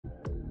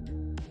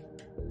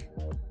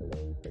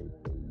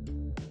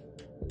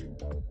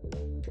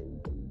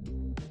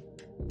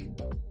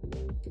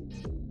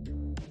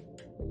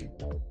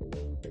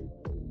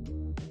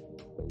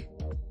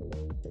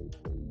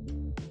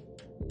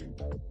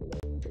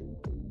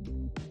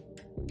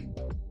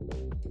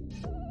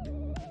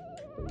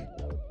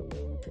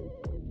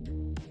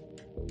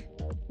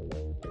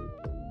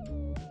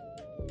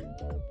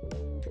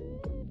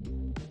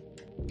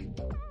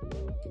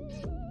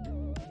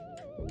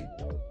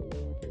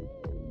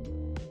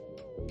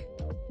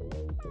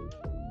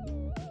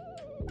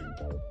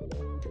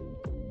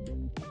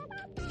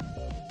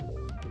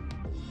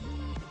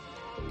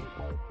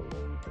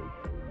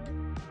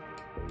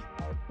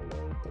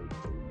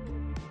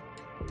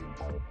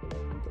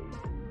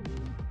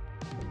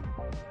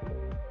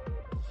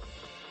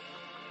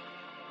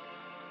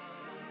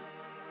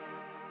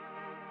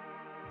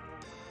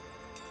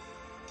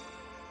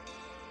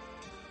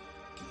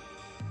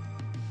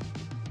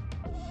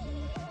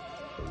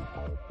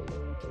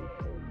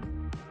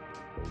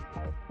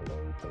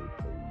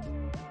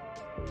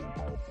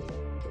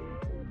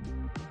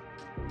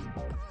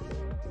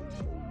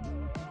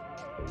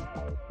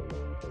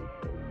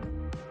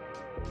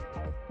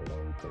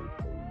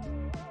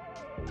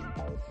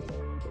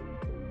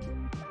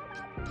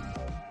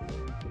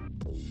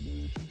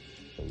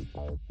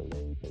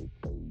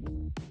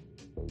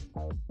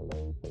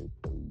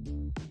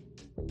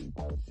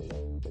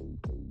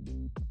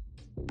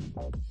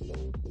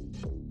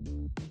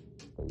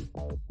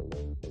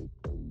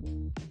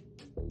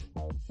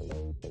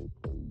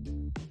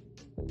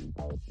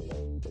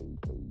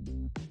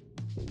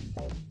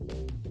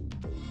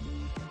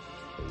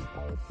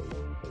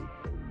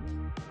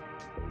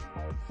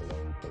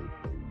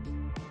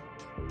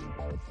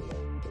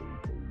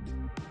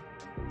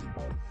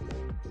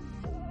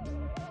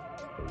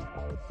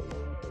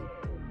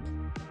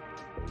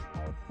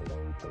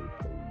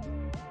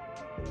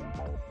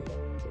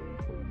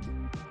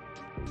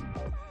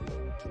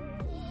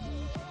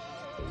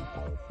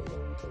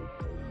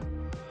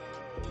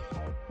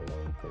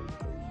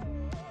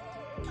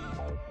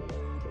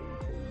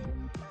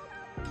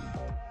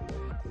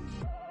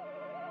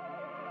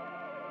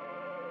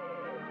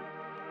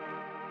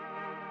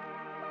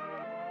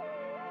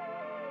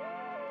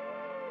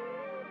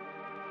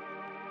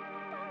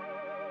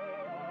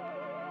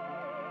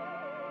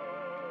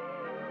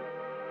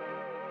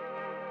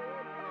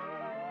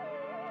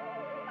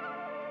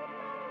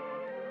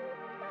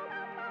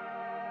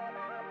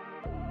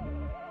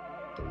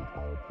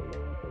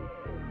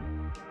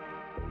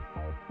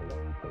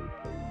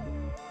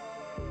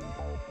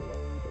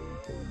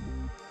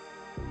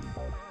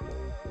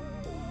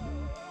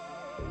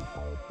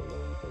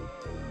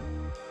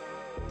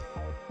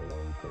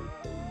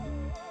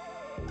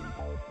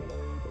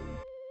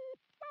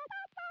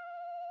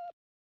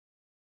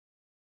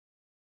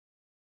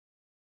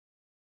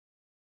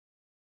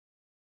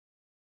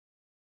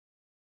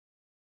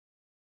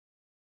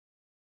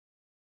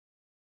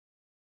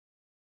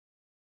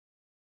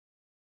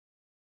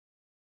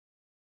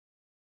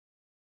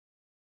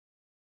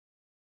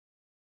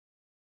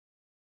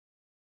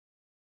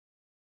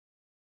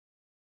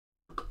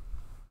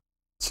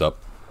What's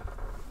up?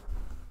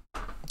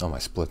 Oh, my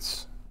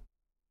splits.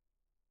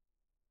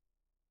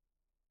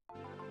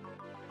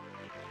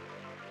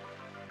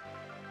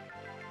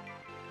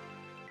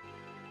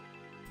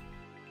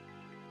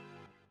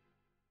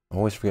 I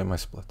always forget my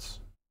splits.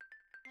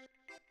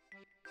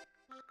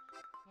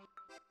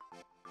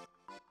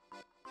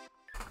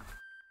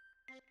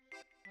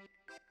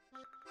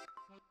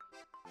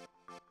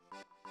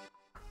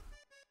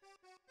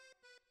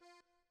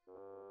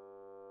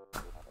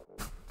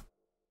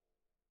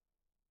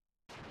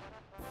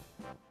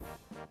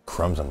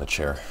 Crumbs on the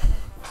chair.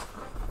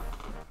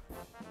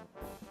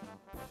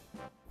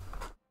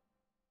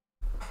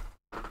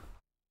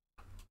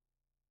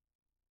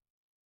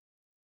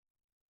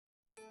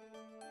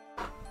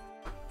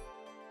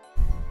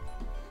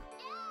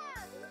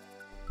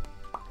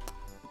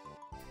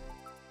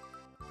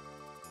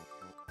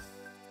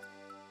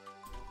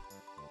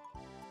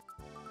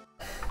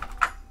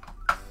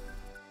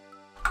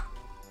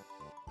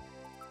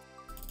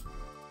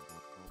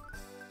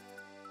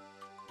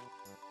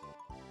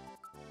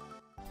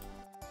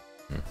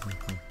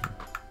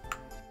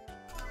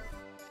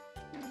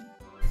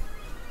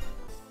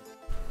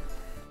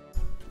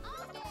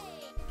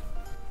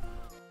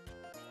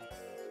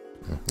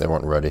 They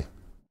weren't ready.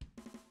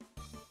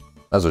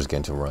 I was just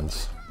getting to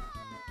runs.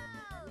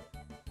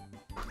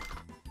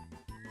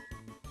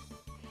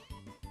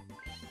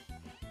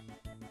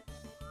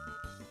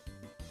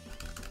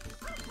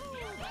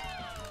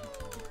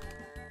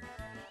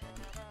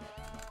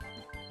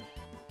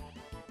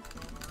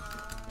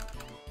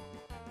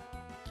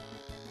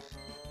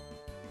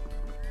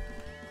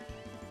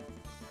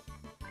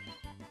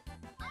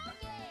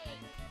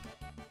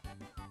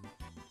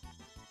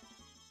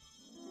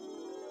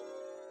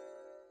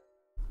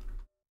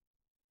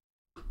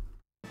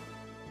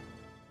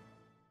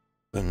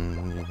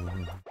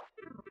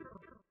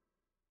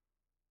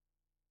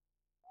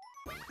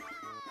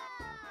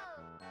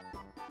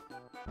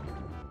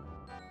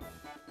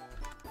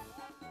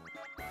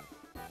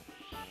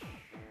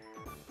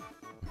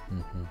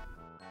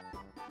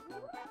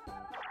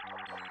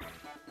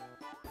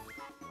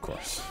 Of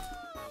course.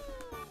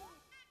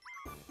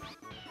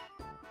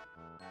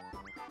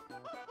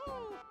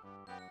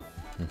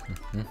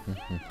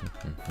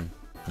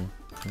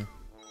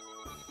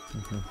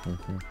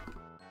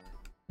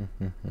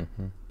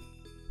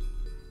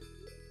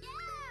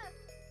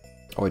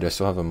 Oh wait, do I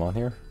still have him on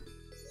here?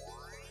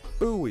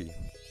 Ooey.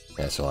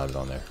 Yeah, I still have it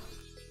on there.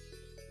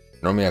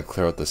 Normally I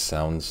clear out the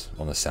sounds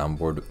on the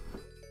soundboard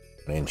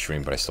in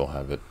stream, but I still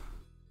have it.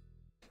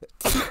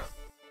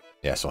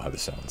 Yeah, I still have the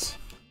sounds.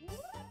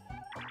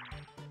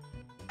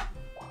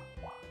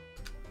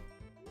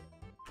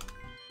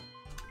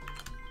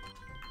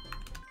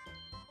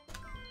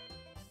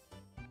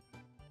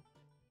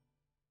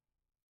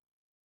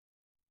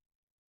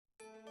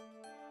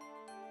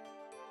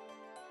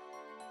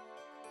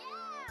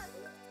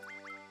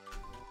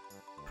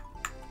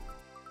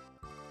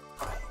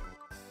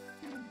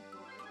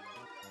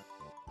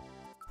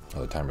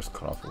 Oh, the timer's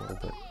cut off a little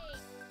bit.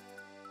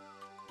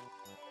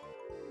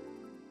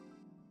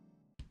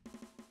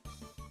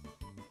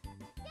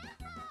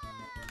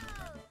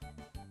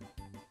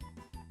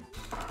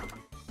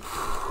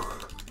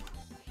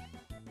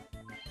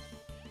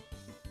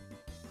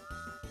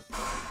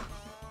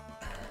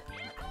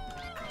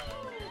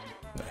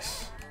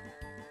 Nice.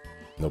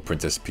 No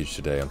Princess Peach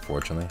today,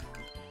 unfortunately.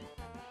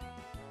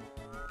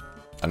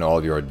 I know all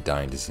of you are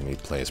dying to see me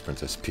play as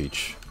Princess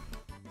Peach.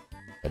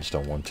 I just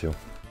don't want to.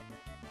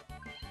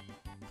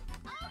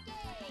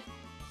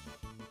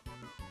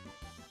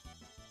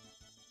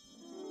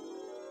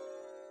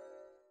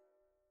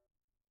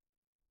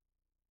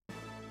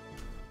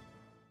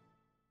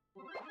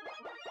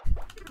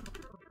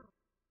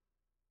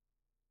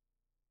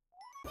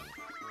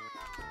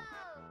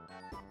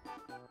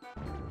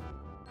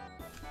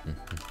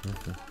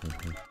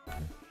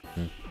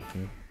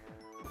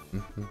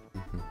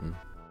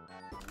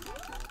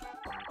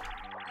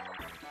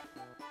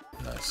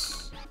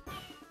 Nice.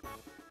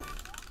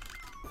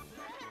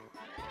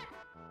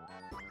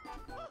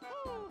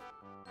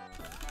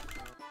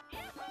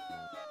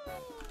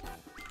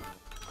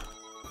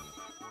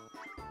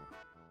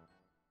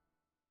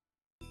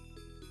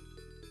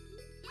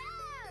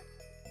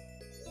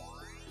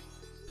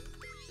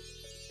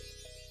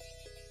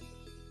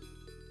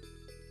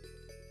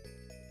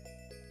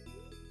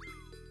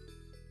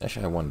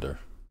 Actually, I wonder.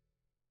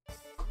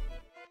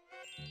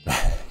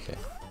 Okay.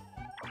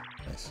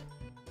 Nice.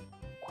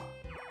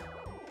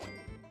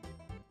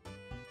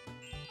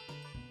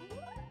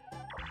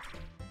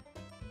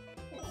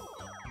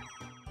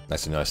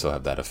 Nice to know I still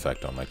have that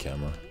effect on my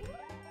camera.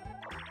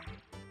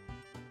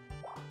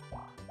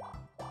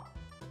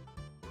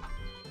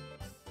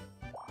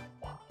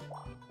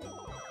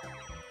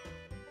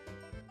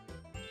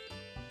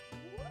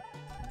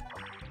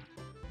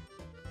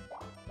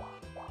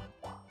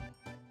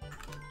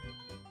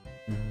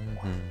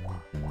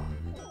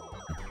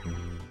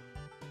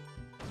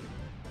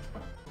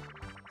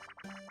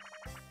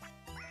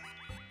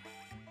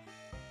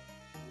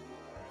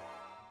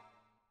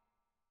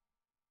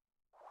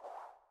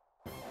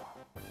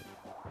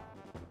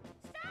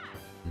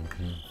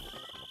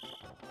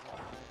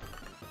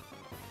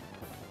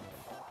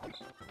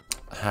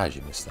 How'd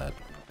you miss that?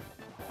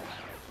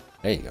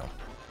 There you go.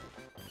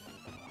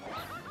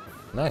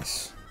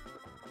 Nice.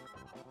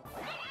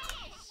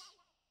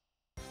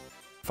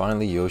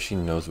 Finally, Yoshi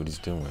knows what he's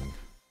doing.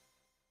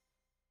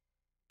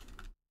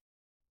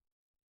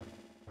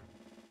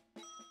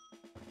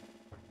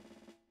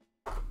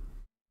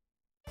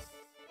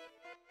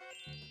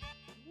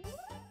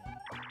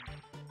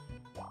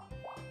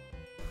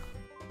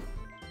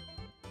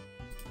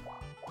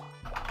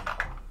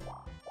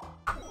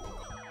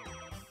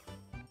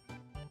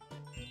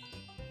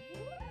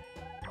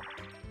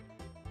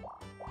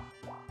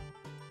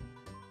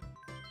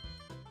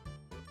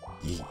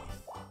 Yeah.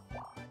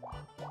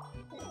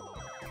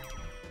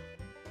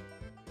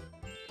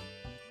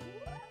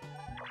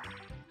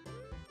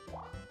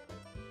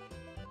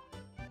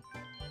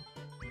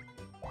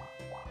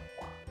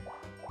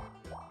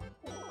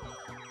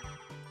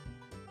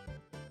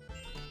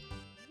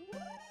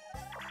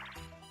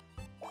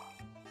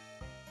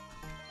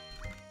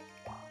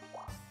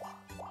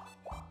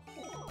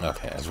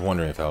 Okay, I was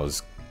wondering if I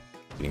was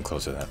getting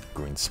close to that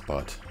green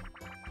spot.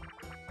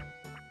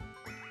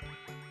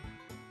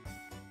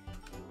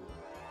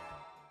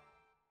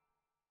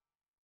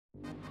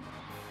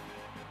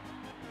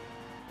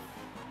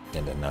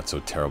 And a not so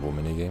terrible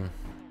minigame.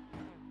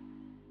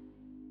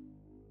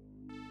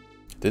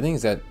 The thing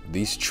is that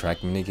these track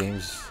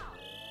minigames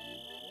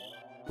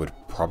would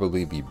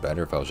probably be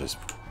better if I was just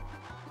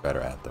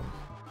better at them.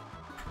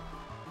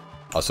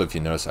 Also, if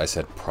you notice, I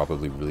said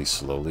probably really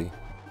slowly.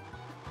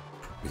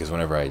 Because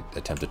whenever I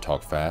attempt to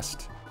talk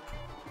fast,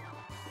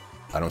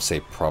 I don't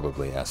say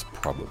probably as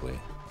probably.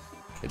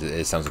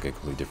 It sounds like a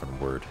completely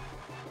different word.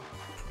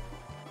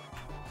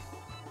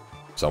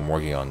 So I'm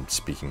working on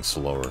speaking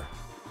slower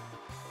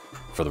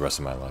for the rest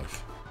of my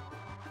life.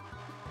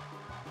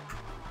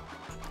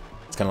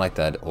 It's kind of like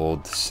that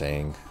old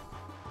saying,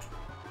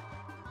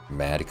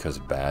 mad because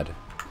bad.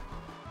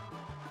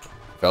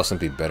 If I was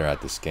simply better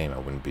at this game, I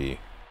wouldn't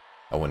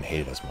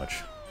hate it as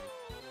much.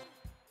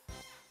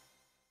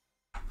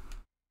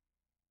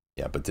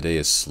 Yeah, but today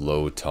is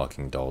slow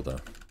talking Dalda.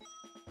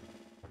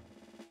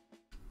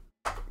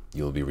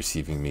 You'll be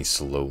receiving me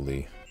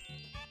slowly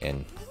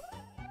and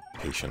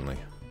patiently.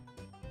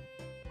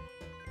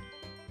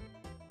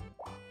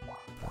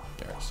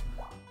 There's.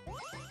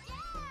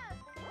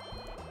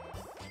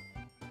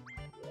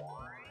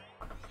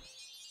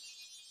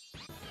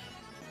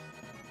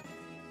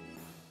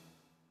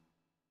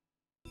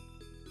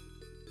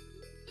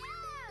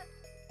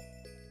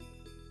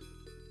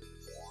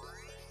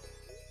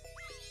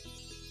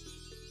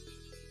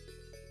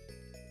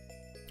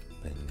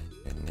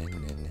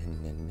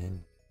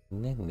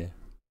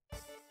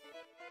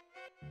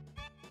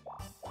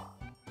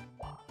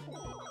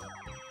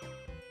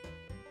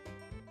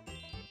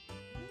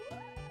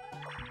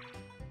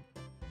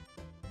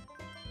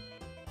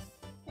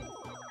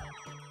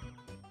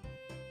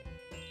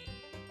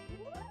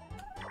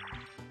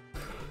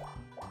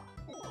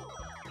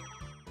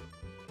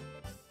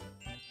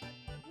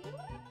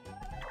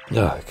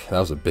 Yuck, that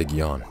was a big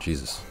yawn.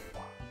 Jesus.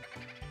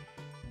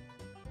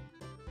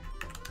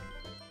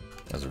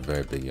 That was a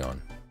very big yawn.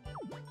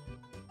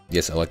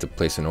 Yes, I'd like to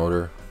place an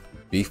order.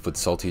 Beef with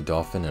salty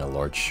dolphin and a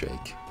large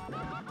shake.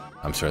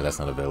 I'm sorry, that's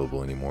not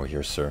available anymore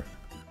here, sir.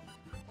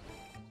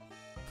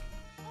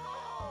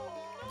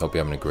 Hope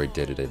you're having a great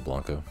day today,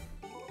 Blanco.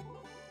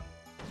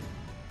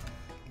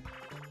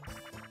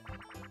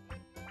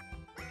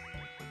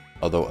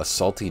 Although a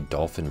salty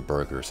dolphin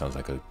burger sounds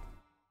like a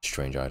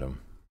strange item.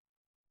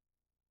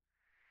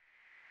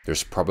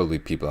 There's probably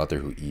people out there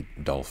who eat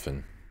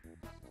dolphin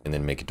and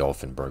then make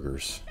dolphin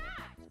burgers.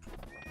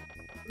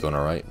 Doing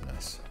alright?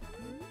 Nice.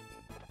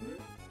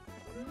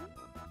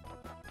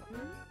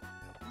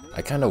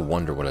 I kind of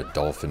wonder what a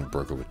dolphin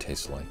burger would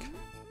taste like.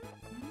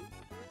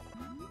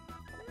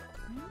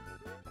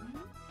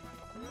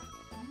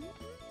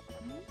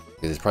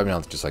 It's probably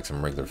not just like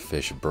some regular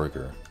fish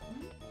burger.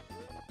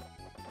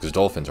 Because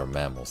dolphins are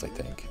mammals, I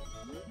think.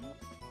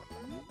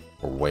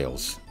 Or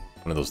whales.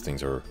 One of those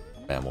things are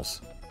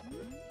mammals.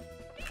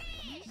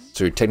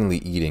 So you're technically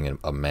eating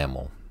a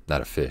mammal, not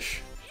a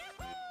fish.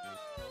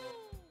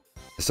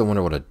 I still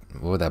wonder what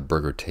would that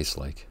burger taste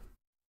like.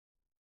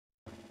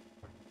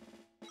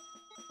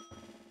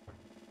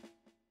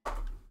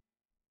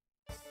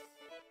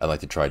 I'd like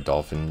to try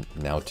dolphin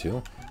now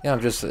too. Yeah,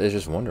 I'm just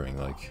wondering,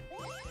 like,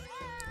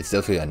 it's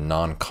definitely a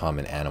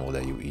non-common animal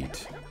that you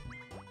eat,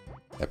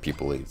 that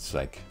people eat. It's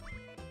like,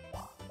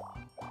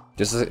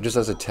 just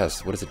as a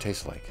test, what does it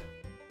taste like?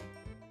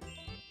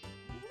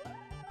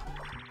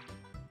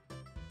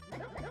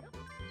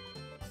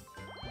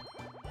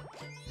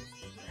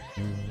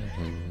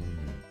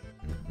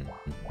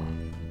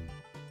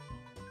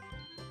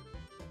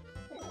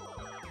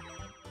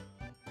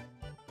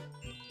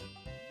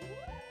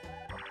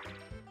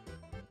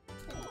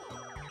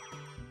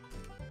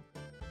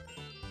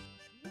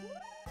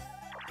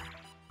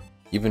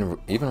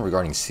 Even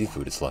regarding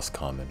seafood, it's less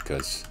common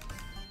because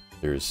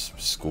there's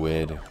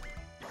squid,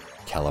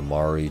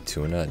 calamari,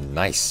 tuna.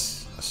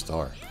 Nice, a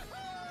star.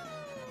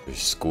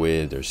 There's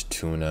squid, there's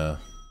tuna,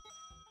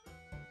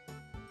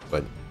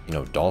 but you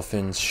know,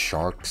 dolphins,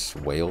 sharks,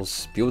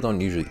 whales. People don't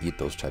usually eat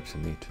those types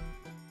of meat.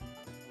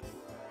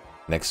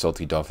 Next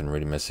salty dolphin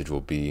ready message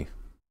will be,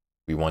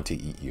 "We want to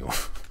eat you."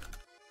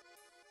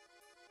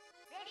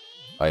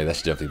 Oh yeah, that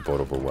should definitely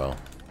bode over well.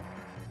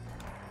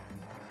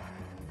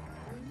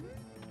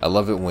 I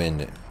love it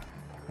when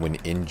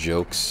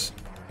in-jokes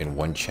in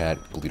one chat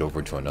bleed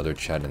over to another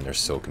chat and they're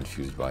so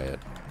confused by it.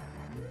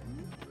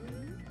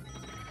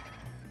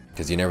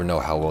 Because you never know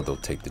how well they'll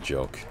take the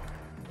joke.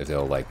 If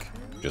they'll, like,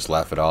 just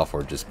laugh it off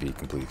or just be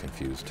completely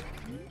confused.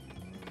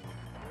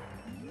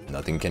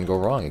 Nothing can go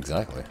wrong,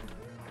 exactly.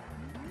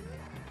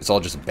 It's all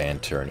just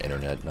banter and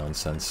internet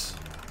nonsense.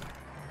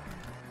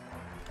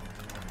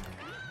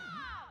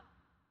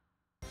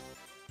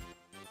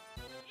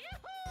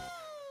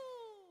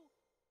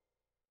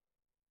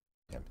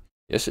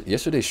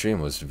 Yesterday's stream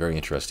was very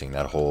interesting.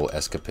 That whole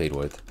escapade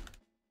with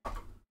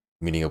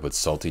meeting up with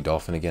Salty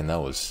Dolphin again,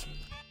 that was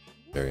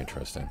very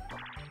interesting.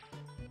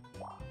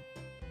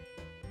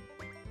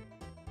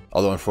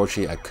 Although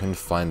unfortunately I couldn't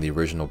find the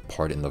original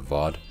part in the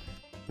VOD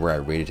where I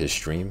rated his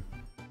stream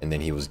and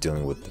then he was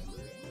dealing with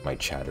my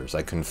chatters.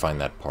 I couldn't find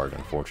that part,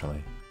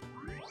 unfortunately.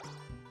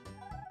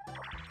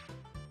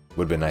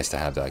 Would have been nice to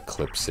have that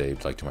clip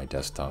saved, like, to my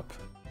desktop.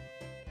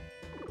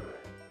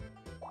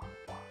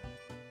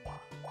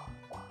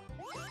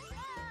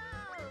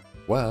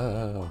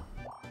 Wow.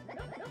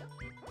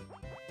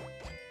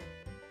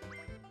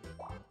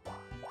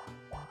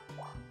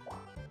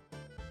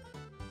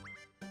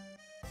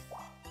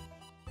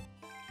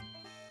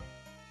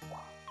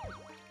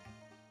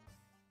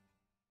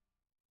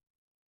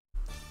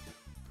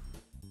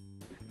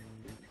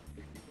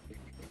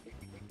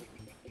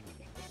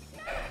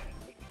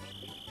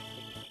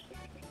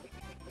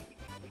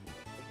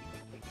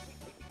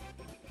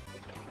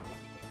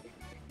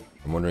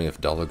 I'm wondering if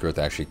Daldameht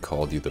actually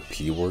called you the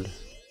P word?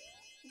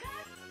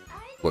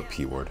 What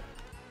P word?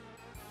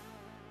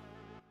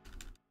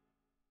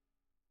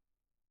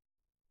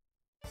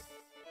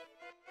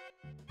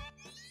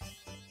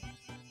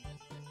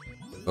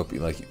 Oh,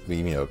 like,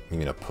 you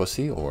mean a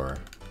pussy, or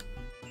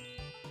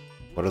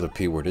what other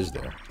P word is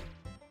there?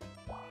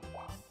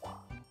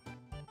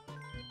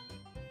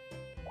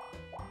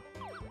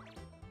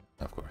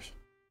 Of course.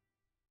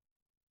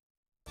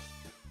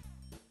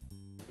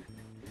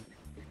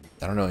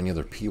 I don't know any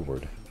other P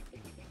word.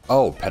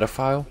 Oh,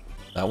 pedophile?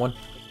 That one?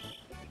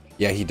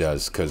 Yeah, he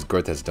does, because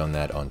Girth has done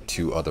that on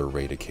 2 other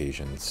raid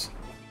occasions.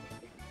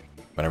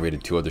 When I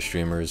raided 2 other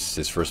streamers,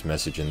 his first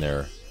message in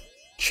their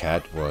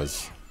chat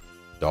was,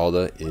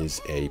 "Dalda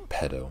is a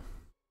pedo."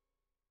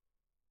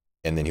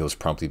 And then he was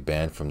promptly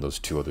banned from those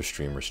 2 other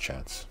streamers'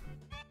 chats.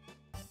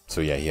 So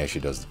yeah, he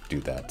actually does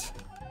do that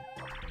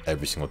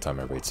every single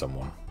time I raid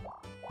someone.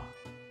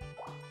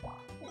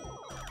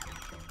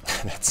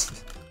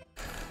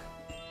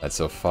 That's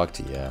so fucked,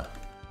 yeah.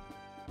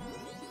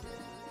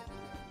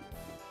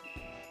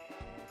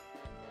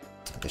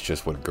 It's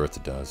just what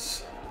Girth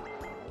does.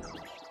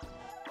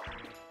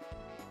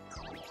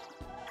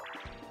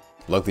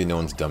 Luckily, no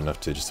one's dumb enough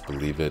to just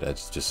believe it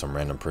as just some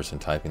random person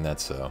typing that,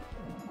 so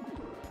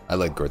I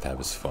let Girth have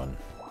his fun.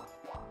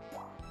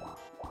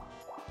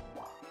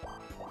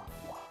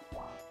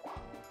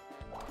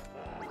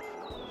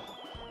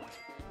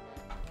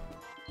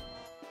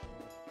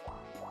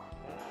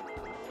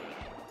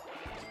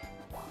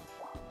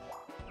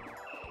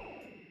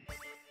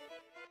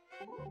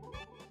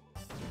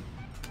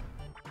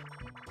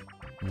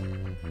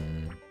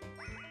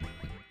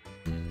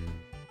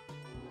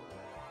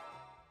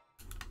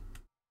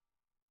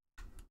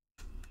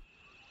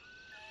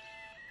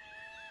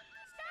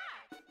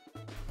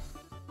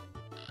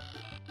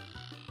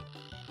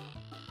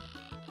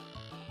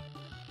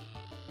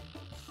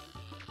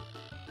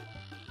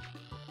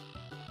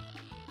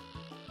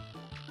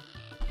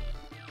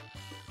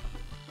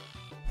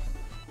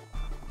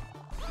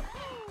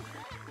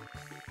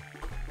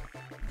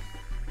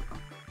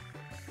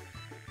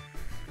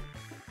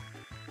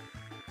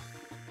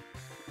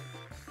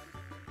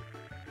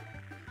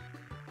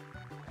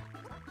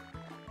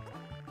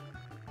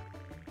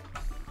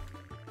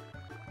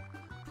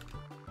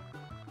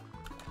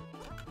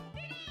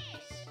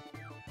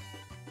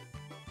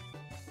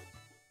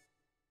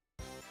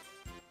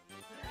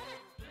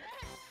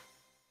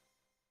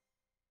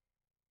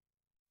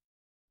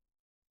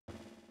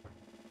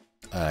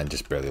 I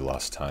just barely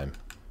lost time.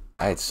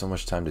 I had so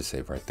much time to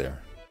save right there.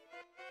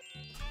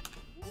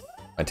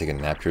 I take a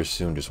nap here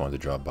soon, just wanted to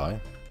drop by.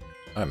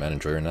 Alright man,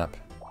 enjoy your nap.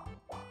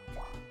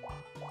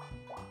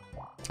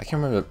 I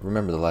can't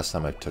remember the last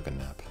time I took a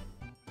nap.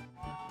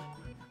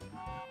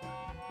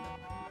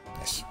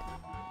 Nice.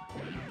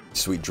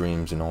 Sweet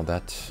dreams and all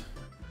that.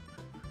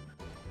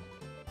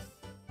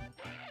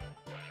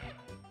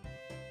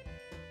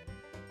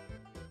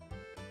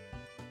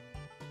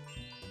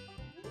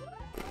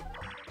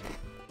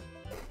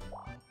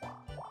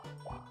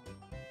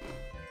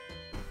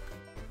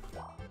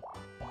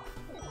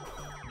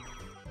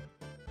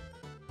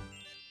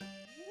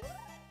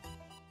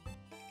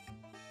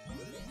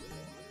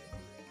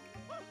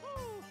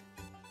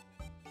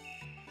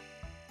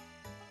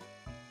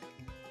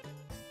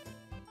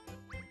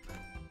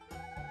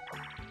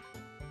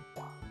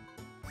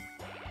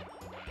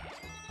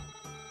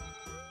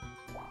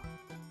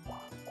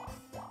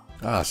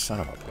 Ah, son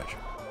of a bitch.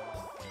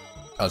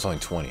 Oh, it's only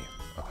 20.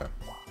 Okay.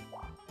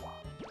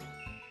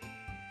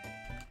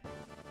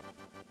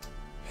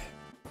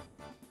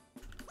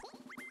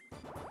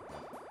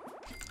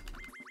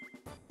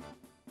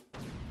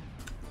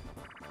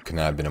 Could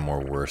not have been a more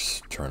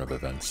worse turn of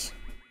events.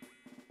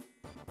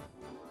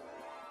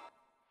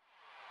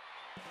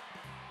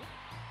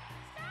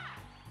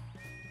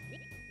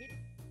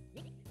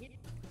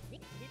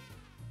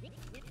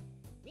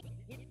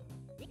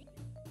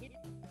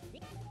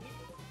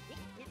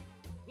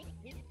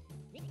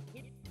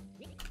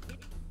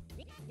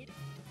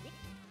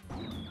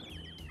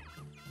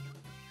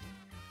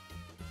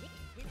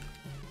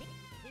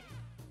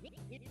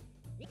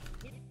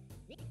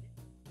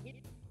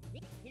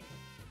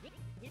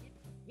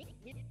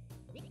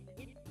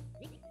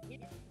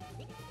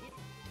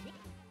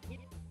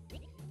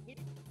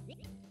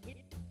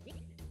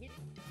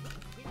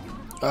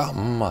 Oh,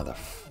 mother...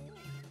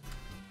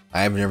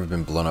 I have never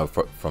been blown up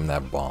from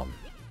that bomb.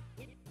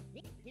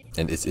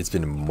 And it's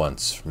been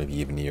months, maybe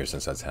even years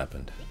since that's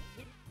happened.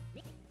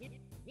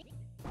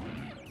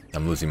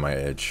 I'm losing my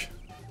edge.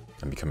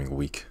 I'm becoming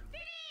weak.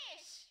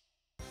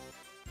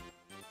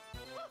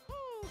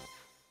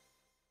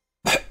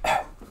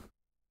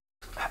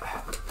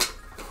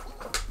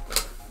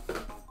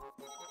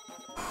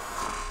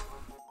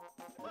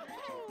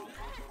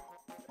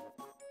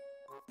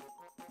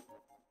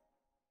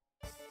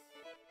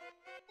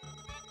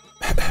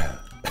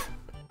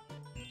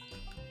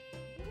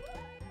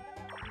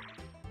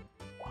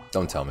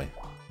 Don't tell me.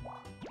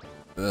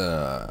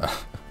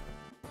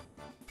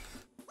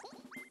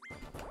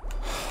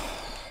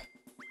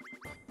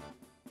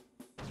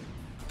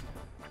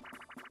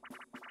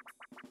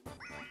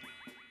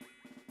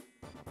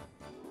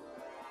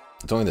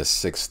 It's only the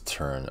 6th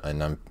turn,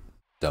 and I'm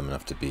dumb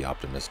enough to be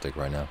optimistic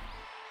right now.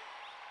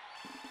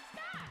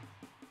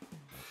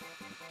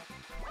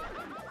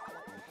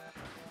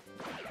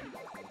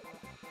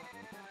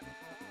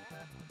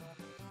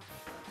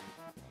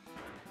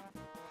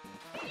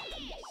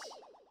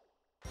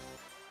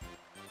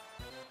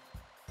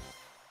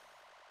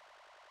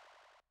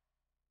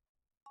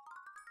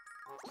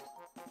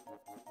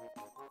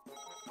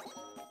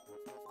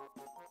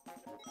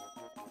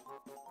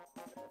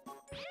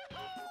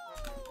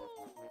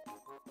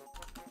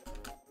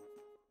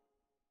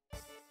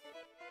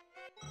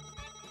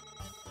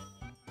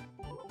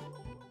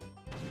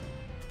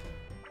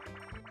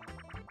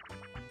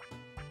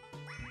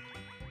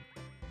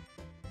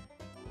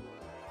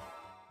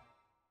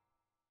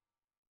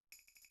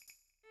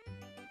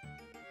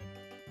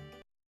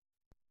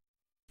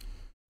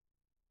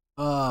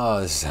 Oh,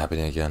 this is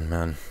happening again,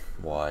 man.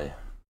 Why?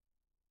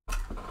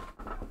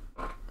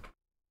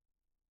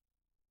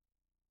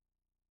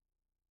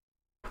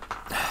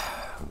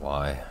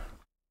 Why?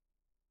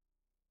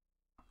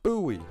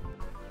 Ooey.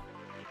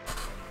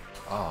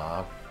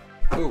 Ah,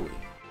 ooey.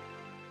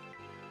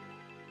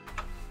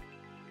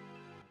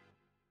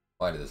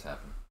 Why did this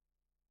happen?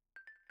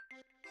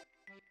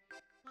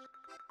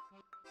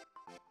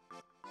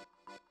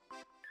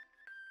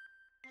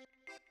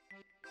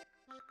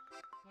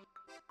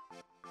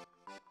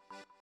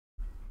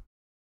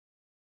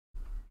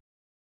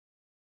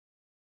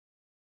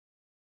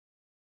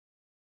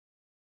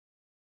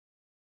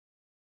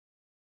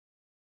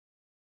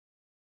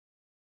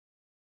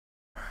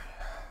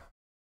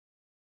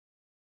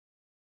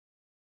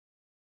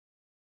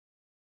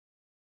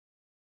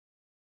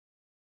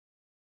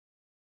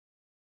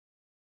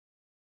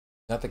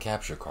 Not the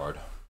capture card.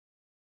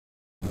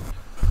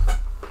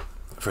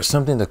 For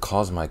something to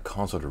cause my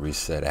console to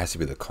reset, it has to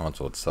be the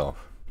console itself.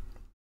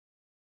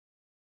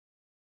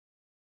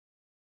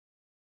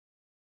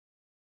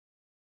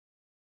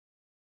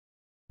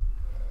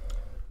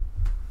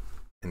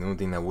 And the only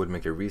thing that would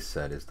make it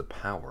reset is the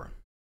power.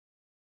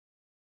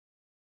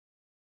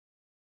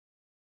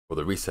 Or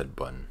the reset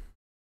button.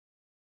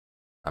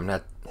 I'm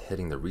not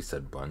hitting the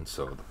reset button,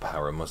 so the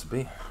power must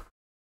be.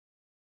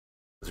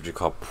 That's what you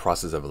call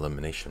process of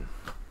elimination.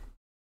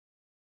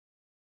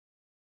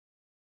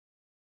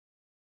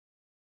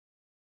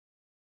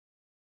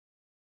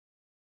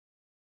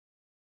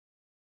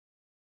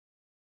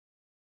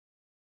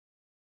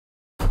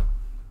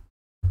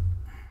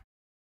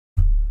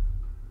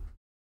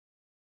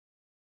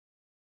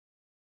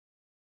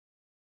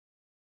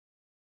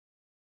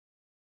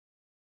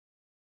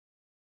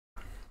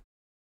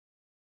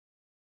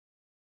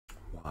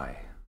 Why?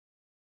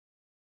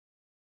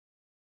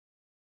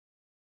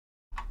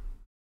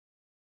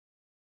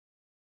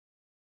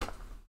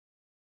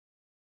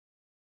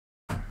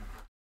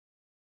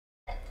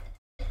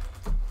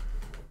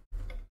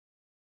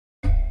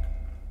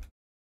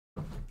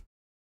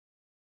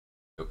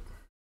 Nope.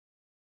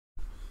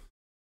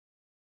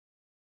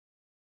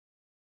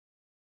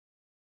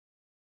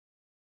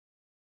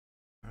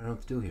 I don't know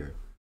what to do here.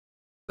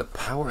 The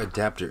power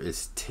adapter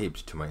is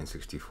taped to my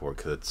N64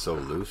 because it's so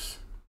loose.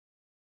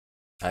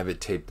 I have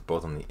it taped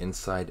both on the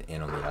inside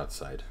and on the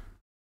outside.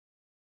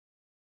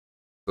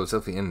 So it's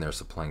definitely in there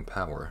supplying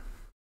power.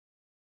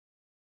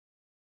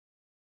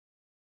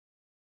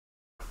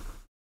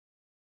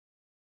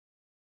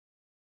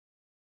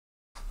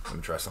 Let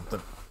me try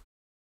something.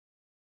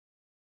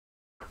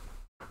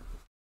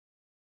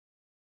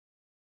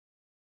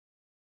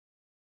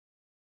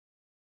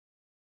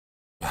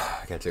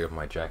 I gotta take off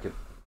my jacket.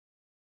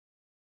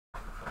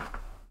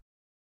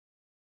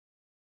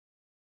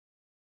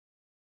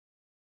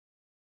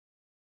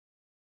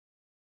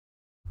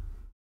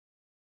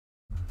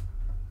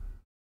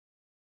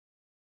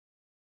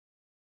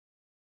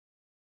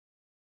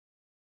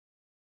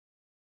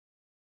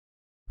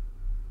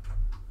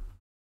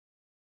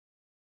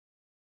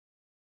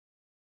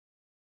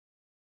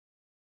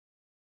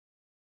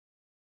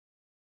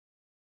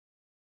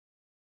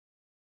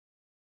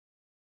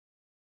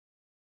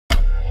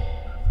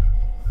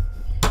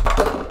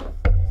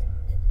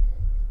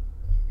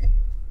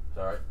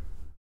 Alright.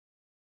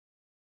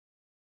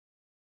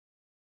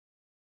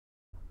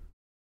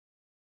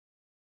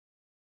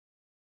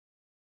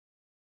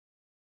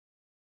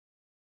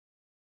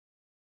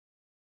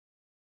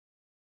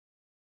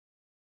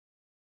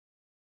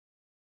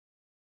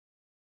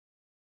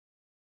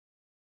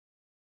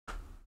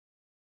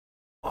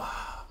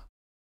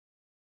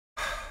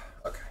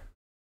 Okay.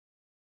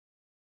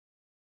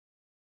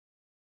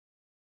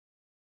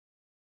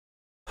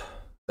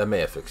 That may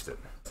have fixed it.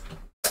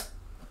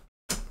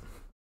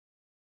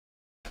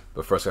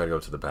 But first I gotta go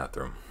to the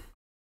bathroom.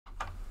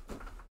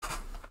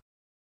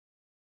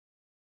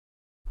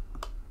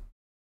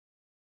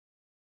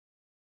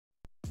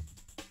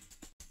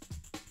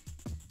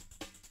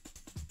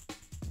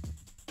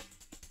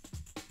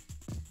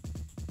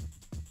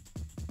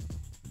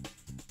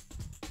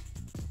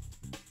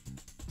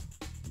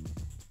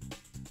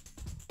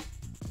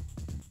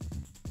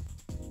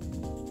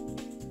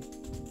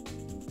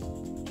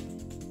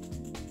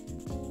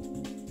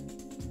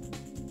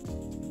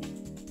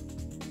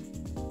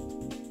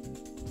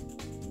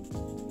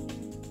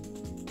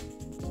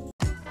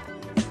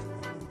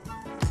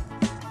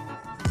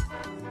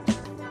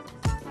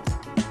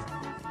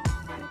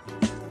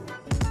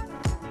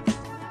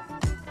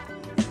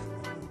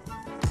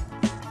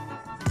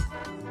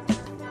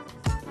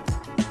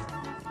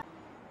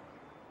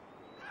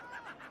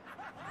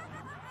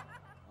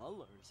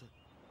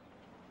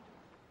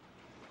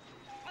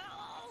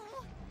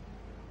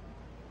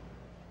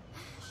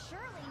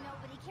 Surely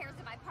nobody cares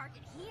if I park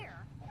it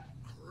here.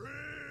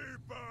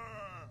 Creeper!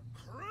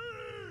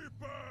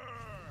 Creeper!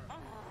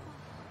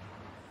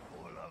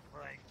 Hola,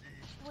 Frankie.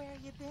 Where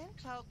you been,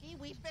 Toki?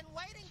 We've been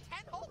waiting 10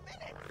 whole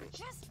minutes.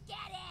 Just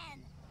get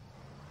in.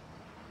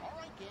 All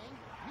right, gang.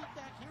 Meet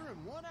back here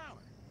in 1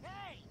 hour.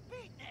 Hey,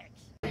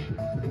 beatniks!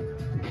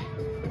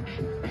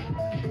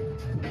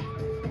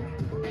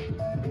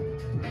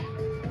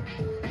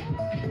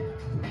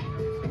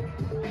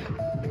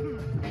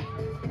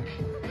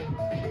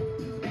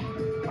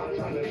 I'm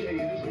trying to tell you,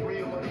 this is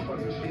real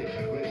motherfucking shit.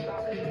 Let's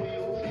stop these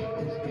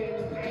wheels.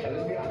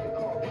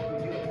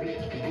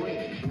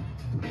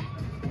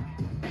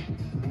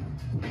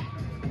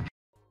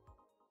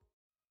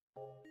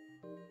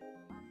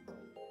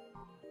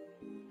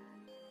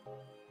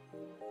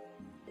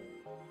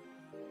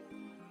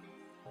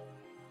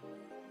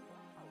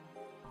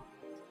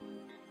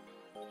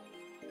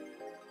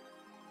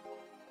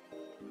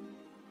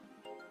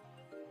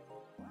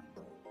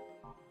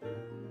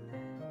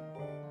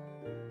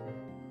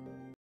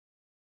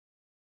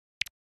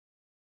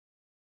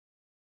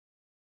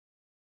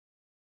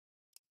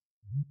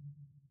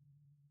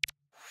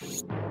 Fuck,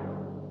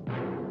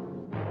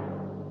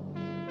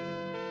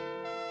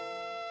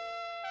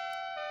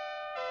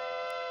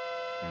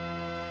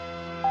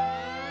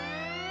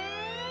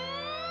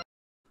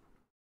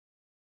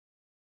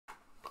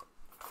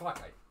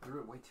 I threw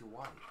it way too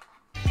wide.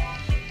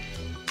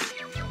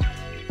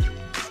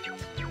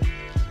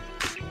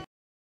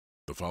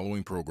 The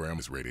following program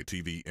is rated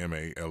TV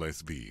MA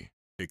LSB.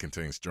 It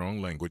contains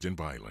strong language and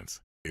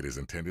violence. It is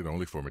intended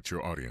only for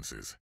mature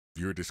audiences.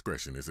 Viewer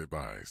discretion is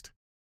advised.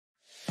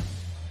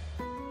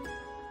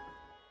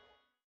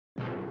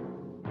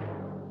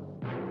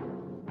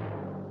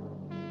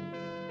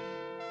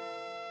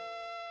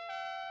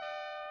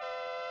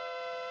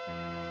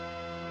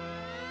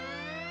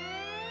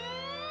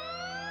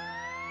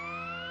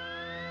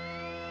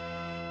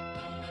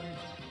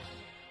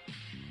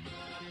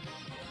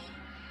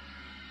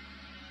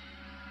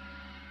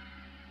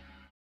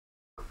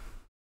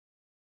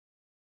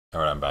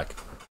 Alright, I'm back.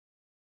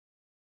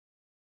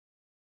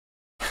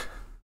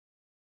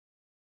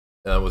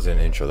 That was an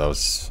intro.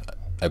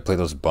 I played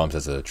those bumps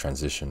as a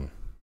transition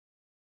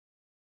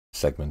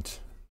segment.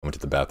 I went to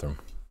the bathroom.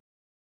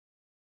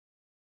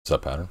 What's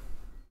up, Pattern?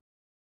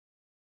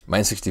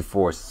 Mine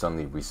 64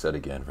 suddenly reset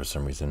again for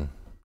some reason.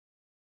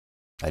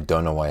 I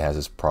don't know why it has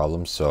this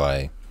problem, so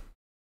I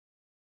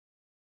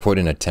put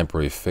in a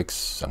temporary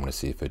fix. I'm gonna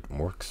see if it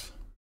works.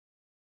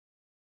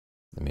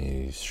 Let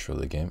me show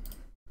the game.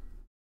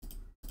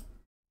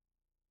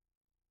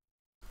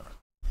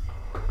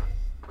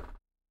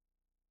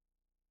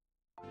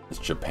 It's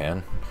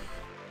Japan.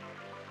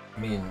 I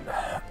mean,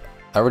 I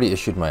already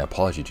issued my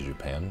apology to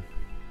Japan.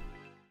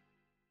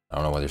 I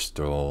don't know why they're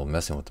still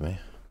messing with me.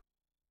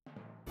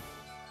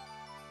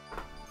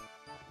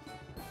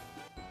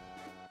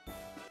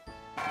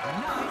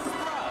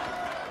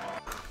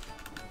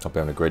 Hope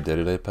you're having a great day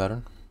today,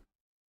 Pattern.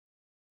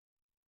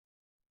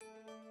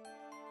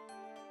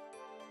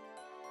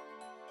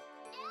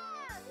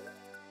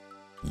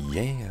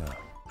 Yeah.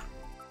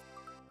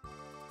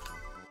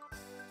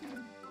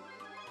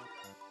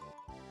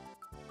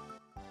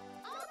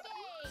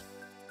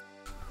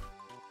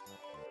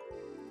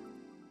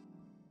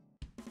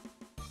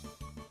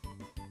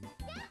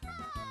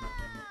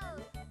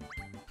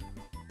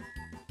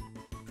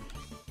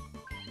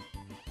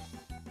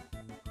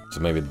 So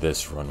maybe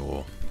this run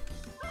will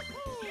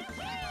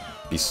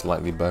be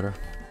slightly better.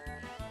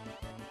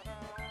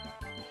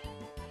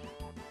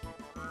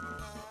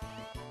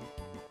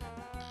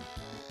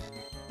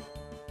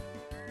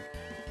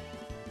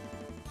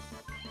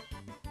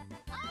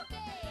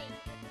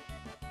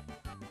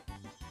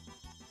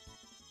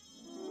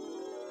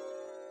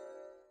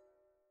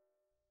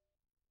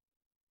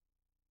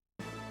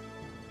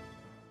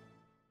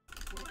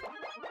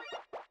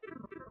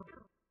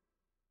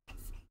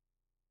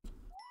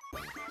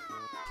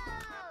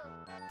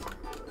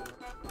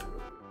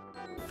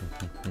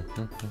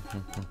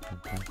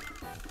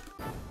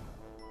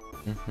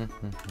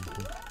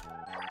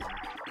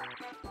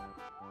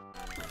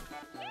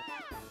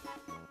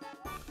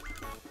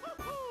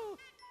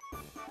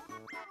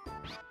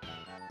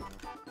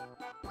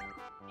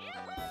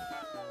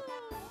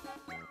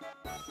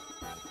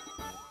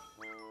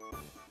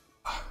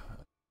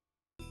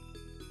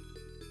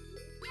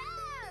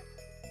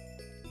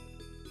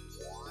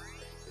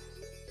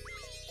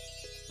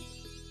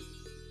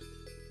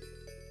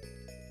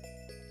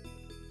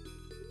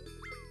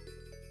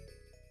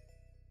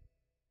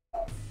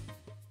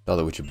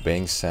 That we should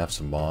bang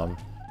Saf's mom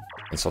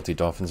and Salty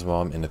Dolphin's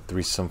mom in a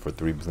threesome for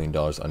 $3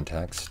 billion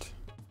untaxed.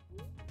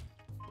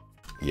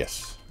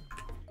 Yes.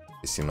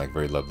 They seem like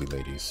very lovely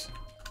ladies.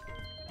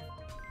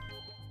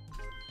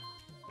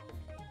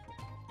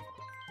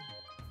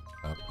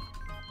 Up.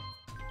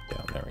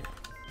 Down, there we go.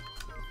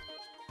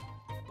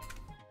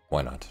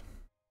 Why not?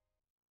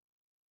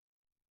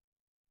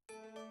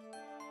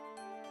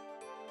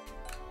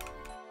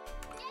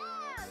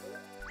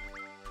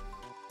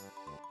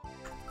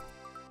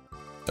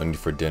 No need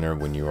for dinner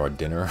when you are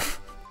dinner.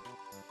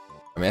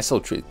 I mean,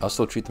 I'll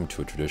still treat them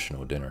to a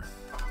traditional dinner.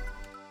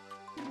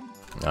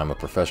 I'm a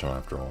professional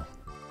after all.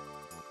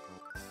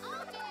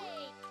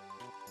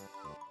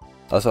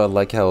 Also, I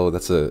like how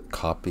that's a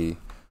copy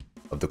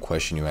of the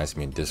question you asked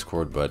me in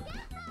Discord, but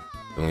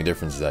the only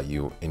difference is that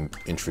you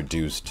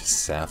introduced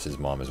Saf's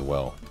mom as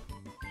well.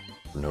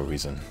 For no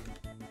reason.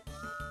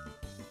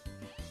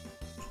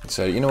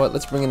 So, you know what?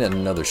 Let's bring in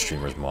another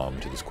streamer's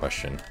mom to this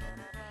question.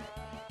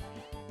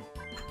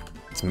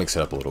 Let's mix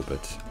it up a little bit.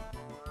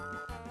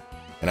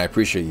 And I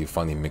appreciate you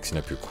finally mixing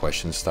up your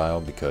question style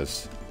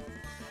because,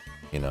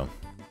 you know,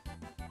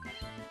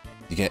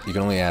 you can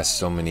only ask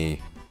so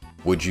many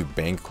would you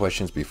bank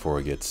questions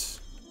before it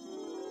gets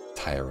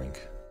tiring.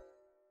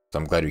 So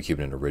I'm glad you're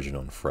keeping it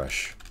original and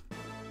fresh.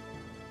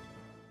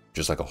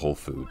 Just like a Whole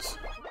Foods.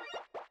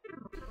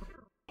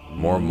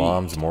 More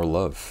moms, more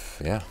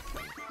love. Yeah.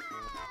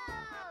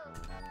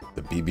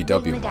 The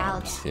BBW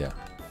moms. Yeah.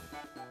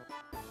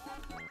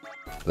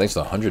 Thanks to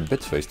 100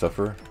 bits, Face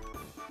Stuffer.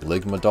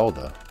 Ligma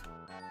Dalda.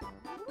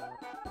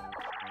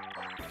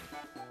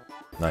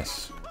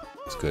 Nice.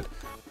 That's good.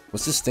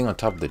 What's this thing on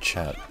top of the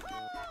chat?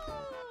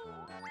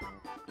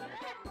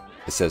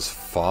 It says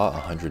FA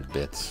 100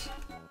 bits.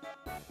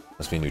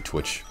 Must be a new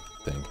Twitch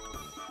thing.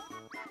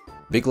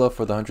 Big love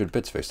for the 100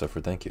 bits, Face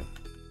Stuffer, thank you.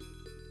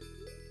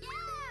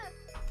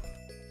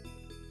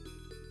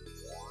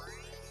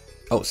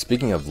 Oh,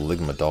 speaking of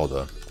Ligma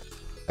Dalda,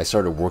 I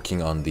started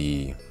working on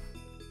the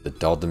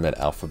Daldameht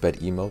alphabet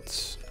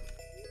emotes.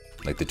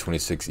 Like the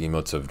 26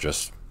 emotes of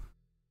just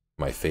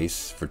my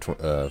face for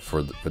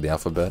the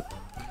alphabet.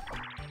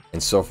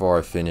 And so far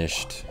I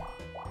finished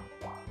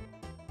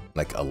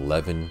like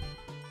 11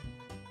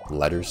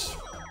 letters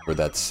for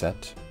that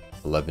set.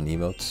 11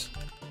 emotes.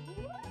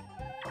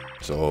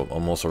 So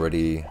almost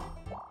already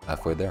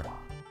halfway there.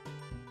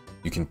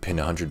 You can pin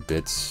 100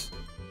 bits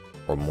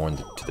or more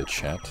to the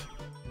chat.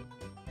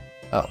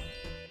 Oh.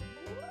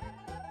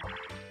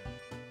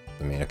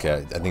 I mean, okay,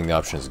 I think the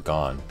option is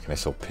gone. Can I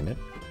still pin it?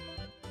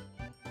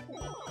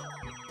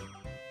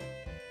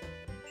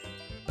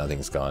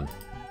 Nothing's gone.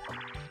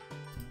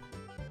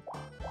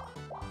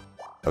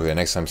 Okay,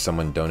 next time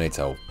someone donates,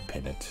 I'll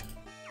pin it.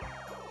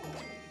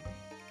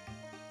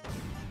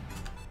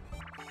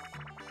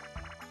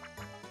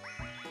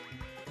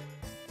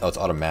 Oh, it's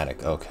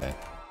automatic. Okay.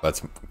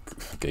 That's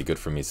okay, good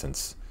for me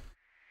since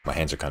my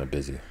hands are kind of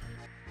busy.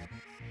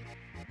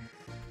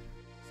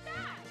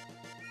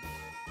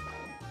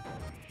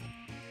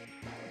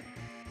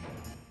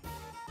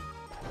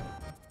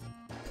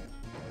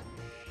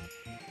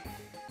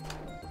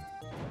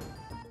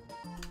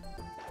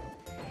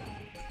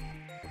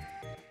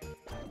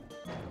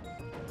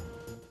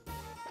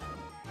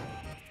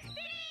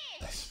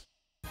 Nice.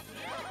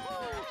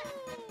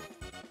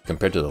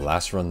 Compared to the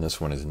last run,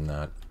 this one is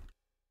not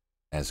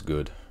as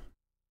good.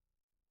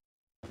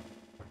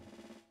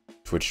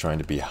 Twitch trying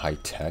to be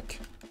high-tech.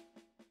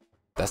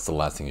 That's the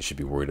last thing you should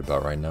be worried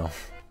about right now.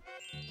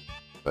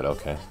 But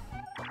okay.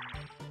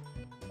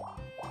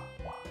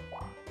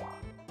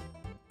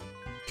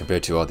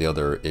 Compared to all the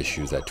other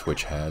issues that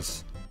Twitch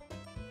has,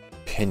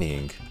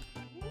 pinning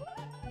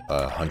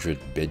a 100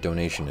 bid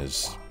donation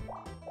is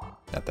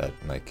not that,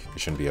 like, it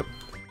shouldn't be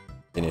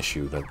an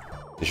issue that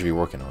they should be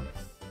working on.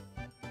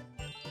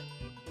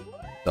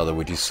 Now,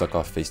 would you suck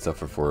off Face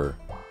Stuffer for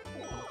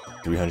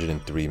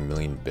 303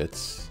 million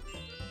bits?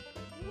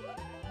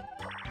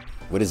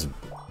 What is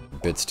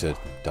bits to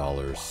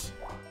dollars?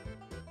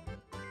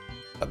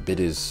 One bit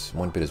is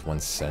 1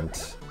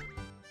 cent.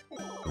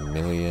 A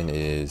million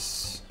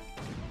is...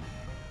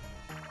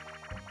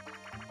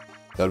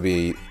 that would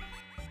be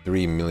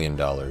 $3 million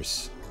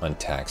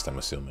untaxed, I'm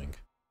assuming.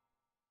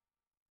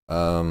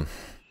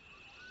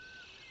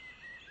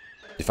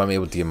 If I'm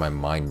able to get my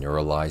mind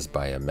neuralized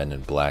by a Men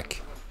in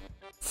Black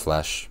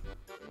Flash,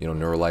 you know,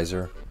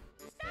 neuralizer?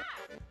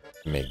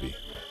 Maybe.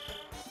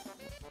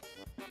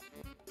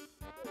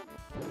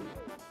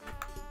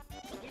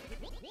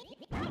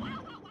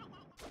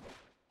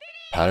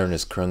 Pattern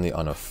is currently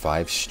on a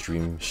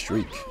 5-stream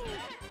streak.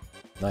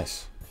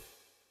 Nice.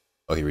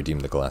 Oh, he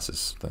redeemed the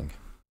glasses thing.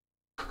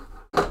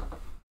 Okay.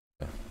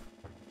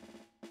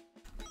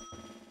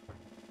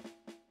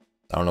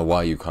 I don't know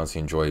why you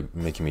constantly enjoy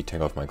making me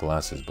take off my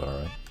glasses, but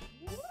alright.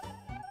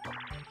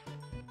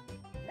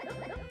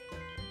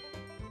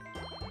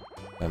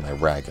 And my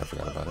rag, I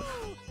forgot about it.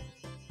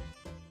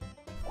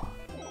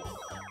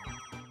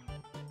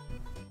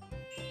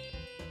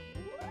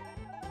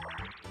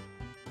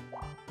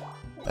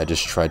 I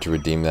just tried to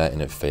redeem that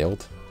and it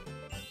failed?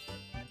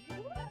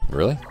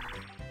 Really?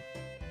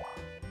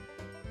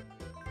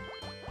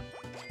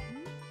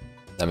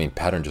 I mean,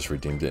 Pattern just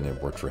redeemed it and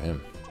it worked for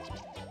him.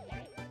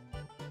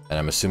 And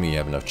I'm assuming you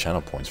have enough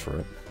channel points for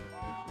it.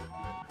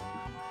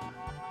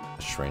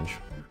 That's strange.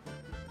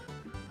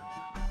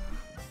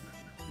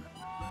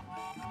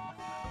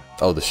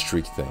 Oh, the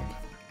streak thing.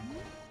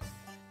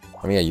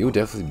 I mean, yeah, you would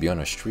definitely be on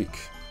a streak.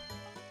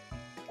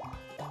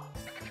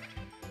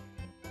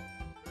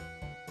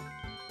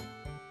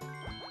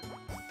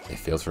 It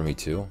failed for me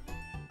too.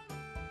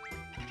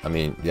 I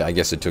mean, yeah, I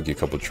guess it took you a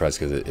couple of tries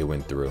because it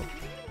went through.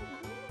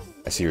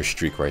 I see your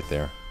streak right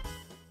there.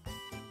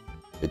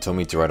 It told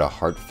me to write a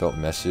heartfelt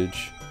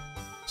message,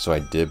 so I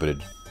did, but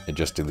it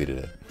just deleted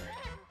it.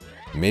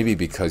 Maybe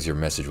because your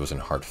message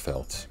wasn't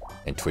heartfelt,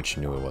 and Twitch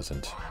knew it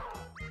wasn't.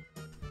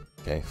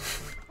 Okay.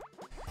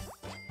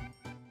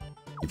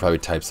 You probably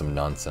typed some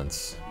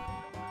nonsense.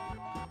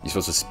 You're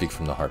supposed to speak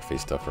from the heart,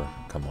 Face Stuffer.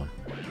 Come on.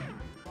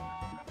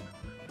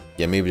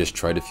 Yeah, maybe just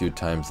try it a few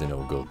times, then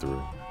it'll go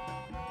through.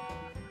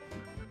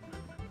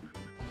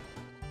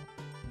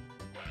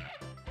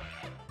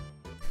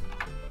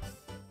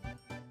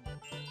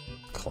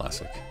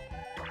 Classic.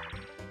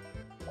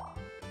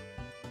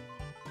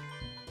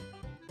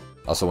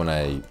 Also, when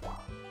I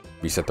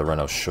reset the run,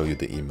 I'll show you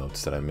the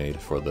emotes that I made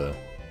for the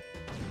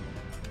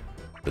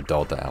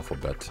Dalda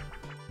alphabet.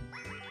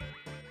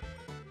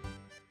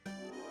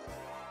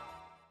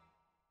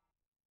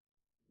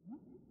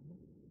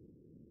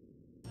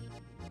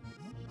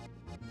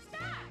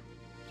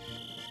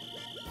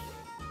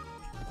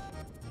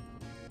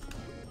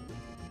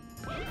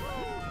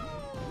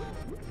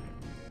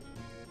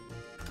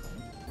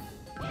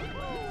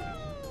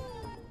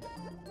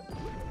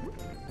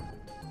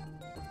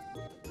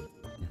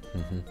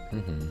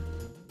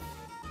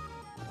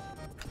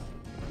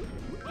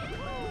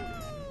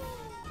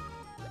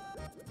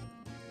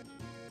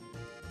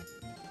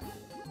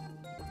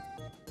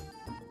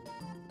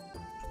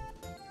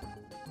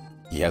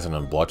 He hasn't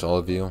unblocked all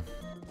of you?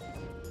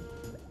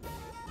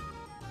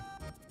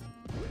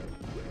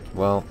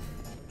 Well,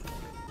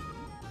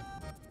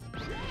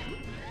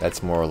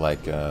 that's more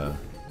like,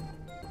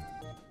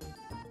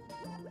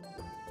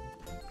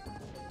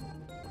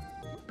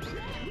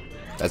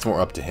 that's more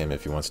up to him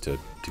if he wants to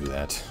do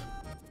that.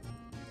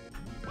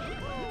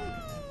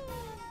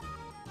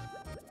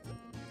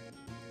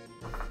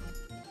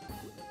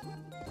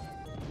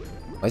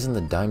 Why isn't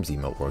the Dimes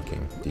emote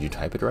working? Did you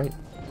type it right?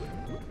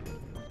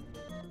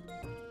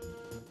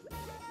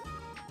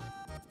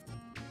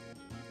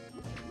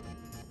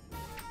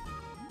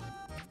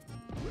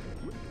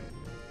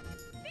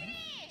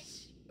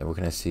 And where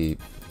can I see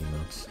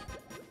emotes?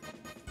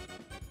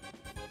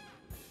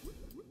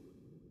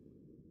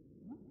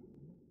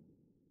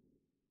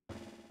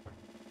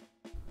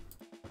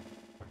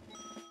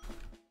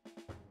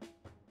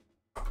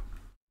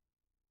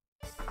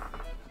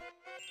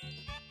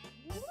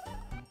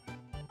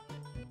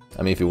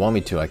 I mean, if you want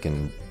me to, I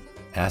can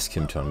ask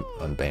him to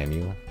unban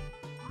you.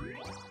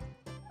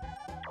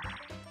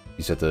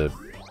 You said to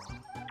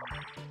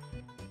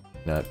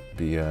not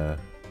be,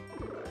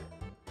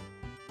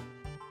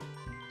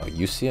 Oh,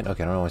 you see it?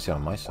 Okay, I don't know what I see it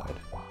on my side.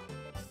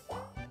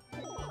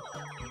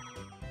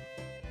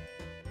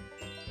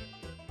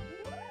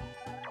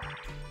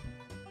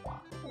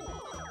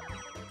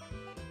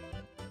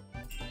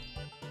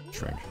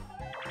 Strange.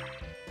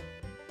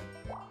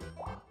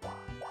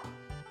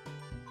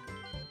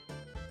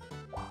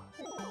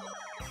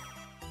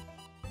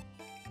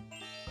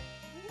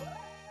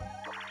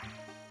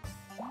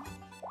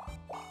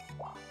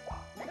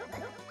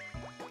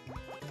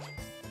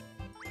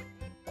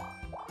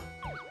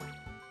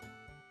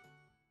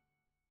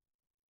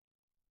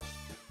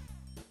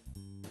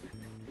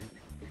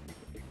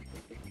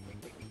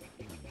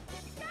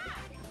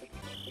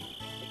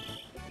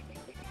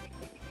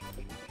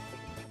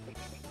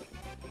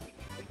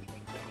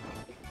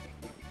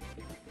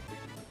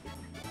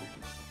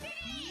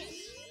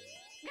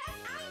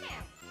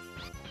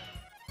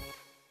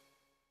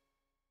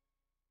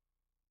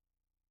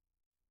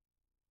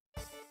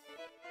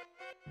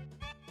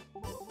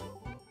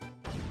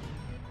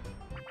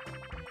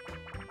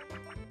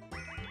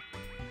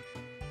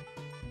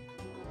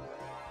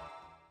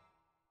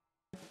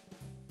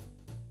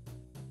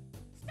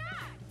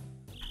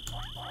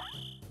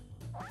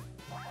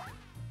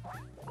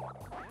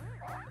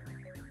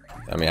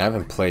 I mean, I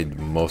haven't played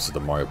most of the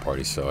Mario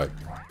Party, so I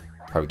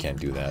probably can't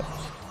do that.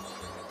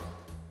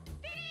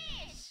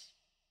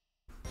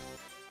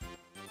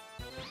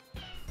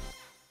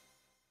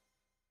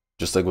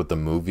 Just like with the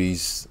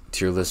movies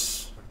tier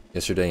list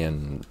yesterday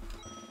and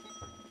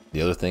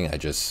the other thing,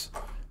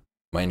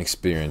 my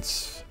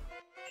inexperience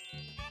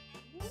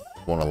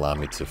won't allow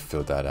me to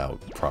fill that out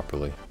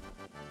properly.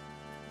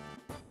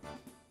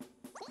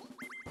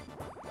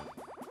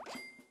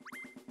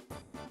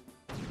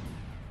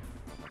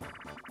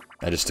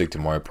 I just stick to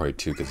Mario Party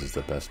 2 because it's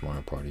the best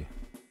Mario Party.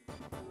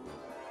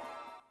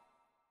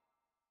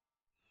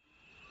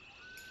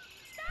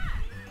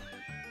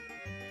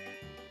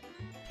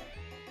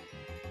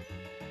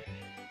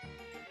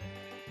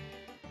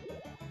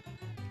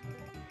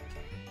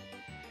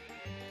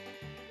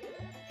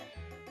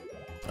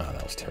 Oh,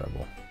 that was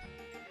terrible.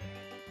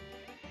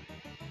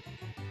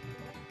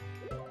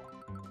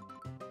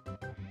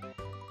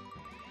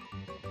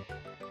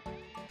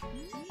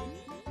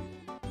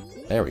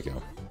 There we go.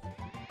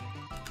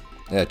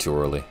 Yeah, too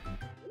early.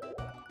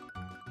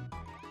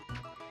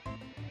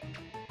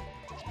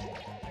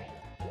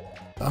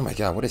 Oh my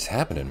god, what is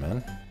happening,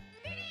 man?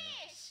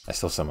 I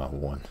still somehow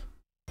won.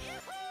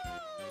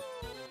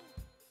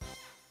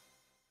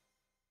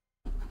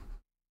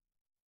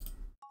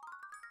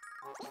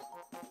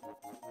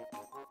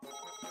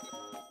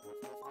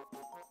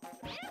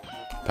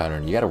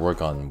 Pattern, you gotta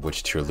work on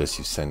which tier list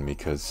you send me,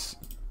 because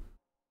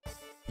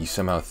you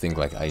somehow think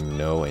like I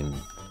know and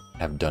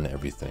have done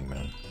everything,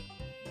 man.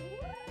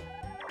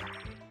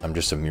 I'm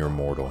just a mere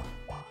mortal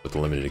with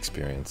limited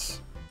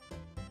experience.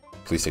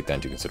 Please take that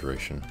into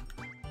consideration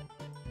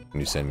when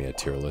you send me a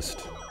tier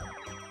list.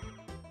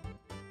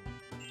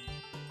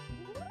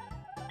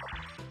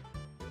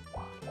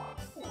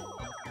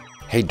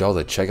 Hey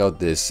Dalda, check out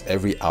this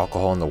every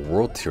alcohol in the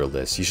world tier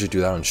list. You should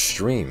do that on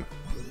stream.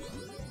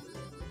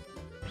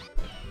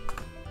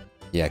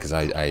 Yeah, because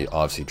I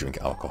obviously drink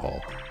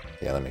alcohol.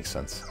 Yeah, that makes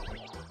sense.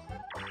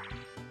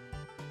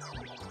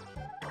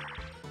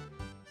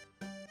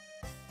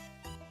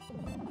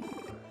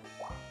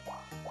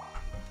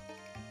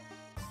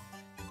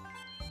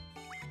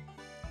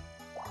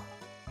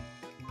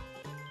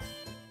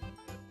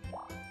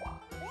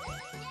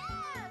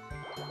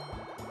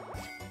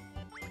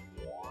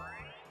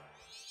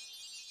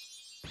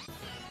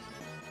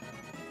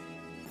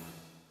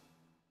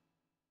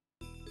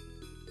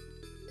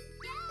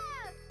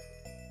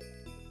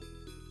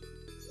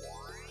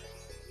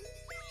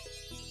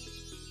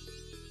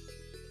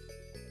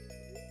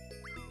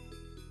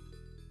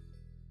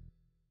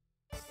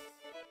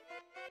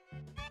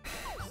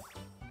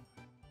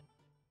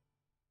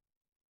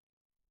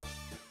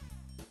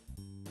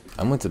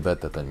 I'm going to bet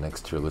that the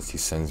next tier list he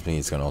sends me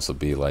is going to also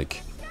be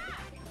like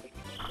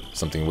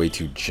something way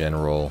too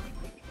general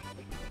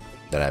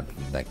that I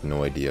have like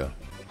no idea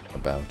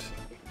about.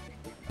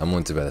 I'm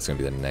willing to bet that's going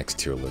to be the next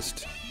tier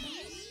list.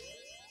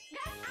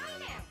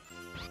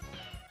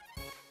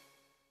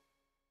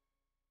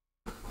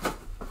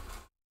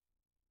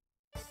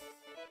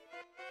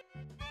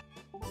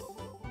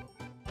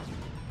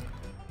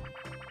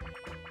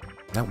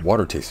 That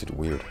water tasted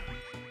weird.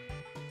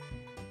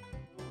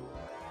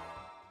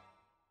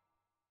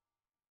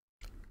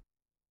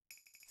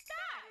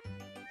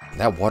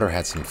 That water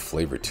had some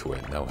flavor to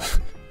it. No.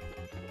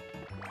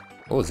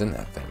 What was in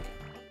that thing?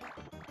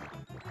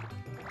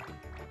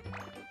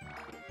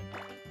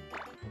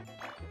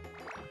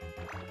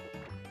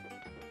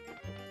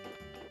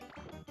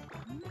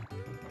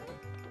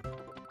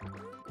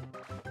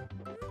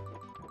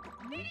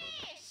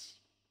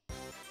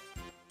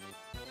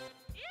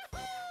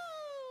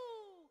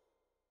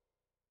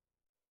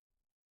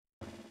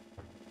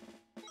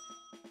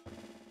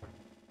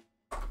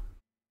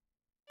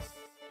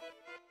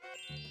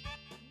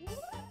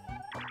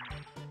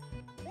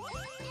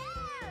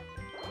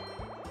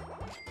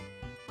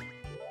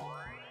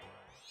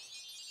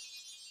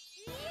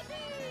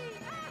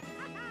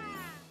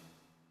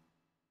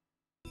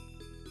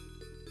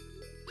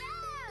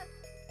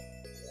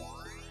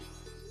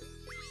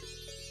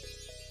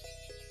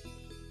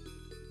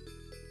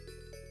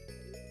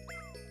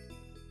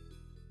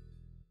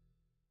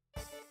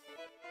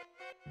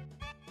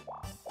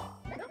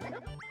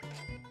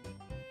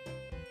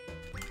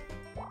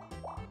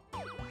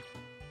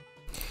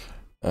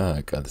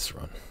 I got this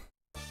run.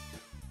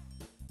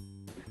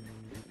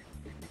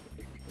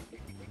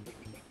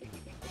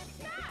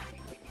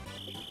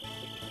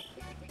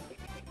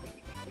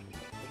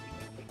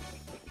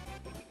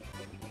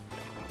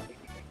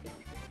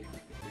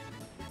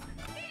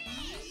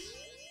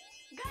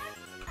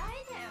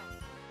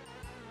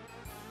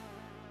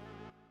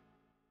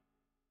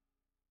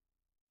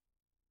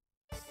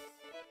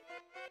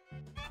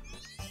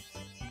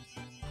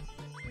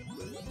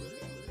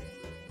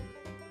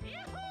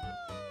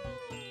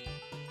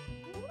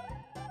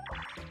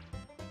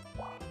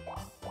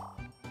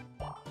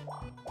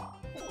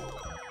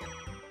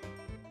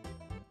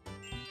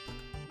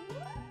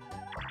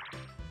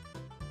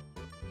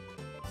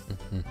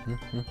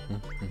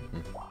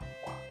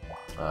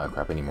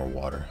 Crap, I need more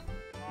water.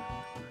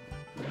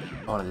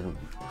 Oh, I didn't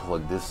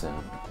plug this in.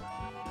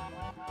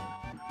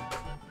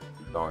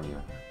 Darn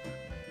you.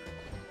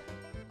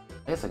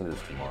 I guess I can do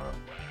this tomorrow.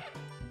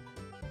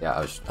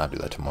 Yeah, I'll do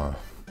that tomorrow.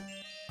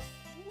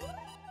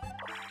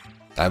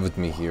 I have with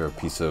me here a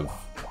piece of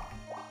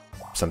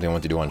something I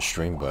want to do on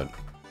stream, but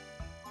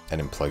I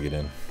didn't plug it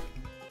in.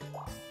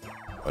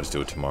 I'll just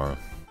do it tomorrow.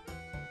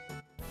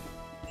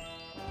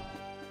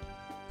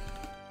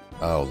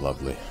 Oh,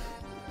 lovely.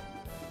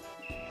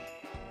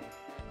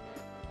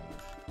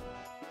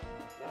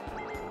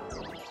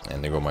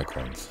 And there go my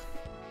coins.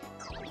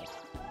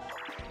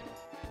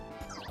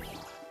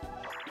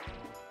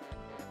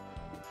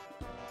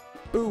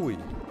 Ooey.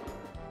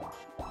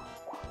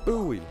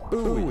 Ooey.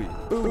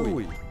 Ooey.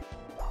 Ooey.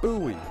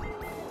 Ooey.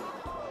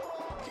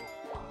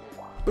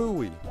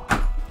 Ooey.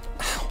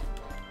 Ow.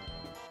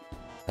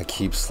 I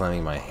keep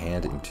slamming my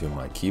hand into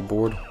my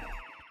keyboard.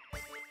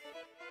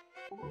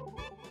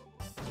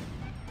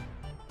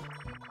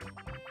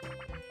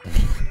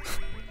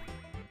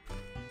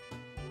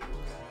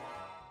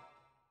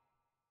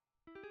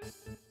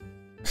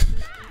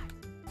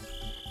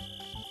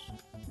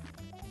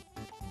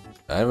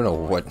 I don't know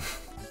what.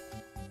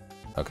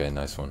 Okay,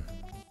 nice one.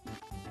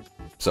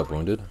 What's up,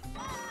 Wounded?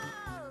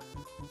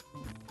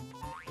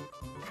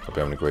 Hope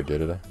you're having a great day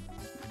today.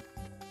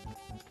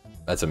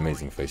 That's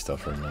amazing face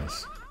stuff, very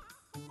nice.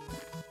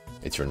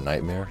 It's your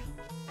nightmare?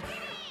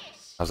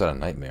 How's that a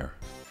nightmare?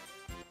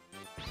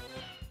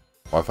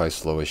 Wi-Fi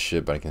slow as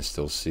shit, but I can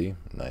still see?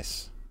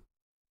 Nice.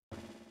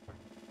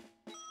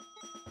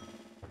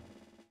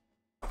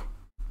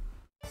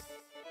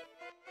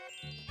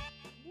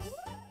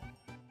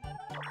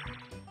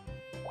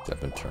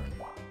 Step and turn.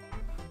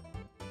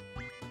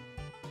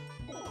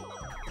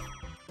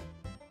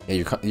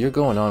 Yeah, you're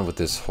going on with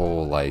this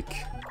whole, like,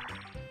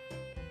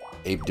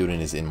 Ape Dude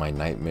is in my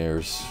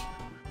nightmares,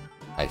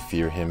 I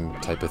fear him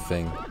type of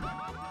thing.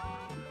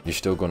 You're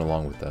still going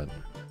along with that.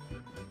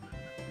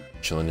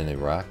 Chilling in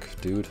Iraq,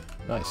 dude.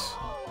 Nice.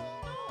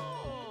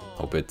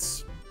 Hope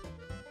it's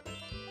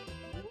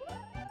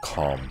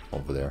calm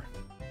over there.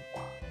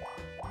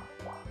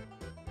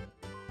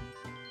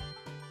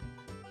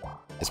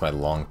 It's my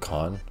long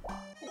con.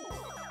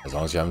 As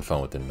long as you're having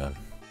fun with it, man.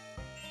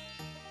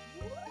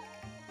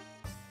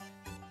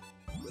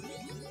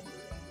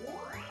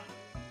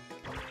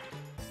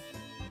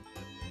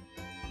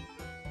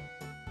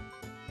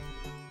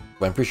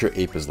 But I'm pretty sure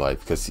Ape is live,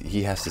 because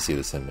he has to see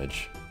this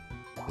image.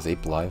 Is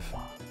Ape live?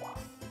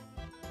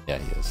 Yeah,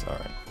 he is.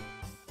 Alright.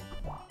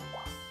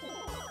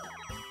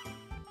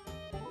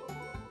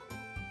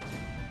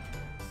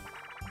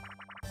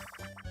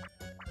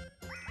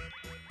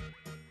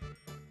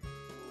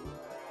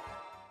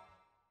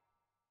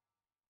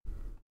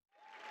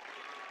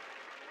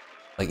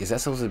 Like, is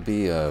that supposed to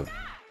be a...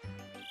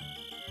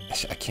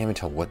 I can't even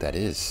tell what that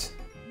is.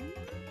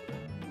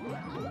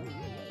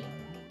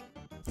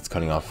 It's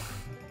cutting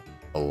off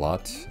a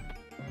lot.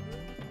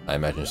 I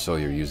imagine so.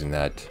 You're using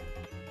that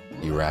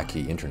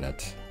Iraqi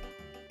internet.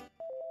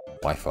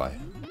 Wi-Fi.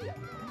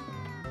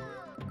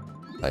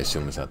 I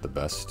assume it's not the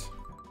best.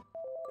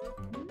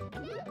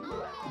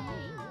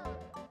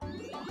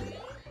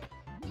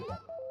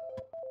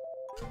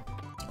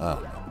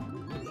 Ah.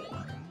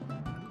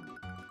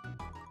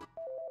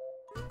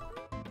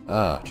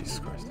 Ah, Jesus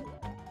Christ.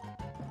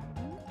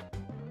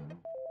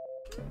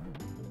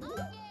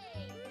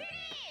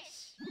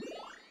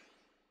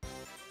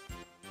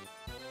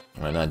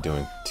 I'm not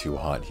doing too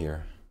hot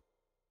here.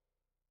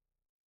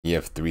 You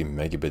have 3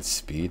 megabit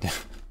speed?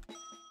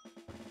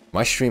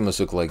 My stream must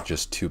look like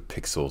just 2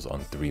 pixels on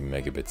 3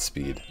 megabit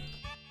speed.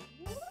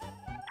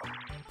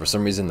 For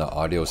some reason the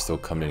audio is still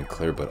coming in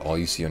clear, but all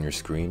you see on your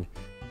screen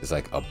is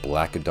like a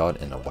black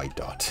dot and a white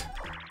dot.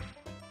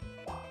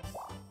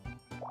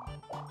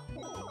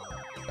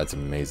 That's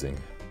amazing.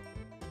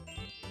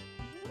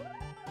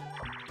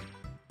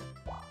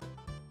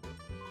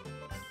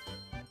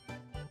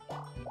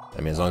 I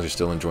mean, as long as you're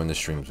still enjoying the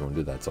streams when we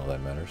do that, that's all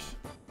that matters.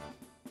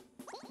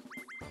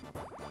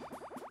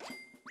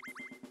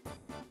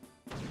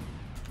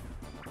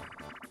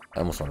 I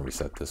almost want to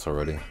reset this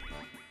already.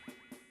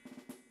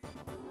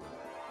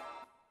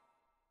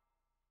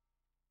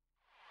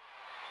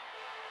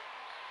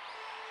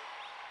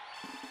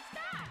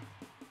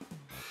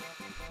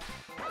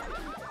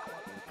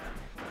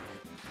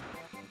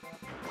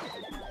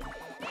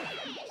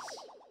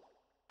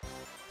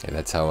 Yeah,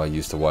 that's how I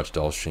used to watch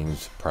doll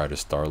streams prior to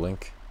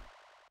Starlink.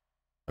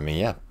 I mean,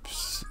 yeah,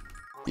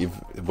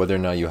 whether or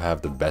not you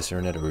have the best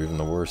internet or even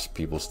the worst,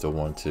 people still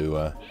want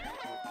to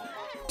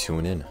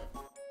tune in.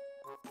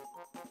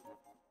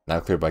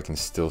 Not clear, but I can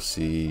still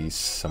see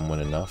someone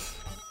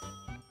enough.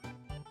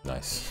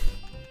 Nice.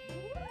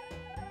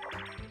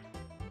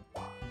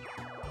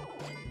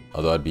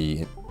 Although it'd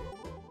be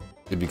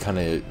kind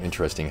of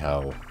interesting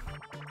how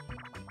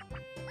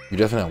you're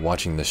definitely not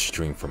watching this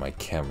stream for my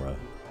camera.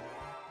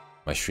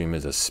 My stream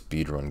is a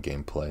speedrun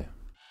gameplay.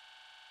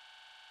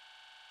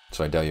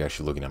 So I doubt you're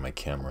actually looking at my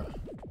camera.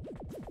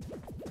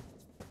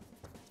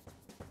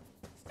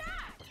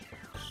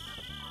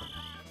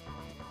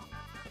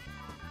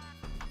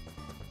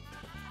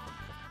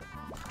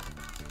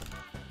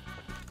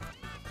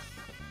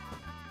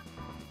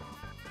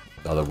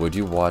 Although, would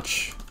you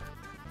watch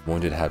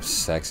Wounded have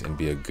sex and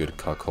be a good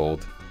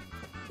cuckold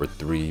for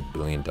 $3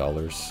 billion?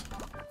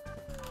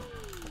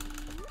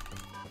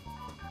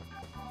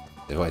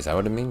 Is that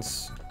what it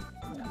means?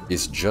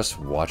 Is just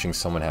watching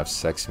someone have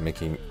sex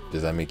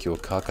does that make you a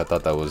cuck? I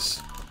thought that was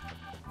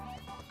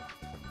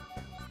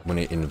when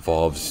it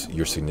involves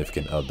your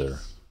significant other.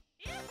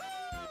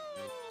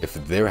 If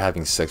they're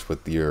having sex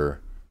with your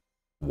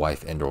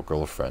wife and or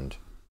girlfriend,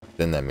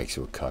 then that makes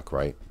you a cuck,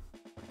 right?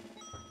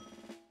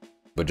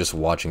 But just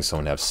watching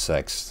someone have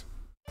sex,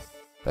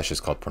 that's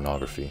just called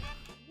pornography.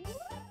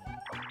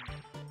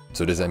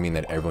 So does that mean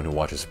that everyone who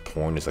watches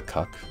porn is a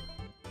cuck?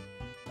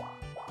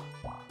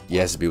 He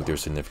has to be with their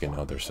significant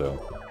other,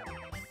 so...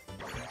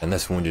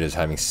 Unless Wounded is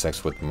having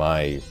sex with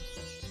my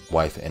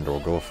wife and or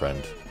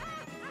girlfriend,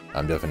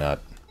 I'm definitely not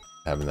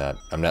having that.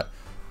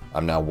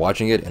 I'm not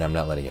watching it, and I'm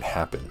not letting it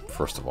happen,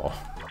 first of all.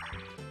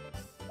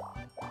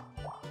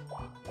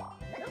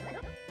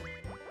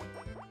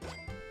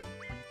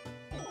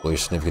 Well, your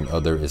significant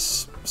other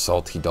is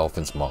Salty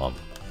Dolphin's mom.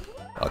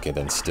 Okay,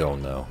 then still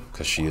no,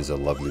 because she is a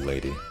lovely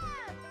lady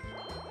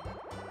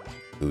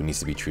who needs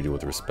to be treated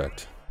with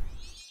respect.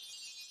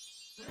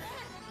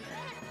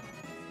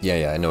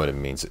 Yeah, I know what it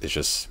means. It's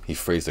just, he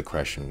phrased the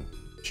question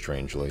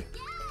strangely.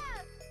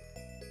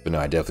 But no,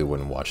 I definitely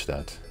wouldn't watch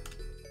that.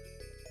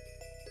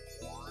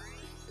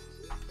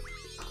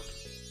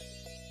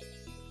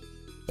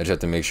 I just have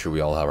to make sure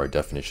we all have our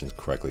definitions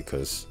correctly,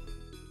 because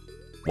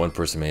one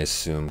person may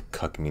assume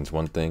cuck means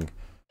one thing,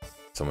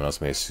 someone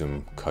else may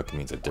assume cuck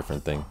means a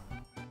different thing.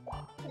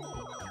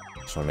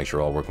 Just want to make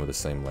sure we're all working with the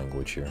same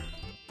language here.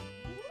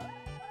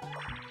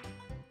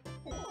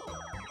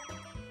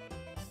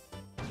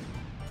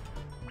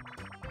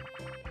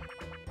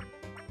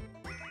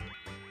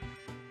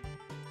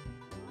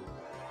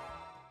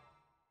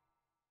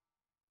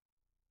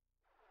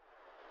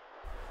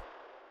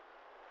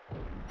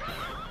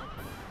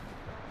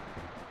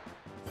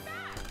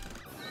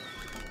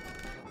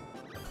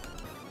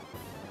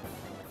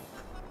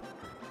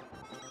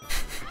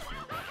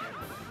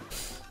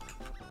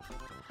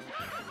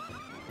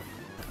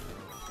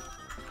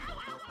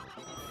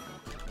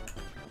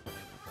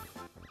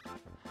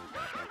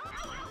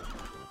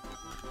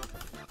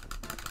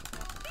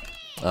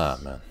 Ah,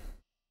 man.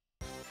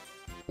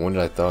 When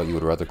did I thought you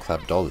would rather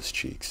clap Dalda's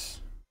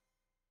cheeks?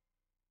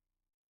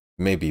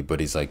 Maybe, but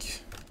he's like...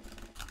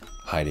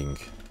 hiding.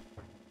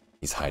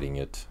 He's hiding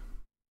it.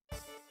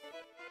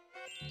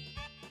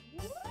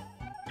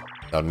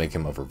 That would make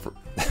him a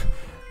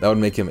that would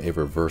make him a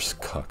reverse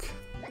cuck.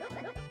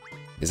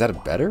 Is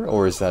that better,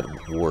 or is that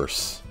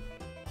worse?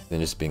 than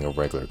just being a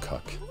regular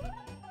cuck.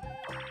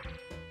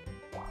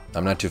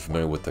 I'm not too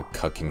familiar with the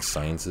cucking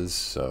sciences,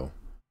 so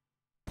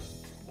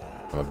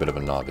I'm a bit of a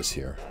novice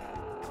here.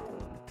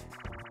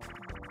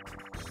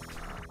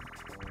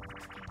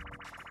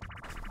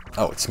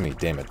 Oh, it's me,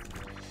 damn it.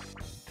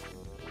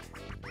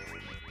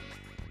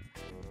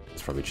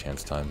 It's probably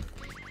chance time.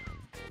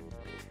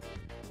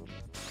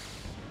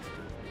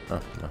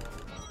 Oh, no.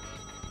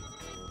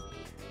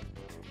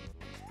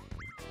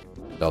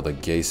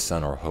 Dalda gay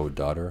son or hoe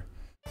daughter?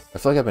 I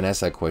feel like I've been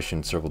asked that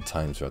question several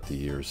times throughout the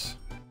years.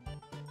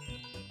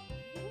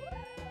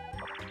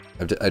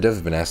 I've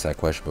definitely been asked that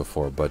question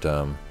before, but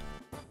I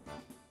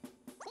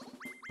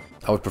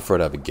would prefer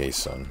to have a gay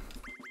son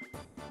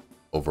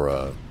over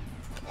a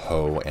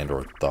hoe and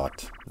or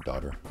thought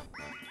daughter.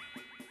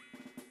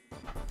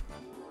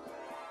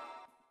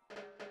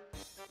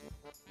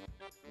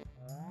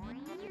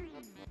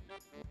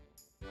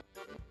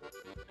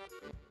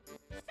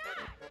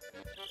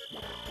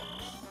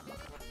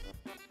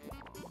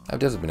 I've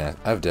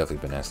definitely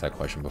been asked that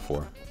question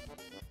before.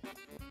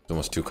 It's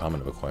almost too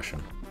common of a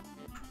question.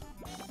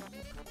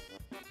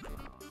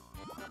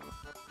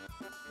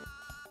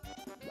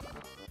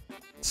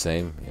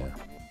 Same, yeah.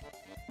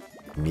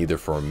 Neither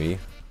for me.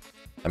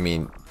 I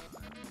mean,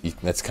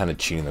 that's kind of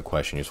cheating the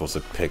question. You're supposed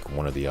to pick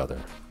one or the other.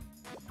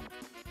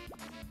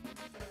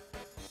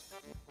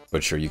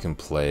 But sure, you can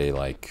play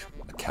like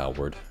a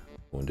coward,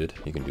 wounded.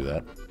 You can do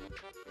that.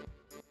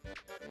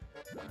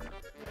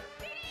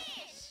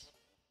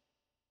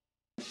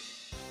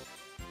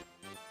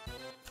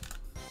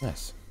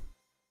 Nice.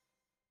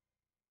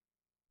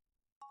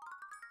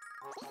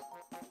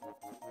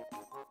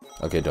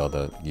 Okay,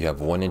 Dalda, you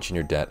have 1 inch in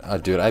your dad. Oh,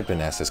 dude, I've been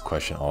asked this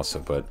question also,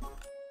 but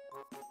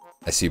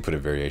I see you put a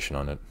variation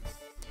on it.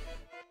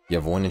 You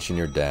have 1 inch in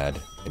your dad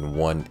and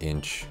 1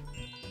 inch.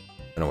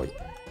 No, wait.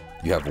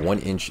 You have 1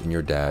 inch in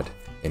your dad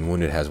and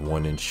Wounded has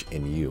 1 inch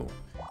in you.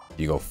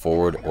 Do you go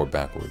forward or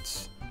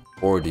backwards?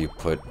 Or do you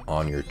put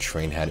on your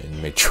train hat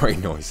and make train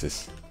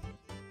noises?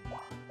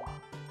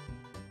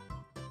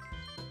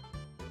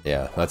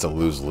 Yeah, that's a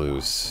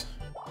lose-lose.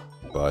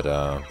 But,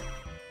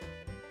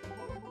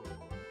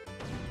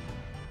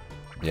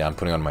 yeah, I'm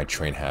putting on my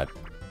train hat.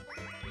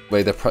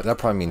 Wait, that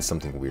probably means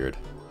something weird.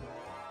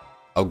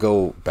 I'll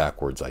go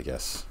backwards, I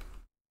guess.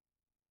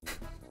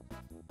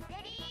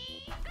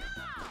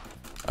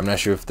 I'm not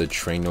sure if the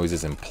train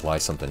noises imply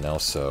something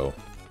else, so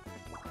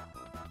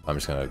I'm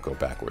just gonna go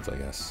backwards, I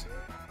guess.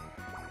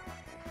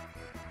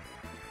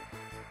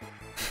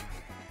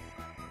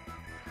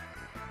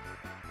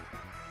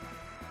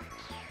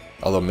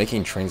 Although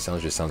making train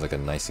sounds just sounds like a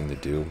nice thing to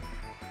do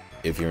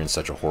if you're in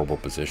such a horrible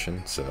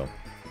position, so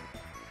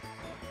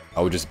I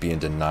would just be in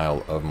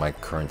denial of my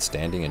current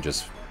standing and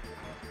just,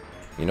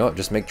 you know what,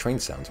 just make train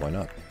sounds, why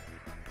not?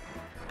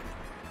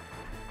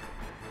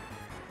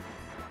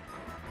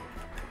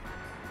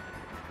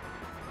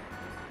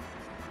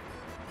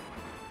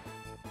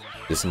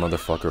 This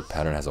motherfucker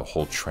Pattern has a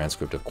whole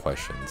transcript of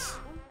questions.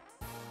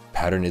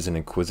 Pattern is an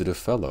inquisitive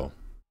fellow.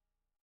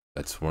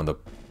 That's one of the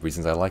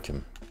reasons I like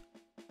him.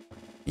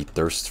 He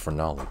thirsts for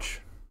knowledge.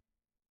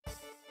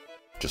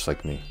 Just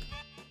like me.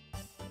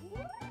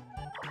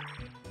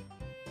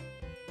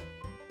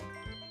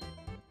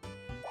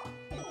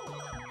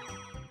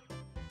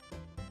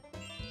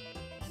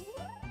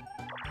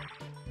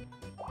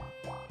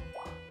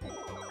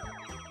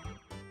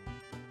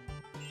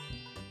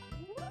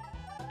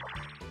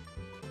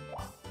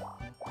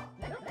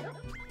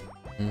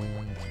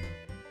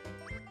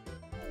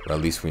 But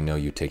at least we know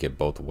you take it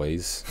both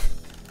ways.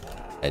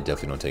 I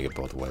definitely don't take it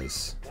both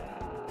ways.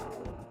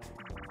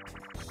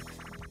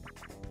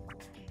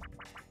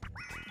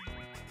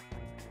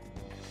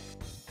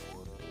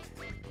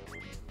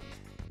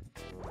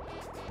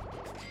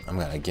 I'm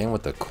gonna again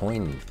with the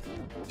coin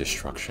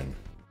destruction.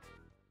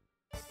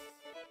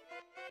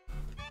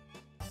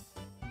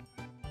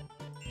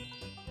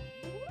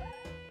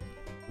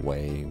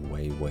 Way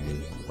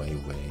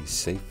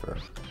safer.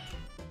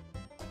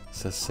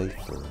 It's a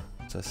safer.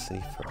 It's a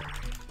safer.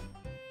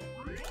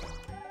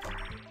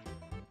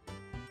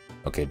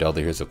 Okay, Dalda,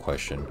 here's a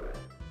question.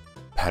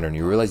 Pattern,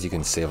 you realize you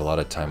can save a lot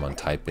of time on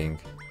typing?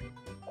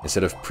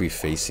 Instead of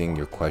prefacing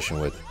your question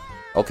with,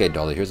 okay,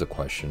 Dalda, here's a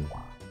question.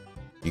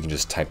 You can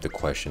just type the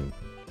question.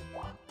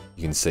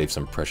 You can save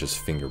some precious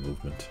finger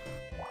movement.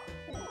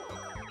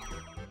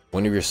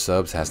 One of your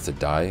subs has to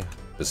die,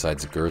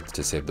 besides Girth,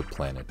 to save the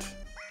planet.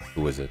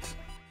 Who is it?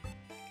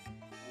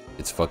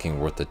 It's fucking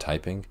worth the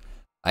typing?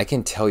 I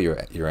can tell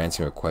you're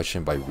answering a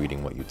question by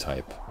reading what you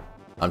type.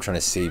 I'm trying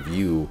to save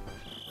you,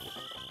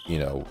 you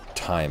know,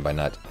 time by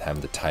not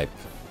having to type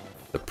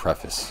the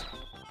preface.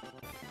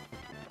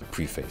 The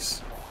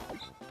preface.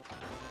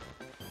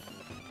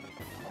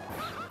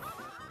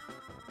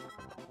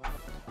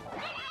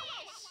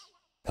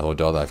 Hello,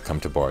 Dalda, I've come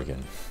to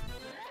bargain.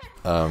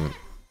 One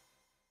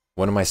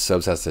of my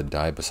subs has to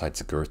die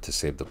besides Girth to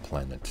save the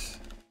planet.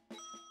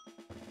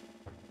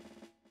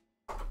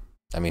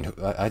 I mean,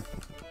 I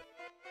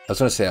was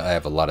gonna say I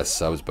have a lot of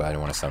subs, but I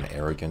don't want to sound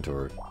arrogant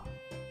or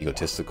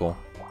egotistical.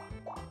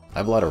 I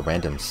have a lot of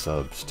random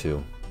subs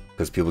too,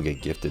 because people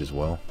get gifted as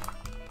well.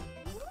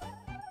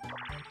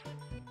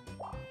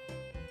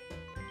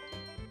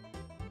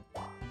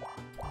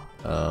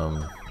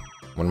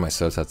 One of my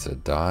subs had to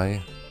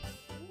die.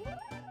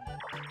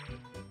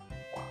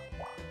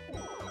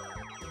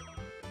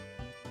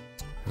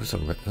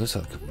 Who's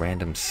a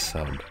random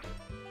sub?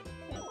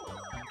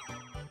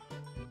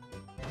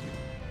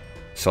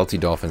 Salty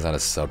Dolphin's not a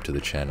sub to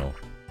the channel.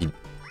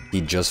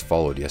 He just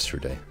followed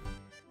yesterday.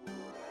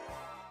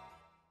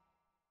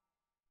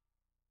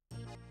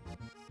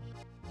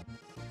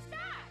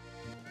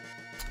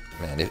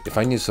 Man, if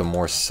I knew some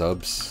more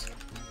subs,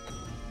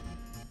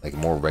 like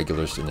more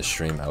regulars in the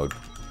stream, I would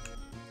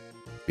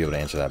be able to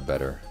answer that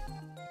better.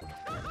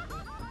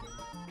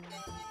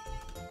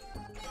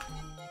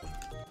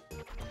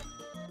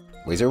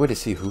 Wait, is there a way to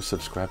see who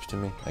subscribes to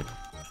me? Like,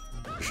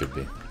 there should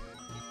be.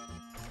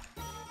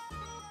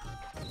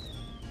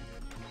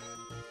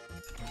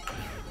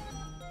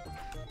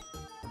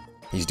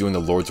 He's doing the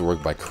Lord's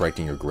work by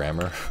correcting your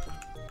grammar.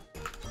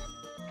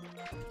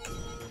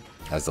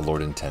 As the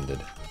Lord intended.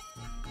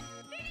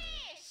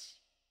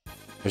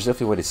 There's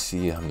definitely a way to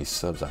see how many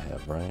subs I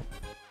have, right?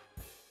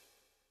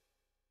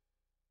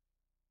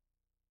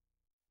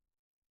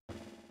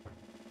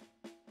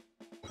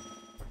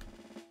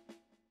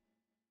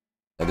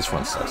 Yeah, this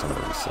one sucks, I'm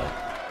gonna reset.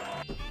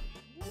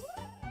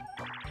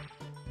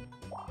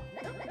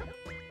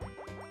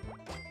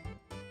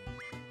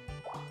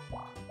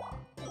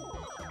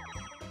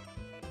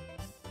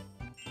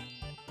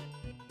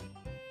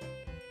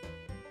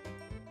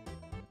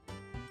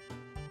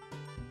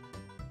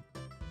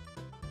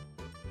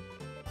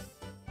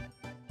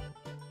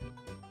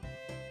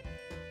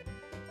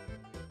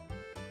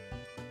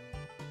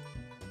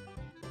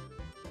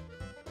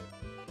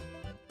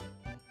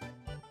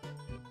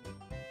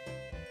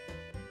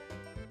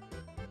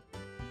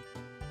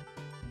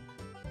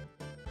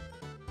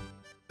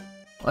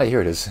 Oh,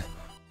 here it is.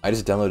 I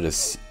just downloaded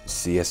a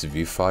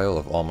CSV file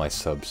of all my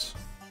subs.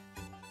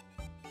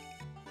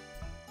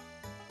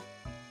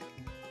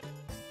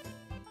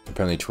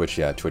 Apparently Twitch,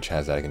 yeah, Twitch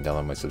has that. I can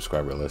download my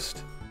subscriber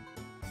list.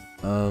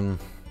 I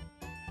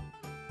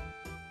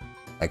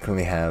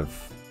currently have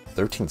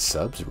 13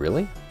 subs,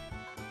 really?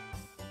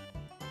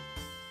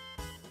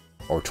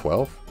 Or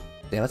 12?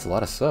 Damn, that's a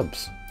lot of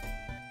subs.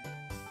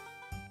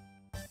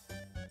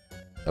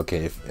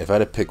 Okay, if I had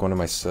to pick one of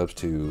my subs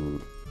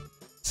to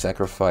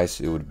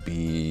sacrifice, it would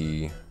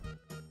be...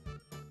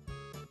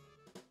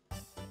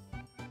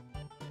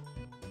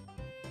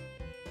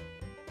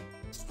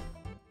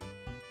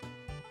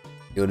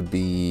 It would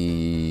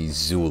be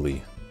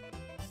Zuli.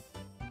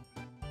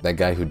 That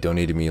guy who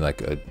donated me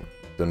like a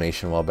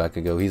donation a while back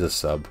ago, he's a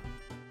sub.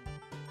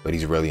 But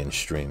he's rarely in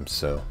stream,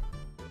 so...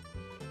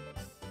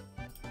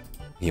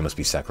 he must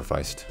be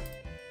sacrificed.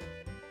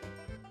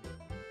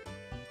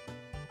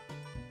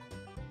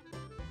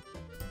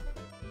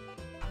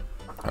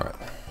 Alright.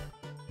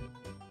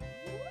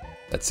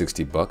 That's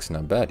 60 bucks,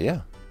 not bad,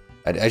 yeah.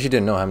 I actually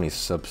didn't know how many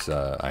subs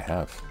I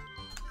have.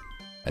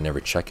 I never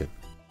check it.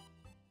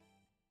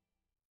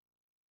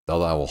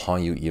 Although I will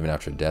haunt you even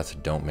after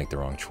death, don't make the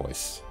wrong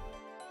choice.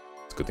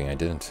 It's a good thing I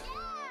didn't.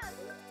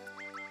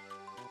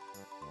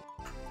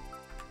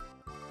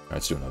 Alright,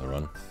 let's do another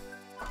run.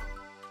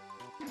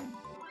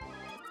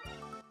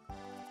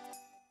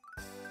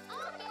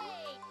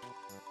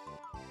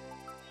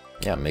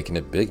 Yeah, making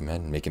it big,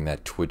 man. Making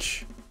that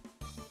Twitch...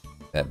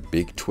 that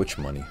big Twitch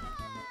money.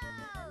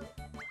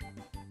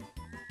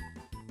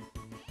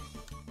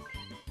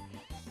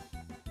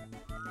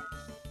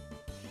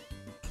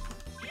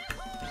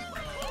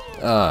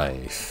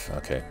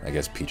 Okay, I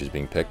guess Peach is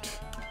being picked.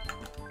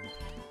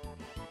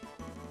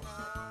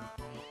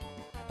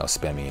 I was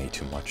spamming A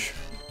too much.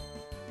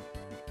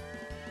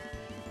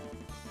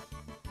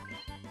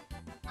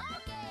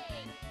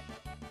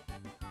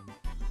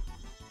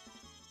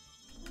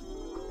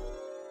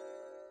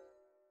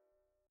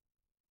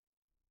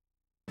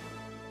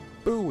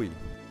 Booey.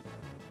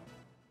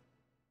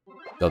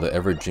 Zelda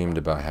ever dreamed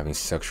about having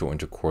sexual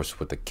intercourse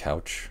with the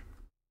couch?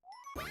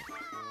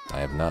 I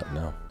have not,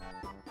 no.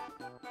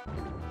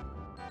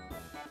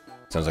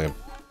 Sounds like a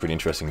pretty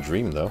interesting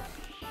dream, though.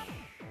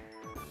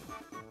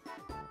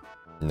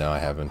 No, I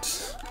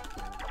haven't.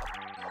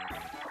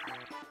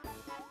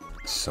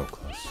 So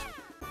close.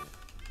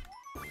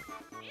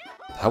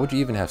 How would you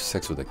even have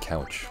sex with a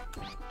couch?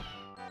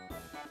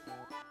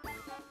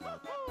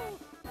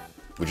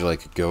 Would you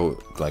like go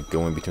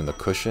in between the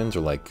cushions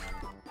or like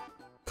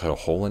cut a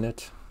hole in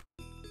it?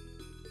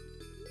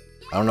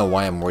 I don't know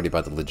why I'm worried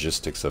about the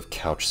logistics of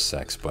couch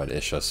sex, but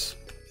it's just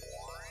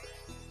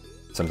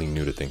something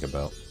new to think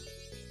about.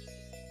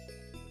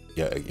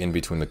 Yeah, in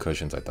between the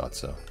cushions, I thought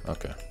so.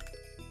 Okay.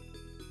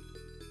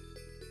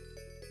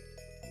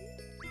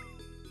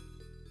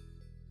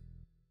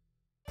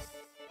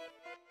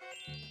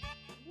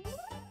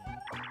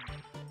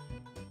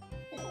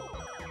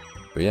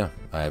 But yeah,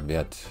 I have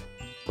yet.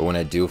 But when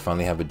I do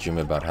finally have a dream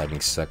about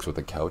having sex with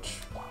a couch,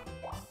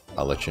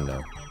 I'll let you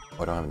know.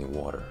 Oh, I don't have any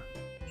water.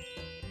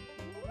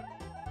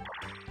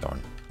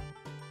 Darn.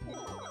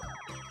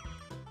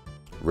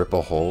 Rip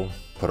a hole,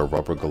 put a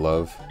rubber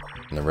glove,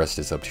 and the rest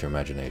is up to your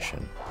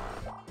imagination.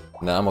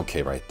 Nah, I'm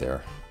okay right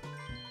there.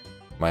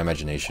 My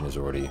imagination is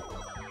already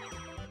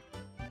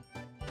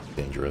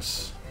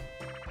dangerous.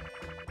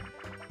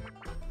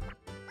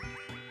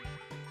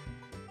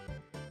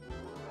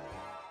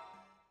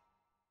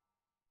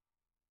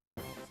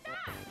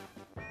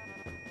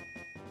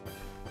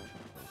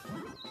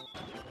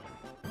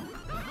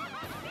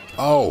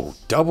 Oh,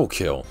 double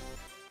kill.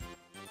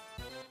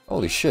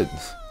 Holy shit.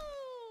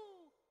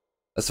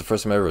 That's the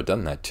first time I've ever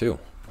done that too.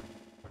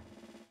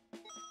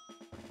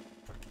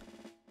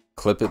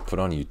 Clip it, put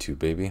on YouTube,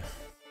 baby.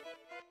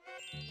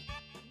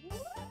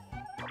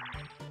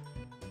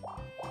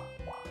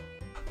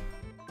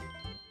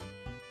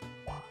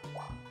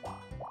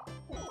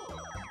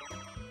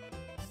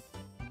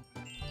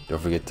 Don't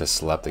forget to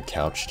slap the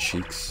couch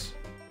cheeks.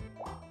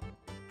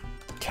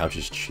 The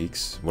couch's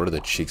cheeks? What are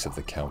the cheeks of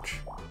the couch?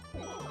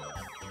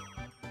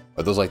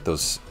 Are those like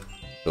those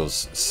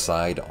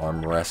side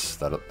armrests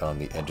that are on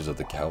the edges of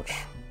the couch?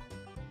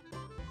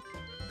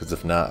 Because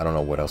if not, I don't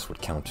know what else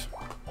would count.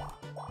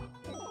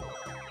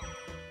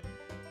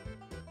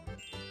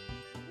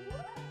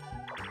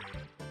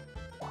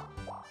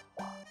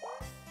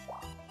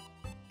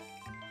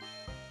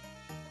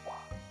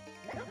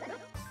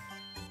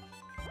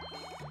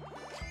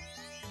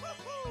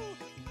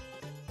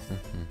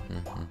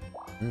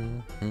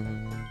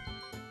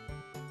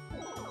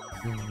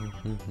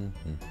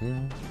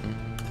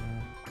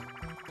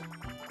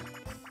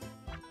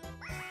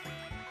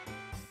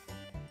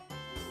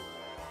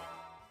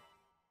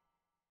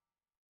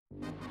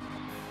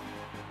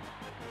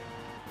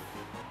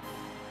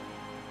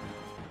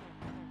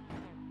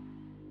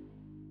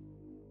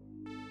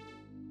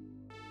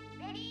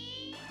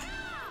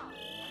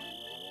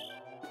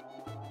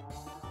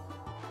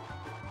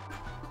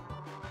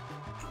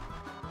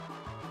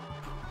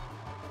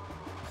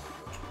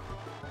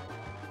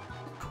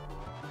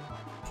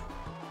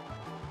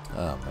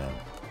 Oh man.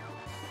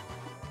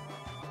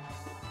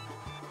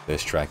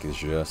 This track is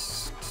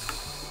just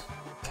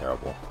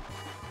terrible.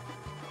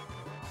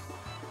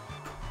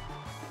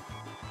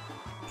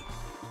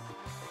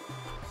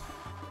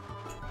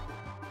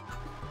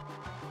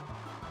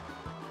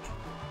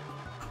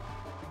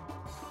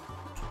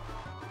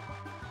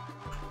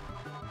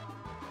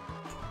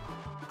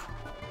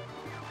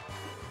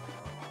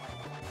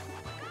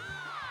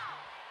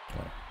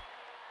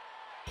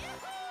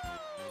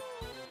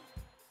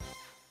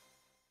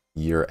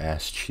 Your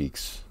ass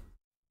cheeks.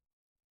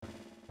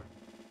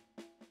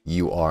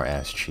 You are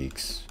ass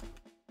cheeks.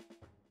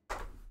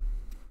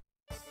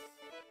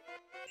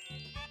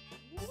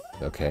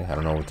 Okay, I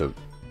don't know what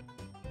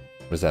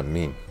does that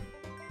mean?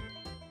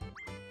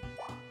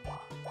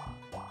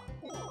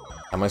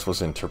 How am I supposed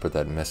to interpret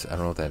that mess? I don't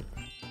know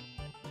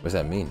what does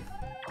that mean?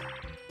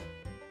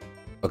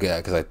 Okay,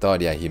 because I thought,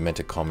 yeah, he meant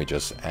to call me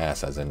just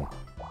ass, as in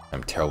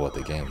I'm terrible at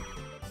the game.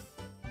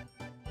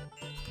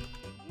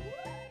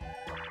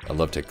 I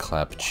love to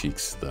clap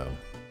cheeks, though.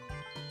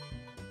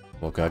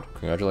 Well,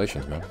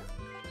 congratulations, man.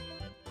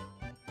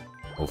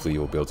 Hopefully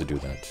you will be able to do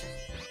that.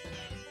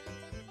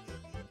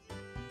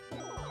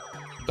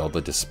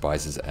 Dalda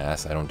despises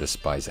ass. I don't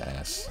despise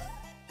ass.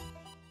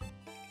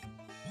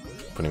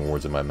 Putting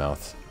words in my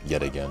mouth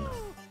yet again.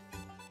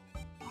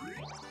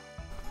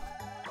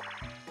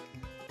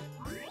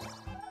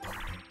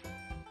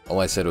 All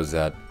I said was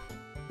that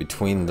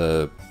between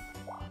the,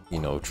 you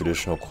know,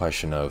 traditional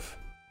question of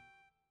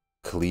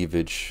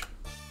cleavage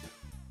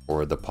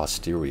or the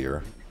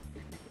posterior,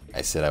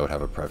 I said I would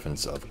have a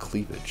preference of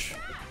cleavage.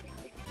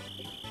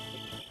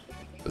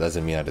 But that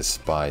doesn't mean I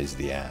despise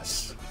the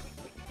ass.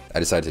 I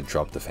decided to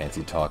drop the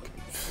fancy talk.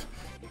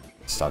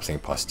 Stop saying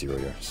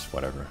posterior, just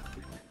whatever.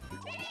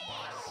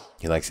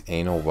 He likes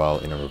anal while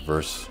in a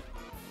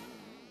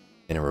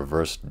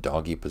reverse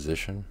doggy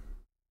position.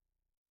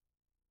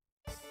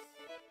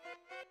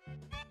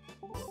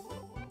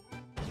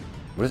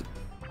 What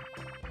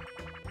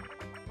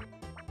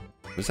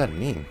does that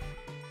mean?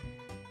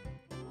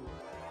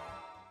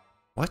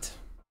 What?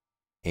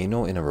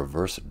 Anal in a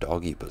reverse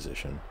doggy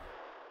position.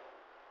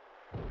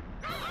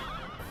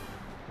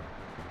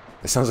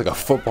 It sounds like a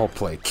football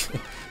play.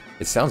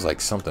 It sounds like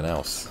something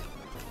else.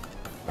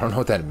 I don't know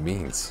what that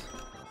means.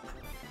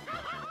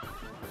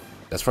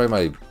 That's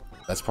probably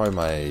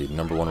my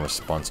number one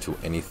response to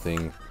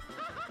anything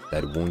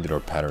that wounded or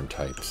pattern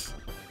types.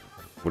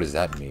 What does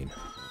that mean?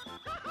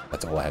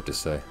 That's all I have to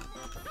say.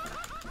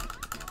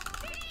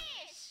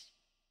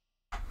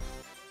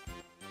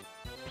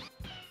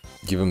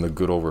 Give him the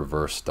good old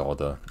reverse,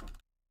 Dalda.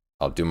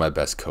 I'll do my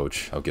best,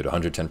 coach. I'll get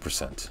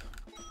 110%.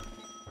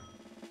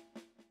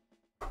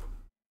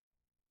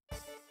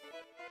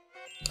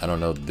 I don't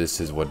know,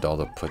 this is what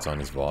Dalda puts on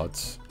his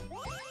VODs.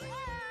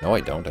 No,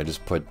 I don't. I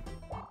just put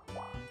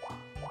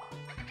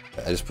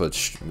the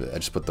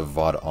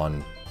VOD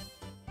on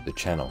the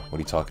channel. What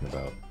are you talking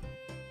about?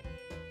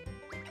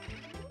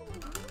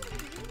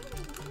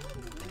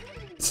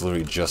 It's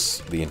literally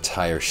just the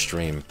entire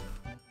stream,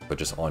 but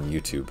just on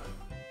YouTube.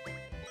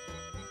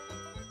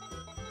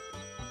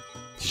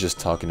 He's just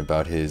talking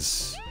about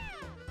his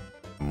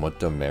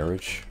mutta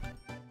marriage?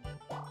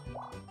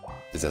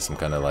 Is that some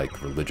kind of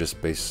like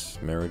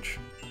religious-based marriage?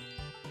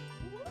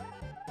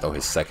 Oh,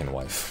 his second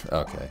wife.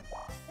 Okay.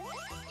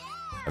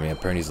 I mean,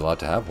 apparently he's allowed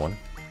to have one.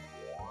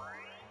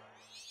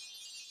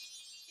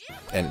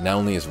 And not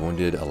only is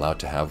Wounded allowed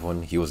to have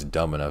one, he was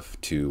dumb enough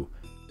to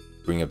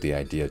bring up the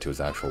idea to his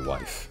actual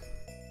wife.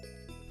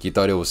 He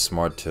thought it was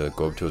smart to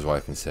go up to his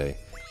wife and say,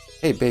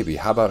 "Hey baby,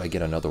 how about I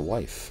get another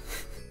wife?"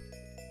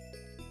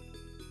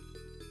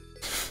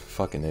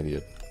 Fucking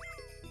idiot.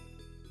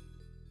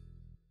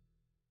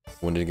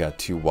 Wounded got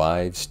 2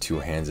 wives, 2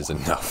 hands is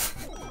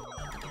enough.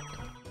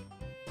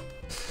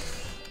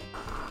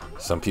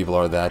 Some people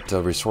are that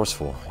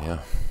resourceful, yeah.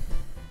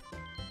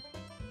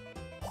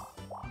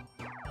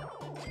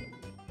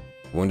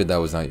 Wounded, that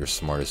was not your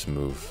smartest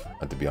move, I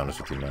have to be honest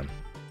with you, man.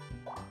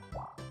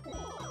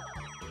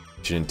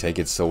 She didn't take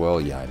it so well?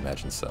 Yeah, I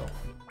imagine so.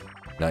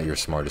 Not your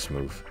smartest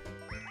move.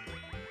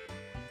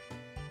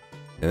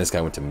 And this guy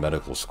went to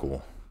medical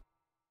school.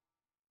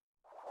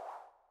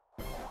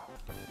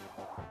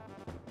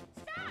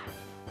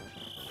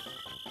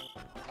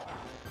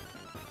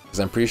 Because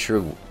I'm pretty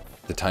sure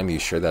the time he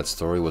shared that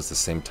story was the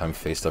same time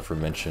Face Stuffer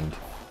mentioned.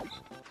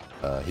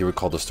 He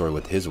recalled the story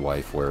with his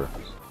wife where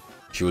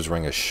she was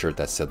wearing a shirt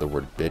that said the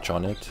word bitch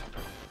on it.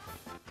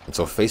 And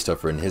so Face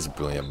Stuffer, in his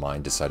brilliant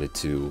mind, decided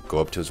to go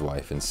up to his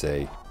wife and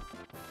say,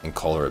 and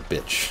call her a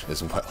bitch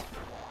as well.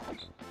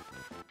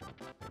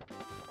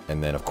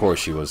 And then, of course,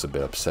 she was a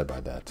bit upset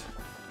by that.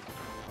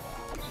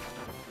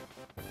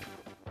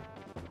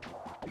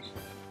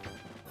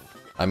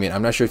 I mean,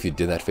 I'm not sure if you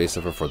did that Face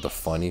Stuffer for the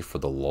funny, for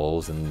the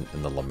lulz and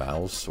the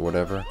lamaus or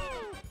whatever,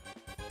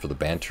 for the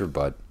banter,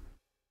 but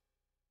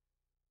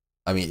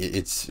I mean,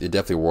 it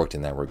definitely worked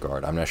in that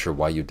regard. I'm not sure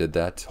why you did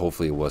that.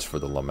 Hopefully it was for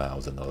the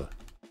lamaus and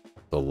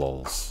the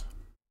lulz.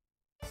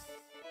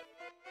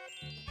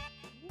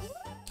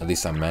 At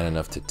least I'm man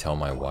enough to tell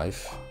my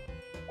wife.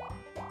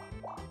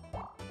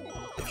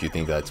 If you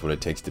think that's what it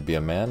takes to be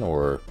a man,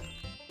 or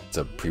it's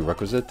a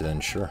prerequisite,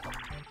 then sure.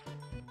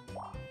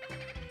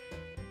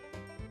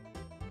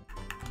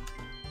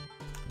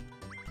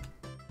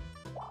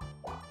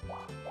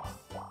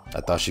 I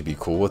thought she'd be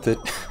cool with it.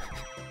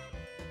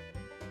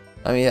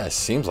 I mean, yeah, it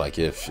seems like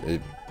if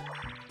it,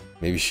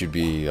 maybe she'd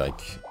be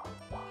like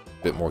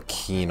a bit more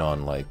keen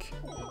on like,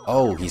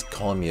 oh, he's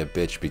calling me a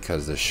bitch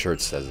because the shirt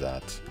says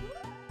that,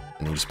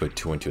 and you just put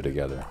 2 and 2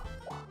 together.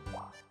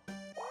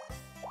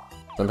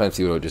 Sometimes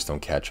people just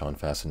don't catch on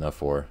fast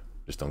enough, or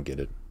just don't get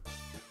it.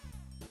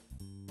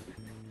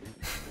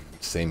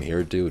 Same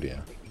here, dude. Yeah.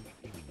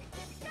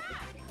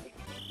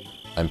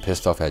 I'm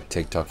pissed off at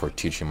TikTok for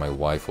teaching my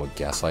wife what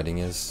gaslighting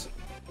is.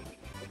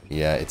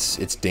 Yeah,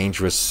 it's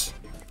dangerous.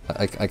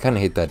 I kind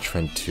of hate that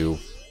trend too,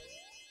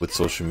 with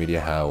social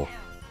media, how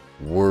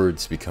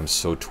words become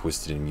so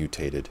twisted and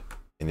mutated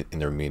in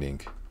their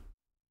meaning,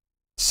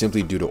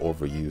 simply due to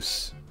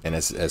overuse. And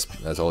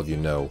as all of you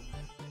know,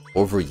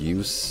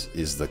 overuse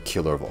is the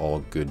killer of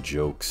all good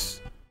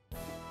jokes,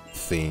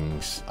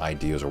 things,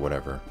 ideas, or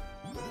whatever.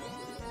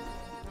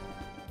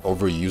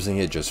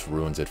 Overusing it just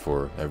ruins it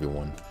for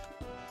everyone.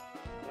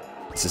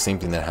 It's the same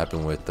thing that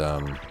happened with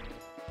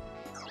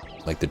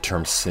like the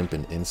term simp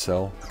and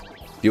incel.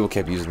 People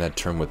kept using that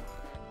term with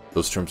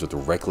those terms with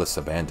reckless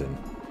abandon,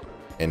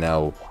 and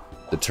now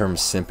the term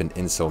simp and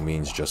incel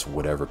means just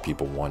whatever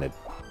people want it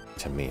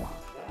to mean.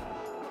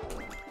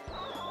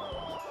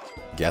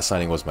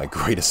 Gaslighting was my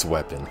greatest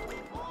weapon,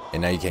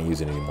 and now you can't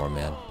use it anymore,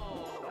 man.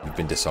 You've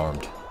been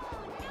disarmed.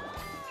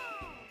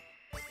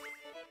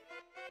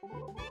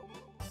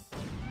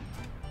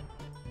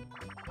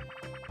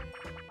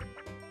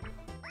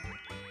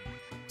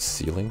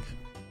 Ceiling?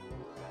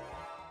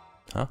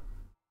 Huh?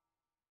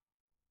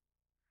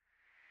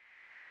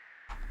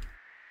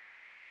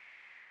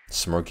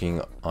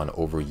 Smirking on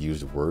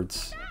overused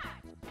words?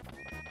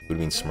 What do you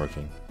mean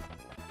smirking?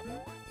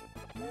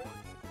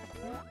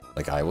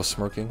 Like I was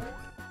smirking?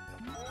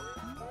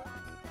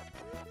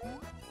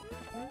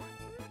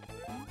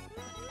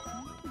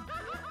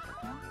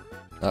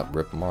 Oh,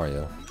 rip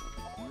Mario.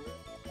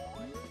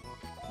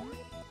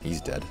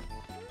 He's dead.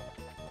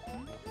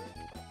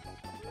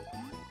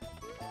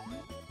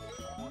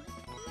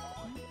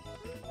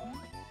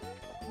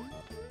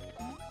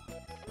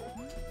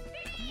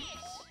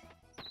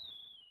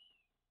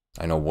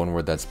 I know one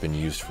word that's been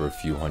used for a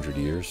few hundred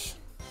years.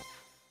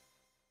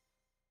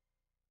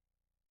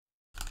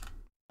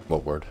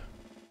 What word?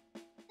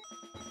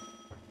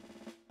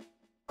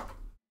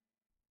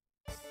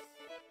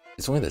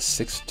 It's only the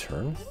 6th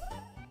turn?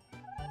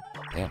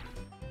 Damn.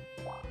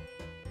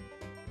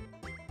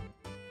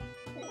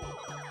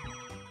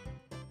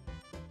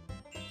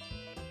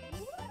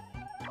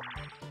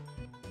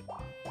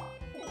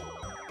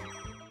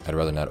 I'd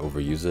rather not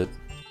overuse it.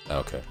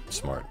 Okay,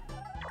 smart.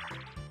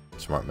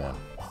 Smart man.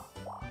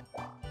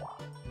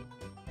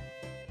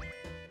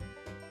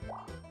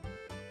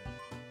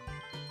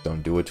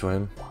 Don't do it to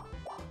him?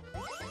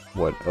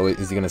 What? Oh,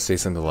 is he gonna say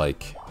something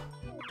like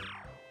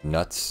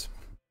nuts?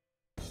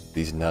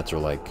 These nuts are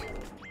like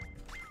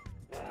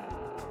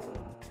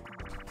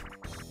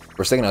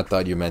For a second I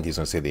thought you meant he was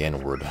gonna say the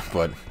N-word,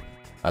 but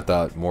I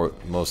thought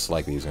most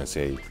likely he was gonna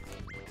say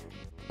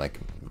like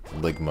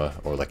ligma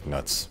or like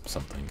nuts,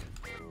 something.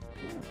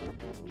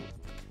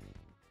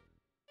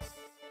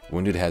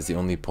 Wounded has the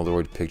only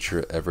Polaroid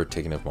picture ever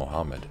taken of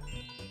Mohammed.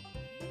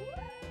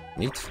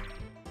 Neat.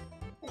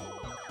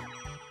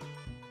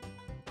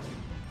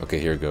 Okay,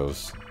 here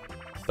goes.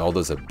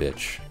 Dalda's a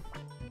bitch.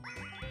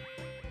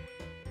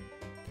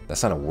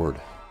 That's not a word.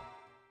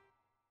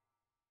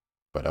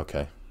 But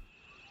okay.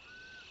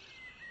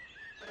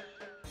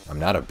 I'm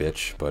not a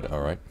bitch, but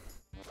alright.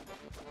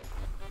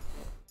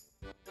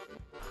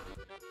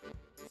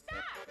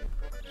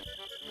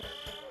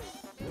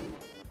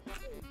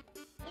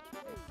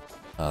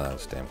 Oh, that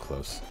was damn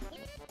close.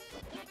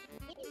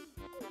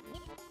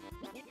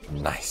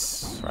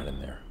 Nice. Right in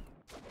there.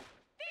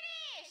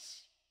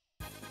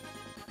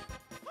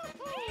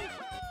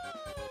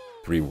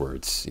 3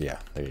 words. Yeah,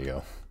 there you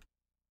go.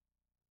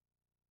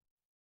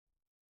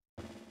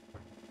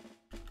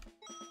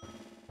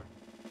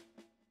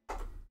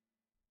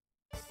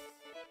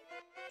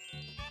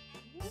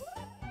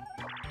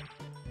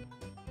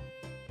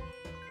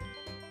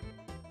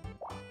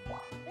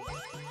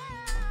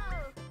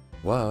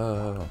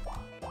 Whoa.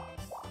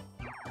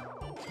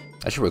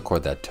 I should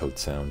record that toad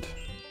sound.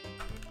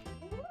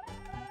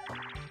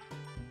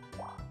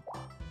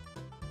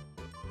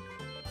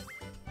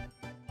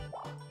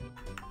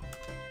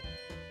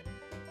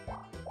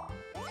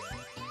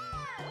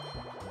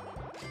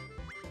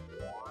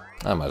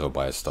 I might as well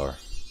buy a star.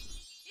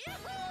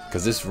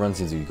 Because this run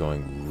seems to be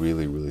going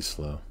really, really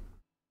slow.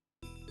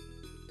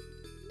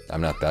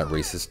 I'm not that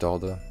racist,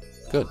 Dalda.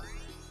 Good.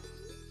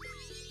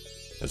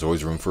 There's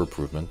always room for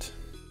improvement.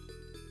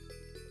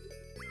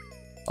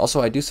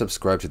 Also, I do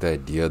subscribe to the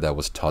idea that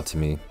was taught to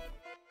me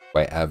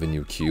by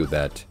Avenue Q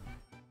that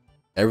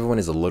everyone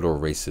is a little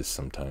racist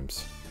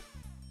sometimes.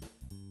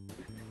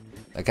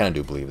 I kind of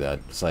do believe that.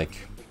 It's like,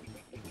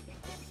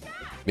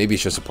 maybe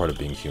it's just a part of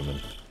being human.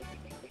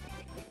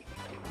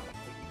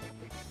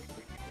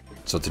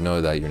 So to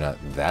know that you're not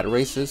that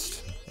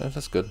racist,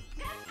 that's good.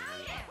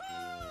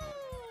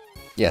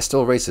 Yeah,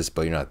 still racist,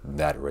 but you're not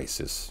that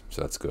racist,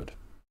 so that's good.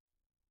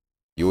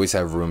 You always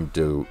have room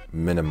to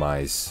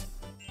minimize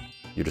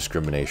your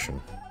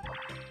discrimination.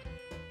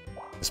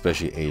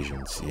 Especially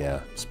Asians,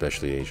 yeah,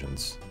 especially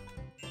Asians.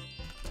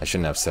 I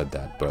shouldn't have said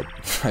that, but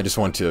I just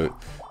want to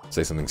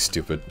say something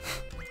stupid.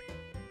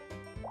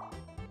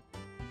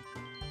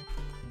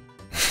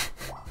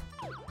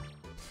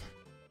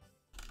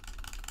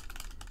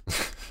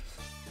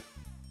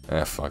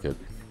 Ah, fuck it.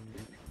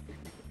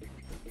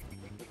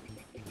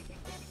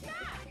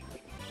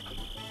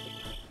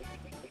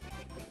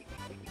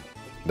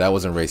 That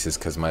wasn't racist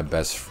because my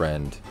best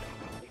friend,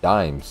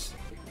 Dimes,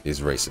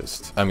 is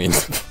racist. I mean,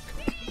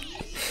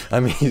 I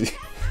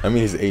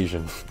mean he's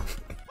Asian.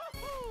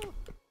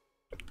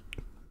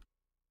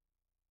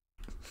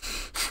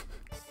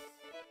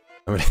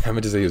 I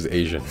meant to say he was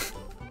Asian,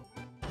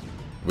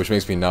 which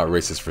makes me not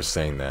racist for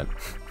saying that.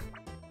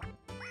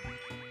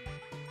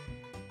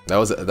 That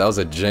was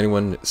a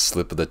genuine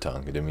slip of the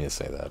tongue. I didn't mean to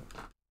say that.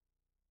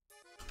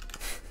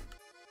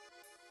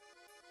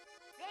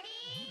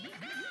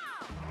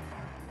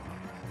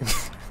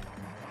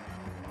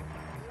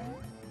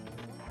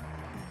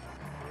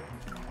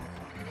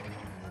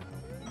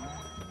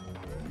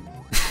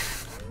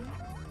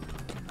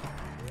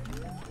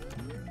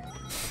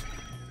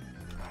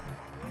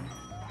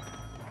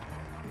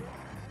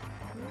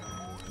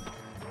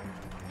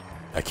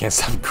 I can't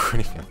stop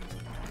grinning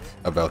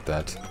about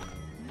that.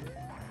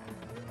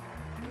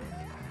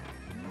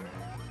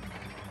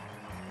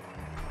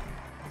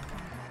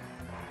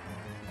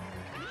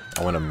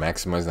 I want to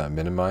maximize, not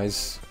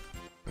minimize.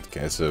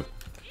 Okay, so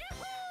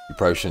you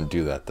probably shouldn't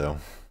do that though.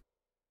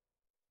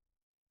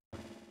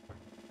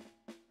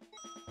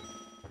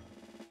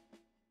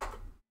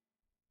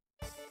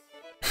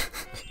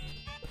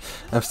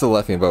 I'm still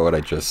laughing about what I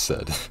just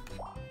said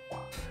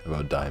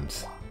about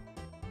Dimes.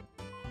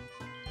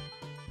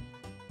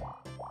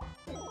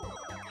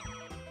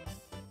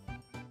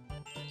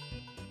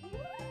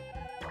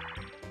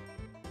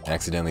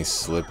 Accidentally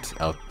slipped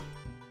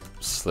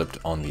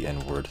on the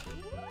N-word.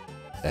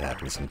 That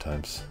happens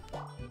sometimes.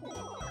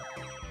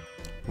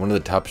 One of the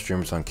top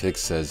streamers on Kick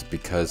says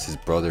because his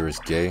brother is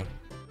gay,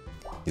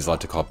 he's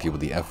allowed to call people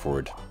the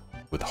F-word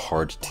with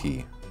hard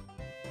T.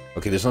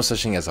 Okay, there's no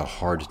such thing as a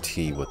hard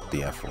T with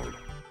the F-word.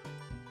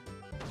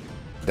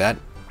 That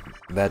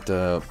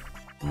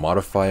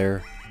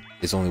modifier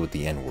is only with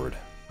the N-word.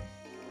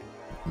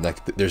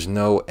 Like, there's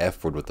no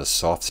F-word with a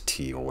soft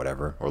T or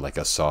whatever, or like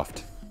a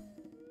soft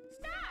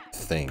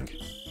thing.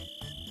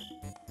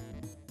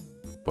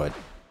 But,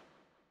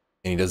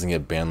 and he doesn't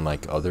get banned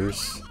like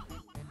others.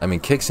 I mean,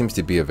 Kick seems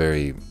to be a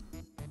very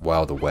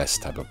Wild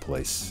West type of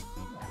place.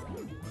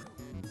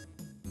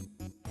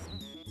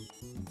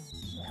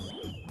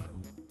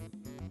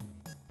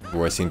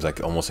 Where it seems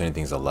like almost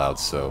anything's allowed,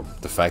 so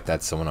the fact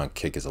that someone on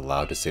Kick is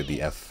allowed to say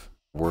the F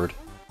word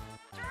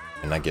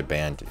and not get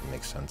banned, it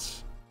makes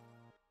sense.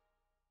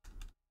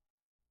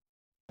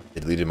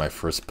 It deleted my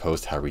first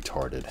post, how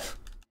retarded.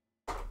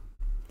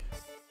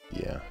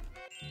 Yeah.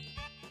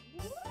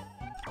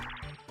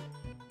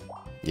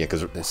 Yeah,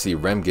 because, see,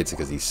 Rem gets it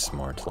because he's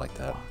smart like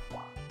that.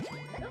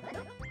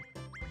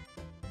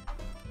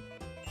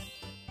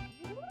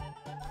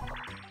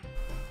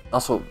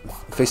 Also,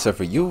 Face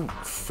Surfer, you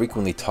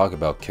frequently talk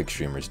about kick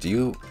streamers. Do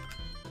you,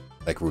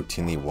 like,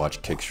 routinely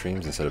watch kick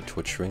streams instead of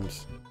Twitch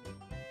streams?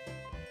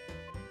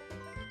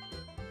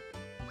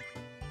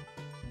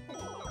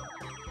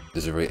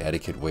 There's a very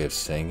etiquette way of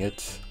saying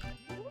it.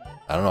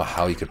 I don't know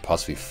how you could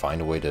possibly find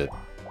a way to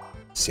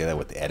say that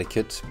with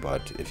etiquette,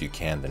 but if you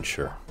can, then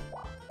sure.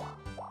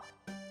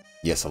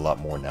 Yes, a lot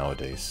more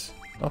nowadays.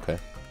 Okay.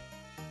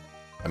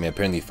 I mean,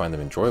 apparently you find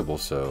them enjoyable,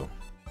 so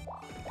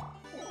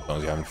as long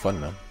as you're having fun,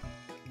 man.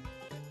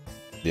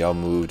 They all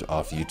moved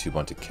off YouTube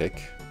onto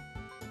Kick.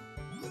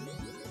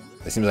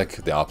 It seems like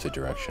the opposite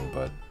direction,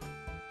 but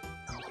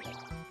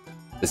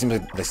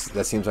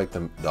that seems like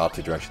the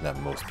opposite direction that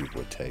most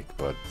people would take,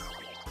 but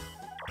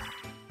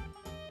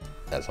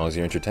as long as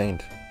you're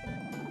entertained.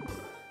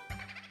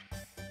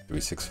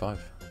 365.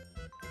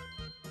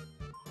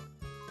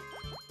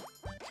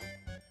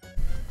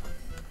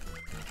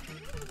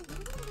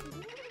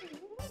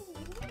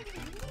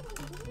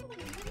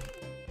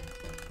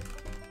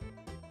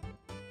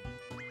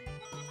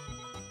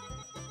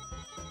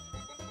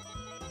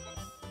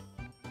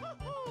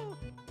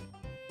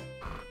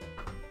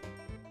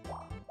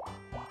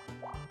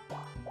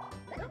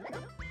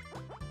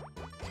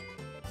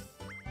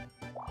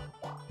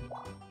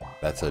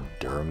 That's a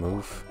Dur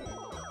move?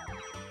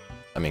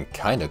 I mean,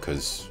 kinda,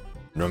 because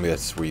normally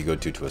that's where you go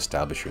to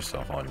establish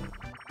yourself on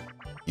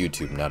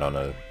YouTube, not on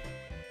a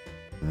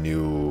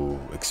new,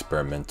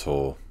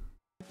 experimental,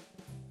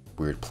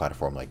 weird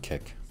platform like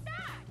Kick.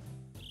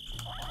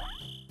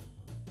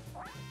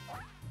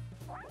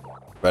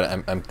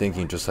 But I'm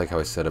thinking, just like how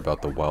I said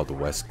about the Wild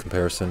West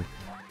comparison,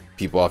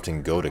 people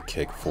often go to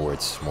Kick for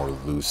its more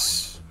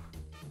loose,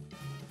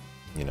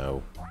 you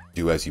know,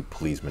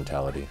 do-as-you-please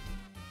mentality.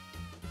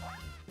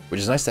 Which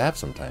is nice to have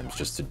sometimes,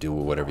 just to do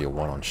whatever you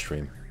want on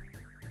stream.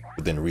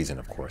 Within reason,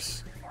 of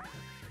course.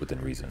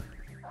 Within reason.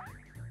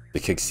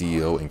 The Kick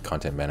CEO and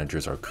content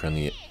managers are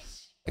currently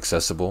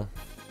accessible.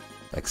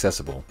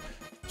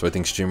 So I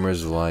think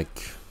streamers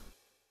like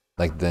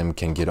them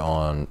can get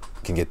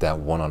that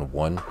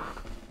one-on-one.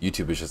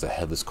 YouTube is just a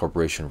headless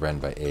corporation ran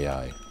by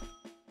AI.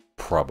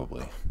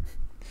 Probably.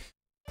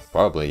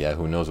 Probably, yeah,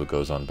 who knows what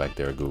goes on back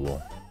there at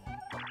Google.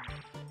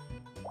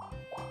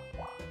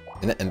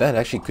 And that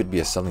actually could be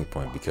a selling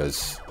point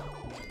because,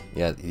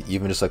 yeah,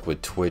 even just like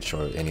with Twitch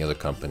or any other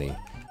company,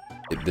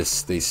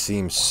 they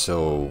seem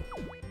so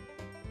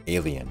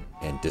alien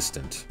and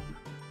distant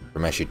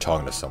from actually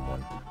talking to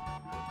someone.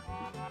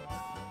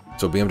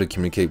 So being able to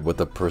communicate with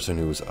a person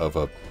who's of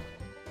a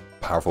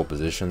powerful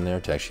position there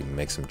to actually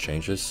make some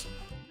changes,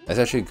 that's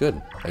actually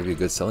good. That'd be a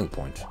good selling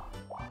point.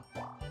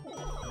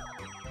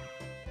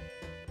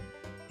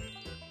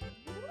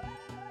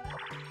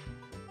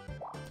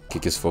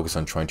 Kick is focused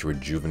on trying to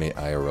rejuvenate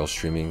IRL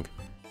streaming,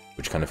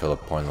 which kind of fell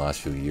apart in the last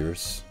few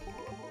years.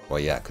 Well,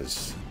 yeah,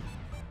 because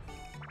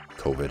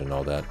COVID and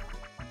all that.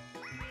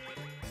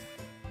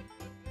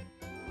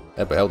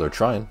 Yeah, but hell, they're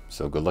trying,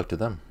 so good luck to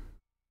them.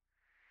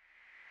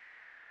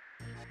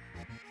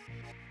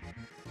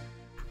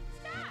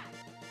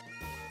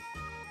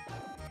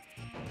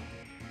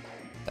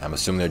 I'm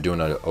assuming they're doing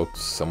a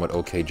somewhat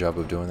okay job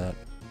of doing that.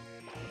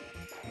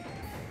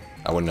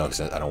 I wouldn't know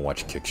because I don't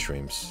watch Kick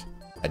streams.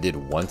 I did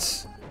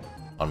once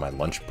on my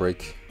lunch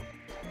break.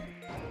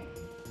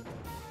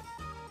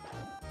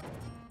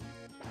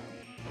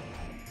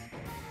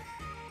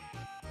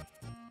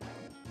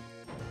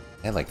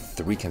 I had like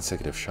 3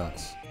 consecutive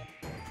shots.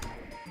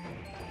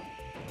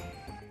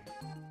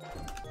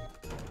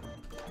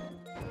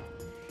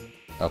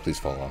 Oh, please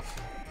fall off.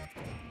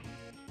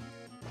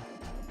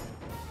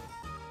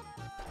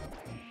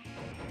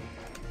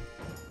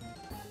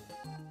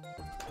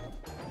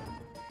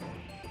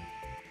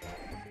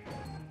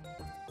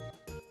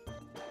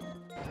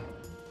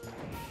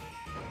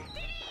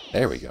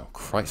 There we go.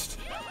 Christ.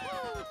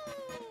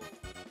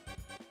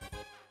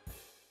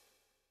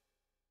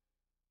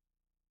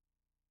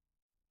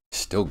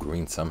 Still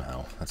green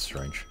somehow. That's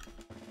strange.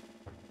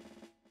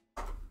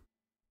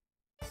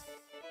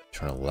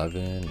 Turn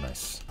 11.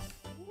 Nice.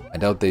 I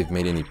doubt they've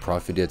made any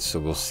profit yet, so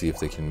we'll see if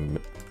they can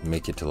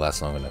make it to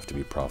last long enough to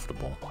be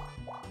profitable.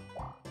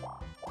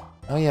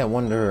 Oh yeah, I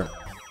wonder...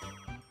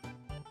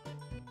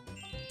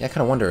 Yeah, I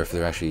kind of wonder if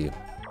they're actually...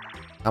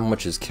 How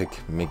much is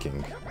Kick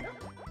making?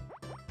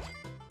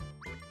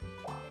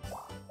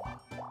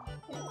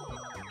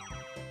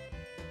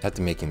 Have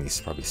to make at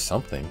least probably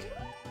something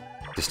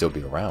to still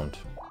be around.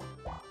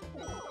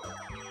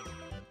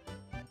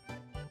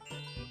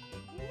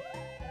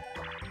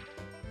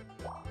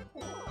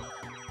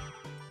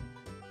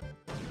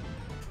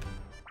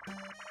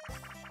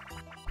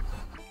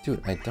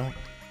 Dude, I don't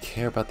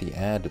care about the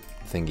ad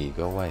thingy.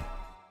 Go away.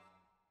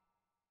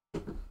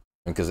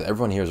 Because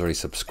everyone here is already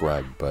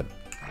subscribed, but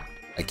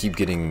I keep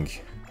getting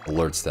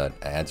alerts that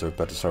ads are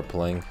about to start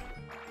playing.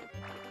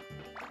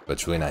 But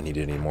it's really not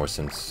needed anymore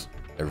since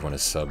everyone is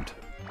subbed.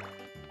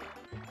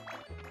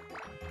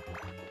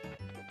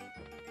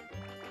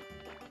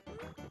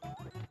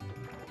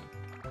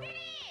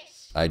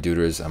 Alright,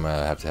 duders, I'm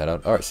gonna have to head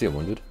out. Alright, see ya,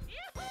 Wounded.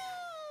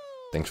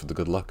 Thanks for the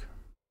good luck.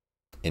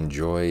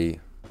 Enjoy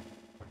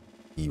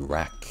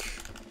Iraq.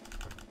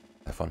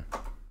 Have fun.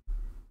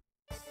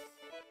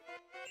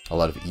 A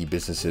lot of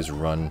e-businesses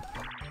run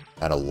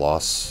at a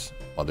loss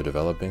while they're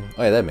developing.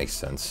 Oh yeah, that makes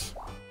sense.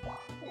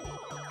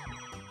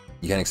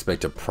 You can't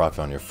expect a profit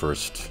on your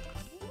first,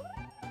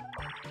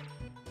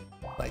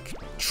 like,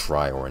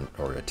 try or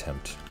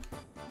attempt.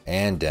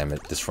 And damn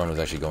it, this run was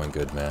actually going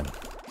good, man.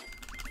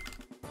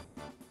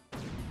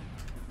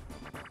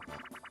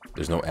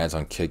 There's no ads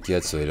on Kick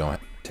yet, so they don't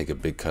take a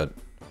big cut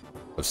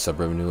of sub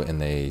revenue, and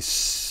they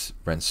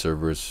rent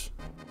servers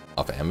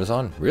off of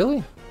Amazon?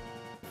 Really?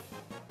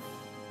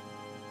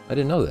 I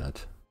didn't know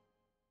that.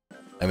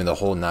 I mean, the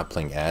whole not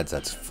playing ads,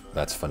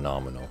 that's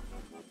phenomenal.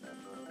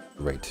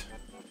 Great.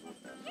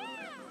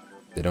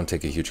 They don't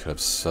take a huge cut of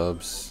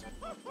subs,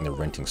 and they're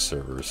renting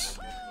servers.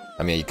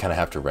 I mean, you kind of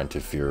have to rent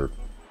if your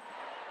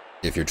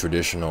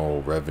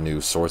traditional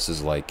revenue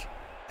sources like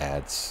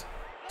ads,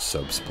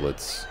 sub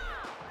splits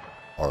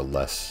are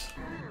less.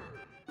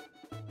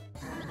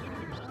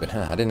 But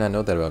I did not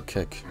know that about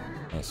Kick.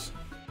 Nice.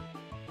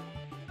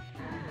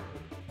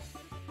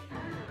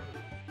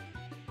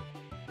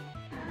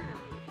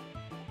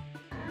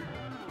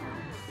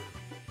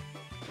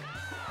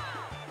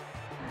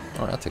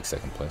 Alright, I'll take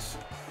second place.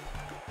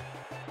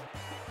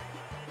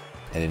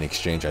 And in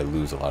exchange, I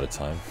lose a lot of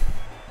time.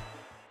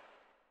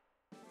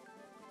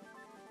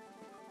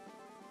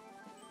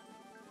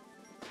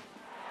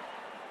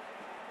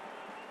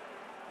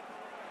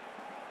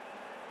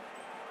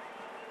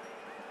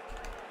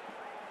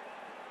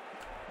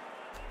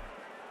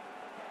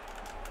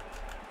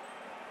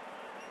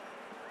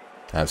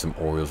 I have some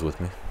Oreos with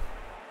me.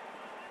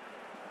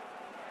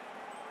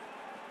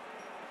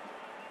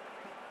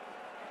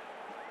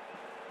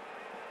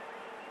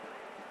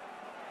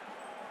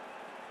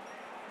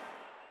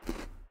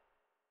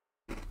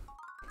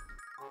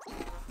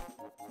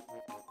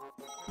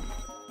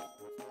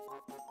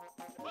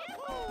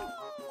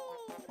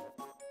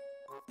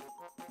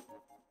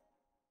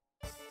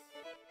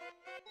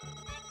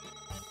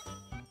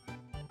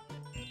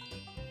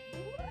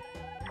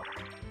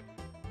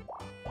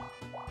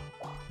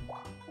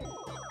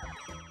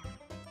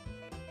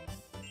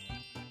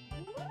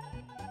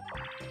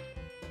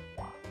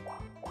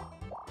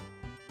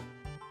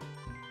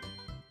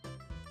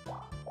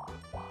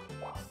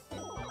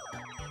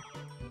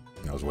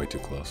 That was way too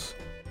close.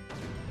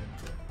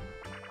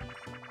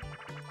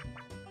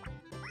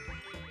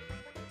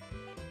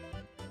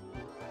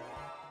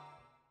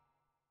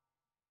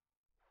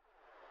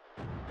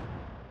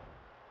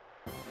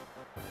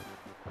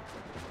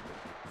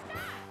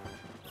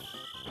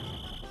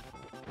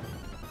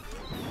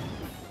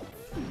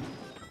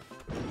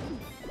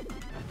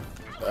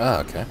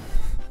 Ah, okay.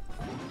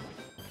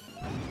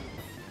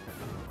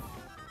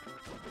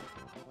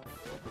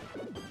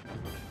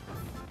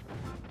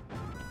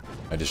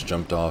 I just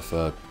jumped off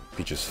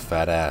Peach's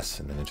fat ass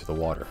and then into the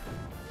water.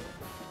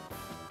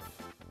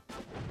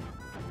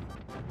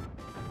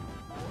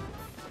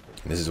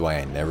 And this is why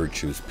I never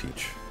choose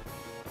Peach.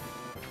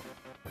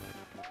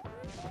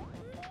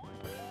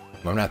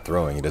 I'm not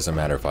throwing, it doesn't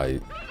matter if I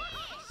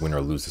win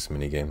or lose this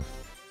minigame.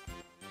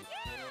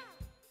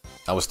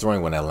 I was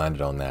throwing when I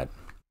landed on that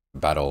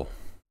battle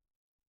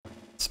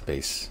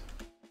space.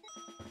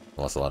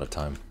 I lost a lot of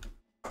time.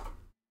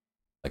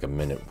 Like a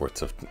minute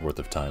worth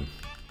of time.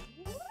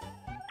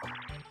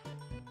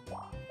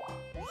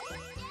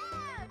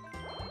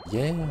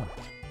 Yeah.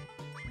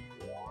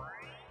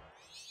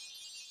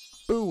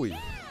 Buoy.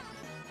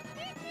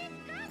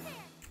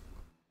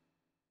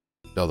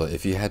 Dalda,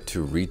 if you had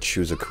to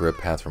re-choose a career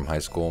path from high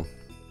school,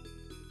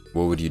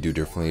 what would you do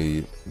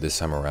differently this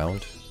time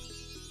around?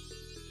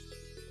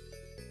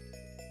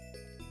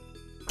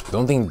 The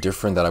only thing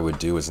different that I would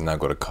do is not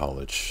go to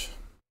college.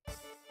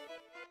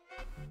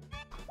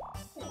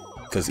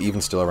 Because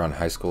even still around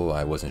high school,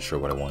 I wasn't sure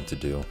what I wanted to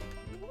do.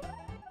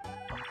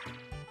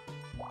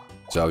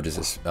 So I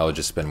would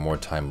just spend more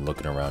time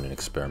looking around and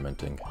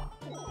experimenting.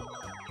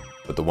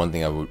 But the one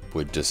thing I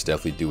would just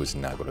definitely do is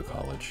not go to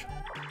college.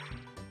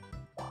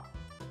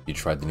 You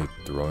tried the new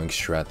throwing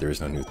strat, there is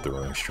no new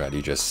throwing strat,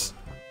 you just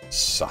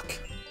suck.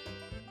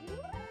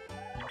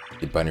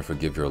 Did Biden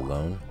forgive your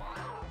loan?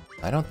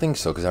 I don't think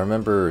so, because I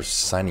remember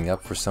signing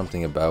up for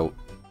something about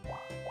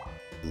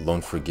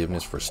loan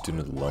forgiveness for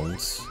student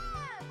loans.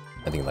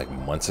 I think like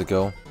months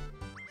ago.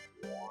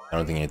 I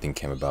don't think anything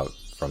came about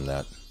from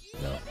that,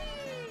 no.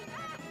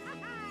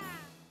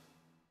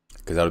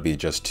 Because that would be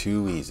just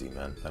too easy,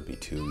 man. That'd be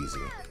too easy.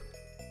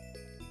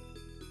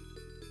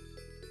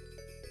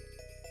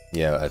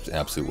 Yeah, an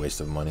absolute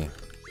waste of money.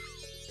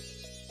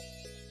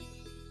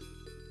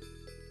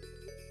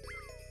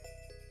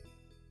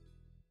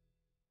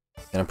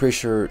 And I'm pretty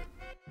sure...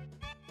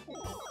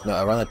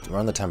 No,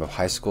 around the time of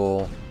high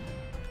school,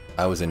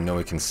 I was in no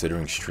way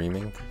considering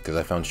streaming, because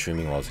I found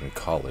streaming while I was in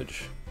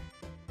college.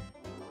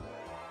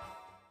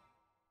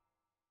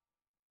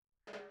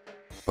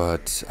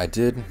 But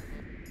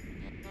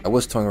I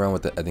was toying around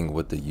with I think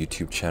with the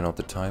YouTube channel at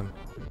the time.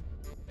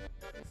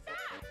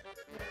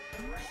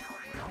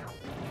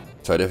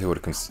 So I definitely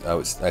would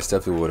have, I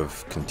definitely would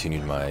have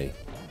continued my,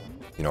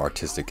 you know,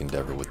 artistic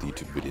endeavor with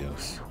YouTube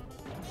videos.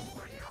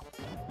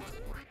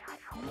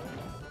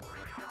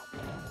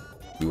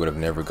 We would have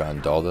never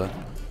gotten Dalda.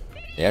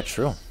 Yeah,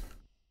 true.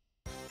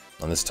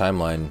 On this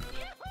timeline,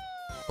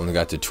 only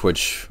got to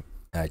Twitch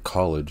at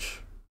college.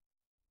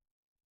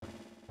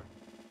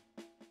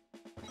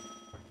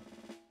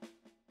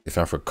 If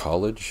not for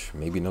college,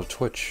 maybe no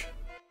Twitch.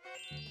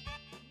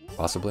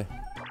 Possibly.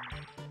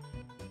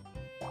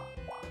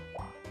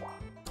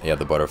 Yeah,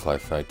 the butterfly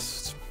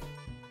fight's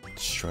a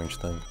strange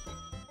thing.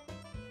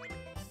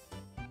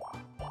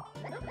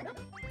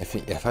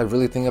 If I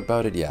really think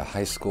about it, yeah,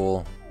 high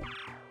school,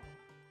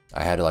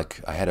 I had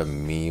a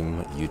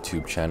meme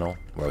YouTube channel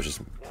where I was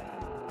just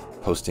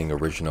posting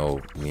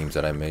original memes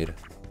that I made.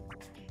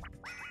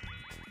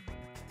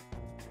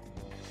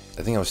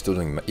 I think I was still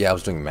doing, yeah, I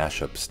was doing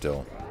mashups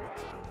still.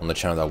 On the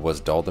channel that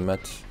was Daldameht,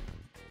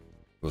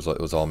 it was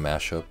all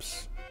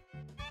mashups.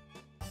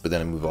 But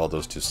then I moved all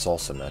those to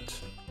Salsamet.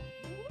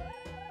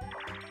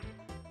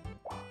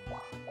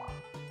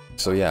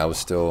 So yeah, I was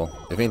still,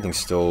 if anything,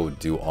 still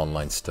do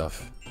online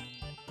stuff,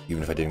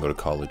 even if I didn't go to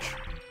college.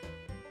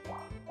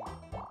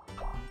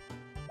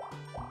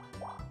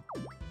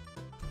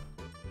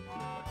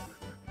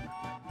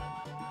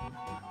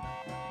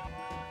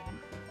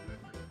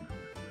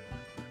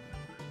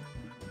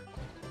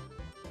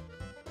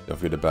 Don't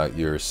forget about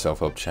your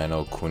self-help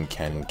channel, Quinn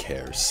Cannon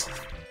Cares.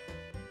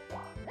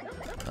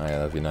 Oh yeah,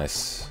 that'd be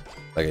nice.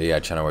 Like, yeah, a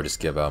channel where I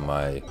just give out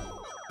my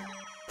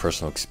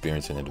personal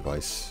experience and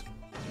advice.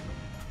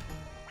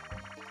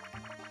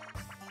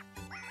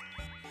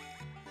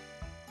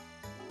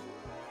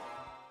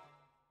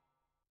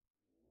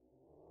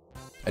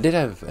 I did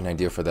have an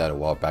idea for that a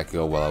while back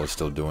ago while I was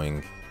still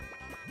doing,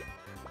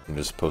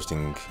 just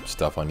posting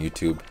stuff on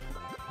YouTube,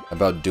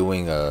 about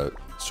doing a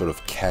sort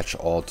of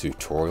catch-all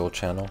tutorial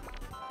channel.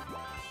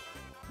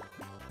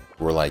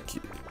 Where, like,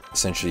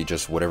 essentially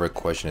just whatever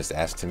question is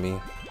asked to me,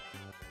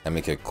 I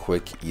make a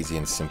quick, easy,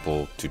 and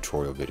simple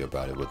tutorial video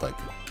about it with, like,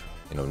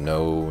 you know,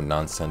 no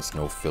nonsense,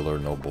 no filler,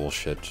 no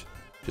bullshit.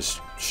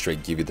 Just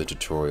straight give you the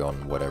tutorial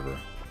on whatever.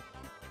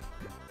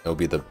 It'll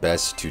be the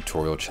best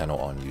tutorial channel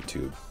on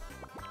YouTube.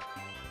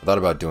 I thought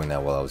about doing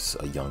that while I was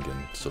a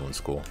youngin', still in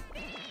school.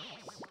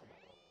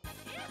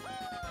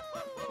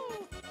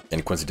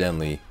 And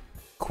coincidentally,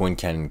 Quinn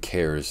Cannon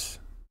Cares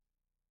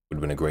would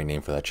have been a great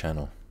name for that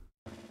channel.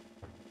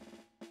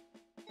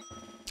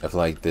 I feel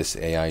like this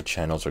AI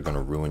channels are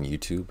gonna ruin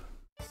YouTube.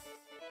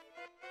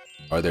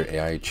 Are there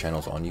AI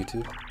channels on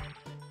YouTube?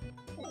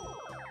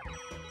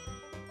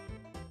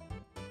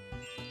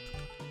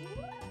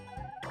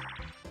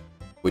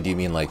 What do you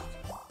mean, like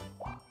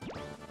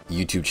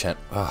YouTube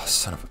channel? Oh,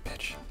 son of a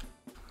bitch.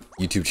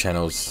 YouTube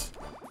channels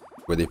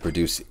where they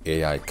produce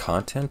AI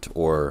content,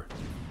 or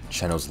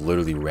channels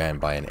literally ran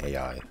by an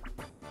AI?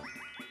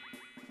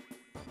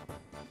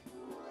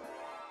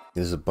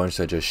 There's a bunch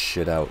that just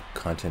shit out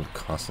content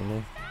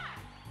constantly.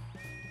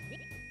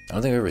 I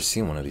don't think I've ever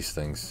seen one of these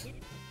things.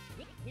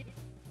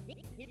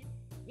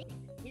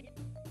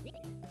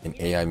 An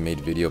AI made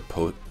video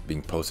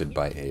being posted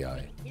by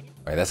AI.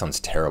 Alright, that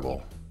sounds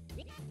terrible.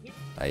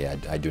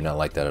 I do not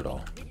like that at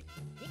all.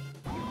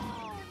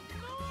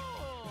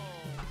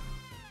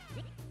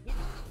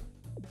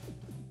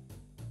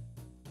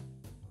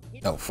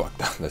 Oh fuck,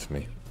 that's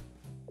me.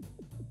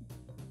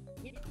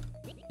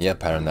 Yeah,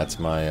 Pattern, that's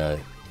my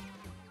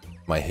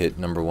my hit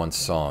 #1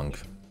 song.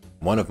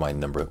 One of my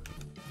number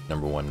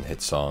one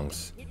hit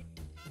songs,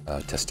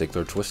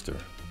 Testicular Twister.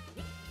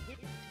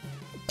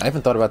 I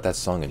haven't thought about that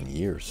song in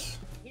years.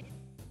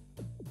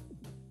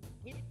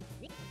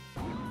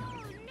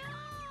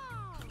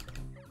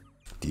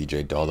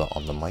 DJ Dalda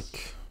on the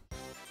mic.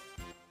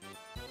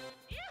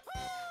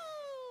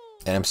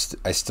 And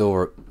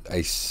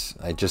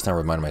I just now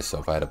reminded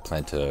myself I had a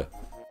plan to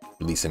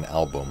release an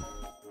album.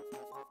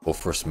 Well,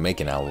 first make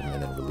an album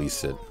and then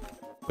release it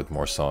with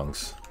more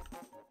songs.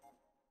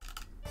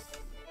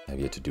 I have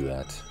yet to do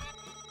that.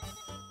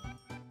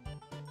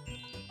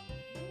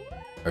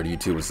 I heard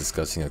YouTube was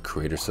discussing a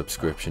creator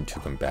subscription to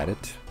combat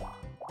it.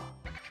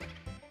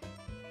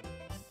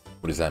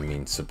 What does that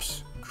mean,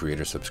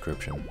 creator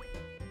subscription?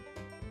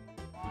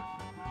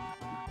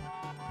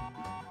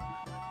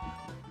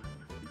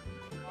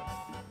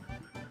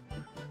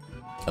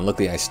 And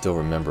luckily I still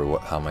remember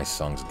how my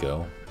songs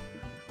go.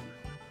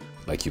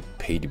 Like, you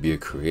paid to be a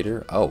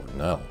creator? Oh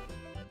no.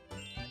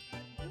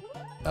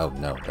 Oh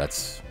no,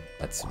 that's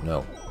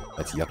no.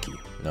 That's yucky.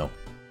 No.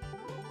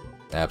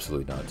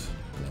 Absolutely not.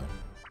 No.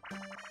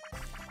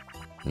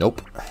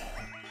 Nope.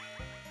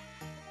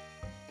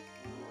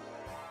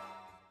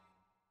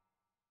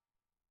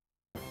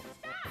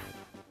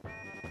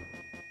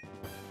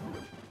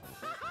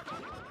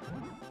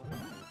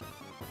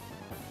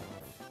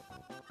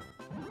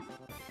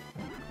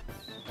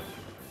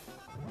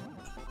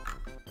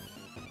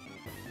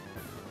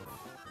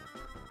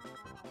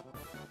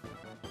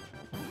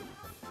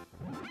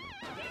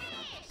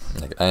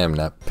 Like, I am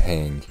not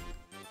paying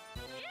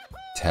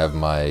to have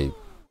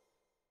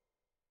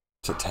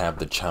to have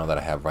the channel that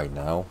I have right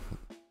now.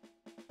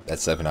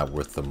 That's definitely not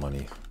worth the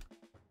money.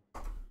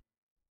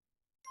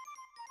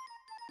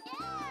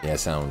 Yeah, it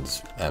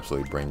sounds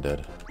absolutely brain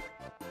dead.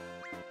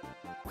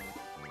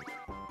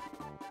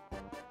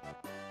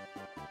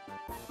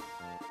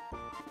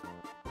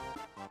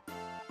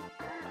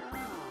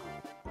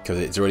 Because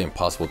it's already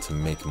impossible to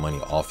make money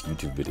off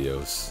YouTube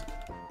videos.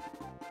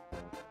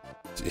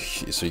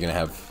 So you're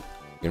gonna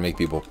make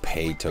people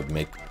pay to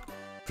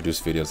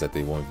produce videos that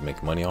they won't even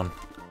make money on.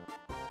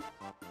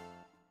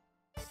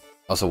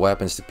 Also, what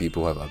happens to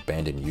people who have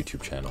abandoned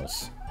YouTube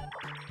channels?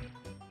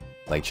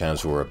 Like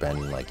channels who were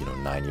abandoned like, you know,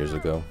 9 years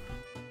ago?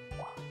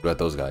 What about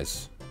those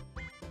guys?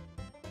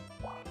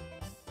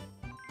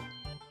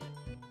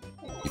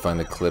 You find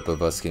the clip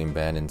of us getting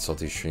banned in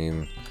Salty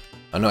Stream?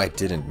 Oh no, I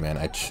didn't, man.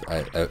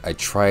 I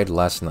tried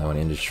last night when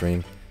I ended the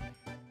stream.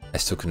 I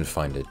still couldn't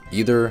find it.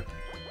 Either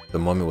the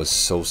moment was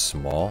so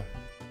small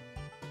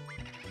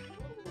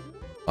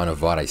on a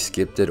VOD I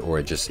skipped it, or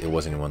it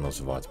wasn't in one of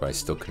those VODs, but I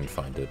still couldn't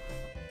find it.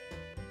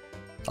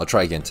 I'll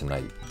try again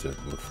tonight to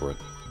look for it.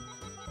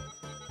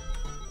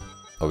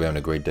 Hope you're having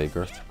a great day,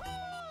 Girth.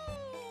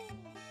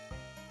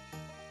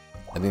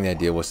 I think the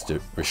idea was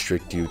to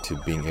restrict you to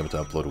being able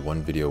to upload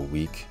one video a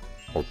week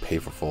or pay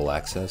for full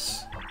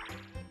access.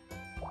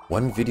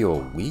 One video a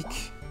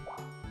week?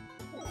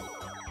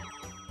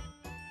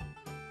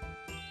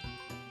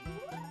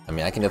 I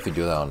mean, I can definitely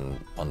do that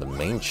on the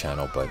main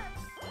channel, but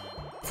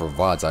for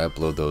VODs, I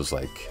upload those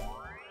like,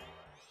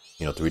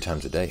 you know, 3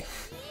 times a day.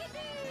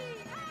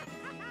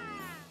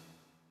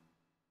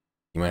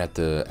 You might have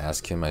to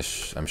ask him.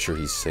 I'm sure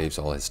he saves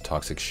all his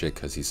toxic shit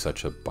because he's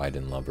such a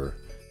Biden lover.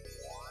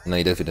 No,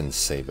 he definitely didn't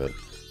save it.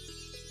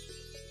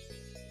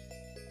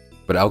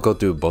 But I'll go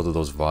through both of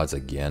those VODs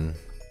again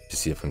to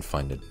see if I can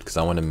find it, because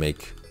I want to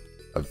make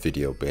a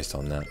video based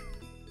on that.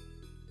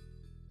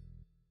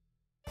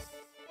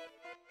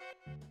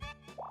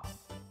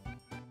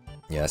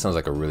 Yeah, that sounds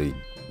like a really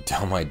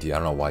dumb idea. I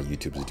don't know why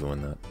YouTube is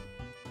doing that,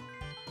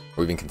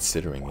 or even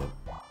considering it.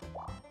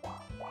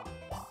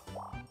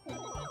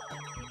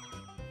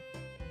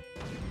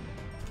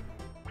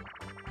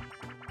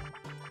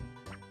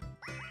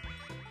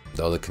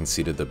 Zelda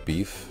conceded the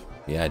beef?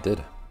 Yeah, I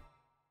did.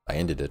 I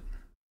ended it.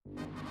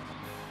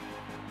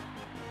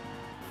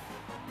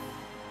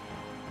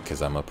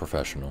 Because I'm a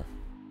professional.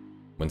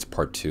 When's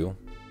part 2?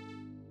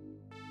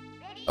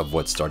 Of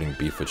what, starting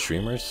beef with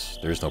streamers?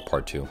 There's no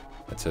part 2.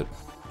 That's it.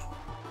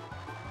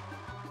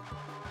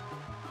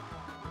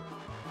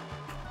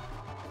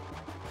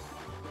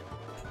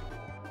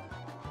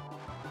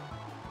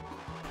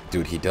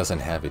 Dude, he doesn't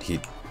have it.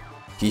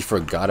 He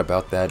forgot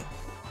about that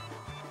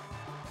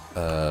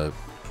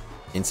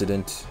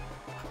incident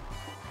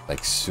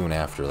like soon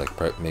after,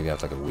 like maybe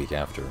after like a week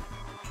after.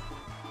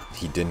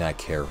 He did not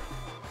care.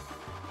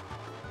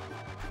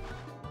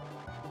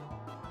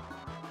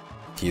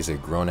 He is a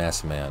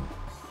grown-ass man,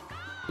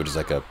 which is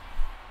like a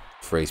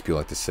phrase people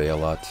like to say a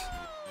lot.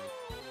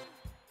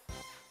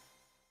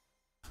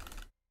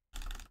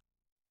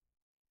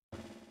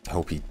 I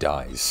hope he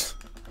dies.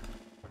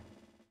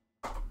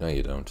 No,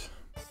 you don't.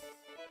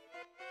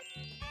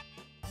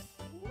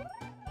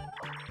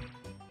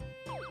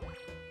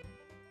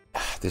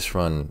 This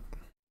run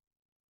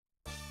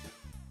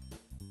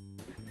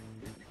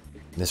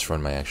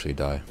might actually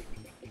die.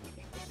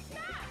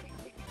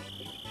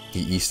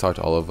 He East-talked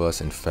all of us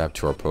and fapped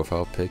to our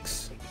profile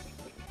pics.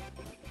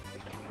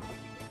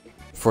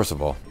 First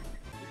of all,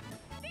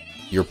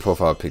 your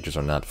profile pictures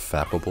are not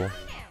fappable.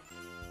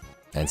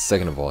 And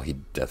second of all, he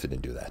definitely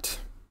didn't do that.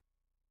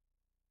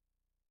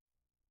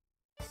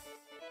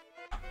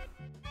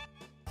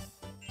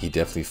 He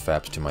definitely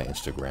faps to my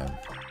Instagram.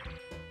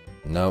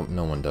 No,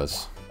 no one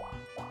does.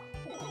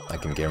 I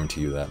can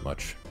guarantee you that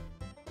much.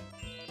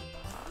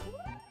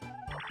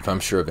 If I'm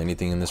sure of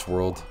anything in this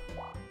world,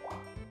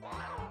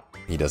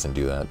 he doesn't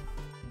do that.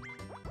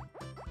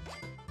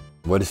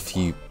 What if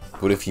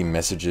he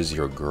messages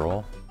your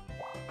girl?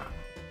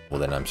 Well,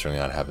 then I'm certainly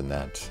not having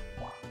that.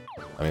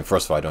 I mean,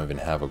 first of all, I don't even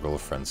have a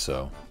girlfriend,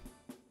 so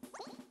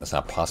that's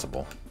not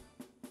possible.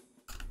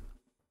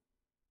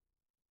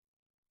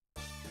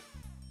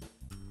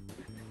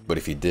 But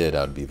if he did,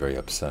 I would be very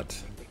upset.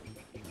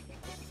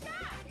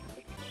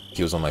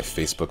 He was on my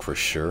Facebook for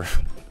sure.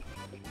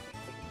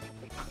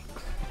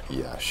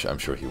 Yeah, I'm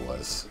sure he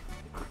was.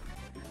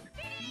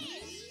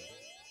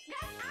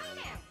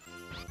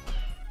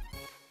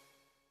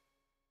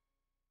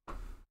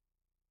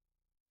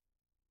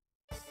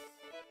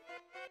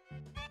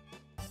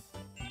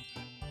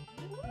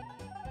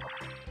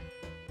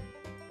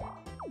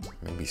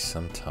 Maybe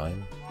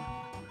sometime.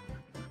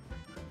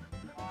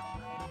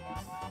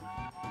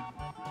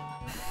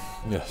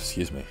 Yeah,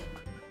 excuse me.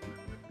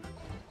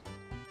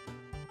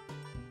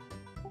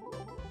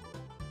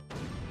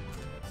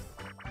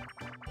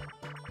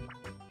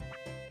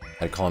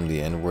 I'd call him the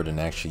N-word and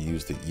actually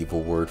use the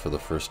evil word for the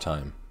first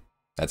time.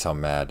 That's how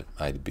mad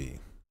I'd be.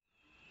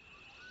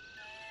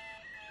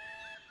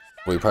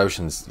 Well, you probably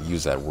shouldn't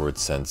use that word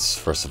since,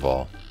 first of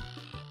all,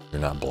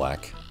 you're not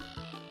black.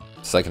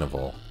 Second of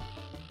all,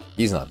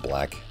 he's not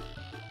black.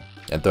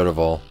 And third of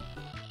all,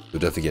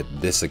 you'll definitely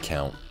get this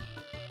account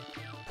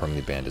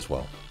permanently banned as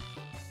well.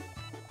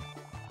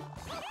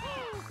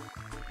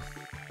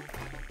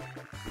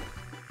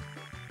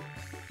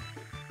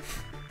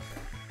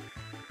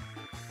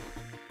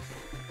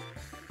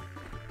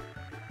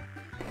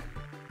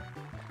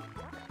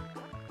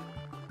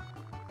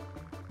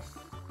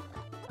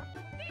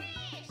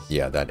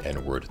 Yeah, that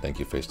N-word. Thank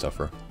you, Face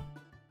Stuffer.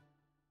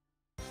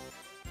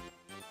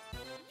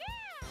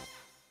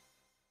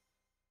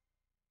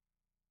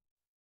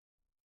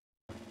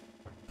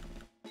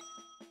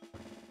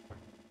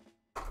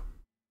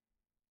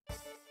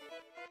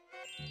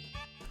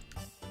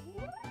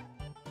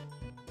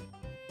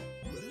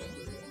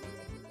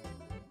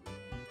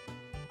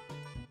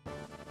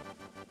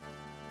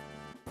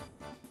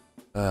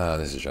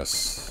 This is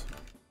just...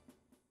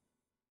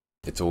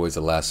 It's always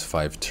the last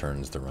 5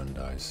 turns the run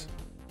dies.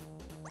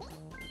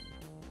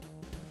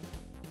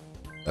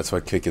 That's why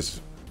Kick is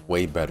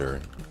way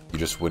better. You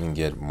just wouldn't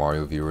get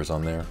Mario viewers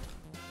on there.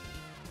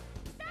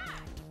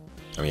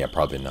 I mean, yeah,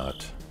 probably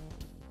not.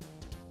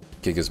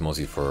 Kick is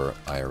mostly for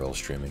IRL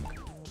streaming.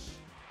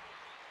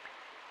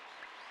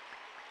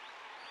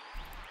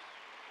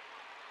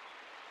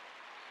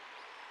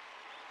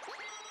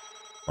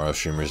 Mario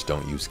streamers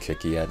don't use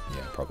Kick yet?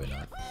 Yeah, probably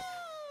not.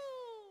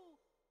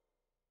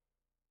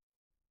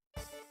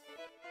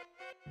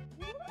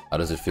 How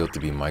does it feel to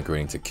be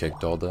migrating to Kick,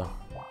 Dalda?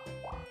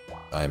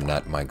 I am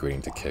not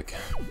migrating to Kick.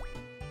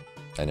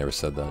 I never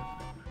said that.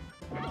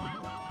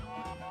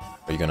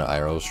 Are you gonna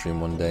IRL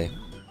stream one day?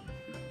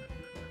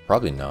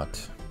 Probably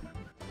not.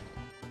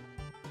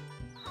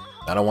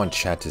 I don't want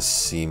chat to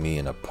see me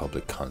in a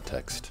public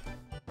context.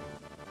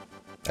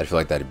 I feel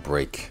like that'd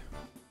break,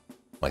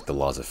 like, the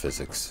laws of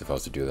physics if I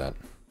was to do that.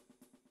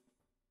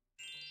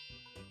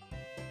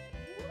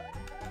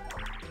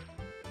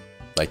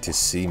 Like, to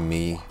see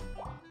me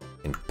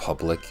in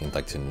public and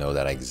like to know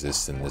that I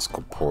exist in this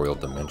corporeal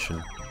dimension,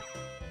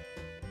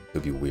 it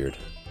would be weird.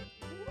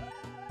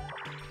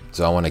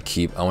 So I want to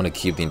keep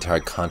the entire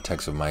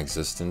context of my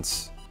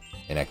existence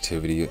and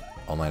activity,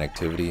 online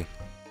activity,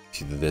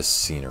 to this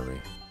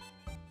scenery.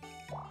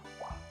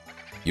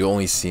 You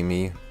only see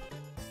me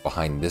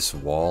behind this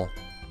wall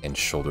and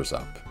shoulders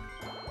up.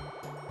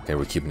 Okay,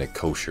 we're keeping it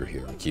kosher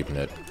here. We're keeping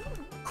it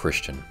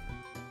Christian.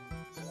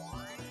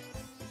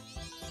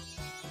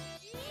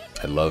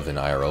 I love an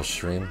IRL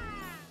stream.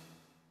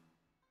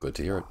 Good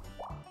to hear it.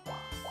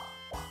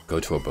 Go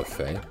to a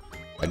buffet.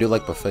 I do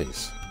like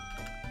buffets.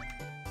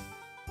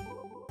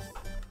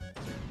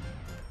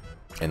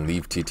 And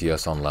leave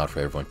TTS on loud for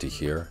everyone to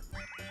hear.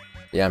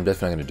 Yeah, I'm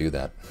definitely gonna do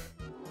that.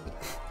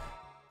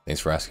 Thanks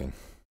for asking.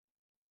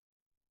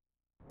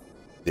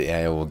 The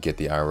AI will get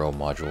the IRL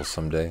module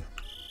someday.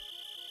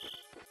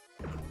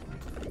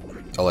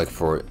 Oh, like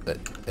for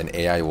an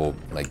AI will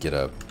like get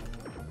a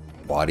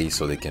body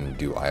so they can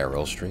do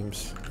IRL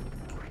streams.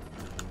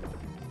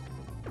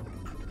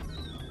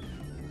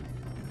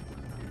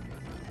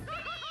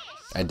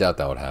 I doubt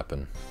that would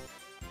happen.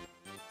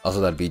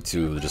 Also, that'd be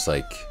too just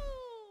like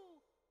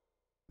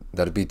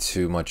that'd be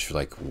too much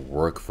like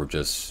work for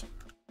just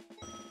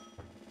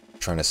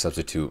trying to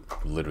substitute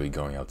literally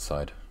going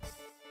outside.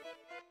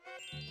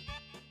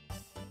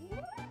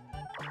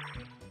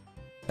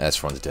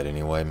 This one's dead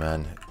anyway,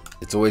 man.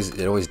 It always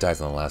dies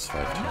in the last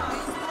 5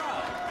 turns.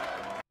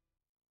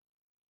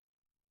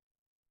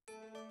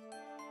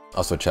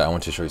 Also, chat, I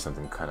want to show you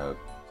something kind of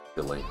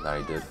silly that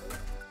I did.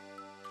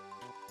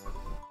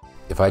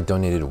 If I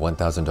donated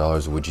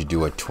 $1,000, would you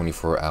do a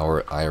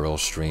 24-hour IRL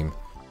stream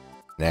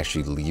and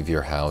actually leave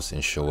your house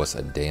and show us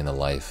a day in the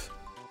life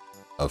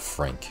of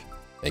Frank,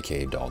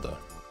 aka Dalda?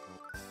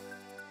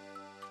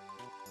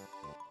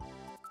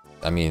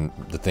 I mean,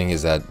 the thing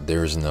is that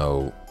there's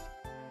no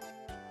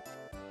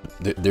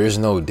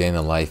day in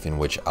the life in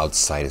which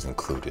outside is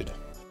included.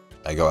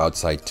 I go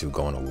outside to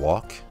go on a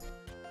walk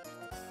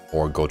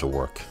or go to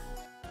work,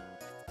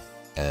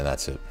 and then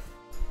that's it.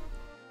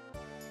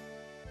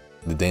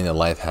 The day in the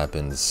life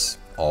happens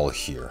all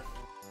here.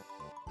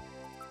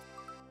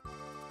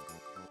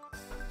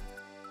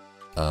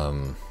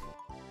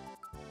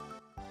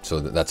 So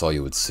that's all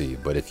you would see.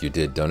 But if you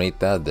did donate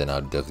that, then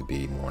I'd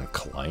definitely be more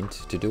inclined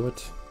to do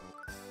it.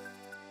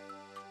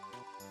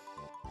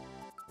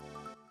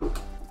 I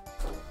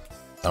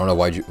don't know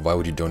why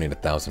would you donate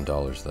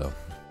 $1,000 though?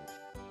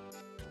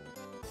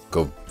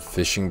 Go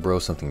fishing, bro,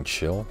 something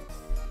chill.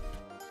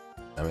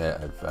 I mean,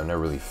 I've never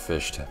really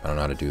fished. I don't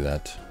know how to do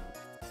that.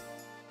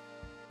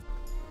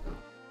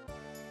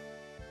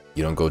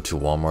 You don't go to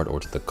Walmart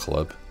or to the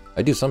club?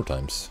 I do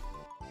sometimes.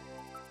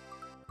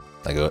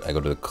 I go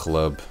to the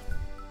club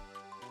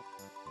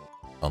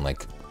on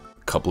like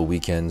a couple of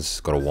weekends.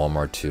 Go to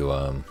Walmart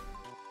to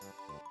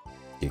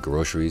get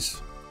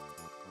groceries.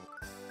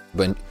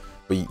 But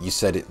you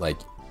said it like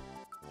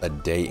a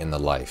day in the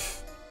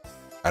life.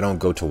 I don't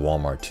go to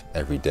Walmart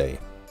every day.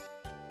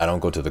 I don't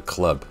go to the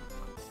club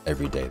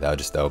every day.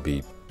 That would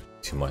be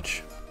too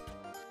much.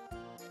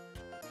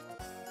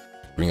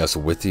 bring us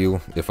with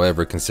you. If I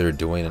ever consider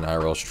doing an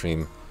IRL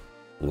stream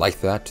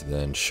like that,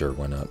 then sure,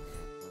 why not?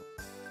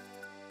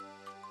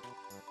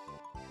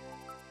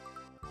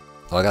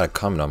 Oh, I got a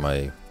comment on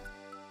one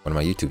of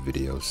my YouTube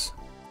videos.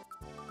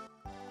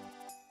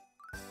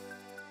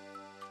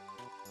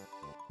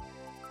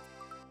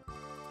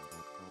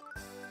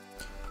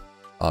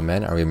 Oh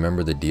man, I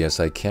remember the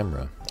DSi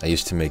camera. I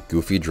used to make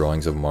goofy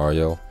drawings of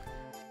Mario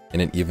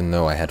in it even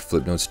though I had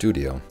Flipnote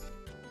Studio.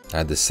 I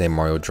had the same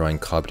Mario drawing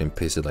copied and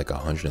pasted like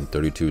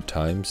 132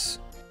 times.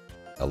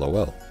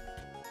 LOL.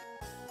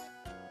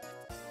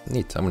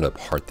 Neat, I'm gonna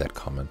heart that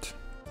comment.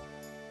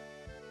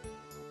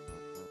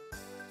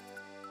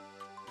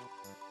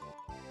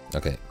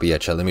 Okay, but yeah,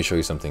 chat, let me show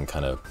you something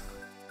kind of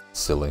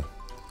silly.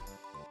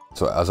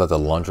 So I was at the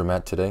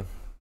laundromat today,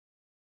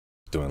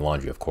 doing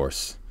laundry of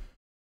course.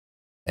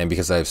 And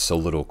because I have so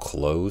little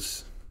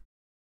clothes,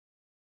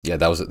 yeah,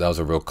 that was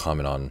a real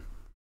comment on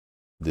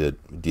the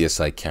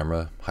DSi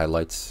camera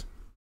highlights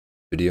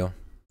video.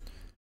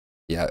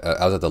 Yeah,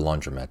 I was at the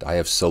laundromat. I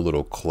have so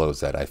little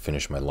clothes that I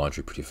finished my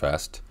laundry pretty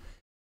fast,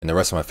 and the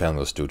rest of my family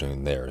was still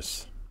doing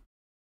theirs.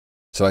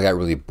 So I got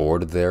really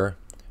bored there,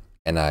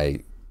 and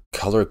I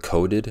color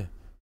coded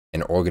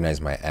and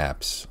organized my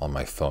apps on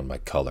my phone by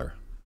color.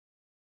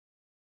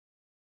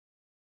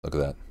 Look at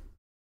that.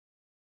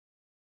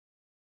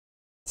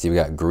 See, we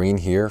got green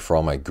here for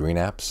all my green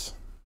apps.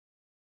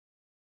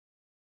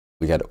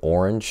 We got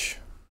orange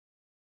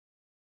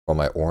for all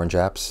my orange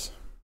apps.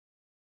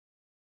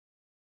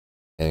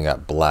 And we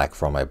got black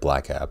for all my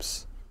black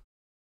apps.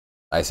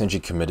 I essentially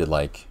committed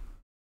like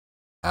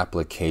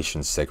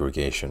application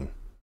segregation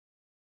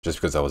just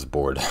because I was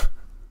bored.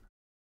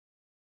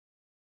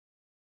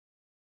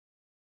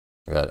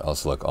 I got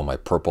also like all my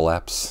purple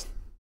apps.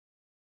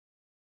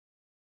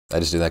 I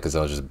just did that because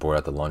I was just bored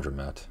at the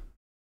laundromat.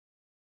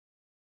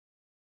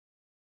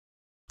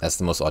 That's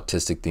the most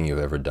autistic thing you've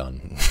ever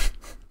done.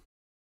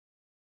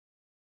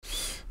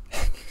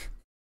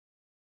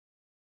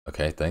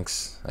 Okay,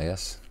 thanks, I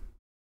guess.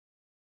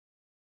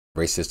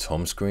 Racist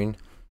home screen?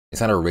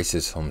 It's not a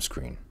racist home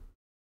screen.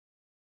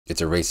 It's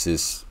a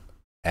racist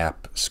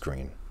app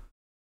screen.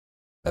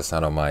 That's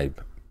not on my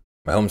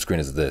home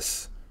screen is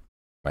this.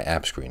 My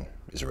app screen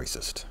is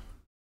racist.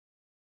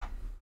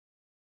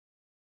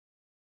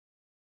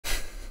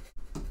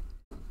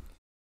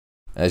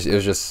 It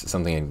was just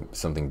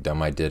something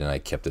dumb I did, and I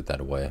kept it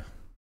that way.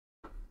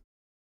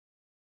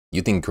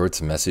 You think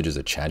Gert's message is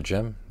a chat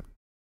gem?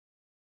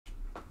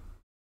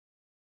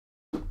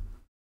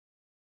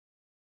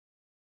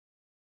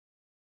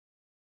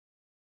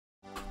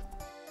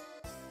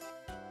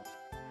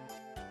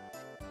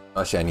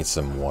 Actually, I need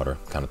some water.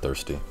 Kind of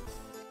thirsty.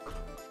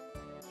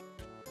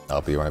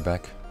 I'll be right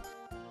back.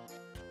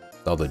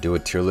 Dalda, do a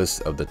tier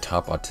list of the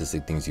top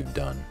autistic things you've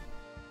done.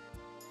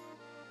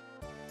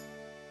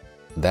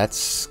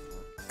 That's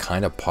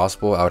kind of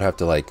possible. I would have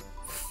to like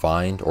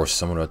find, or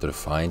someone would have to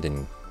find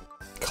and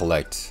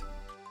collect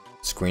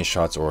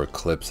screenshots or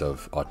clips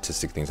of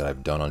autistic things that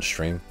I've done on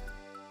stream,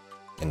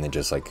 and then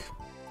just like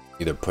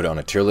either put it on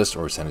a tier list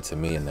or send it to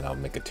me, and then I'll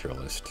make a tier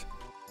list.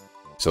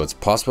 So it's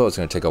possible. It's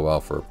going to take a while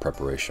for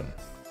preparation,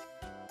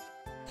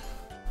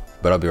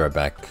 but I'll be right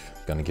back.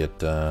 Gonna get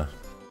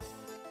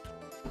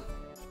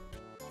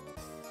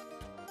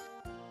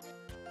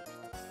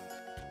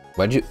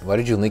Why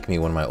did you link me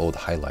one of my old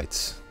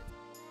highlights?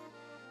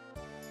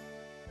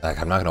 Like,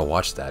 I'm not gonna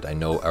watch that. I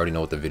already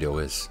know what the video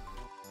is.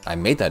 I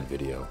made that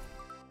video.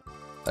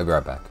 I'll be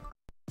right back.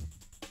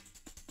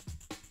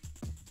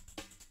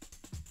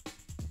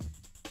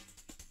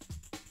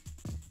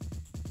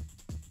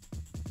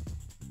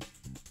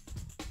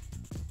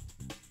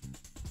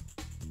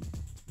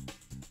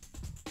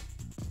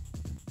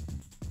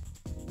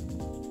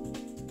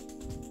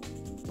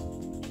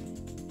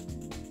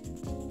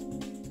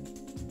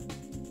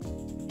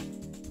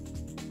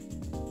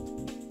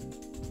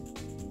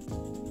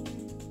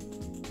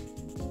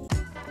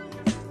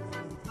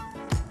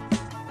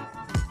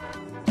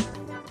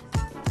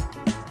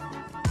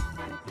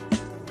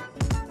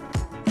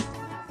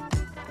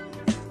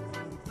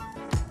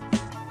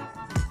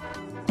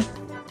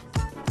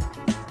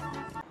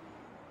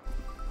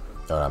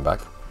 Alright, I'm back.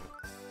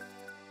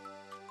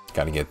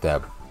 Gotta get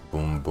that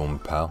boom boom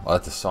pow. Oh,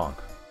 that's a song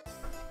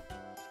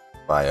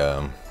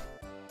by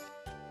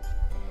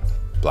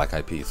Black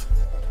Eyed Peas.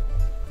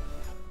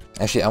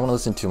 Actually, I want to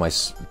listen to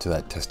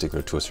that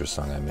Testicular Twister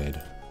song I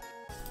made.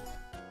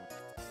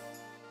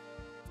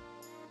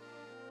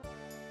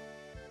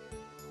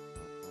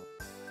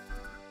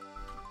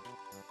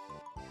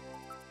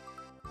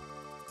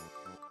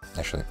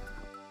 Actually.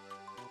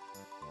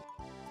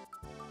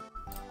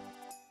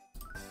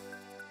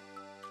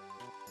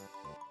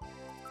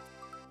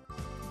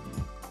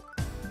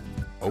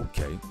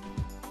 Okay.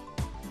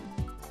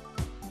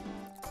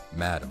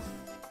 Madam,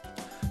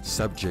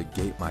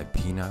 subjugate my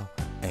penile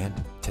and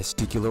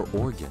testicular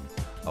organ.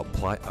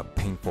 Apply a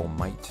painful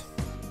mite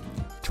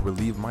to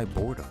relieve my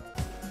boredom.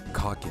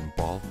 Cock and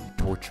ball,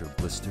 torture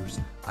blisters.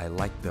 I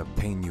like the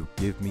pain you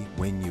give me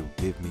when you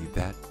give me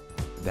that.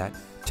 that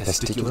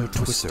testicular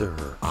twister.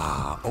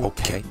 Ah,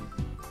 okay.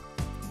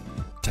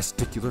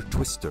 Testicular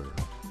twister.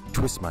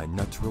 Twist my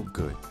nuts real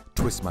good.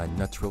 Twist my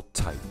nuts real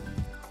tight.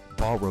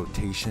 Ball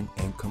rotation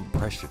and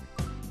compression.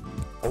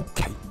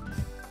 Okay.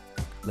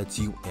 Let's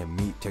you and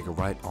me take a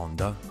ride on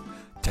the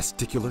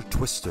testicular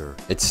twister.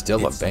 It's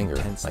still It's a banger.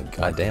 intense Like, like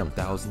goddamn.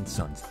 1,000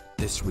 suns.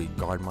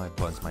 Disregard my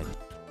buns, my...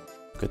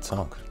 Good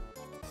song.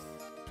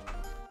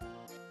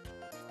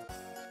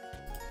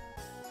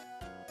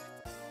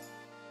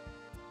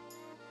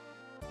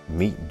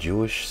 Meet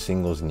Jewish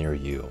singles near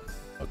you.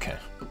 Okay.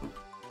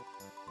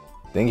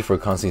 Thank you for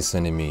constantly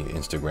sending me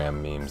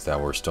Instagram memes that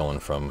were stolen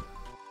from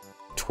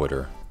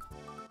Twitter.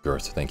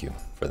 Girth, thank you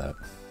for that.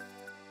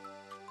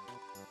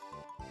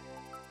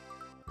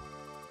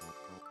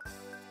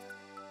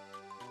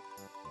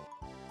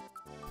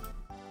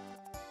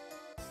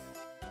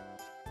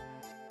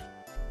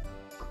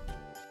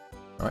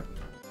 Alright.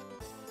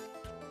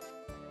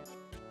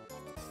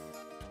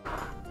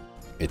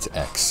 It's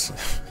X.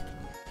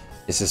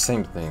 It's the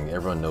same thing.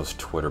 Everyone knows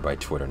Twitter by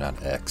Twitter,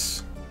 not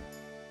X.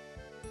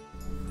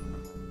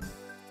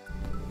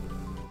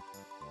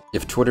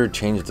 If Twitter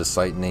changed the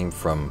site name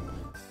from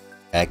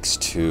X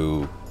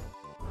to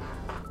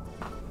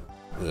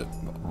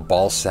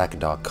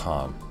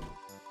ballsack.com,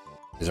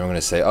 is everyone going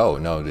to say, oh,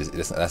 no,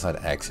 that's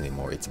not X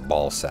anymore, it's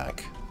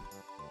ballsack?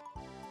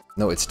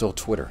 No, it's still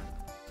Twitter.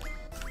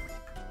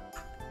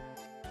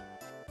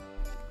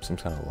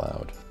 Seems kind of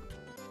loud.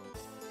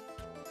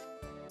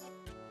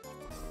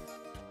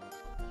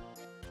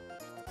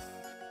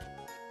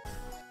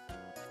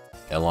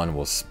 Elon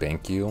will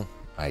spank you?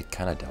 I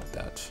kind of doubt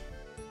that.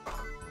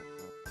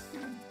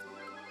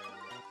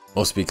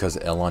 Mostly because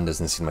Elon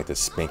doesn't seem like the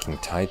spanking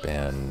type,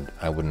 and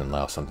I wouldn't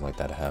allow something like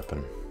that to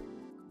happen.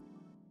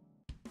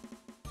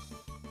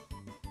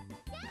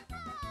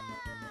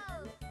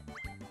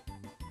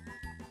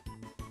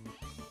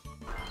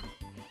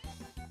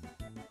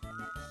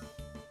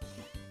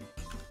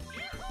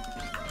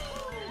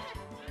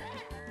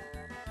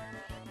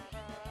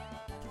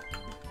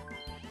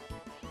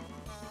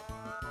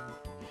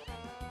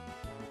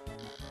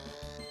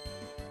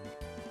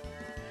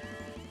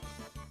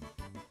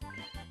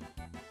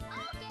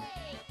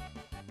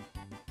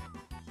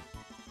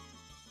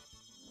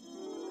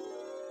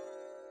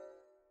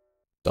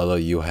 Although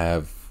you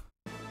have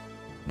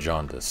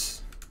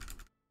jaundice.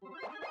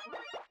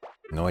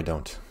 No, I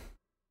don't.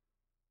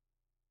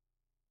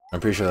 I'm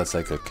pretty sure that's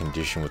like a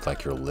condition with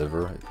like your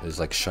liver is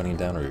like shutting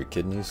down, or your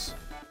kidneys.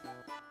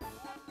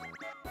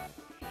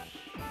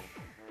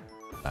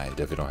 I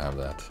definitely don't have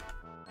that.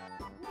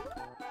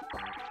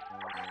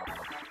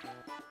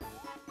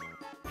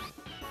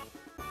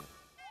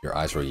 Your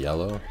eyes were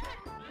yellow?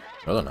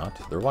 No, they're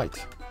not. They're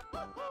white.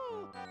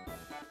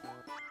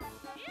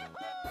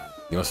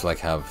 You must like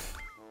have...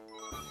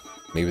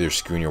 Maybe their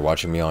screen you're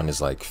watching me on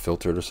is like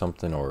filtered or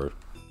something, or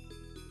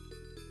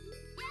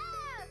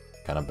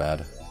kind of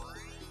bad.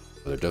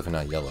 But they're definitely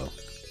not yellow.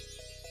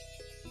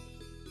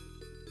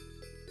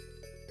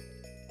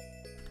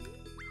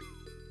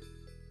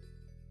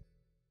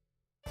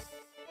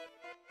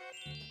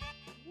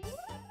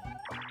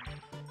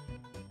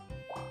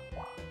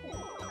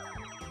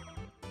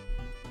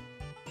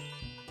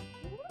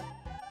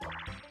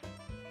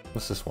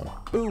 What's this one?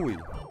 Buoy.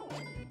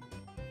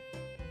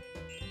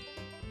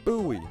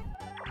 Buoy.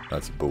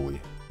 That's buoy.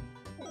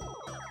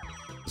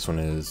 This one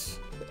is...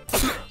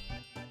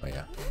 Oh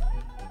yeah.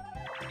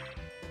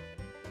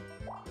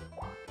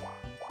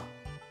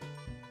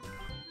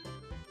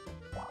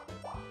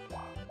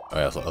 Oh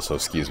yeah, also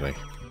excuse me.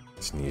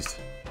 Sneezed.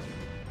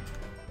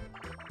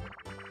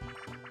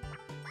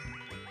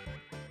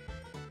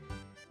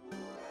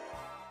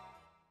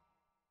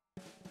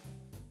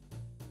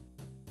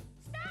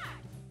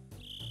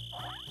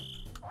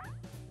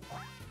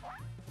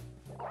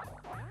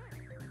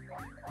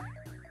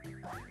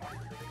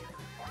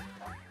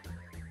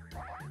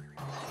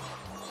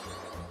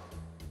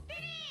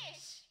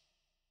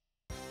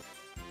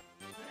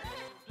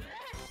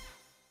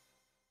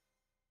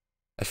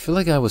 I feel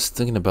like I was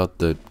thinking about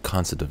the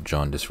concept of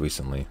jaundice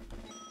recently.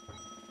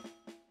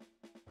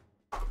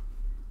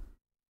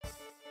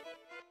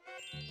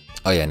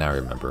 Oh yeah, now I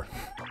remember.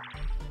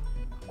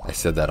 I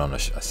said that on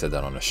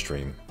a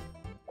stream.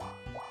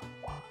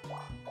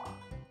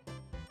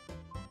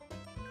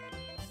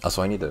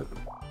 Also, I need to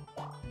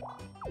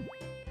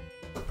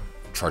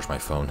charge my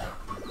phone.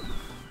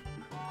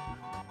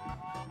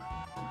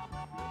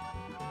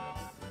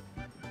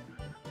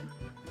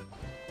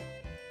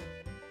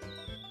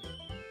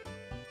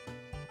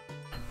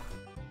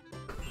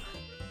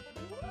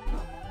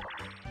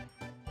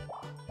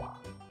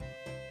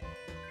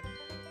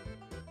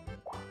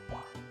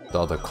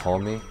 Dalda, call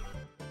me.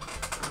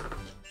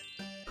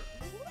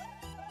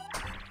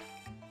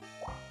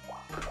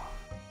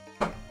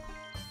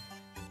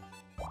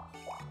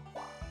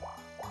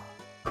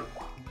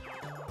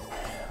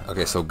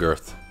 Okay, so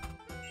Girth.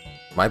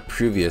 My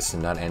previous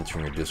not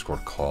answering your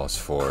Discord calls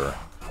for,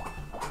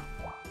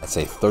 I'd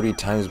say 30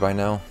 times by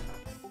now,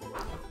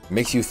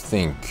 makes you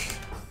think,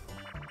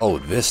 oh,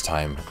 this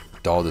time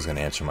Dalda's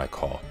gonna answer my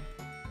call.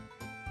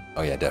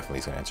 Oh yeah, definitely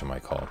he's gonna answer my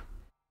call.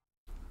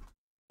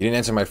 He didn't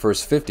answer my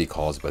first 50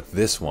 calls, but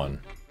this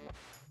one,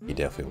 he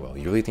definitely will.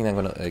 You really think I'm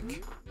gonna,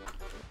 like...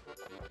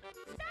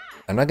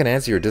 I'm not gonna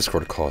answer your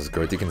Discord calls,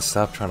 Gert. You can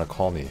stop trying to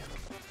call me.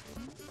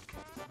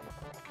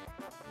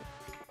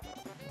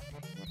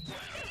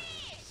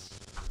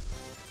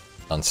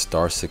 On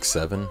star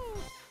 67?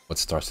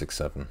 What's star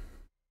 67?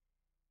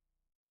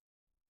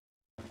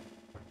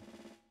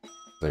 Is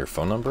that your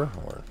phone number,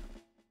 or...?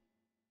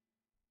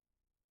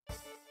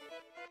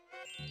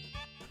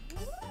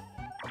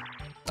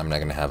 I'm not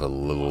gonna have a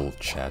little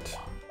chat.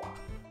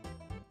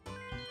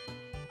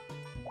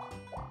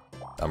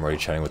 I'm already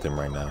chatting with him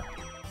right now.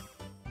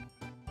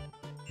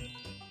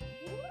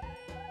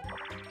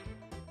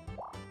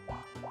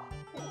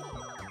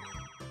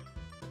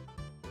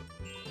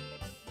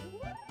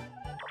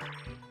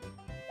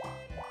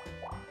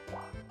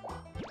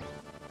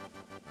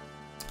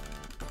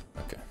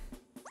 Okay.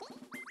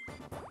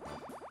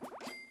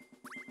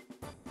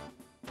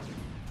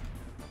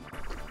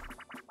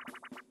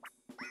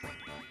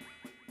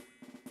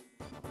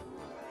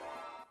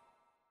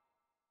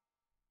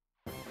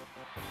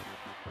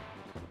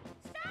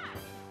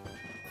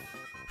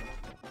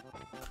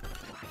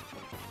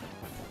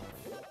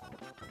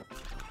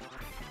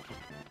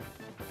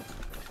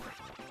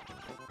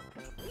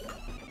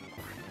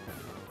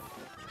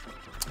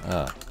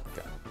 Ah,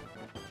 okay.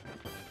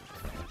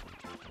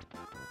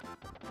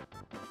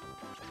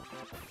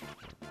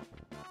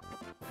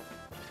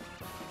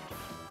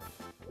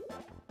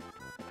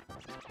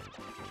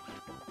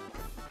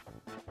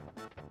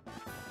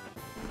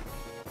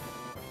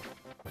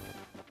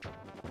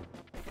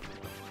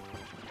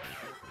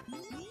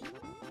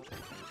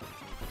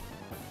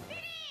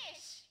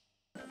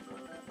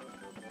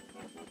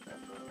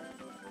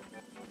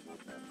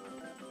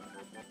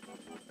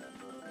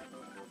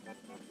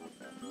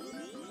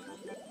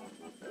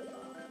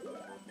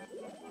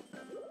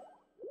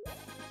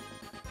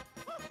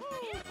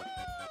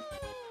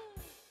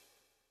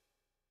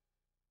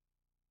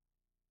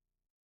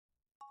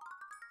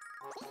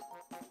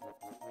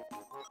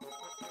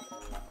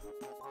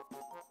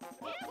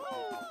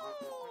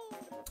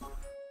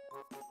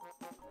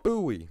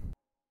 Booey.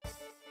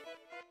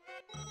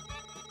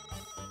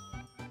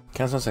 It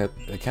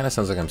kind of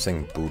sounds like I'm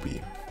saying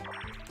booby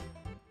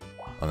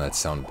on that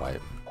sound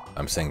bite.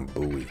 I'm saying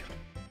buoy.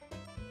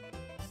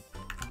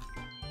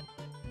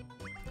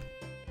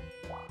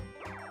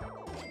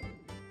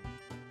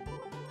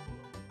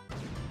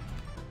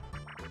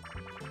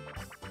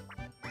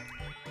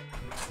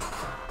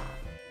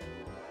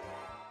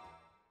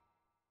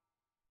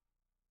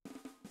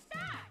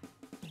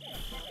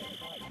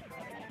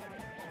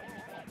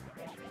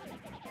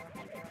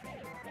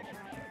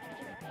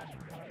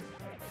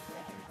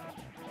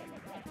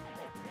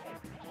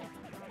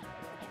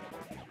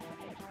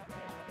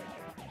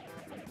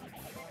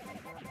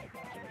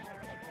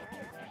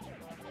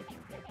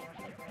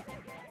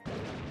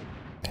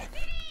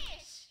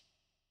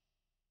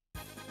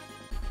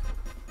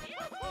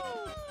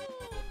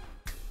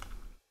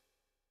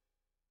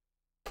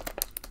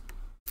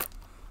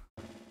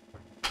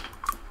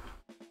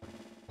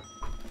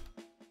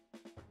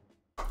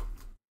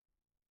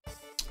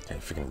 Okay,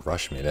 freaking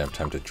rush me, I didn't have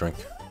time to drink.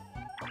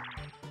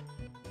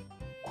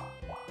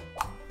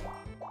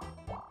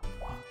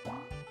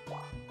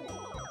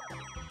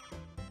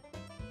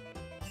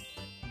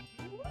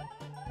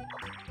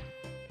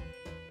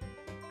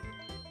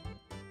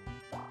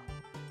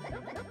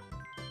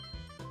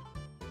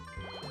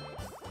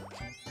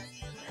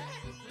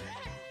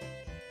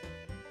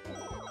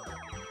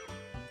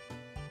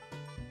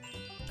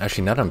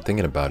 Actually, now that I'm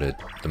thinking about it,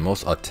 the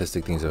most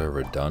autistic things I've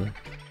ever done,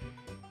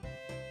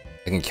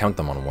 I can count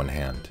them on one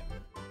hand.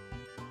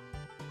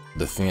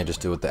 The thing I just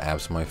did with the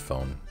apps on my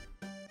phone,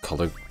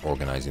 color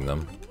organizing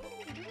them.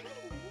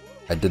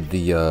 I did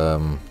the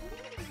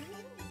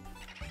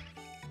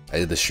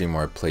stream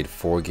where I played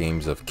 4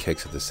 games of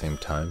Kicks at the same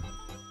time.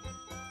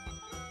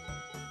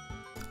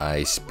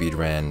 I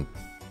speedran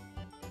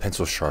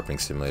Pencil Sharpening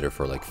Simulator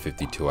for like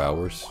 52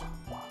 hours.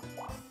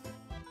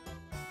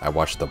 I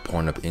watched the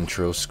Pornhub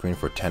intro screen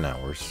for 10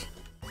 hours.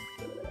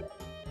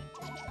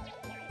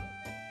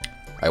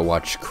 I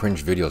watched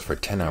cringe videos for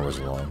 10 hours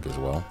long as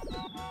well.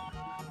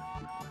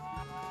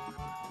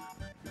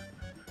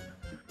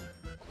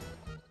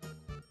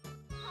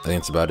 I think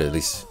it's about it. At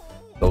least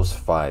those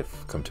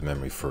 5 come to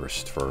memory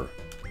first for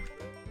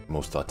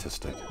most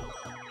autistic.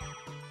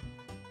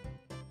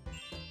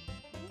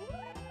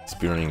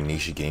 Speedrunning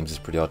niche games is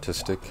pretty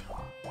autistic.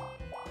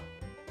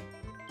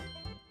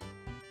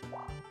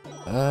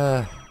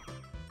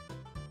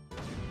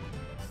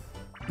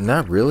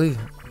 Not really.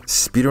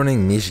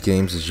 Speedrunning niche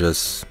games is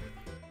just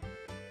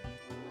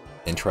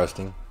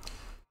interesting.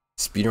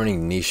 Speedrunning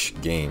niche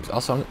games.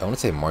 Also, I want to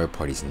say Mario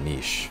Party's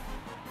niche.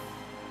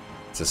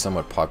 It's a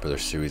somewhat popular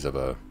series of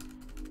a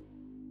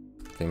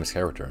famous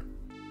character.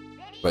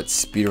 But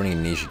speedrunning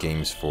niche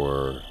games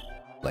for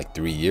like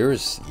 3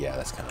 years, yeah,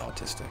 that's kind of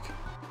autistic.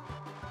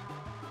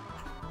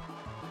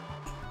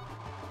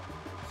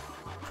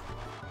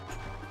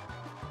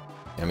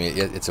 I mean,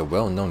 it's a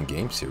well-known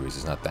game series.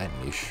 It's not that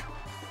niche.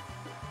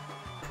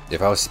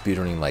 If I was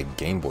speedrunning like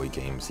Game Boy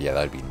games, yeah,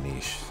 that'd be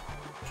niche.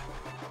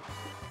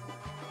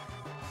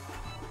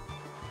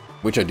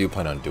 Which I do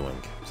plan on doing,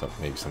 so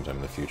maybe sometime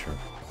in the future.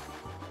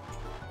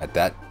 At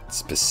that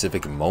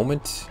specific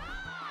moment,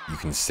 you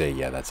can say,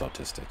 yeah, that's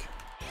autistic.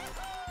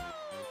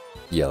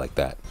 Yeah, like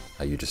that,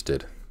 how you just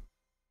did.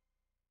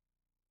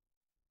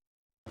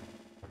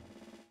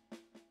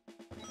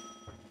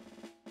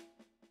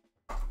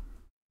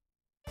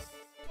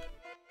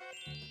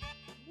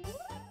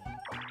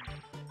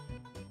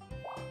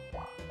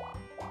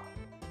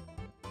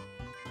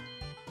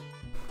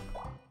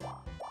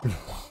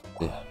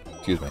 Yeah,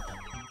 excuse me.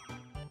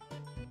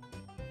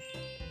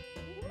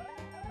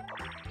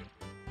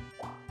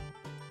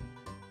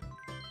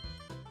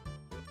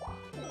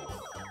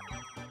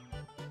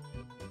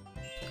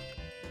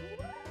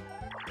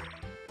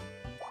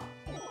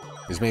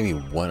 There's maybe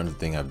one other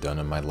thing I've done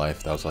in my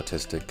life that was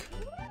autistic.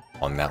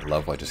 On that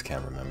level, I just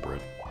can't remember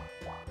it.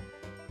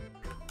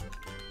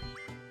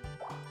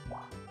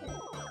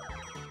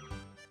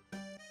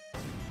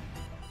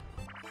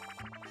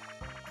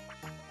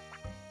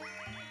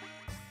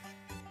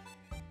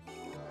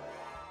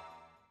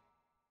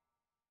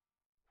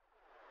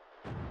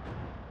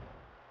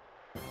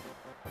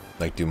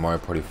 Like, do Mario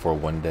Party 4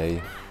 one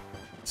day.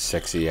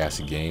 Sexy ass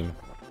game.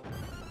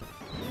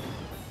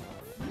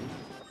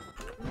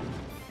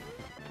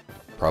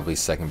 Probably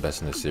second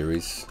best in the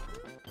series.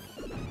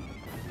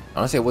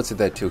 Honestly, I would say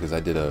that too, because I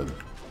did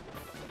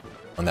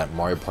on that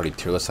Mario Party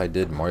tier list I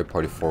did, Mario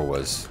Party 4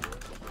 was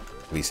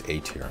at least A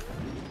tier.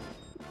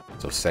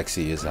 So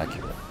sexy is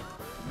accurate.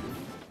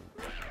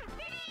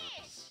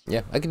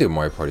 Yeah, I could do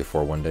Mario Party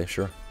 4 one day,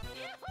 sure.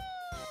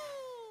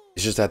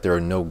 It's just that there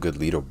are no good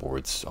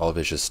leaderboards. All of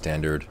it's just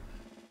standard,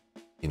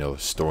 you know,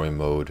 story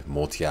mode,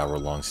 multi-hour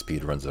long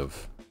speedruns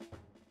of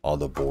all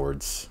the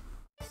boards.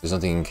 There's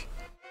nothing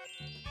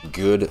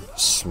good,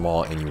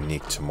 small, and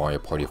unique to Mario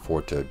Party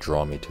 4 to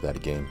draw me to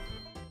that game.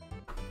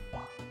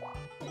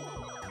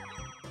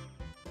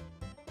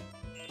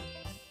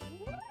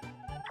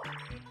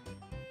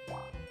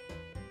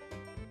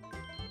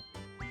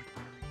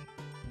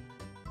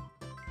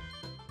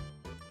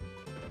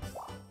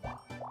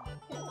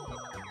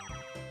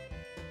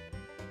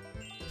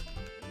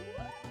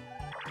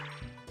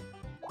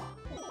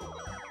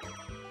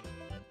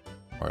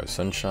 Alright,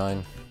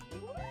 Sunshine.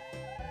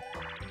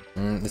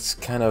 It's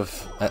kind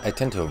of... I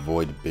tend to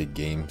avoid big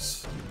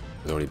games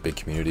with already big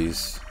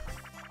communities.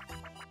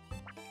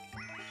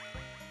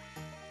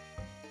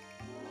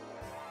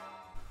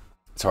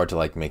 It's hard to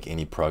like make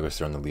any progress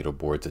there on the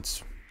leaderboards.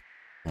 It's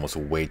almost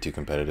way too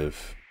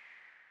competitive.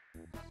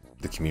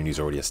 The community's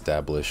already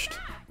established.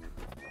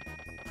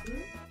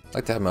 I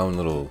like to have my own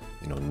little,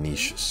 you know,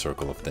 niche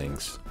circle of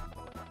things.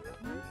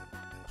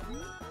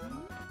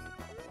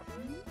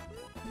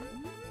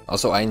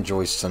 Also, I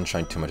enjoy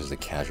Sunshine too much as a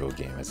casual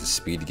game. As a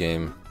speed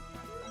game,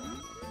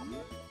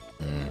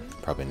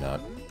 probably not.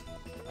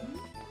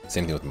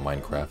 Same thing with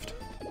Minecraft.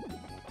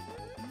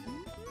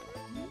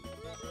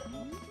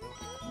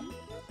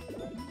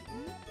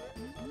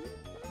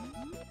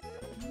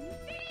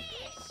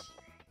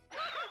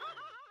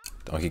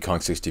 Donkey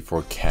Kong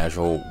 64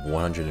 casual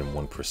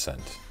 101%.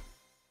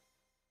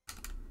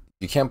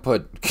 You can't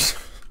put...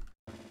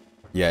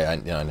 yeah,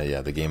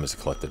 yeah, the game is a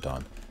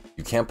collectathon.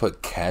 You can't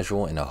put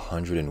casual and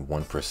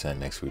 101%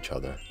 next to each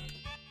other.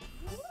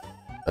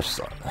 That's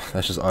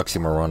just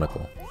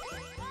oxymoronical.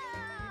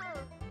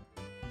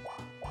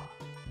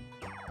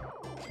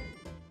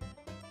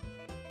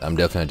 I'm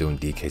definitely not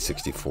doing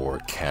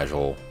DK64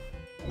 casual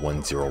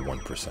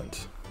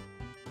 101%.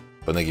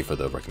 But thank you for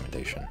the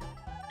recommendation.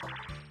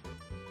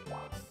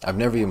 I've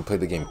never even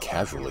played the game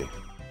casually.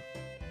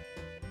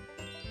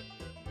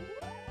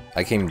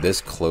 I came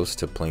this close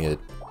to playing it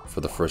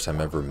for the first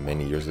time ever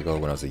many years ago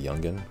when I was a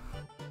youngin'.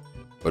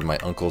 But my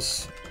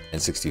uncle's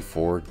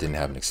N64 didn't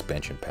have an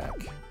expansion pack.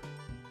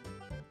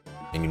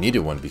 And you needed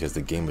one because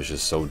the game was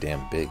just so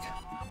damn big.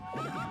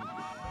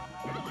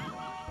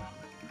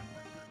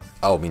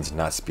 Oh, it means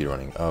not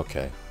speedrunning.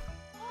 Okay.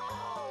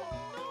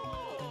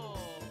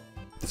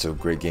 It's a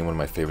great game, one of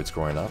my favorites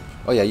growing up.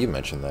 Oh yeah, you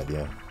mentioned that,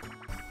 yeah.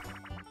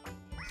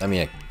 I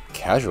mean,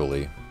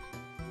 casually.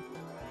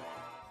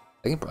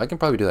 I can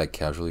probably do that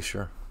casually,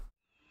 sure.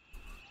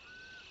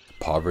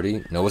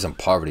 Poverty? No, it wasn't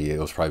poverty, it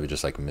was probably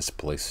just like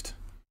misplaced.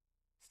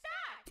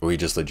 Or he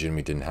just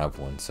legitimately didn't have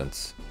one,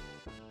 since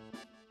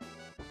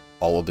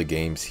all of the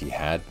games he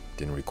had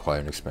didn't require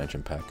an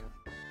expansion pack.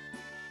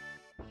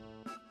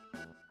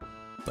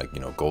 Like, you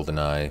know,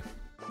 GoldenEye,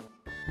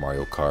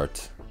 Mario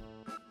Kart,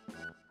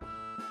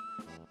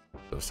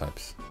 those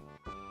types.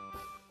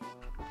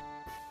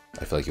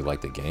 I feel like you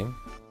like the game.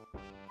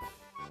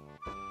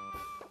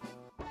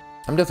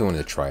 I'm definitely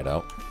going to try it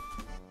out.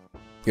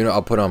 You know,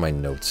 I'll put on my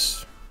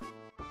notes,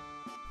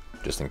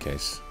 just in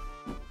case.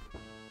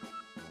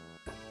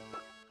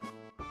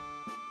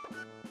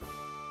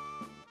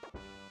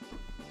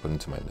 Put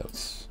into my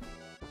notes.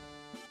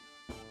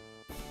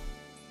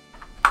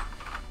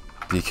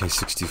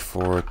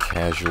 VK64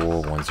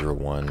 casual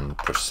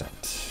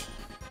 101%.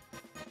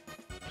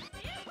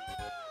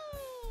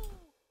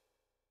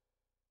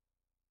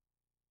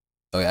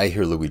 Oh, yeah, I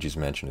hear Luigi's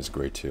Mansion is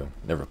great too.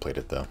 Never played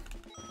it though.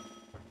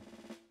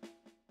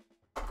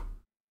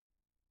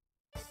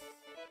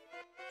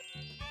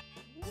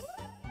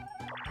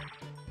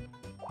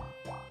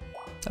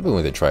 I've been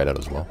willing to try it out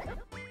as well.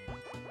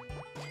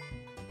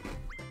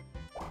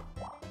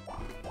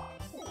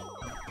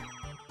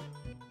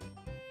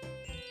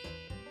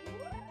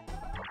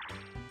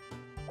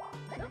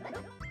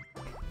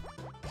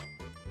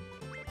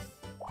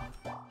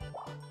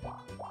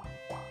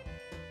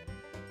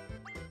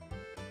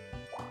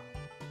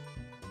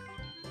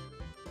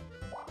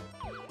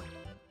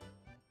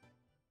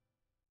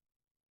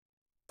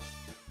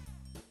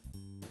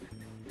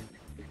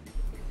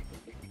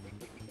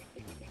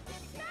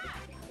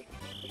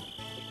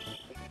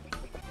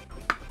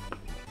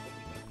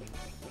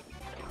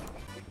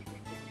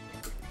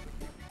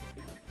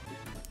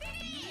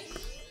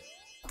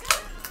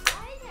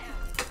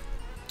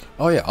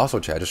 Oh yeah, also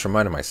chat, I just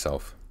reminded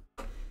myself.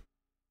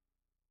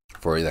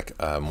 For like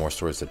more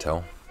stories to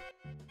tell.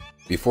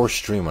 Before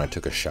stream when I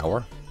took a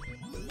shower.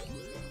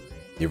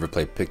 You ever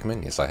played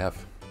Pikmin? Yes, I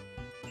have.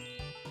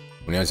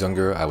 When I was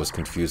younger, I was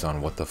confused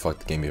on what the fuck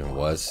the game even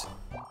was.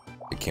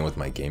 It came with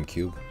my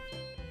GameCube.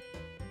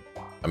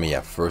 I mean, yeah,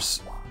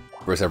 first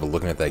ever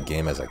looking at that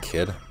game as a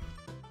kid,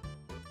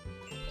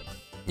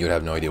 you would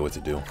have no idea what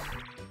to do.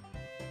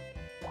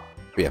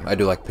 But yeah, I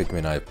do like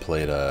Pikmin. I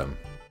played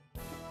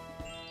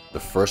the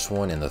first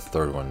one and the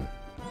third one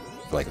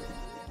for like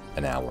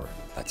an hour.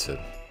 That's it.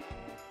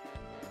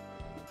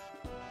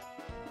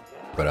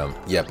 But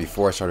yeah,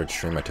 before I started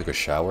stream, I took a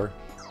shower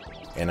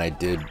and I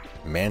did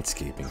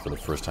manscaping for the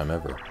first time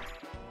ever.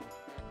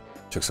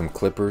 Took some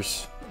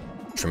clippers,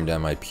 trimmed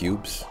down my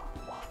pubes.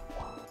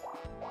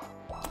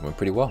 It went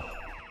pretty well.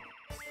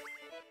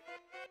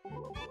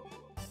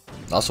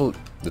 Also,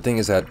 the thing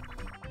is that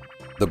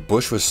the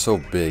bush was so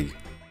big,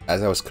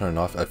 as I was cutting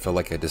off, I felt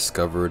like I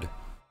discovered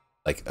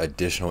like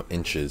additional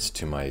inches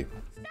to my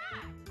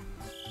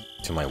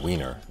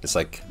wiener. It's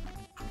like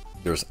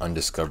there was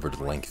undiscovered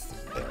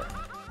length there.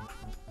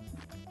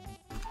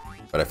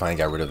 But I finally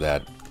got rid of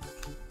that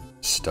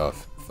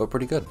stuff. Felt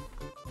pretty good.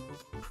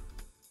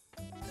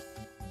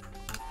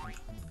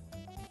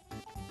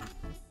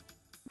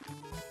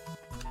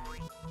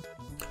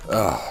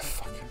 Ah,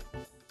 fuck.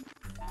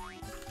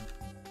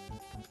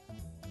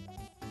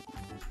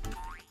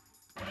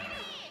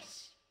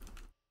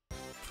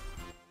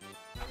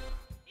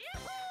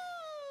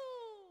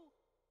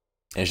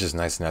 And it's just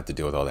nice not to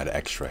deal with all that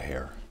extra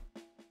hair.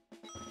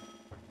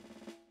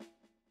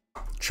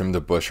 Trim the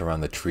bush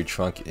around the tree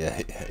trunk?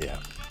 Yeah.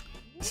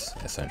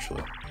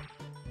 Essentially.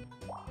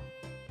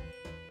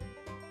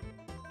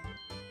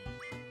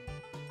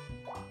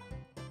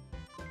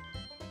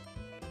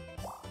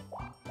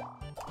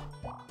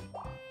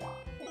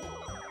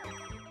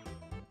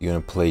 You gonna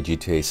play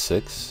GTA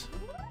 6?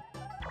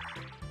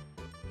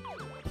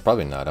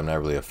 Probably not. I'm not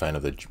really a fan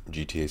of the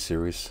GTA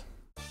series.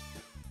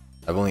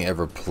 I've only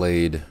ever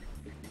played,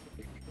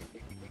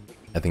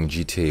 I think,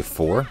 GTA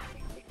 4,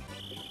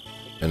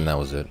 and that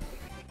was it.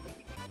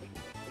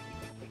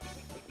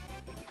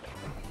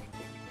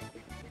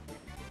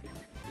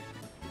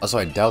 Also,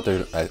 I doubt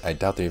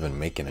they're even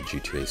making a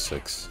GTA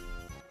 6.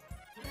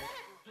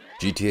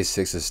 GTA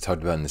 6 is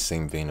talked about in the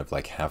same vein of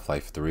like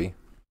Half-Life 3.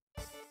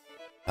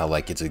 How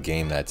like it's a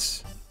game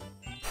that's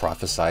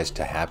prophesized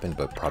to happen,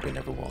 but probably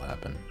never will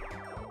happen.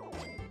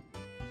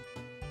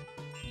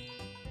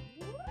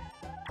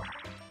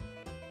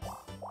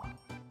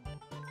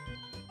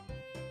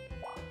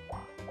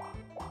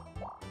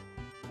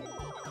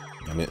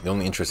 I mean, the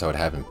only interest I would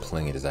have in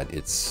playing it is that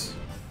it's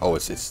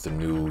the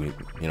new,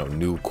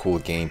 new cool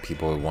game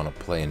people want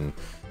to play and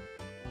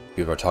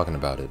people are talking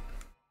about it.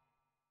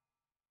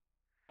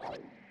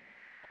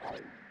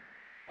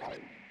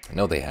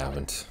 No, they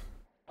haven't.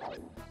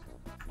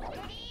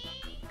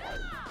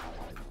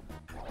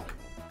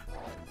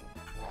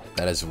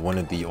 That is one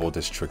of the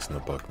oldest tricks in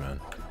the book, man.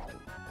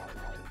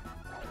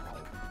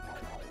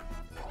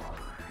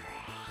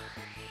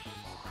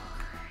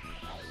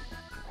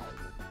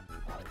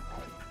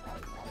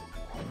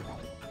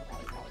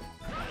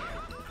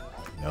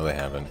 No, they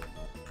haven't.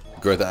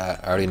 Girth, I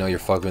already know you're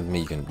fucking with me.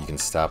 You can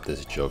stop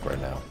this joke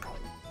right now.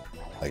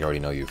 Like, I already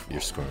know you're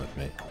screwing with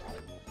me.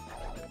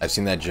 I've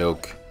seen that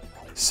joke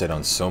said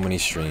on so many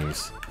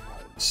streams,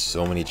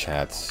 so many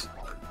chats.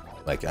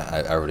 Like,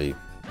 I already...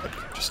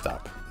 Like, just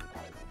stop.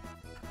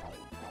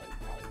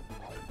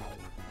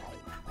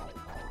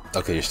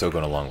 Okay, you're still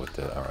going along with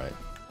it. Alright.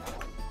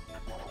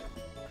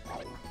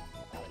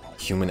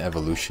 Human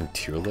evolution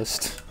tier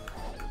list?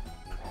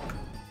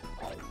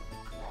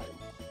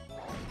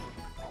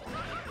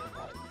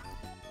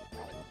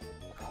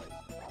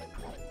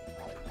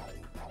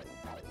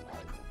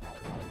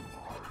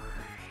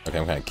 Okay,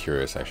 I'm kind of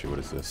curious, actually. What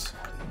is this?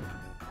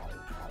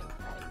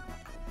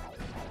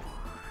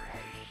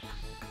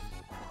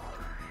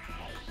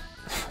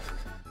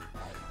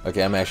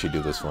 Okay, I'm gonna actually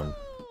do this one.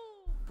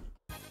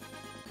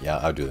 Yeah,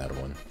 I'll do that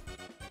one.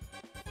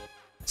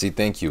 See,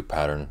 thank you,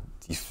 Pattern.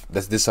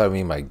 This is what I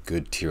mean by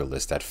good tier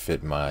list that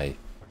fit my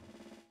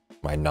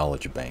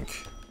knowledge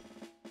bank.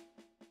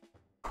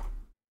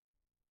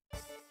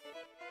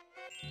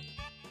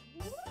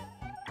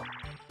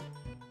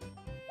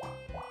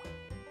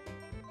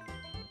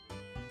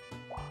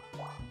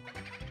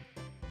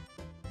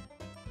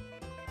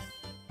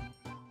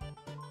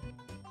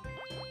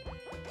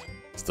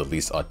 It's the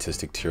least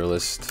autistic tier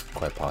list,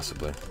 quite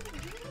possibly.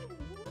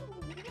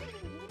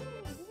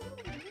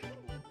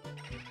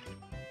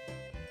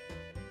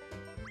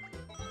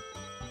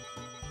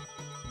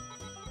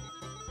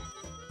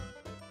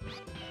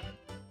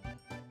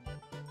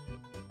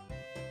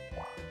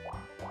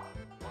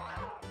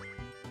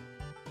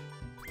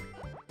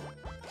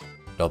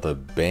 Now the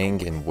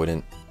bang and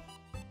wouldn't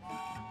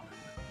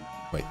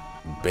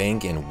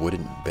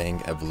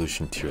bang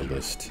evolution tier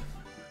list.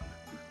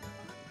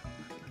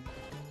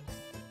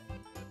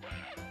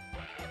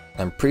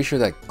 I'm pretty sure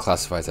that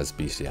classifies as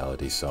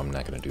bestiality, so I'm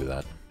not gonna do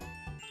that.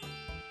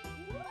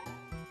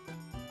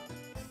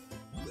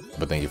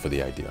 But thank you for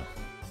the idea.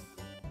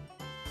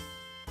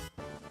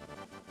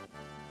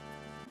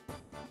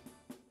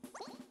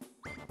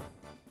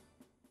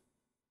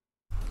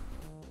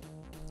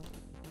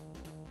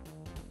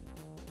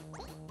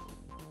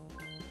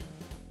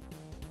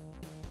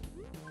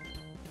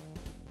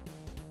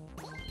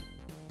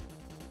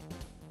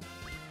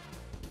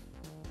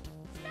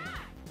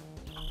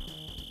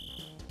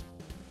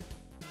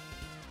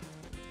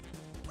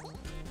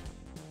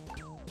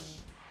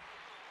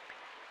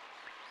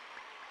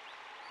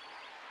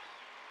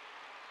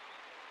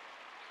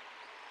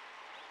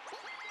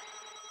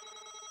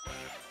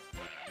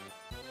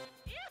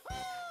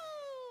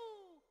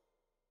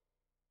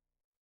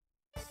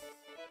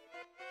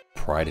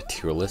 Pride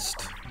tier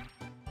list.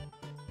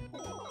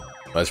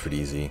 That's pretty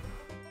easy.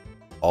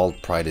 All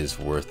pride is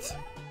worth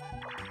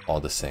all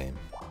the same.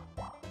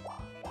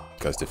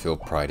 Because to feel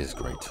pride is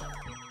great.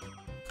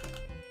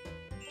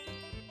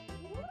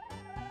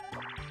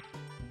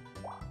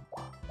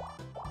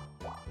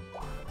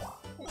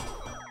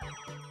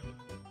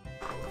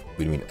 What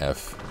do you mean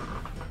F?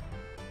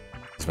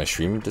 Is my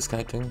stream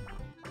disconnecting?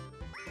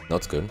 No,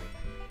 it's good.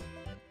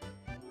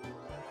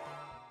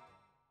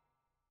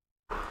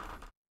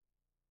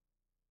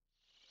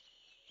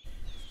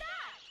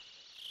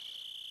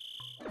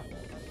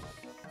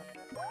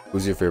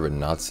 Who's your favorite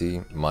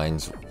Nazi?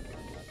 Mine's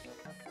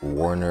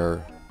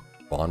Werner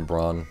von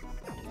Braun,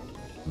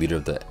 leader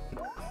of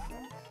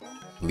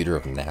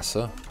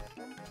NASA.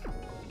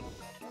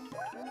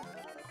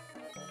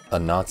 A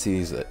Nazi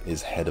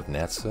is head of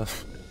NASA.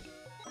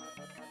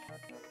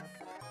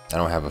 I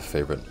don't have a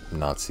favorite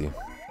Nazi.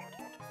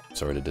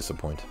 Sorry to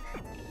disappoint.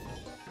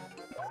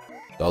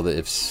 Dalda,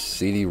 if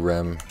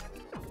CD-REM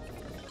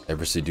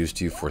ever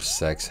seduced you for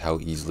sex, how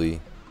easily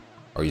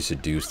are you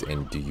seduced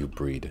and do you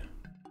breed?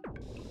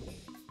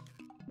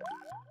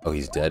 Oh,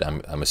 he's dead?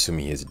 I'm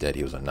assuming he is dead.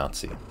 He was a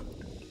Nazi.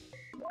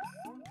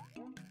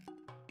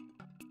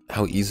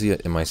 How easily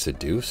am I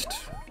seduced?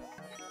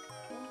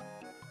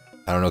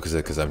 I don't know,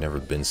 because I've never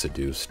been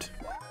seduced.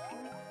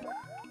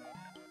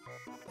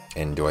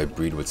 And do I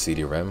breed with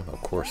CD-REM?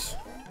 Of course.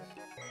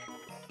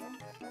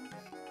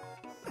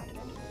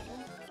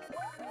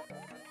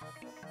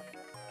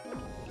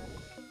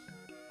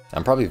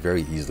 I'm probably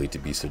very easily to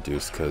be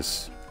seduced,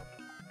 because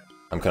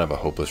I'm kind of a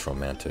hopeless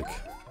romantic.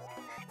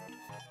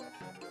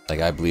 Like,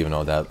 I believe in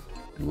all that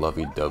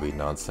lovey-dovey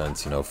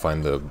nonsense, you know,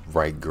 find the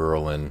right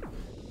girl and,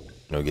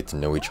 you know, get to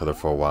know each other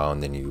for a while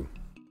and then you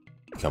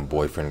become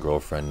boyfriend,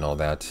 girlfriend and all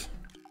that.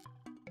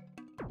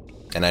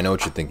 And I know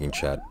what you're thinking,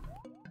 chat.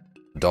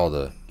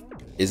 Dalda,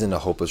 isn't a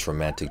hopeless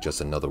romantic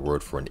just another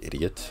word for an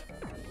idiot?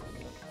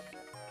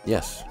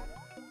 Yes.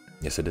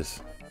 Yes, it is.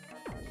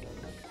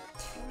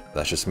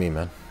 That's just me,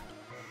 man.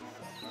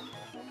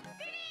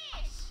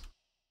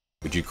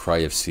 Would you cry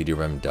if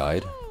CD-REM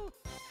died?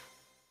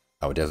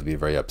 I would definitely be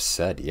very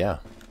upset, yeah.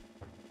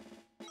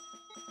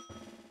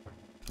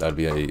 That would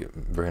be a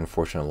very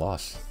unfortunate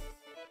loss.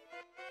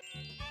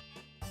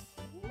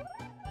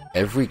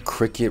 Every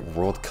Cricket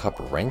World Cup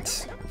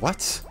ranked?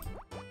 What?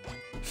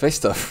 Face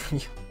stuff.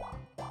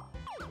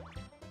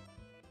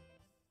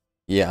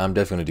 Yeah, I'm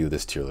definitely gonna do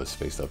this tier list,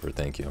 Face Stuffer,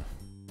 thank you.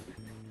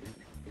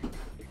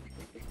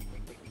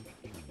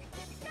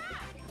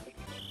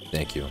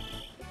 Thank you.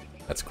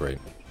 That's great.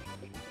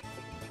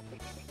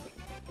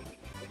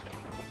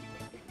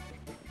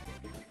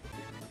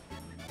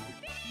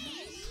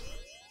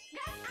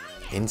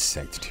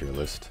 Insect tier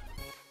list.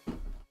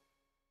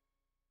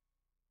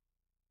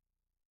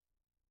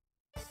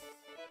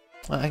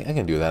 I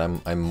can do that.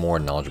 I'm more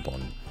knowledgeable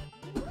on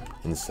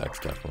insects,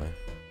 definitely.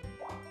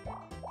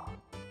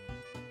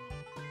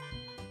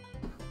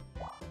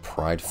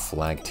 Pride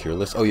flag tier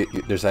list. Oh,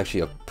 there's actually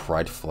a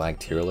pride flag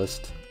tier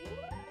list.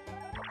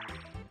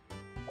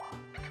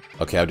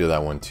 Okay, I'll do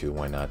that one too.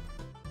 Why not?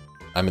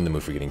 I'm in the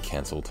mood for getting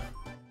cancelled.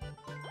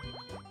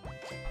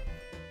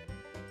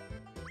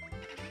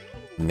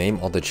 Name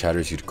all the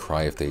chatters you'd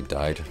cry if they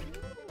died.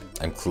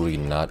 I'm clearly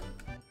not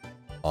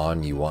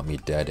on, you want me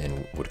dead,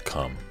 and would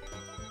come.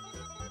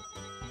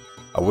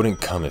 I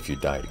wouldn't come if you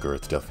died,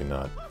 Girth. Definitely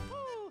not.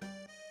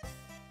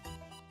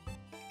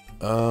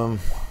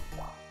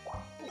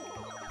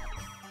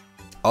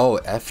 Oh,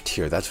 F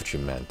tier. That's what you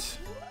meant.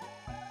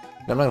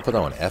 No, I'm not gonna put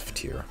that on F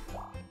tier.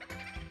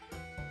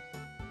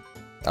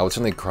 I would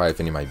certainly cry if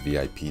any of my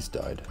VIPs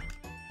died.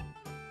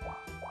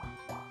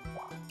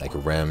 Like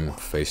Rem,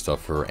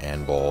 Facestuffer,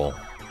 Anball.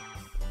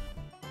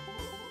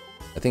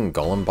 I think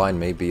Gollumbine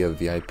may be a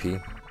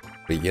VIP,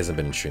 but he hasn't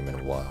been in stream in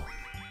a while.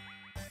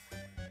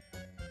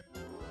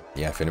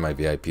 Yeah, if any of my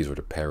VIPs were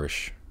to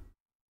perish.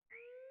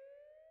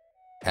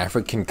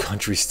 African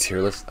countries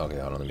tier list? Okay,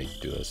 hold on, let me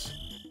do this.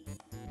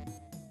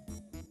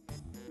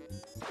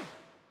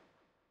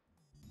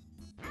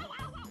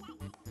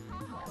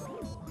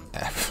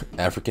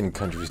 African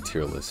countries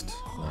tier list.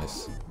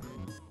 Nice.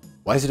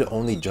 Why is it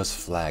only just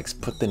flags?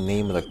 Put the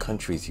name of the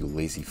countries, you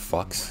lazy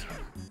fucks.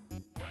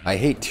 I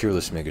hate tier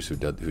list makers who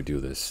do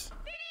this.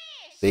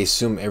 They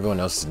assume everyone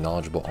else is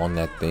knowledgeable on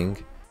that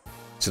thing,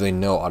 so they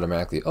know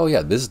automatically, oh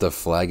yeah, this is the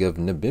flag of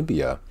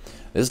Namibia.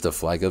 This is the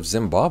flag of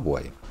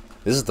Zimbabwe.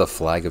 This is the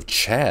flag of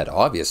Chad,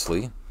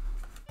 obviously.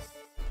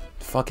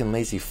 Fucking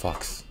lazy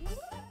fucks.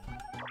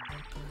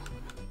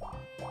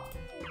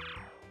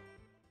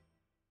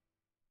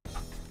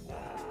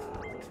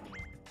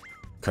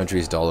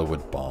 Countries Dollar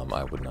would bomb,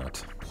 I would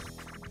not.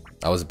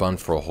 I was bummed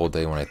for a whole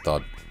day when I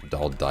thought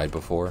Doll died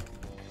before.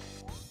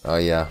 Oh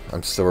yeah,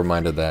 I'm still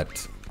reminded of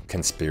that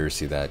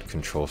conspiracy that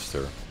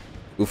Controlster,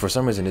 who for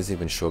some reason doesn't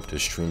even show up to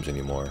streams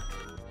anymore,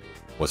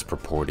 was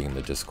purporting in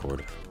the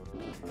Discord.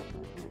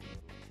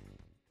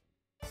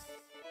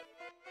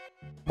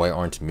 Why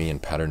aren't me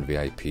and Pattern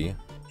VIP?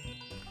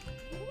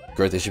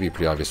 Girth, it should be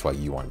pretty obvious why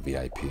you aren't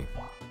VIP.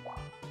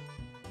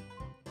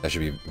 That should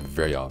be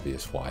very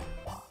obvious why.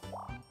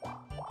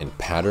 In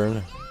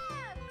Pattern?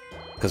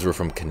 Because we're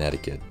from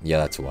Connecticut. Yeah,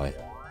 that's why.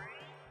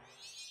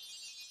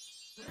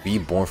 Be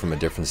born from a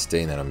different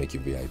state and that'll make you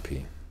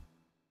VIP.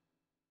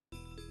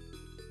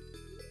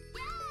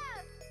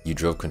 You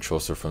drove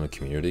Controlster from the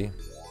community?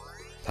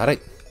 How'd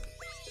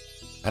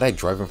I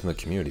drive him from the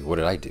community? What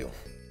did I do?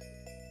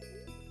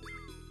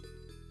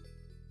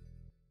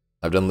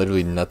 I've done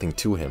literally nothing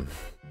to him.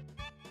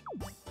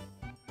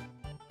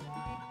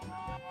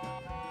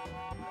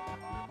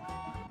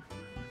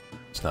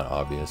 It's not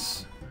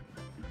obvious.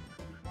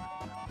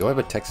 Do I have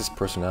a Texas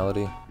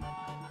personality?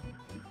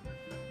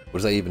 What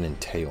does that even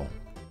entail?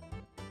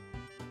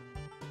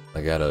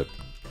 Like I got a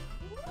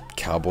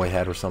cowboy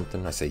hat or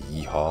something? I say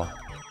yeehaw.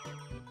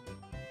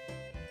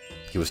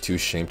 He was too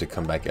ashamed to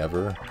come back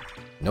ever?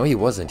 No, he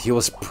wasn't. He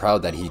was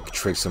proud that he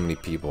tricked so many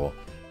people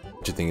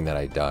into thinking that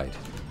I died.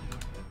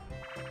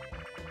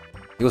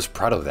 He was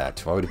proud of that.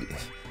 Why would it be?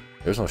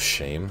 There's no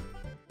shame.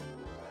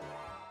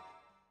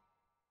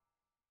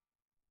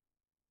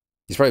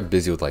 He's probably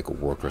busy with like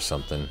work or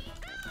something.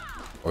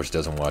 Or just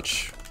doesn't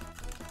watch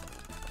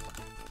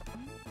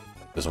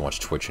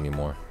Twitch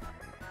anymore.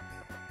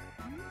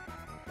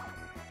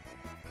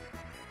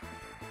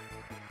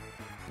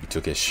 He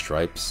took his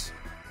stripes.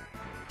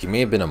 He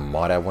may have been a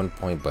mod at one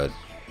point, but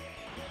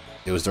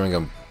it was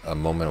during a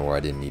moment where I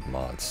didn't need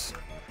mods.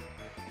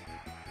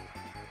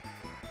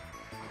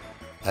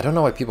 I don't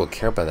know why people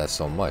care about that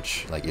so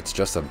much. Like, it's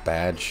just a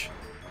badge.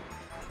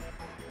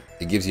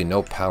 It gives you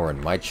no power in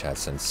my chat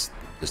since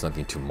there's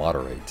nothing to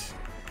moderate.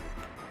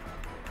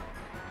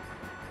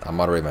 I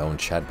moderate my own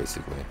chat,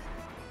 basically.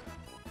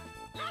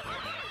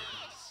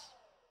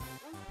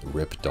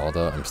 Rip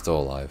Dalda, I'm still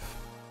alive.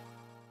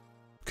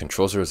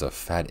 Controlster is a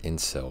fat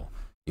incel.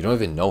 You don't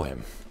even know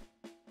him.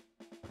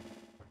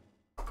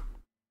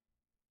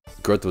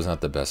 Girth was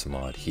not the best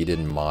mod. He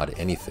didn't mod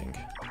anything.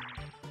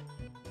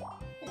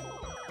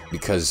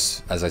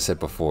 Because, as I said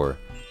before,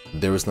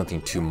 there was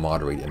nothing to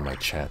moderate in my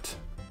chat.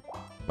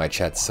 My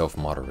chat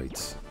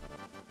self-moderates.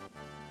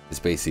 It's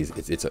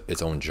basically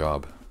its own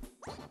job.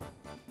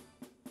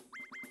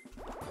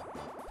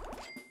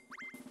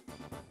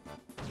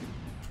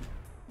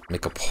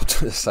 Make a poll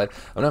to the side.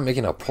 I'm not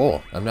making a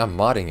poll. I'm not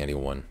modding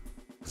anyone.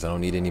 Because I don't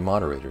need any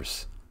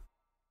moderators.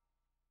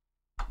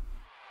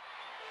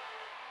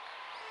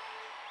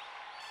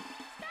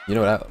 You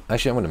know what?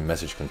 Actually, I'm going to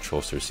message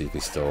Controlster to see if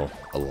he's still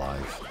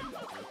alive.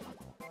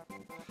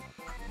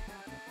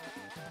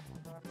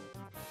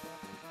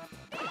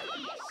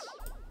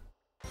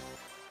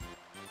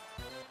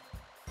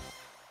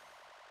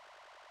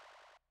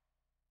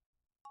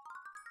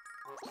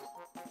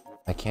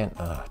 I can't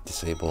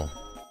disable.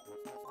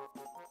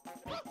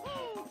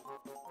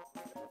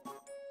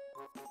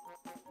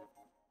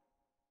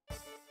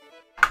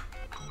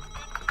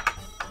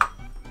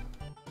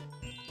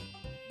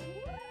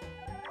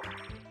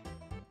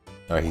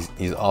 Alright,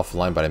 he's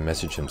offline, but I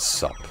messaged him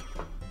sup.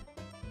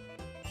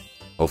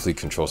 Hopefully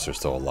Controlster's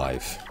still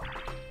alive.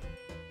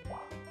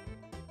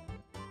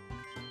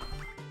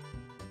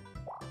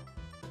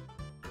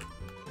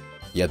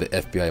 Yeah, the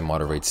FBI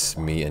moderates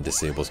me and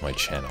disables my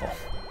channel.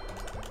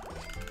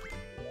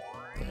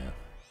 Yeah.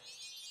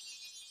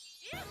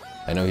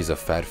 I know he's a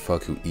fat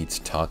fuck who eats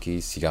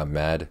Takis. He got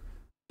mad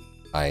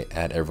I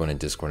add everyone in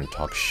Discord and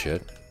talk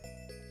shit.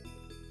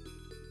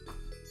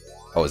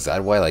 Oh, is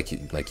that why like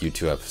you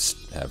two have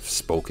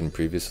spoken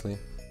previously?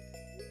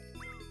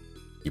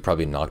 You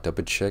probably knocked up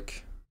a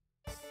chick.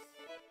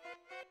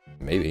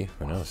 Maybe,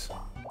 who knows?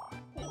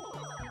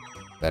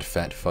 That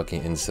fat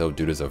fucking incel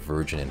dude is a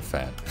virgin and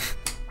fat.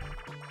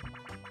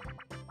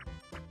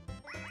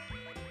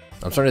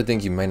 I'm starting to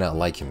think you might not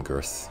like him,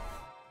 Girth.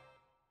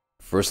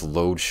 First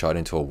load shot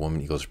into a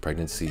woman equals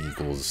pregnancy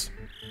equals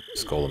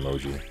skull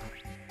emoji.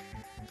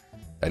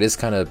 That is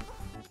kind of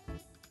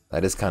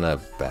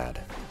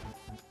bad.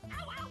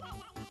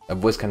 I've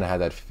always kind of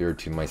had that fear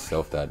to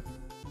myself that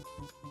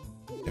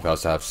if I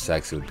was to have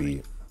sex, it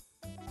would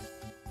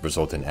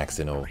result in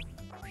accidental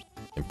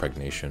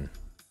impregnation.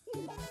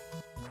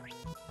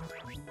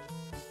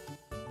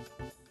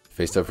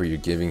 Faced up for you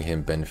giving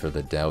him benefit of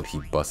the doubt, he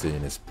busted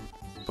in his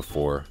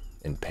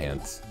in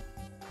pants.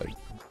 Like,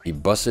 he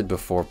busted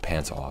before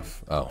pants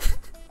off. Oh.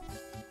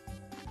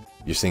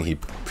 You're saying he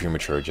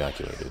premature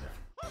ejaculated.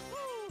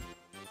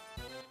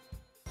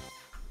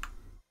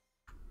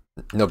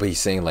 No, but he's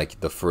saying like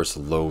the first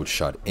load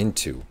shot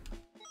into.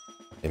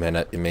 It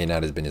may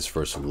not have been his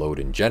first load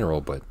in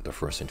general, but the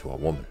first into a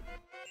woman.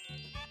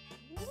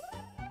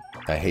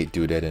 I hate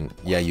Dudette, and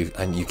yeah,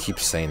 you keep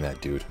saying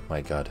that, dude.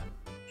 My god.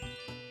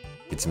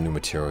 Get some new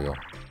material.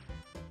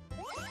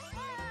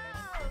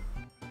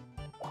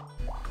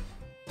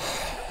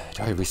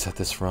 Do I reset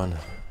this run?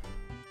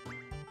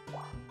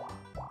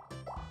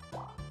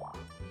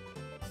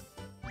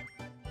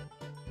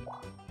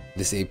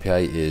 This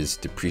API is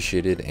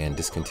depreciated and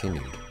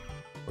discontinued.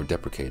 Or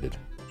deprecated.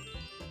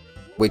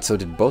 Wait, so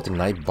did both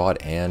Nightbot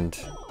and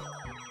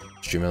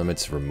Stream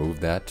Elements remove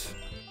that?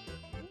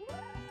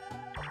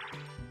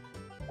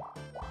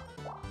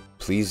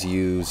 Please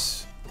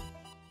use...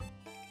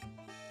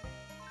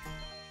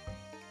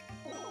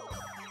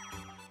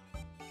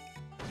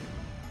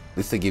 At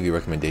least they give you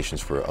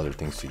recommendations for other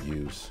things to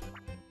use.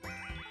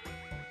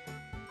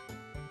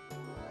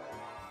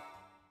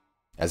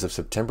 As of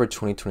September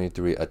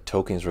 2023, a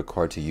token is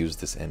required to use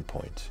this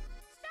endpoint.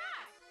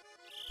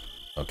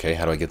 Okay,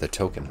 how do I get the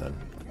token then?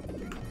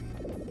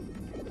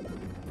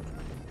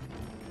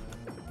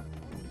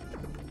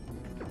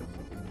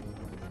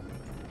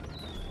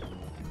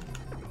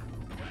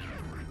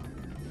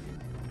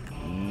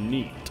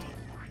 Neat.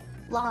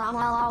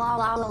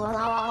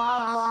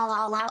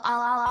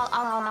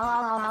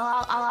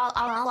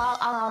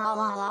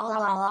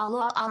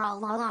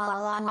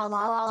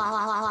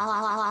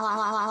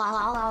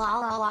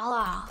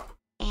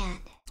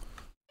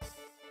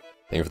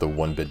 Thank you for the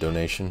 1-bit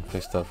donation,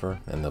 Fixstuffer,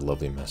 and the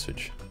lovely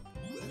message.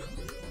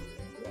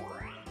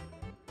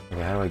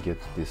 Okay, how do I get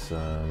this,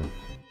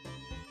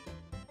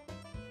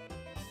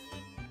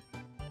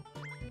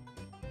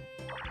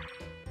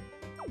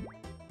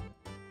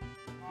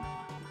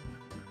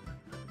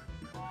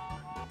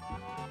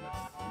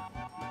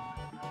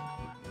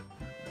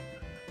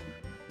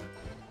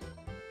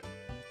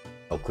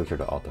 I'll click here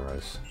to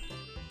authorize.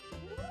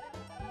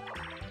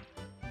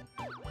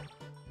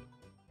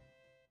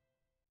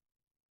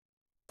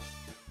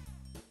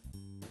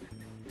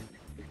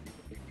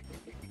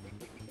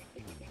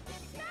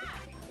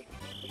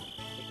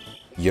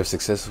 You have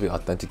successfully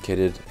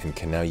authenticated and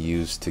can now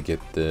use to get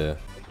the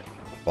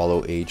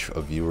follow age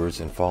of viewers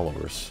and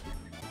followers.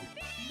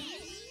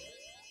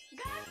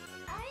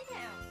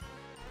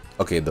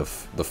 Okay, the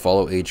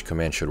follow age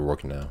command should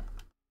work now.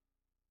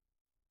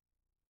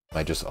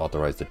 I just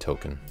authorized the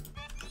token.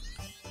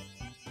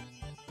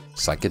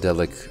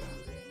 Psychedelic...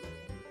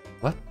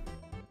 What?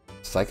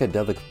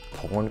 Psychedelic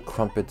porn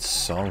crumpet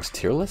songs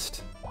tier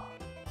list?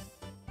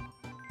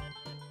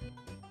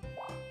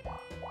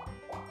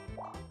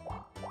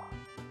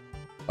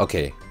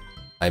 Okay,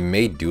 I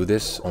may do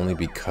this only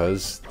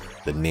because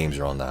the names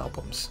are on the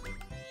albums.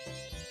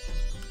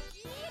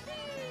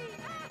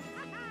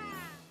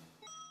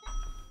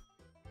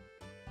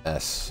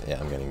 Yeah,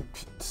 I'm getting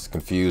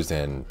confused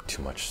and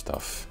too much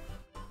stuff.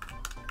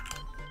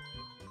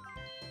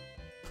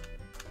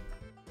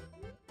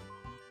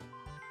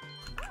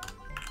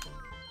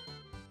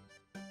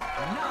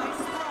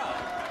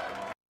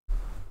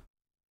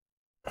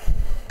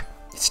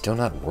 It's still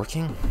not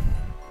working?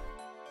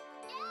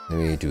 Let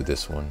me do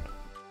this one.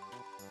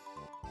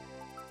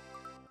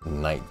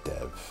 Night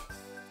Dev.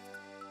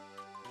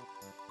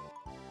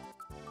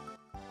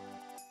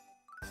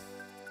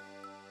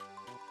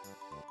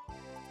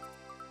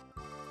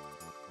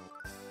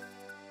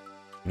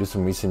 Due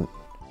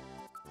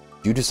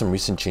to some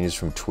recent changes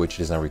from Twitch,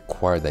 it is now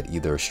required that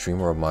either a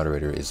streamer or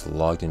moderator is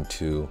logged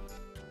into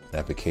an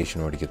application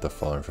in order to get the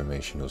follow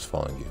information who's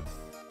following you.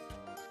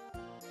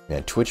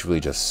 Man, Twitch really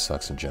just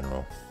sucks in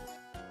general.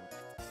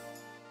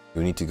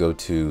 You need to go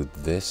to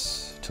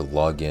this to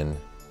log in.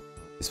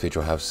 This page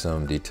will have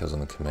some details on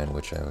the command,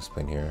 which I will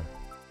explain here.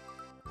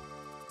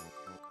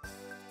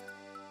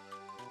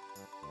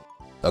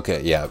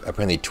 Okay, yeah,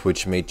 apparently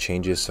Twitch made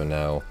changes, so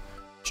now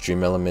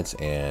Stream Elements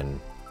and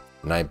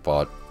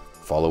Nightbot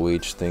follow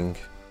age thing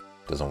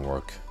doesn't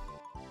work.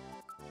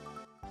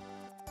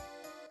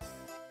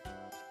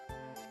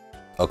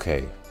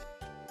 Okay.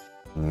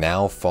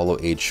 Now follow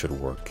H should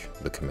work,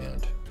 the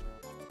command.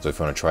 So if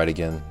you want to try it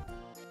again,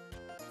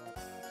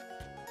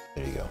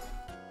 there you go.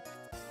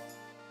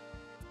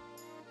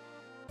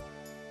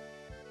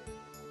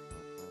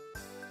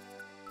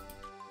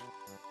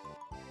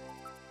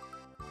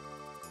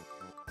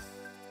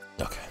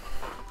 Okay.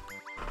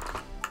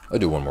 I'll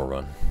do one more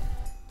run.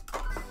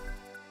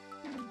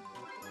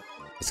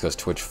 It's because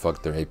Twitch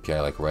fucked their API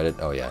like Reddit.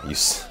 Oh yeah,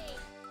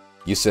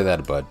 you said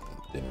that, but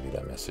didn't read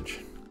that message.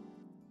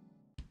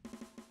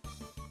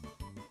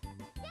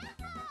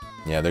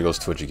 Yeah, there goes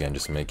Twitch again,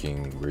 just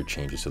making weird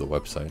changes to the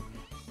website.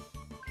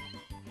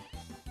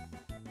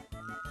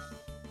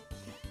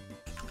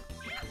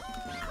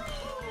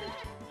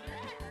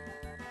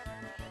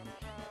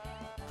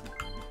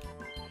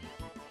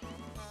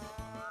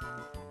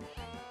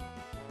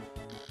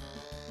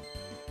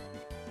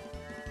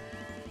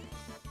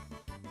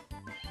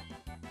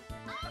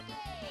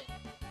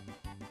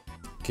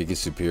 Kick is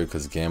superior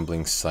because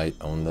gambling site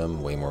owned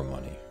them, way more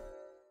money.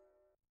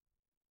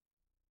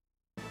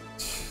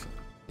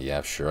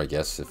 Yeah, sure, I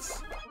guess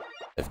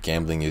if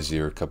gambling is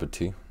your cup of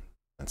tea,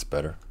 that's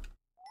better.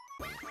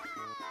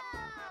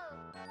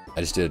 I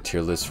just did a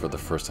tier list for the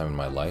first time in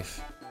my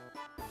life.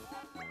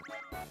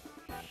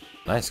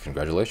 Nice,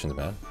 congratulations,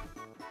 man.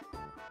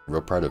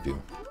 Real proud of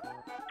you.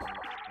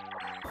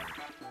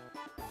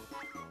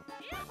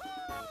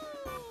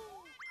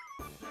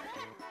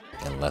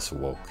 And less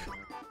woke.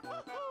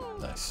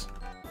 Nice.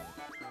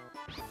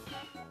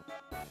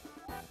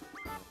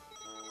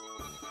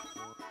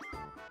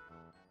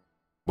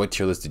 What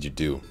tier list did you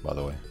do, by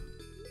the way?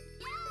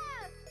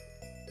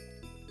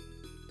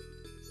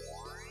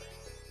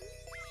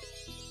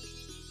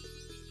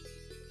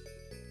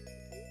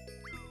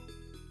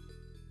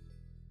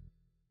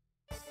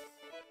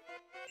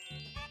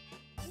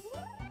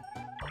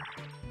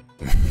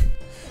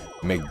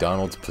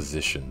 McDonald's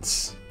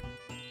positions.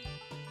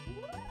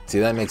 See,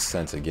 that makes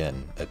sense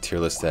again. A tier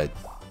list that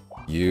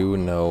you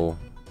know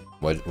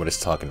what it's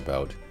talking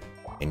about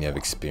and you have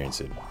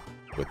experience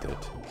with it.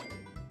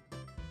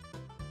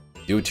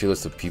 Do a tier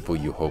list of people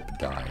you hope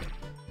die.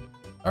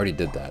 I already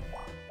did that.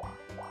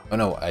 Oh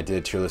no, I did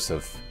a tier list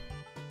of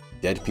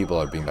dead people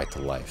are being back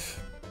to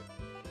life.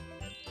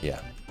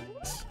 Yeah.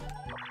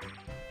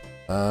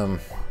 I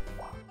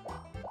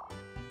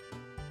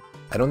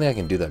don't think I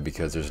can do that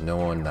because there's no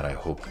one that I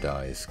hope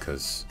dies,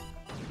 because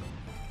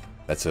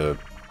that's a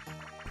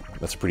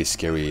pretty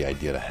scary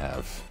idea to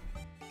have.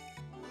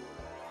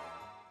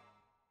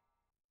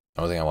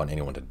 I don't think I want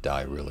anyone to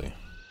die, really.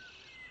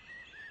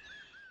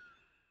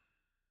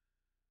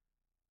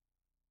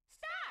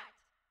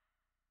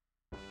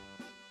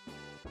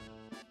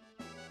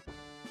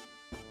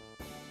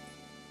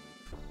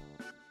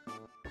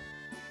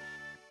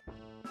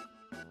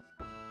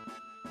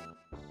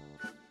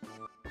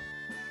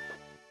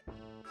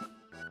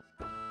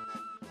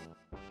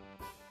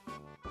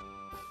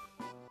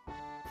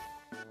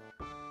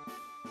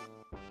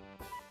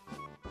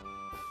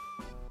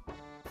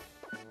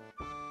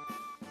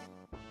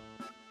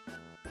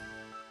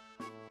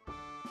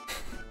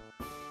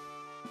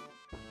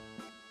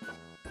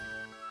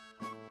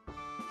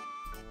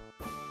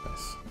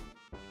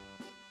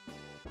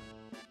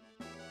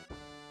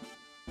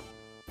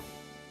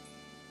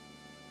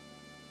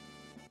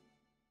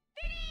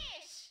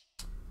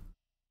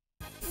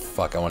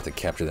 Fuck, I wanted to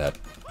capture that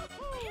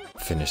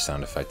finish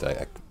sound effect.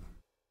 I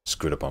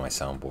screwed up on my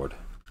soundboard.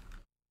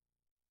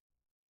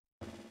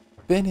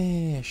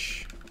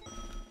 Finish!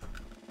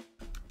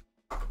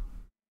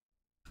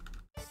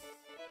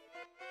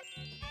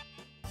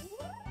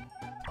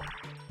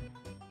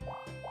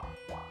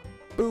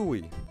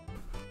 Booey.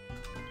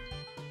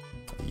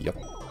 Yep.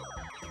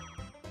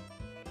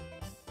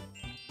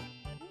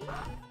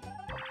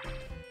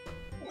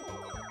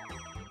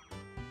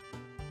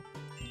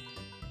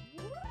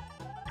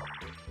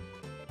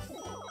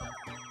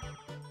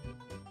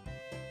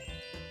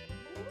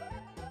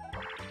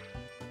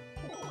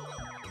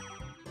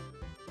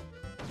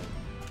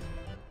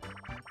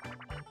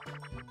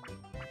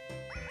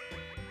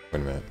 Wait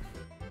a minute.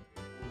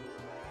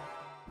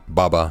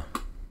 Baba.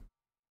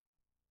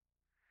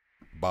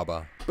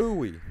 Baba.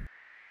 Booey.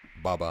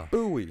 Baba.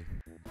 Booey.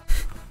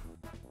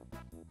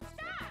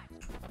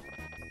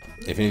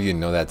 If any of you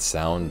know that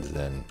sound,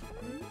 then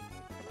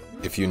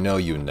if you know,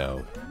 you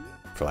know,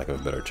 for lack of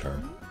a better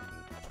term.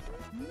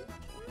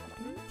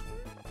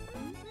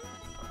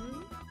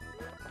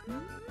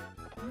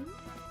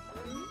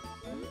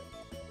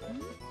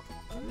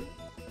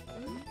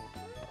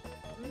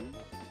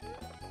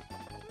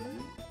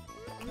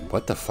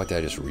 What the fuck did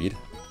I just read?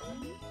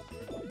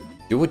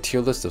 Do a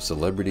tier list of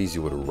celebrities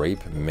you would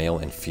rape, male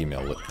and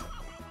female with.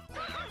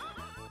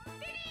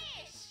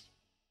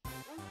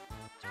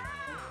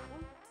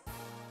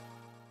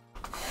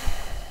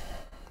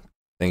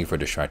 Thank you for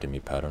distracting me,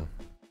 Pattern.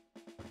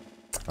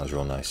 That was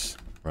real nice.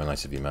 Real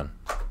nice of you, man.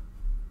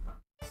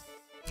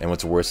 And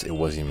what's worse, it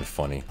wasn't even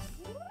funny.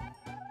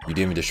 You didn't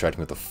even distract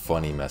me with a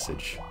funny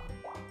message.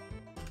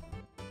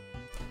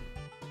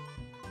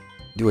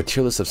 Do a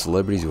tier list of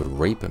celebrities you would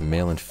rape, a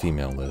male and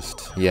female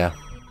list. Yeah,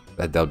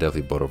 that'll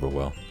definitely bode over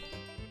well.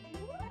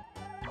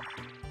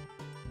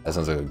 That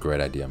sounds like a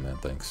great idea, man.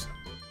 Thanks.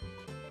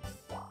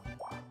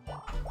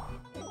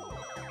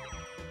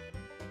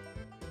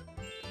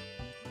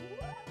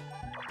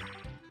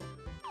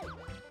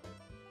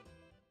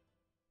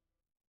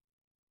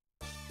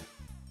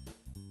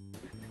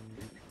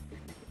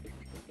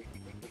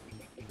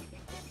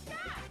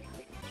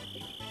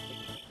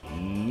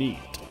 Neat.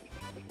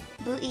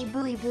 Booey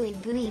booey booey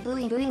booey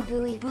booey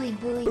booey booey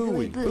booey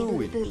booey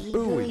booey booey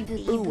booey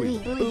booey booey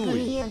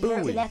booey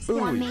inverted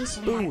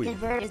exclamation mark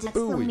inverted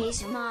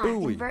exclamation mark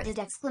inverted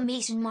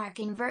exclamation mark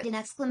inverted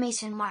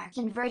exclamation mark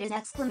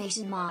inverted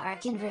exclamation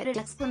mark inverted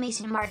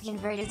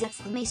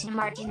exclamation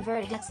mark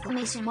inverted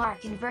exclamation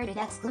mark inverted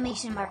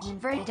exclamation mark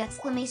inverted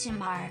exclamation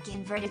mark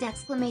inverted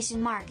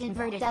exclamation mark inverted exclamation mark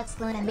inverted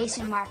exclamation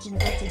mark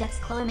inverted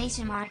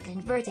exclamation mark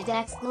inverted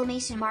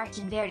exclamation mark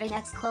inverted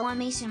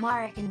exclamation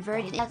mark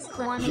inverted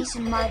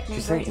exclamation mark.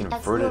 She's saying inverted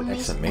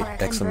exclamation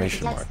mark.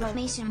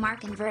 Exclamation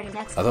mark, inverted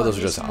I thought those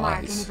were just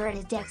mark, eyes.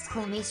 inverted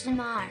exclamation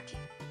mark.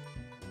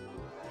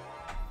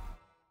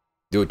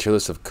 Do a tier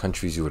list of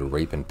countries you would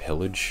rape and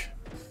pillage.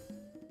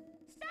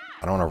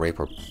 I don't want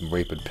to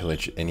rape and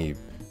pillage any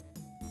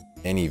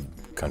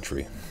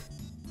country.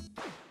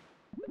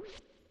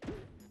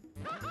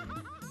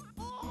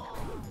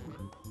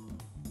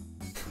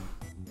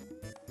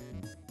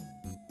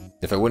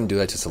 If I wouldn't do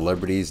that to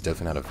celebrities,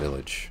 definitely not a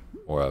village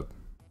or a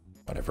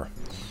whatever.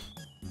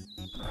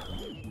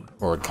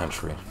 Or a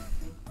country.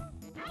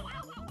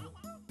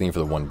 Thinking for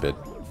the 1-bit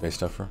face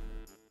stuffer.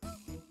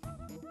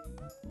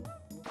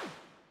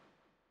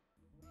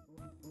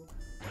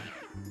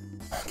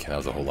 Okay, that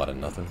was a whole lot of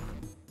nothing.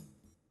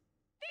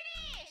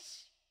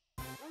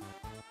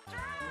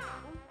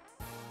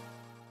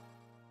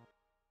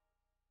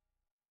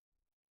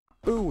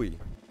 Ooey.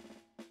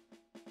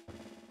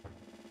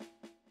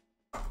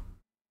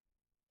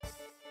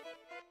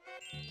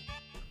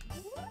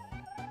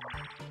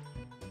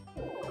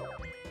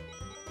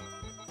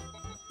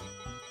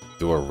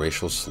 Do a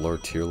racial slur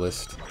tier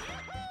list.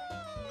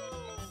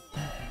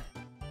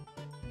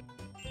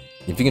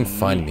 If you can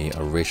find me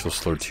a racial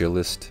slur tier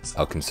list,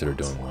 I'll consider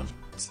doing one.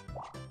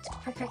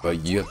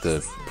 But you have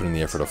to put in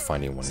the effort of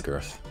finding one,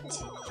 Girth.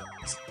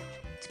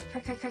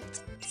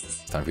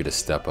 It's time for you to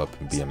step up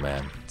and be a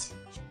man.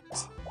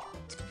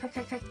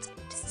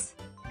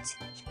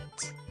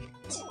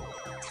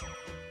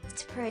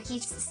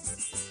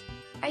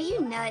 Are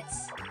you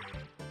nuts?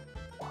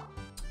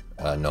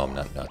 No, I'm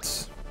not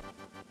nuts.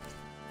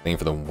 Thinking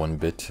for the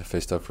 1-bit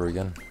face stuffer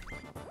again.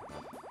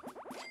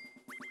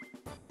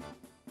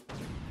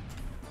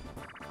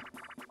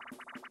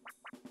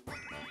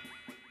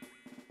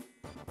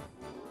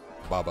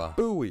 Baba.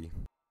 Ooey.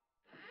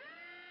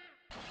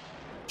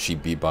 She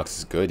beatbox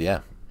is good, yeah.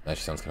 That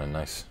sounds kind of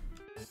nice.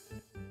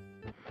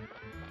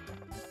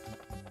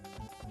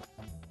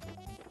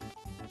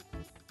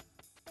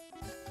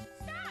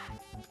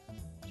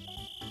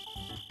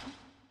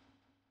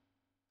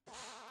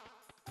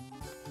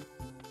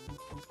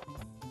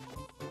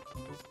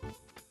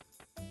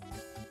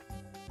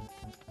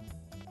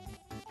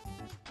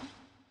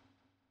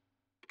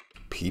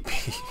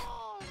 PP?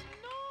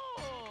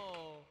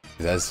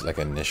 Is that like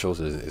initials?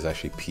 Is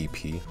actually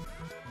PP?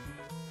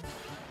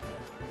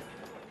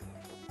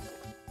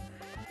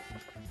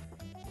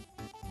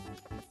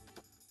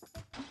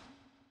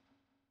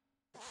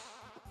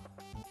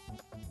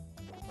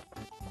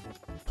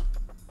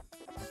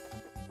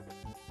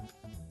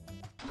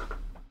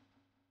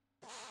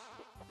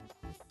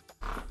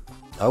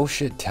 Oh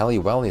shit, Tally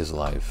Wally is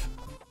live.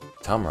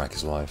 Tomrak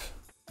is live.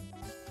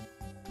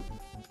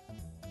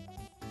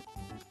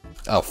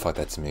 Oh fuck,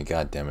 that's me.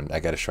 God damn it. I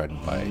gotta try to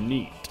buy.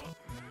 Neat.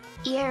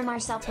 Pierre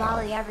Marcel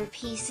Poilievre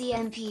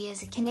PCMP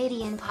is a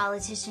Canadian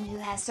politician who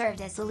has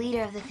served as the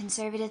leader of the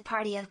Conservative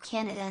Party of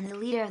Canada and the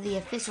leader of the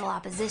official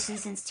opposition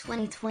since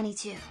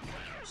 2022.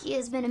 He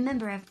has been a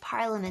member of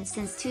Parliament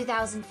since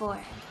 2004.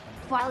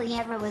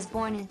 Poilievre was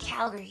born in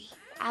Calgary,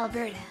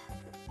 Alberta.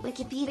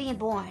 Wikipedia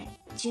born,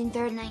 June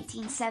 3,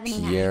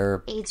 1979,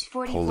 Pierre age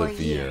 44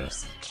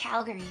 years,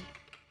 Calgary.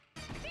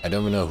 I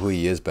don't even know who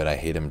he is, but I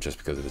hate him just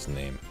because of his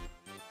name.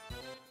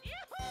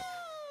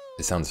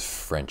 It sounds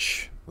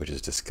French, which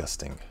is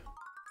disgusting.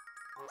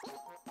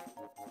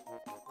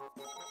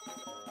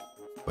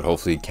 But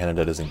hopefully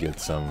Canada doesn't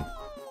get some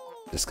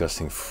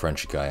disgusting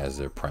French guy as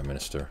their prime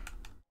minister.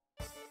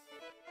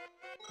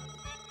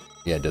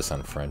 Yeah, it does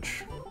sound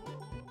French.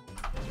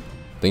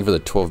 Thank you for the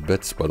 12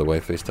 bits, by the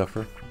way, Face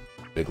Stuffer.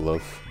 Big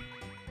love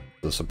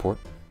for the support.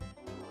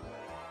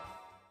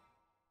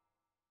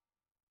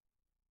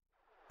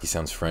 He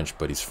sounds French,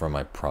 but he's from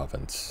my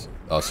province.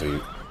 Oh, so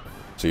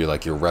you're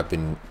like you're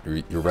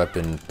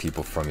repping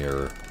people from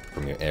your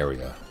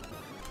area,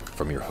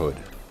 from your hood.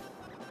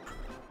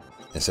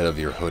 Instead of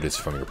your hood is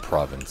from your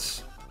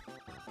province.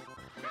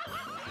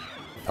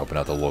 Helping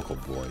out the local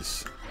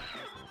boys.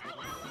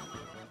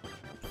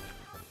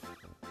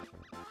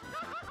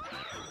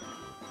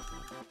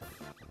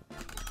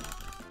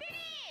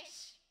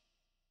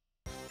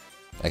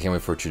 I can't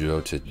wait for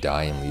Trudeau to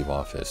die and leave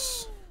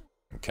office.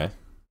 Okay.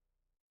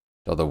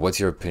 Although, what's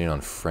your opinion on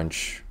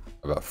French,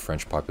 about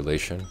French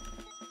population?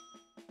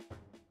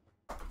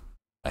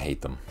 I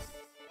hate them.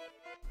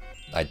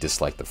 I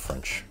dislike the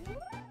French.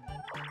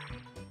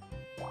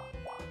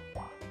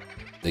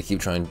 They keep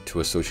trying to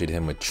associate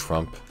him with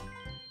Trump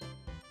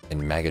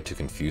and MAGA to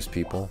confuse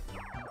people.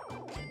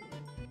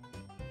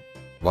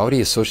 Why would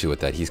he associate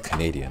with that? He's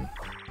Canadian.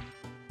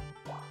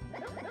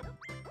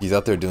 He's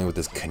out there dealing with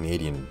this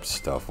Canadian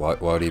stuff. Why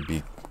would he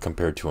be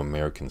compared to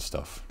American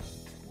stuff?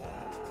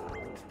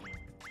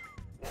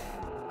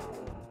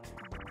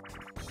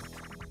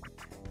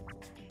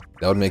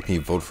 That would make me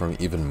vote for him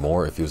even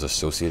more if he was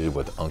associated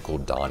with Uncle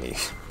Donnie.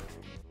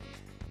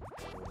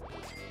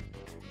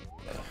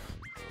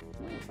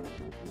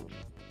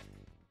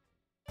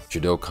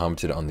 Trudeau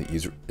commented on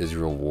the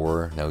Israel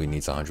war. Now he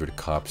needs 100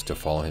 cops to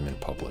follow him in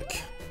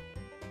public.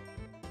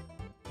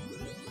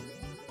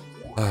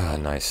 Ah,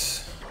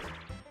 nice.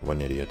 What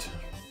an idiot.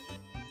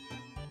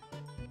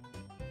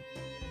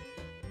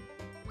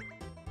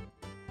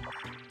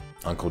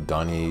 Uncle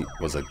Donnie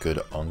was a good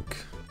unk.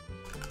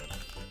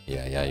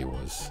 Yeah, he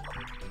was.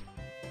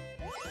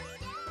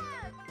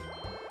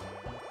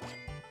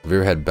 Have you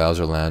ever had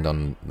Bowser land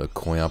on the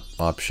coin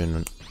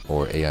option,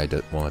 or AI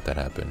won't let that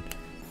happen?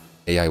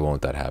 AI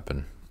won't let that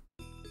happen.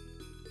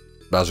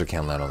 Bowser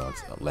can't land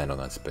on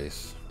that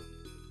space.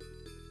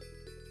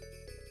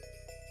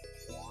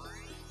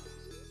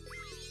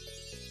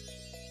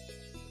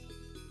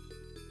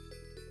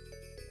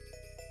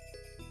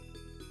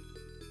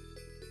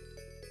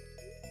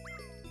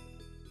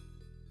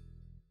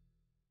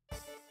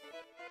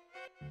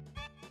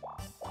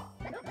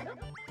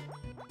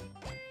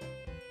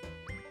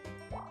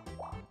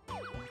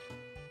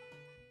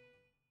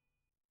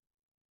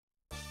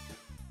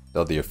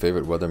 Although your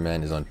favorite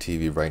weatherman is on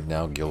TV right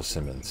now, Gil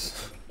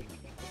Simmons.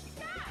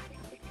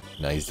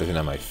 Nah, he's definitely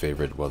not my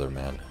favorite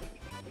weatherman.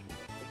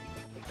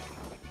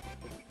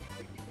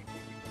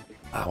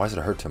 Ah, why does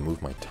it hurt to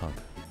move my tongue?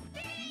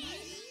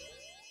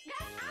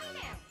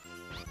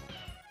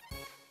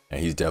 Yeah,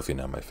 he's definitely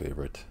not my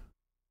favorite.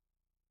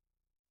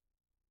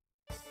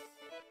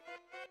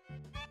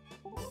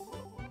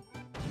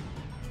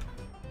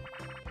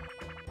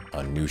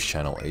 On News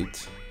Channel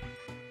 8.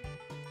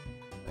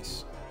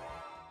 Nice.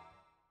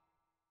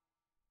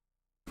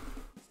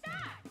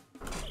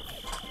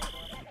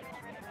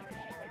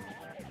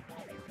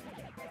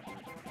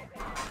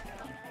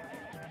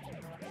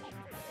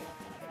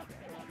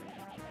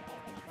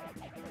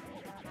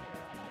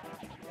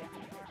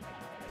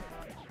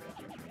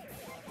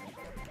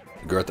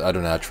 Garth, I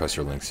do not trust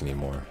your links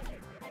anymore.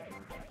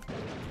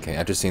 Okay,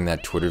 after seeing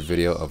that Twitter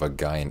video of a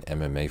guy in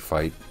MMA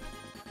fight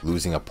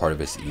losing a part of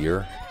his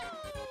ear,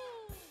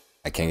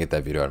 I can't get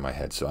that video out of my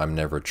head, so I'm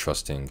never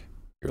trusting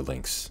your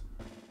links.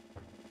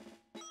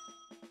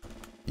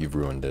 You've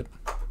ruined it.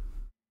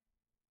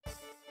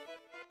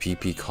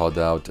 PP called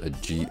out a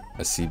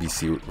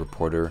CBC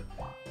reporter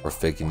for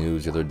fake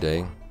news the other day,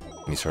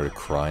 and he started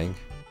crying.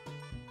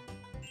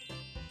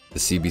 The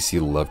CBC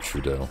loved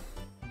Trudeau.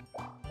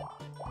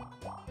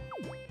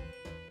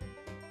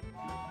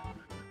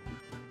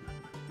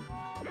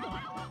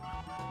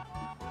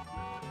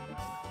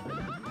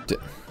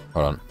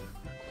 Hold on.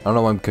 I don't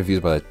know why I'm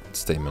confused by that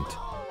statement.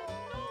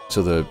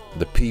 So the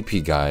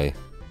PP guy,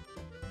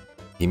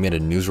 he made a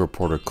news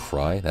reporter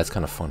cry? That's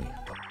kind of funny.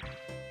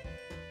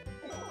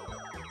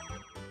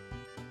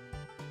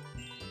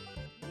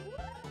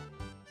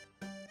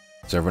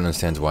 So everyone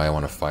understands why I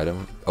want to fight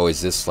him? Oh,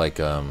 is this like,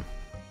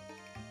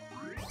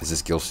 is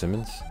this Gil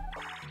Simmons?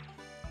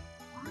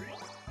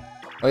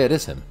 Oh yeah, it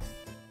is him.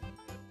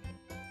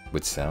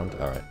 With sound?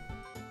 Alright.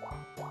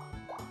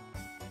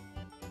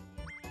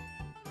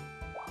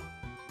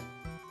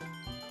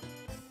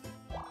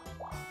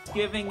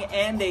 Thanksgiving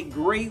and a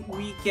great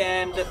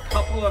weekend. A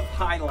couple of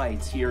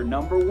highlights here.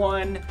 Number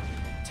one,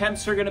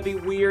 temps are going to be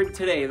weird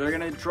today. They're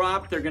going to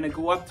drop, they're going to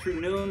go up through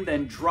noon,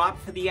 then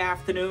drop for the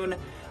afternoon.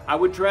 I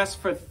would dress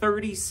for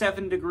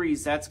 37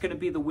 degrees. That's going to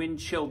be the wind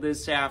chill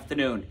this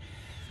afternoon.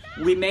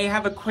 We may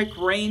have a quick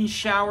rain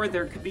shower.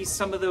 There could be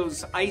some of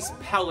those ice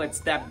pellets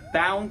that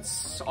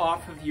bounce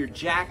off of your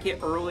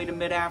jacket early to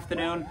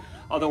mid-afternoon.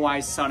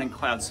 Otherwise, sun and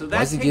clouds. So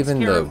that takes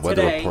care of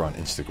weather today. report on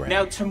Instagram?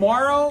 Now,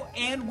 tomorrow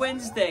and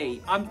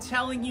Wednesday, I'm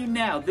telling you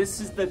now, this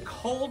is the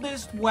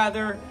coldest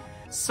weather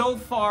so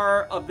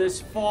far of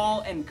this fall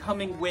and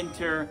coming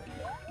winter.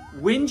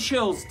 Wind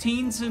chills,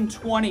 teens and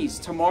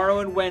 20s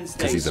tomorrow and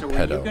Wednesday. So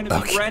when you're going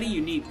to be ready,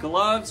 you need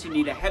gloves, you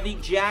need a heavy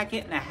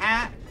jacket and a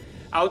hat.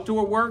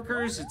 Outdoor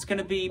workers, it's going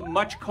to be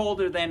much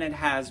colder than it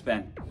has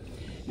been.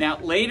 Now,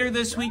 later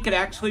this week, it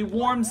actually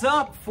warms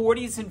up,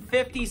 40s and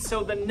 50s,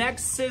 so the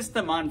next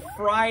system on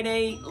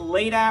Friday,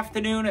 late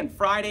afternoon, and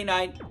Friday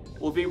night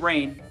will be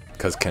rain.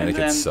 Because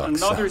Connecticut sucks. And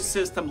then another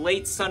system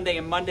late Sunday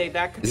and Monday,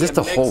 that could be a mix. Is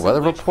this the whole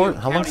weather report?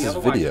 How long is this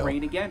video?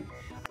 Rain again.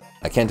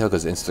 I can't tell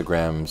because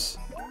Instagram's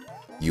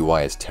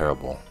UI is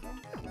terrible.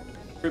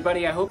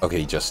 Everybody, I hope... Okay,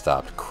 he just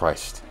stopped.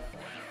 Christ.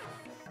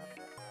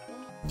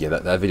 Yeah,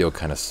 that video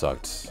kind of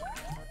sucked.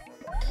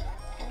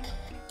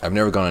 I've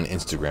never gone on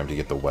Instagram to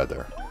get the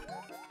weather.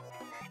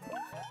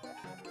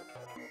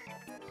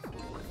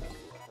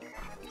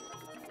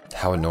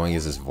 How annoying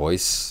is his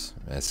voice?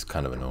 It's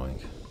kind of annoying.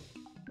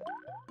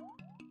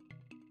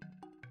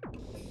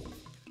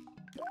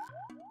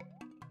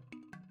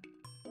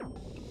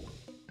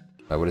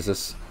 What is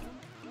this?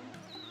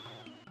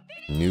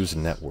 News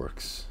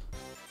networks.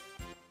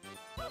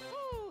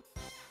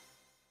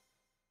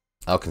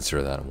 I'll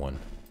consider that one.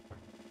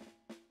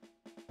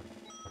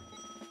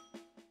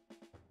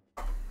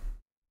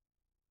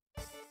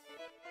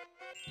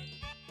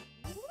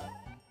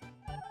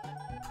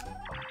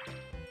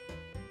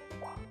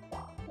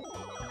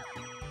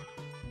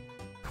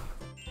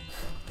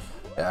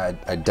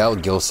 I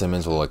doubt Gil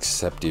Simmons will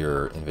accept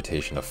your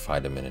invitation to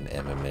fight him in an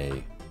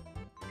MMA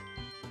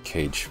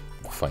cage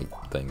fight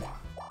thing.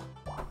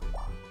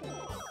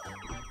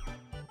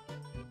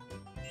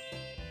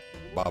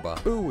 Baba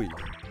Booey.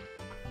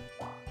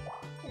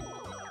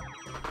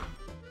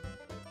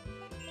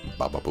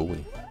 Baba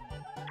Booey.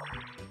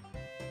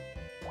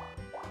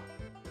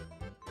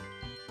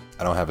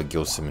 I don't have a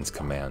Gil Simmons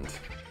command.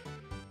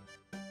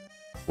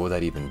 What would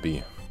that even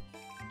be?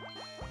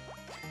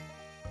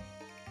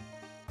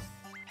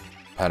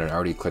 Pattern, I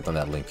already clicked on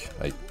that link.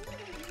 I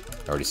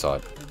already saw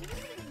it.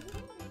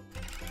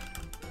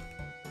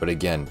 But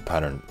again,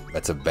 Pattern,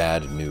 that's a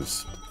bad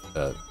news.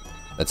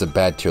 That's a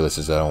bad tier list,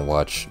 as I don't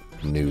watch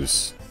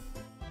news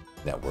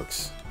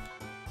networks.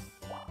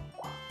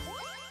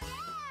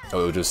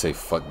 Oh, it would just say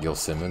fuck Gil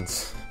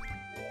Simmons.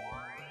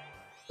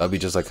 That'd be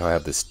just like how I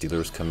have the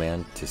Steelers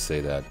command to say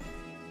that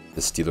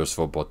the Steelers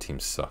football team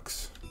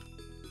sucks.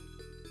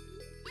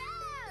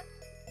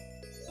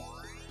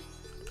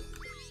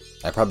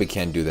 I probably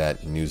can't do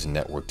that news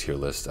network tier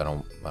list. I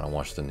don't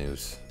watch the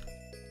news.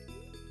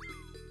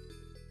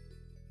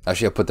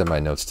 Actually, I put that in my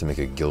notes to make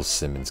a Gil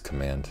Simmons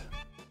command.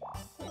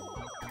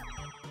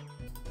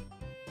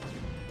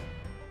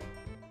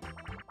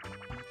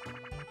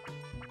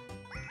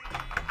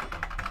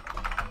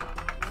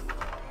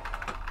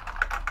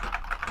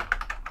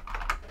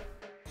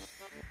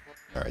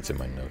 Alright, it's in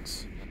my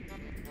notes.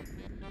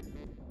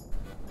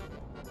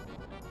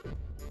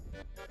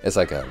 It's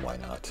like a why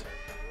not?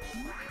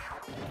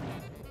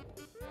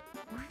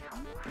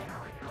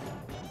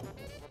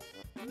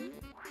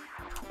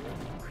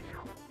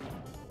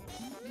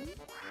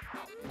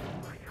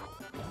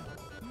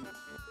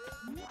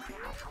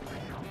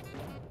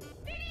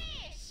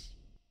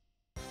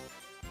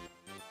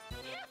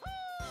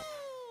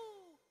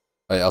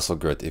 Also,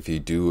 Grit, if you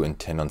do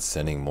intend on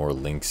sending more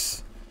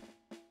links,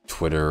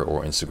 Twitter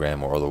or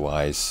Instagram or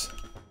otherwise,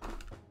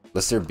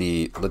 let there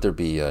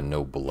be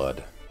no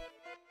blood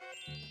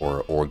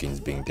or organs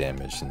being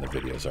damaged in the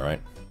videos,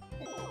 alright?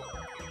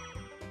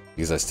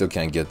 Because I still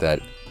can't get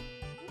that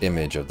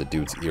image of the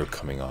dude's ear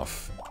coming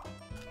off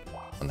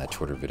on that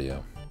Twitter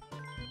video.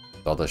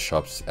 All the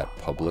shops at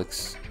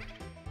Publix,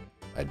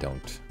 I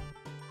don't.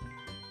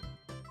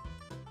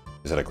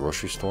 Is that a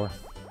grocery store?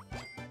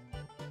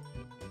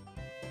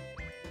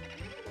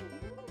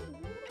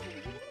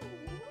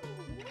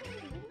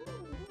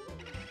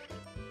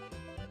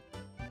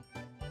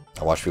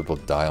 I watch people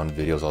die on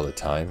videos all the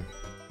time.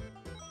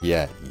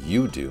 Yeah,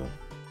 you do.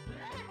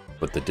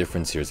 But the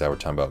difference here is that we're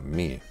talking about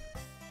me.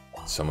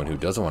 Someone who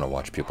doesn't want to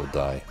watch people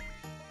die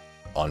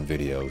on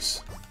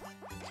videos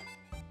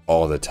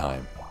all the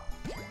time.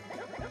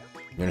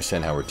 You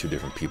understand how we're two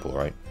different people,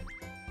 right?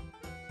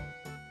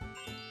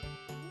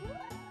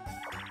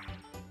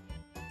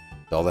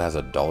 Dalda has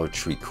a Dollar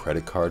Tree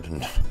credit card?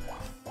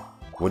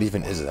 What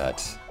even is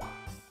that?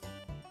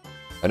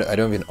 I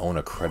don't even own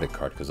a credit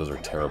card because those are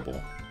terrible.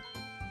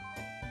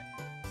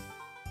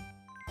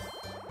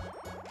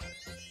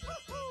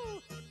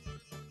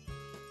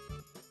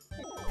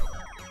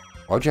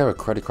 Why'd you have a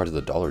credit card to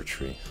the Dollar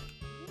Tree?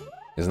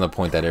 Isn't the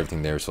point that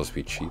everything there is supposed to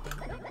be cheap?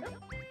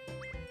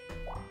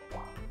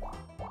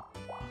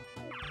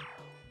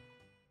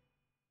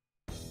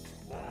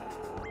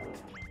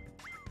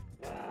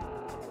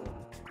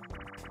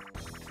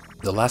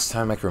 The last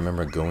time I can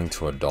remember going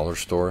to a dollar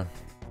store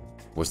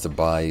was to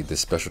buy this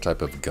special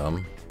type of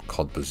gum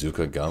called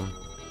bazooka gum.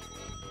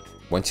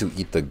 Once you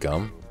eat the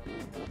gum,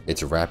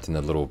 it's wrapped in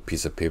a little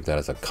piece of paper that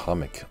has a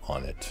comic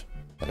on it,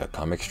 like a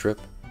comic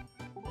strip.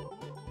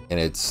 And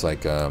it's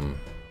like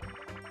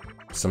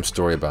some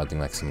story about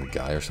like some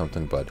guy or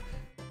something, but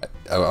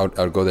I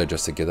would go there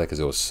just to get that because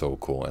it was so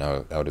cool, and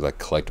I would like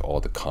collect all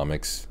the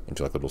comics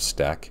into like a little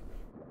stack,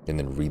 and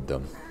then read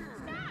them,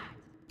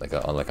 like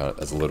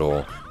as a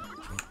little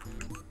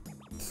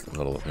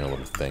little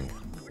thing.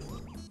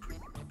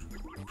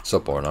 What's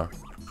up, Ornar?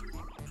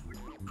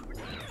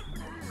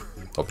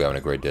 Hope you're having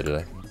a great day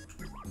today.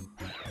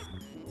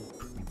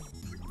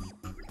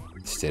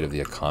 State of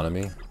the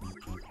economy.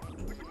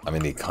 I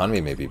mean, the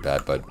economy may be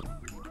bad, but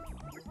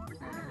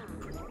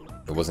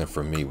it wasn't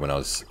for me when I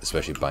was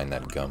especially buying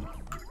that gum.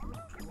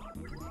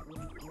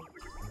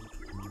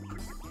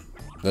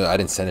 No, I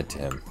didn't send it to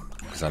him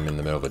because I'm in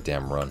the middle of a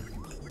damn run.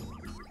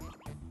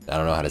 I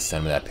don't know how to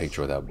send him that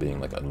picture without being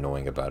like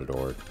annoying about it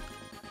or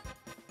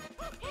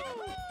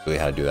Really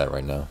how to do that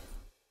right now.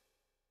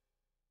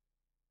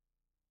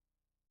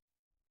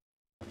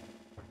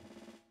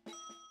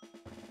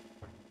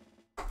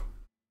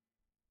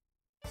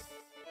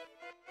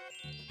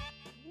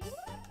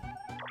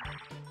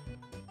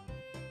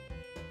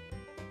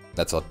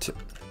 That's autistic.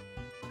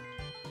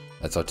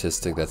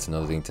 That's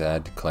another thing to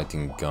add.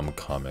 Collecting gum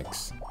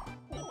comics.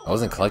 I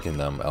wasn't collecting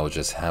them. I would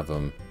just have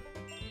them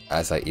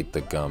as I eat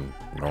the gum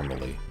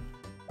normally.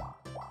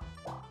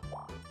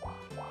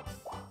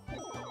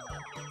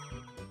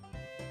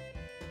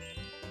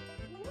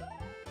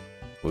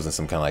 It wasn't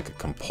some kind of like a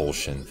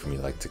compulsion for me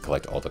like to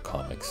collect all the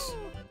comics.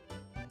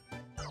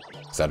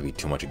 Cause that'd be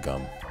too much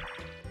gum.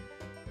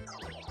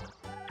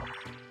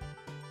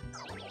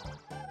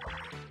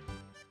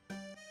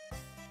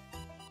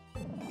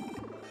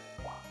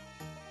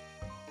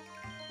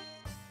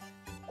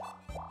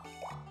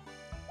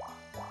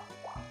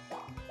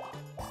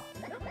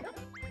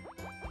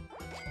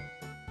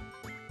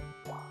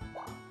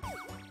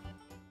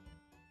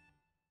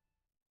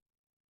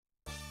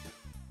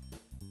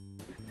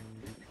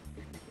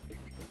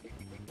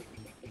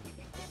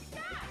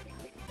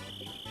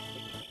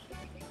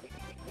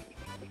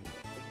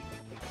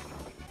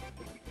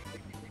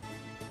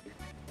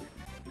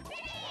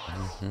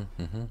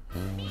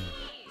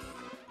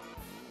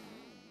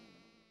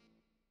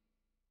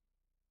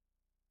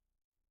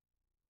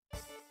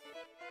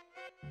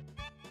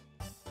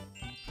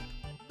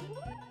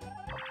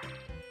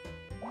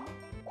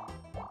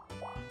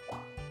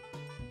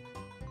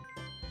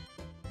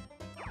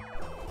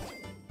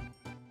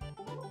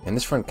 And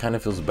this front kind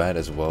of feels bad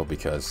as well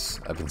because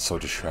I've been so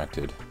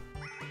distracted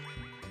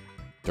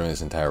during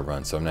this entire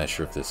run, so I'm not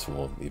sure if this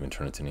will even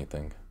turn into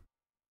anything.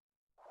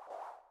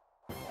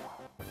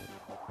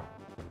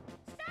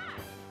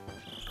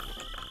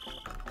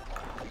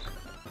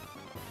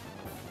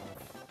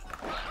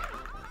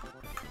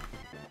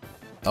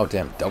 Oh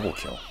damn, double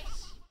kill.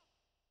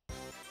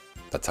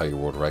 That's how you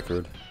world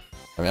record.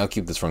 I mean, I'll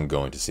keep this run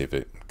going to see if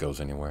it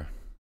goes anywhere.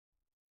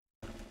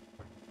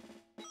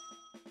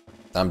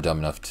 I'm dumb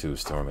enough to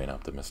still remain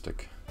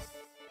optimistic.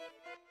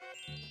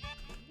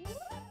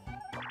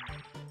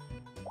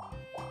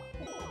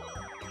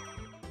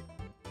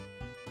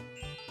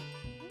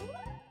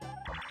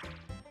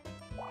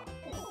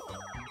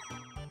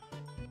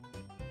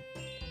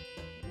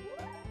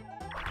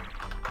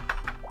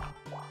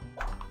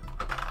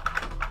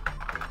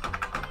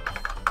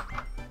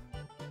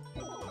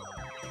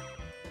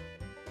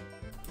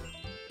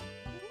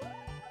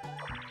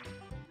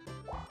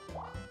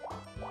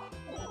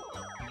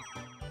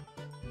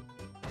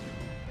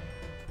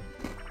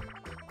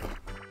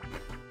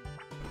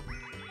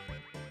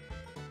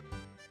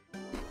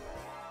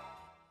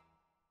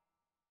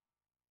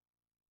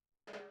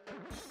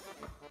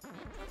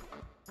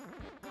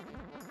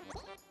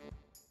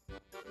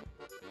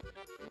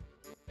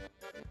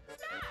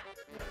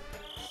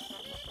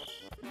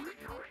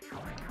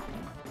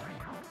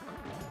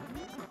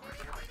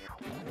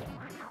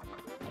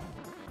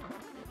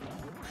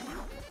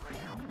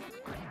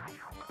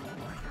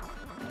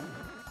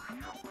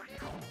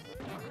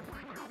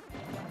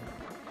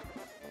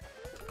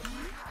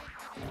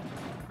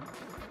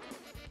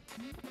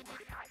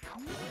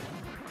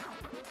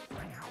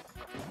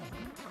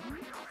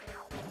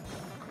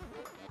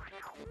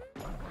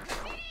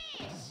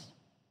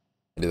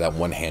 I did that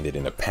one-handed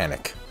in a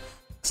panic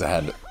because I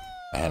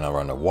had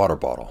around a water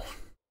bottle.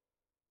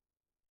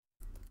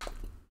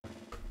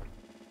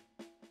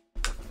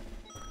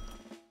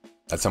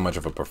 That's how much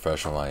of a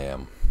professional I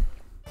am.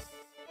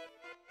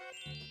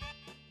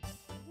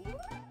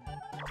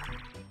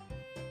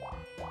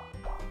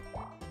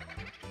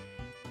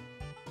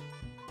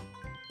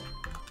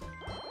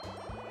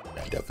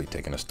 I'm definitely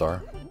taking a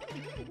star.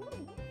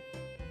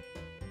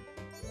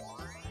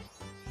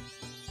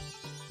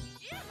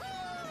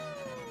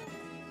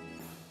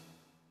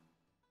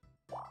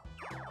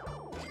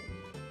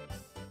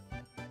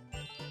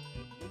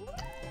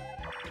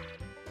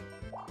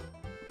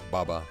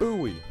 Baba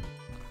Booey.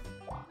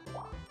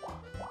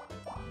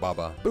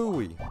 Baba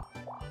Booey.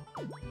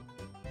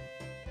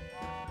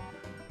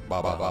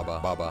 Baba Baba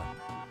Baba.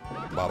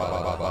 Baba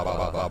Baba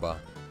Baba Baba.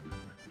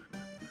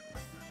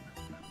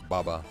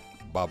 Baba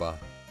Baba.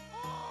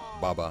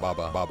 Baba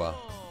Baba Baba.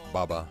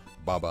 Baba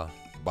Baba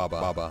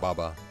Baba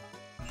Baba.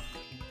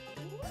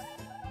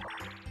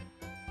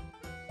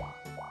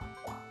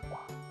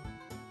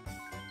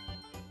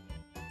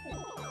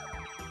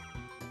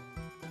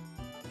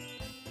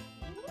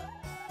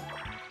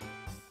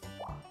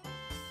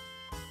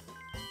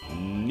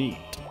 Neat.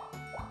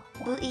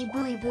 Bully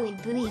bully bully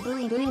bully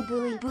bully bully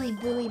bully bully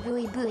bully bully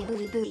bully bully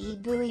bully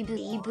bully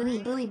bully bully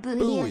bully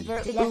bully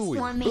inverted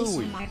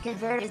exclamation mark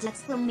inverted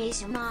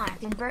exclamation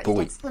mark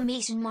inverted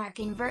exclamation mark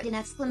inverted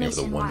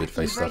exclamation mark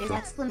inverted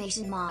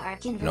exclamation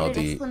mark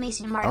inverted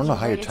exclamation mark. I don't know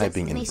how you're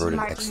typing inverted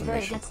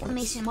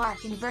exclamation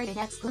mark inverted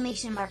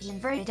exclamation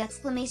mark inverted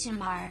exclamation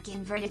mark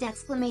inverted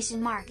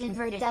exclamation mark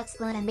inverted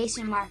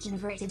exclamation mark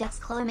inverted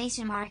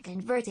exclamation mark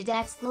inverted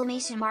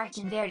exclamation mark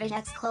inverted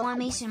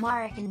exclamation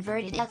mark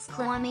inverted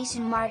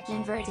exclamation mark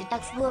inverted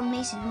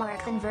exclamation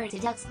mark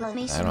inverted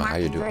exclamation I don't know mark how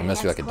you do it. It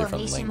must be like a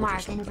different exclamation language or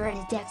mark something.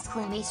 inverted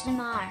exclamation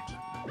mark.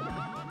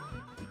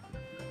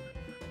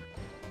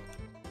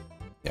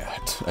 Yeah,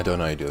 I don't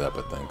know how you do that,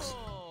 but thanks.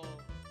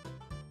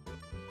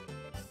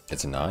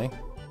 It's an I?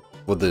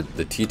 Well, the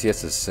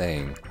TTS is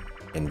saying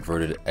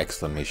inverted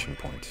exclamation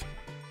point.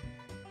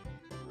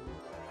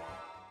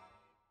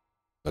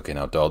 Okay,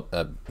 now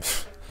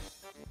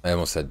I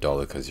almost said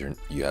Dollar because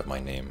you have my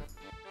name.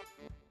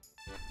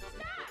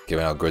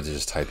 Given how Grids is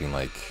just typing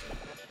like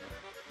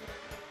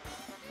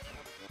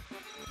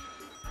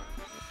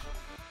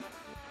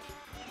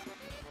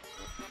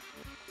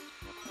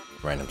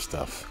random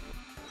stuff.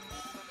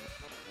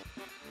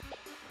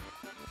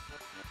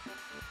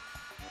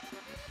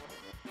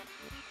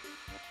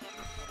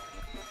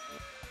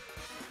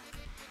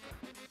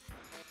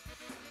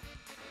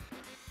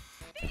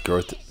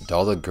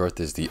 Dalda Girth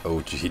is the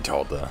OG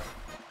Dalda.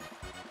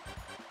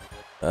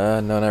 No,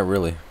 not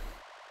really.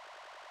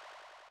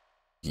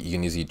 You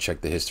can easily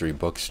check the history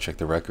books, check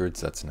the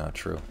records. That's not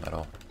true at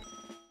all.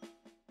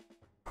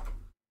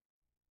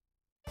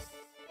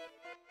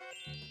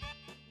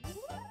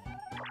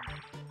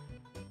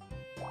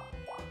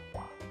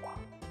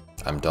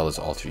 I'm Dalda's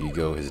alter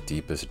ego, his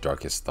deepest,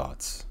 darkest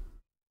thoughts.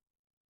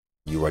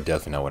 You are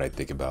definitely not what I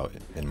think about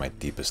in my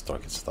deepest,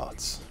 darkest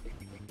thoughts.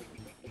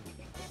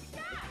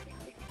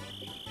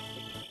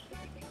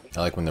 I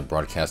like when the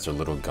broadcaster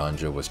Little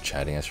Ganja was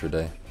chatting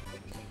yesterday.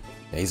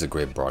 Yeah, he's a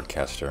great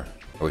broadcaster.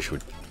 I wish he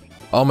would...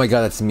 Oh my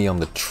god, that's me on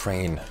the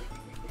train.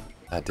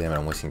 God damn it,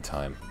 I'm wasting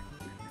time.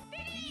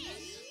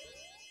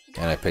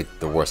 And I picked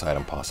the worst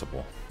item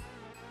possible.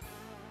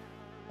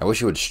 I wish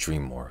he would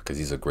stream more, because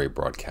he's a great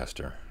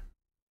broadcaster.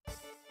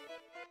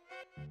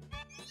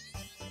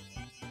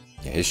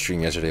 Yeah, his stream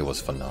yesterday was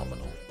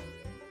phenomenal.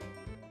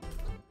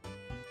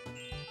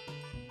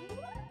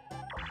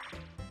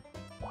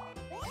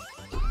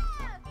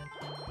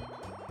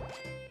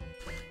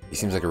 He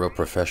seems like a real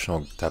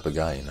professional type of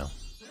guy, you know?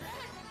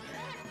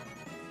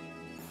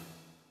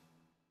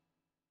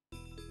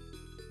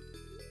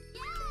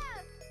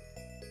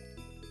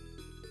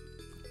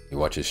 You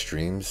watch his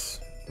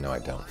streams? No, I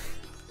don't.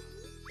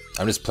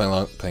 I'm just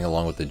playing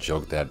along with the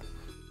joke that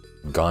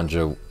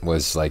Ganja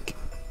was like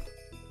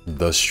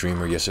the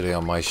streamer yesterday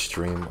on my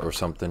stream or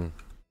something.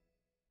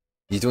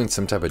 He's doing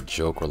some type of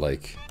joke where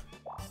like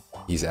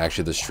he's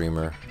actually the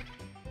streamer.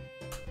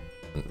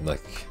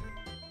 Like,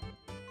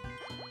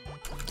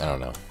 I don't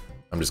know.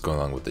 I'm just going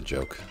along with the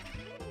joke.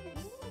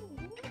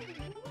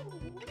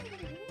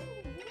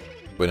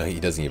 But no, he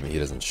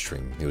doesn't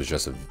stream. He was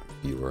just a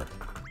viewer.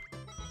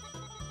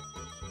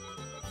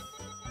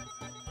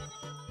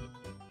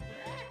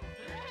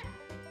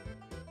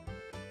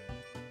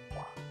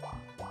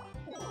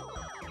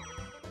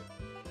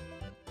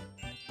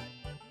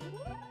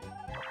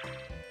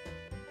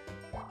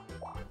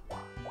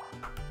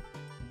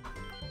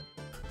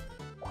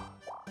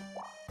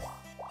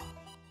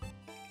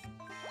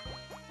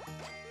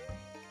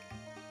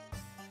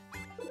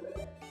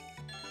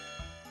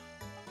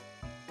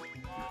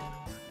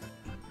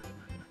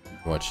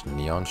 Watch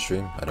Neon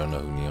stream? I don't know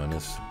who Neon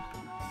is.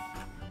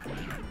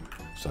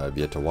 So I've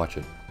yet to watch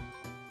it.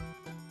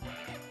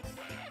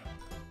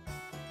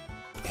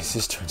 Is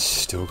this turn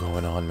still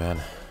going on,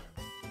 man?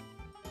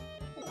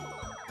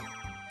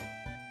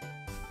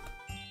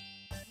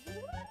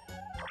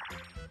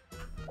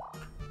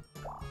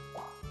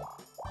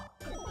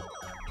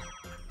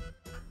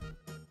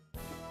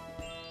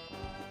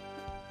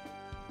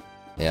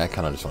 Yeah, I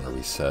kind of just want to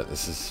reset.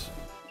 This is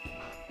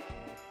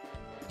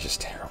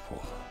just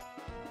terrible.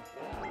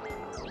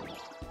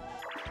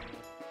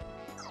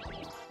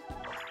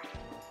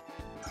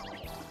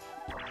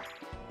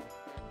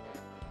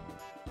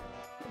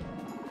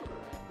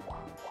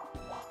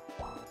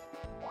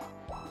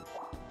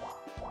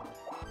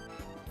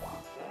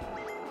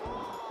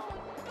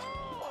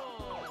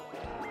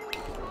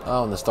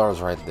 Oh, and the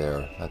star's right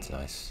there. That's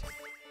nice.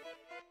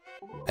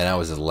 And that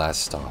was his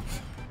last stop.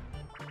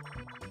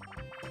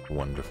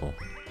 Wonderful.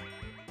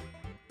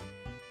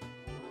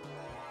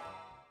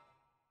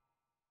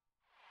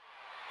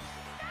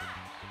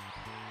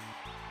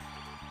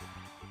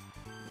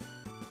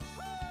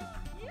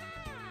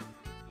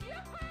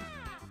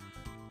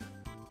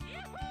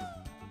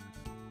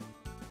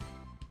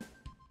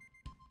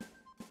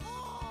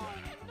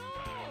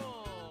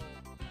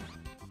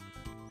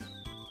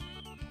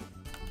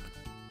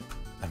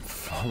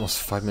 Almost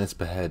 5 minutes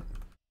behind.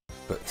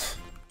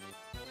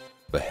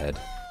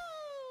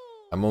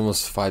 I'm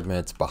almost 5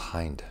 minutes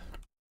behind.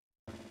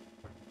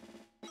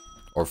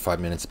 Or 5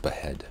 minutes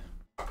behead.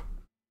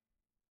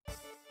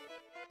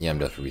 Yeah, I'm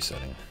definitely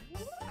resetting.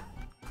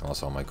 I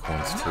lost all my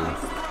coins too.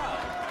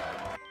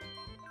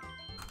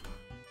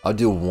 I'll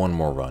do one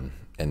more run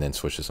and then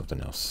switch to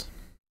something else.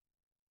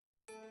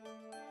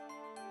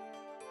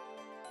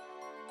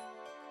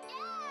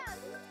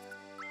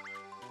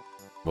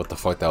 What the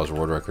fuck, that was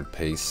world record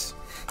pace.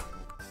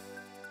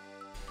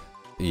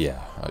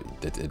 Yeah,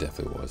 it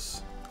definitely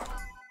was.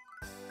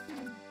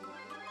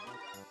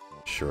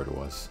 Sure it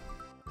was.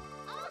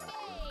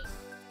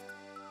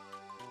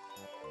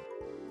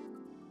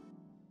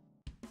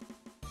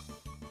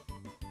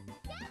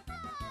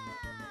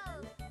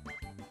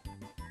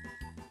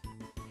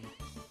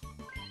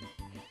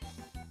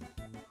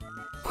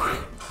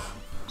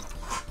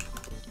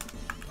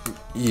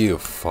 You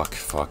fuck.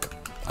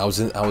 I was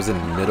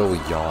in middle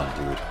yawn,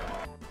 dude.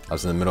 I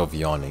was in the middle of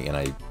yawning and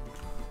I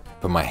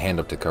put my hand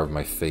up to cover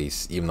my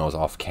face, even though I was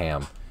off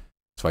cam,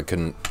 so I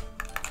couldn't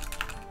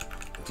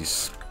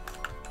use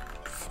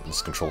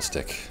this control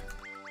stick.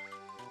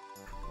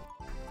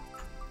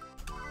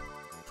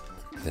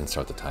 Didn't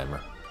start the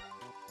timer.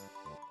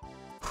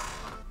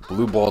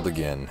 Blue balled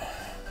again.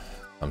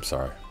 I'm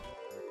sorry.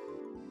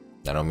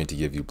 I don't mean to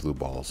give you blue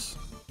balls.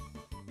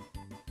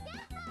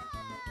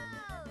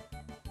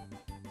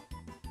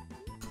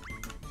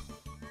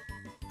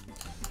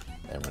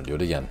 And I'm gonna do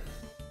it again.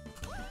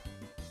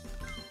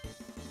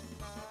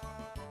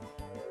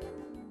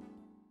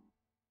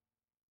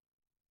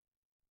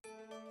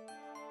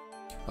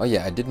 Oh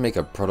yeah, I did make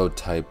a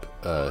prototype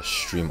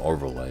stream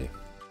overlay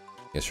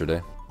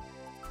yesterday.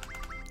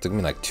 It took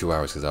me like 2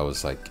 hours because I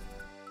was like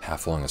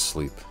half falling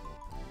asleep.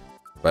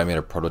 But I made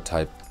a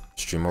prototype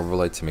stream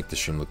overlay to make the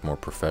stream look more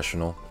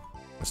professional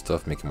and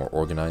stuff, make it more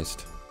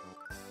organized.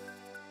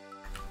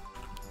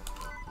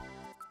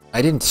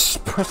 I didn't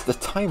press the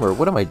timer,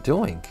 what am I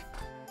doing?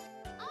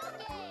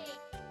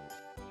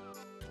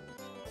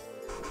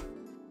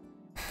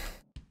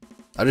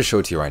 I'll just show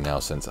it to you right now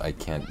since I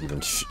can't even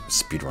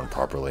speedrun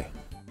properly.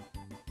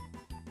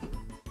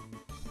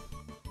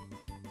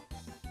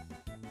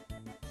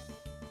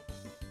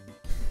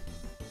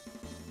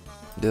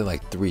 I did it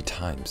like 3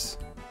 times.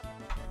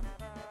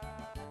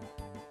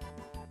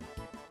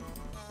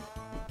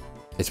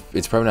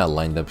 It's probably not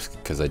lined up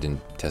because I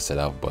didn't test it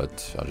out,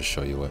 but I'll just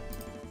show you it.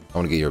 I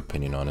want to get your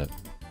opinion on it.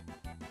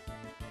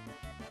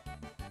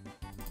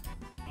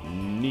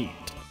 Neat.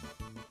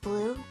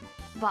 Blue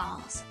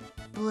balls.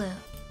 Blue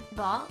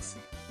balls.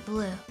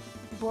 Blue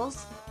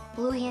balls.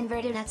 Blue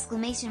inverted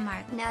exclamation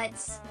mark.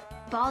 Nuts.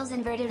 Balls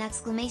inverted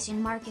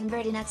exclamation mark.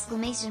 Inverted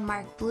exclamation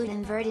mark. Blue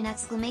inverted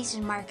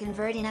exclamation mark.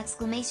 Inverted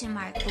exclamation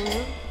mark.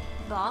 Blue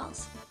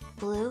balls.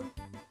 Blue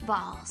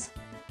balls.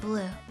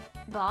 Blue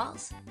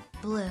balls.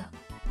 Blue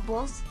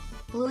balls.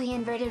 Blue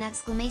inverted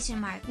exclamation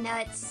mark.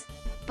 Nuts.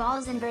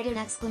 Balls inverted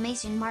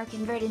exclamation mark.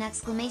 Inverted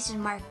exclamation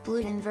mark. Blue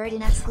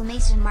inverted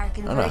exclamation mark.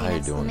 Inverted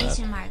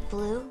exclamation mark.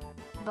 Blue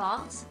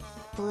balls.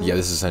 Blue. Yeah,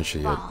 this is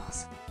essentially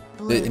balls. it.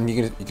 Blue And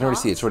you can already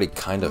see it's already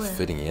kind of blue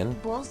fitting in.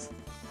 balls.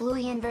 Blue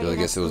inverted I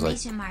guess it was like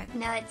exclamation mark.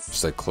 Nuts.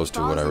 just like close to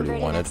balls what I already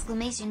inverted wanted.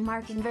 Exclamation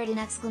mark. Inverted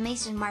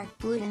exclamation mark.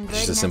 Blue inverted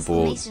Just a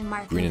simple exclamation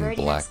mark. green and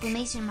Inverted black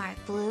exclamation mark.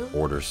 Blue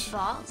orders.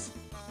 balls.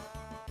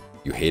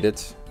 You hate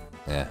it?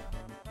 Yeah.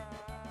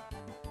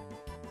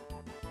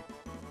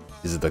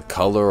 Is it the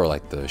color or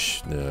like the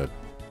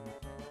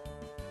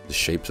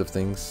shapes of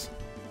things?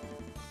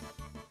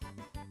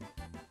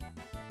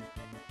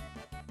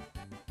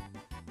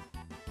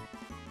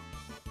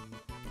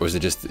 Or is it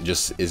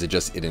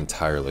just it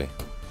entirely?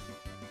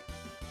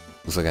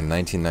 Looks like a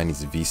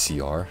 1990s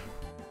VCR.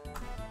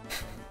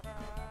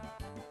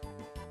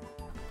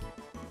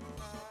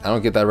 I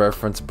don't get that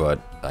reference, but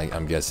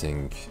I'm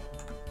guessing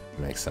it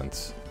makes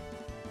sense.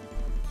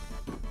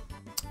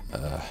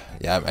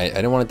 Yeah, I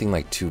didn't want anything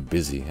like too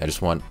busy. I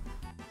just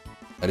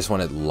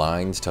wanted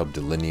lines to help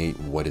delineate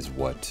what is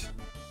what.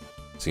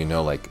 So you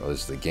know, like, oh,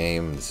 this is the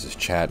game, this is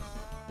chat,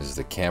 this is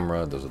the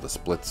camera, those are the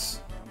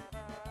splits.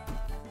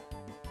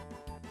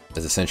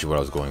 That's essentially what I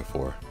was going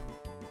for.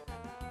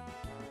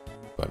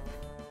 But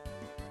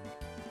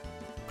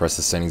press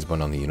the settings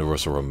button on the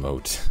universal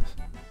remote.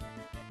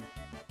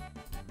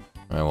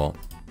 Alright, well,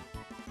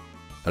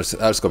 I'll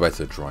just go back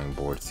to the drawing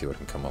board, see what I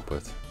can come up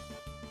with.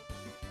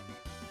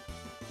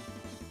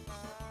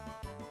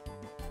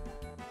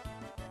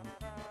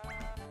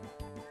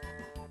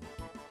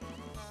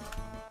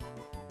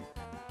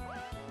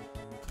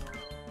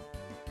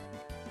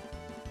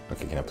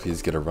 Okay, can I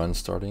please get a run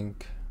starting?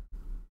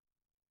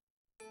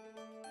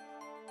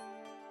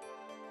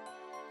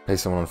 Pay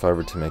someone on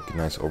Fiverr to make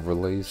nice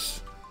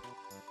overlays.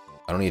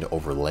 I don't need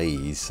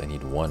overlays, I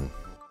need one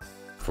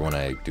for when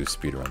I do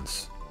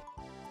speedruns.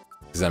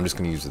 Because I'm just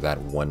going to use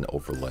that one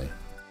overlay.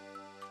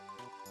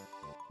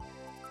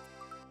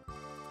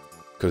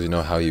 Because you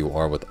know how you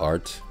are with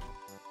art?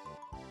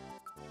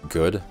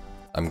 Good?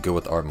 I'm good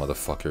with art,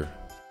 motherfucker.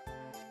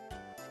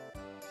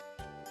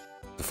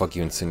 The fuck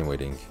you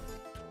insinuating?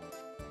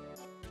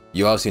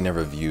 You obviously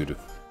never viewed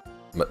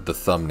the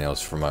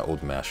thumbnails for my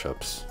old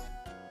mashups.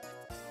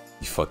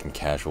 You fucking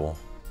casual.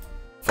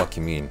 Fuck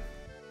you mean?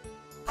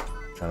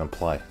 Trying to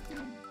imply.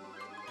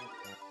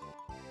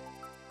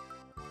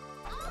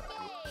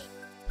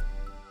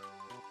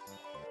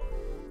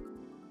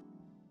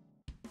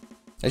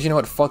 As you know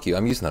what, fuck you,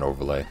 I'm using that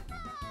overlay.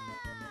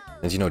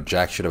 As you know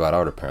jack shit about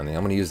art apparently,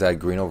 I'm gonna use that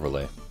green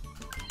overlay.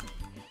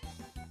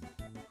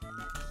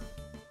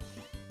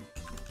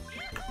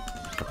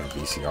 Fucking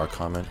VCR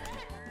comment.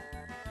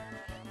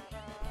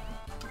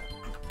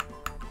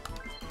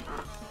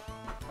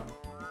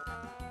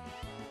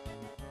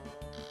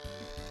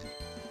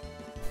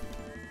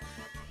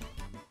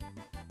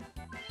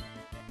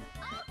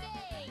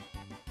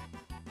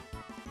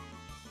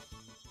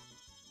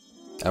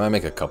 I might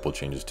make a couple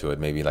changes to it,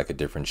 maybe like a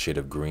different shade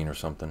of green or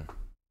something.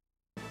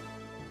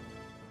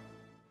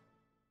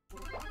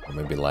 Or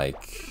maybe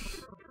like...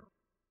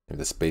 Maybe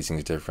the spacing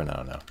is different, I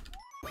don't know.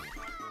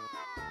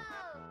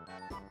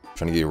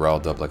 Trying to get you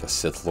riled up like a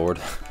Sith Lord.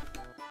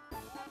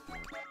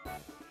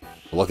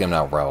 Luckily I'm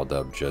not riled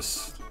up,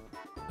 just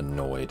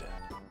annoyed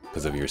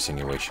because of your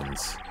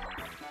insinuations.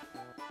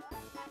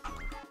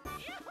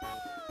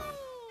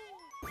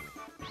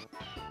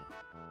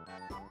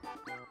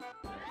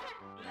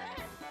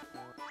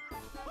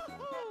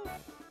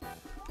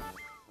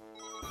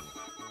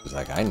 It's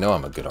like, I know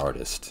I'm a good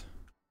artist.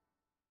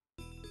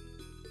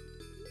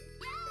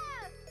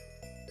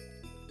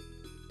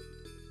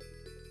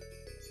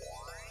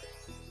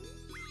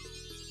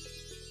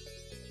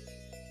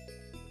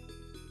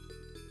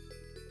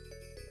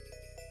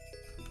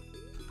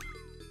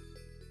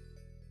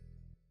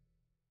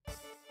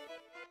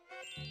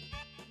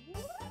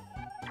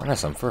 I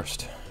guess I'm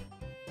first.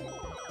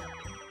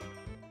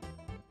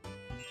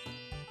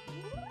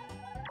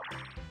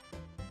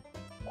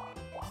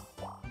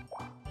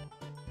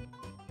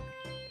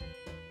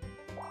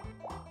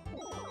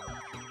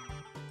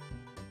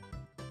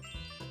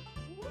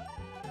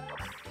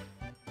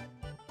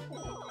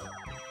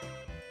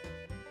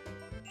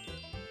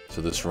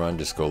 So this run,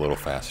 just go a little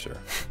faster.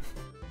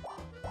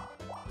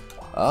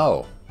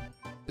 Oh,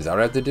 is that what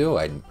I have to do?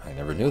 I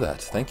never knew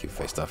that. Thank you,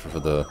 Face Stuffer, for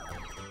the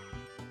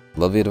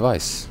lovely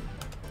advice.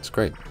 It's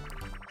great.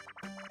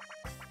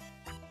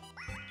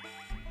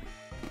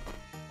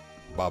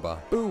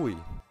 Baba. Ooey.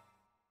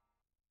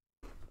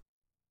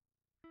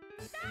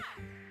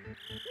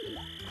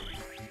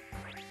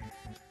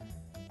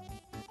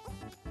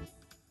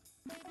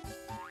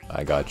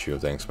 I got you.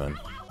 Thanks, man.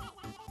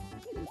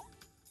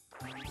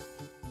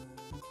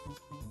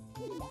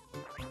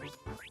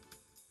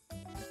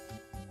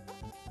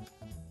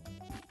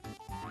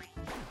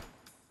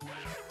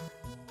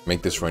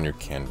 Make this run your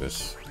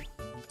canvas.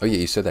 Oh yeah,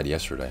 you said that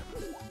yesterday.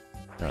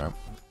 Alright.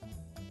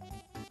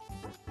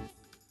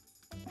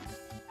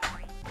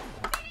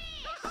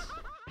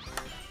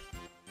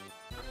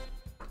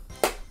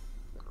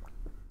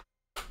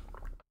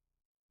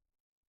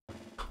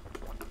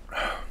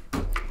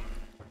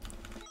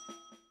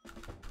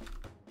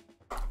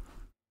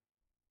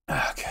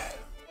 Okay.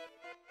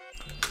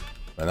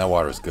 Man, that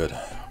water is good.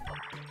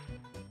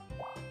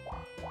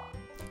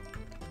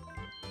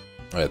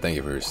 Oh yeah, thank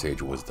you for your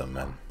sage wisdom,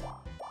 man.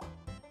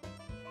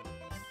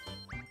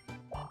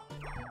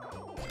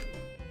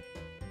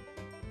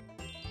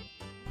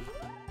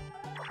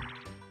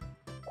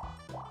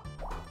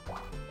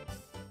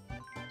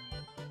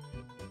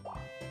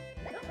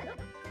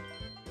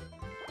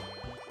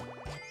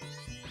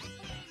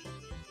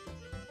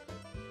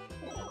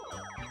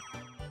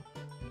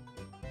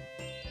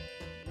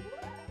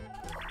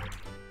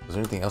 Was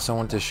there anything else I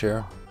wanted to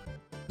share?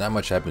 Not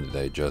much happened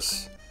today,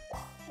 just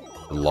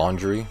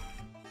laundry.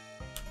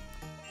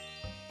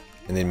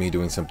 And then me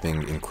doing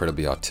something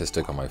incredibly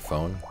autistic on my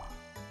phone.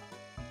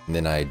 And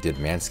then I did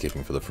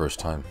manscaping for the first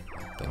time.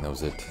 I think that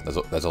was it.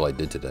 That's all I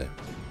did today.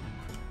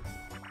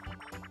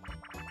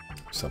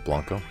 What's up,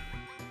 Blanco?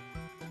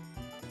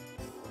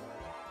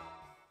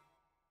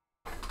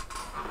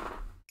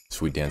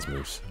 Sweet dance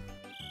moves.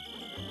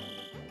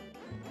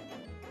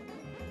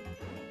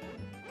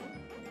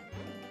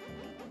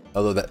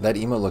 Although that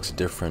emo looks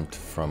different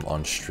from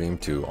on stream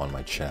to on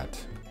my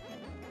chat.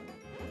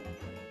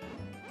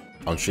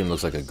 On stream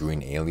looks like a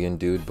green alien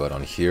dude, but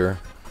on here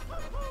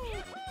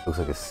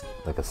looks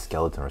like a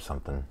skeleton or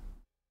something.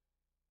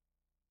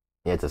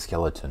 Yeah, it's a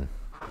skeleton.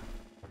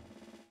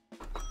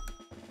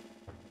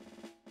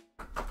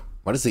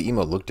 Why does the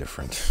emo look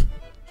different?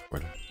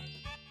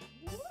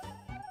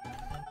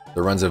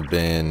 The runs have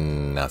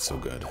been not so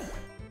good.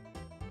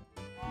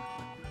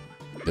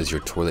 Does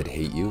your toilet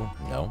hate you?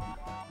 No.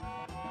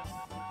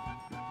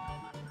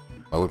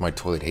 Why would my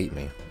toilet hate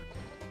me?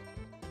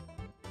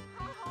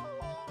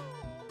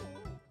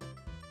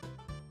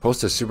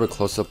 Post a super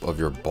close-up of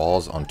your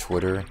balls on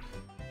Twitter.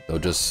 They'll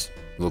just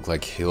look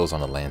like hills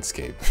on a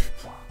landscape.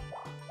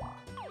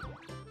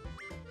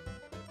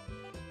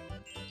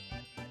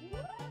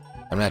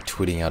 I'm not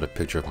tweeting out a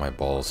picture of my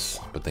balls,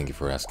 but thank you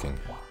for asking.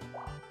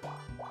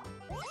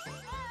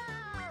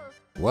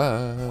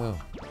 Whoa!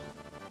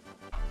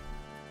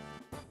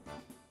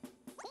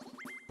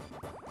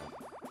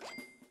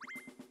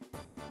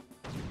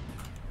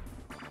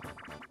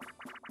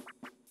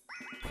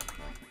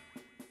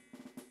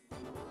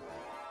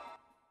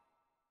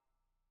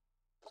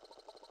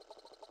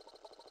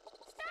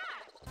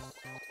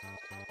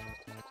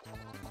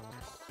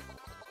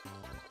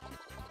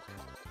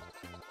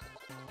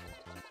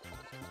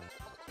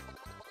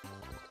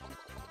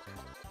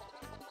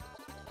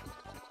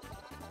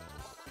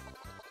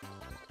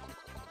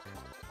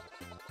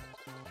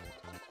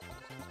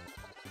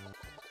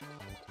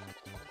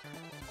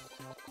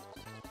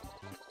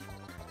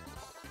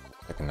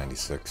 Back in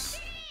 96.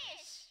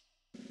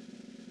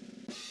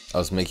 I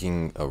was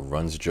making a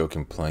runs joke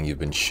and playing you've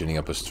been shitting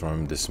up a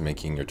storm, this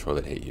making your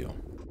toilet hate you.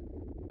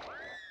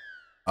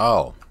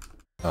 Oh,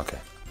 okay.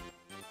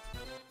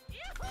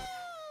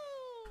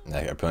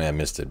 Apparently I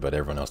missed it, but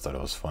everyone else thought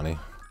it was funny.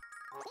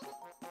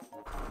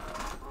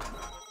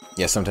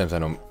 Yeah, sometimes I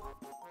don't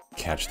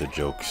catch the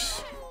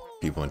jokes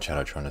people in chat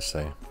are trying to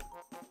say.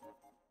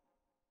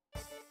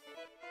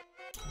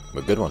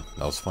 But good one.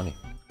 That was funny.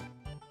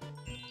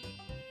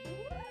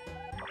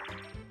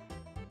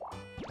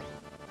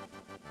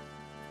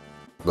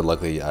 But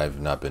luckily,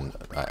 I'm not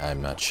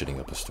shitting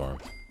up a storm.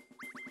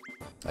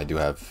 I do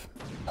have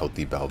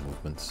healthy bowel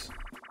movements.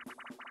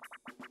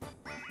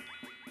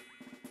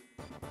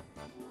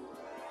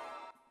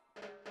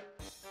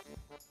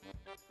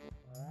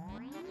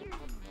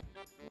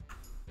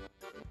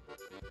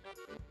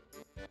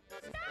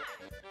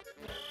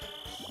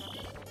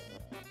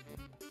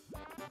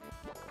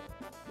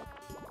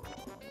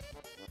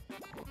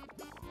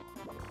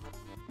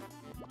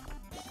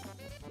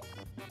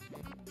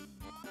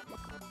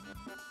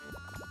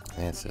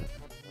 That's it.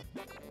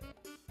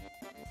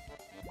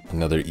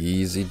 Another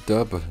easy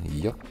dub.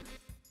 Yup.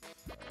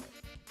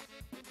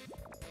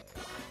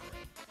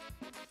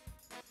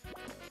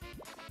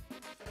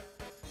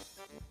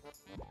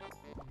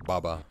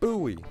 Baba.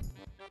 Booey.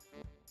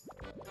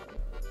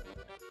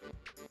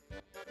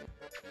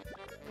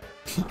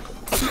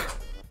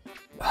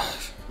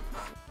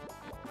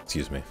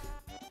 Excuse me.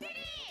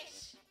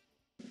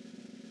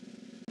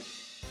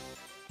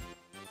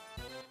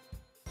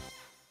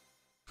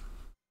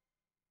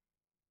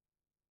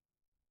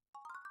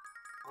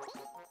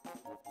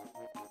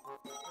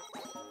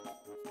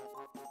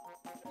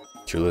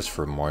 Tier list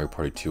for Mario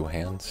Party 2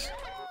 hands?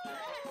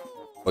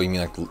 Oh, you mean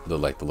like the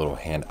little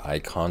hand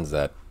icons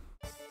that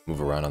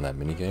move around on that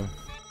minigame?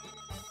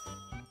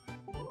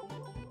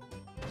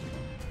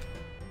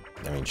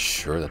 I mean,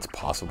 sure, that's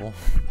possible.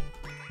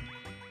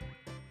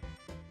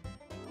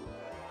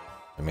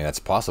 I mean, that's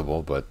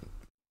possible, but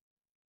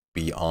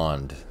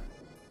beyond.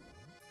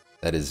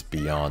 That is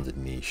beyond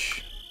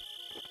niche.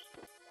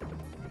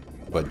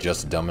 But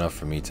just dumb enough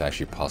for me to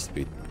actually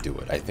possibly do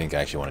it. I think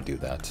I actually want to do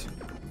that.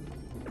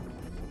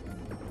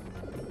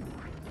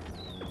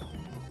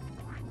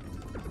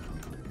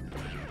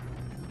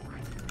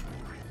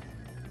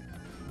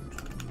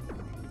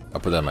 I'll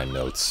put that in my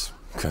notes,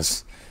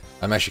 because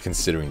I'm actually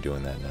considering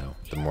doing that now,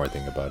 the more I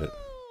think about it.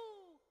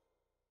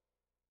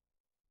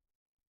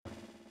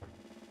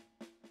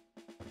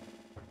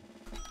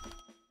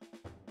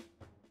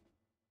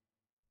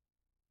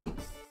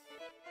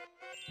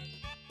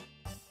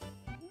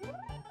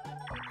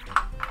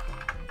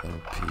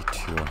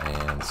 MP2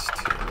 hands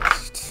tier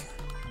list.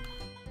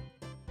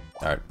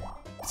 Alright,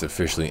 it's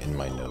officially in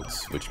my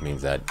notes, which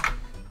means that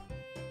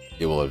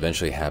it will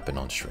eventually happen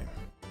on stream.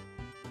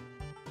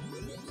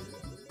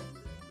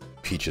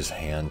 Peach's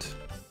hand.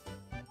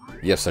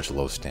 You have such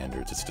low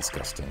standards, it's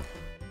disgusting.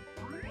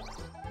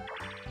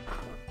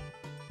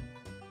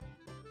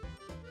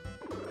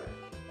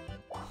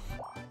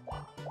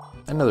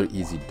 Another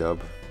easy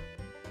dub.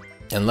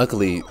 And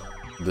luckily,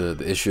 the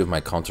issue of my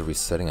console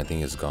resetting, I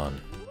think, is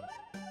gone.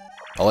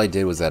 All I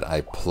did was that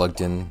I plugged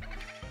in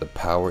the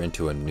power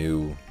into a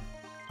new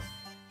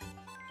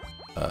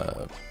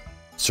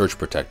surge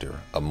protector,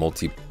 a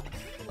multi-port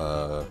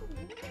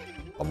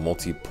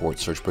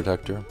surge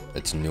protector.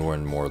 It's newer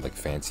and more like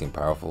fancy and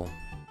powerful.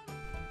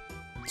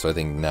 So I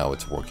think now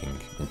it's working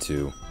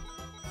into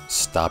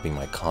stopping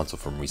my console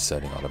from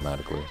resetting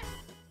automatically.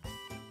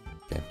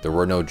 Okay, there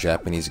were no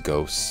Japanese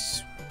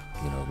ghosts,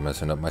 you know,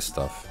 messing up my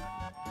stuff.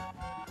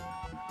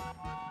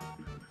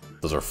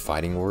 Those are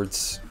fighting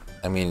words.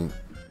 I mean,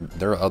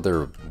 there are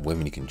other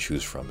women you can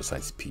choose from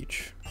besides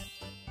Peach.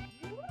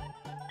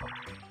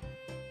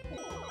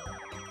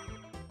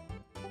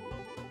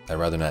 I'd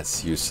rather not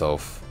see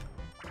yourself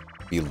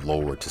be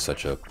lowered to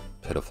such a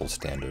pitiful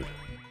standard.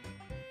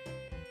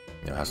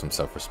 You know, have some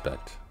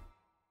self-respect.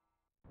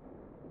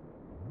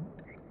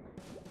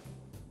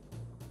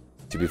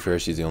 To be fair,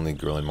 she's the only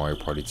girl in Mario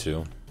Party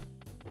 2.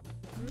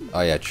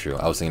 Oh yeah, true.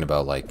 I was thinking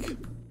about, like,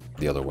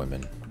 the other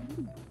women.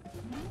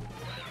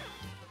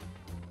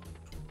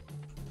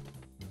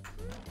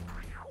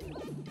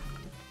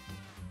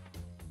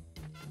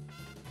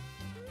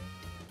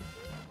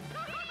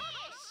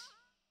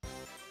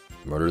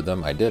 Murdered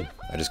them? I did.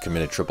 I just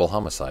committed triple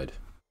homicide.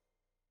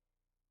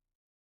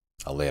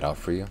 I'll lay it out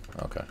for you?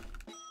 Okay.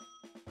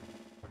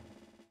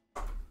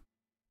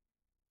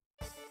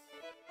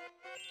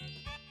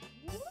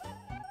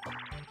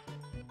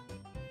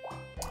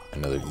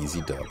 Another easy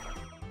dub.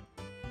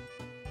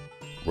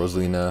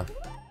 Rosalina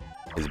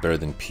is better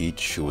than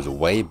Peach, who was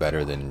way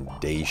better than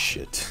Day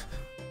Shit.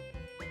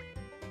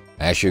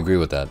 I actually agree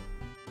with that.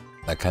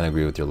 I kind of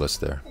agree with your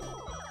list there.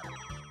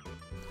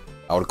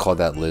 I would call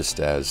that list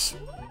as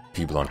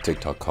people on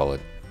TikTok call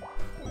it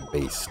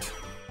based.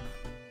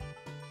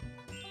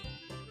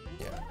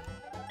 Yeah.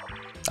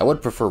 I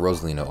would prefer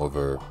Rosalina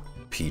over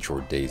Peach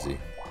or Daisy.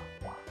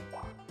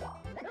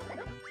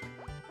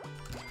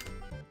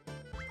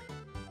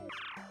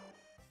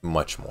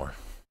 Much more.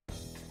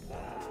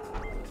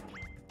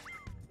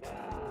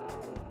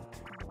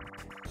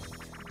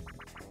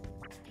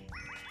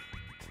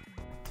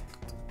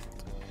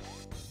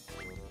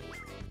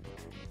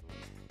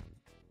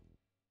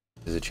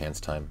 Is it chance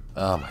time?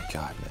 Oh my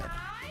god, man.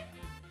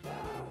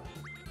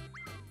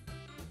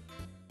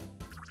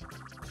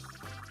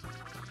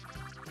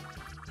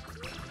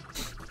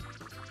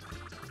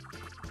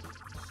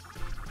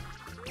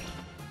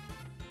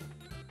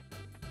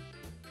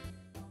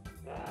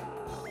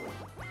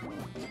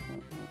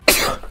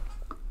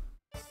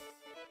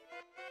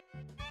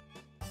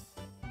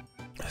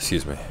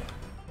 Excuse me.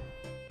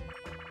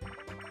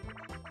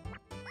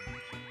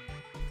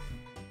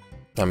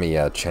 I mean,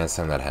 yeah, chance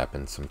time that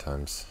happens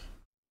sometimes.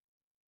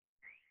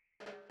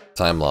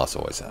 Time loss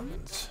always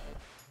happens.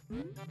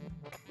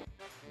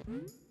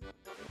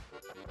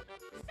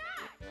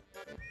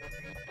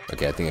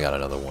 Okay, I think I got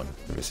another one.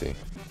 Let me see.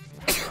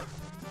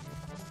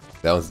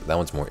 That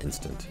one's more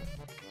instant.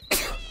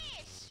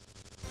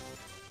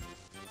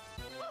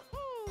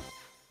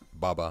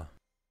 Baba.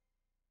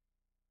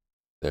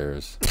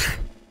 There's...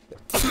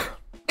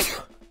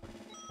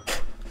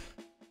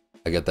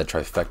 I get that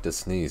trifecta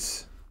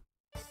sneeze.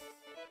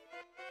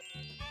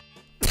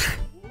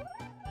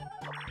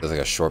 There's like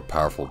a short,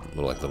 powerful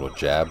little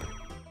jab.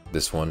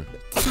 This one,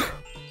 a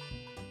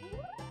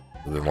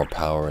little bit more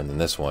power, and then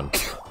this one,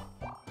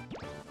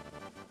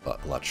 a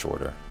lot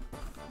shorter.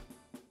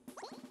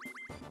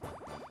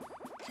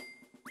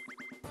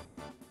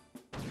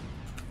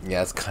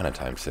 Yeah, it's kind of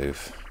time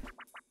safe.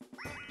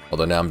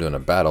 Although now I'm doing a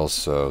battle,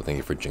 so thank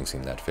you for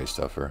jinxing that, face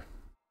stuffer.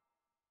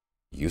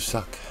 You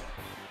suck.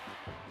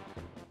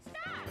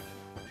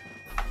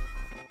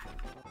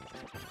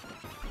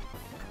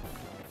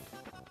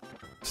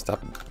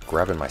 Stop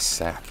grabbing my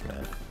sack,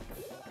 man.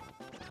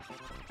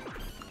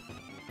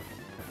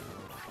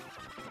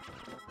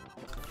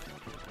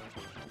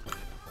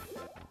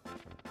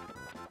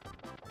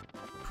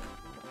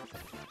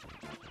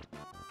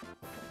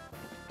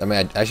 I mean,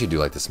 I actually do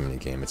like this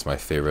minigame. It's my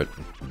favorite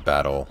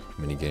battle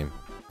minigame.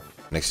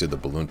 Next to the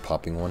balloon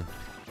popping one.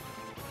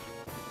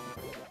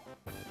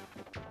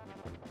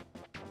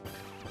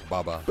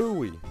 Baba.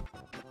 Booey.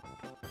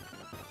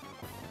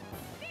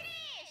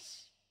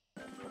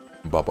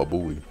 Baba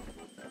Booey.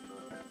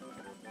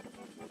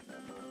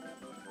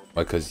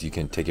 Why? Because you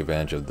can take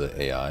advantage of the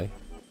AI?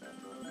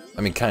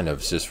 I mean, kind of.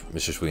 It's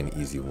just really an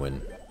easy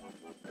win.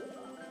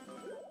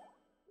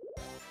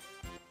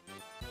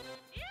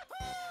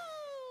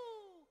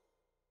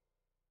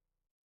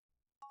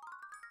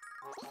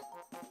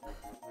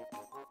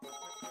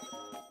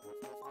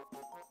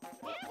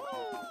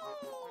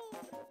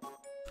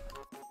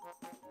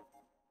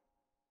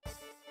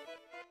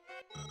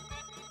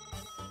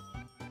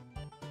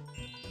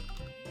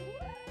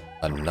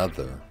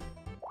 Another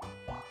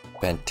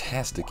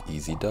fantastic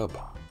easy dub.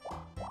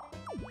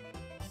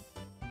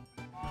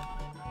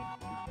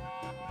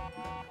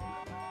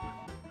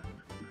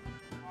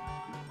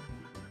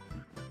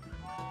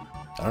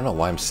 I don't know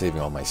why I'm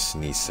saving all my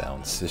sneeze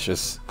sounds. It's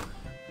just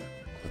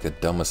like the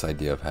dumbest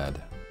idea I've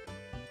had.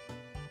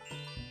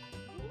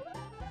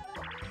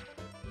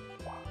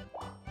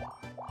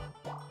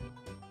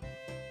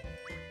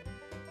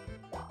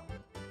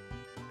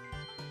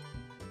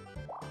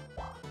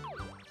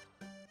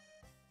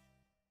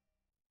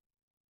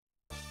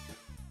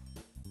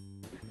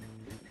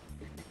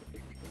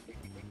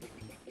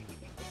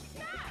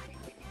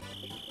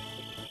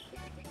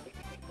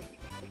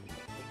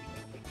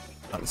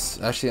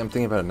 Actually, I'm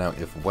thinking about it now.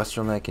 If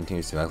Western Land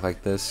continues to act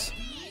like this,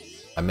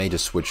 I may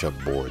just switch up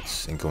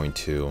boards and going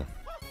to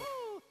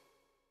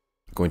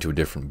a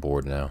different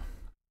board now.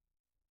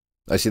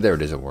 I see, there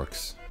it is. It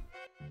works.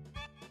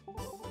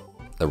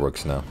 That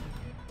works now.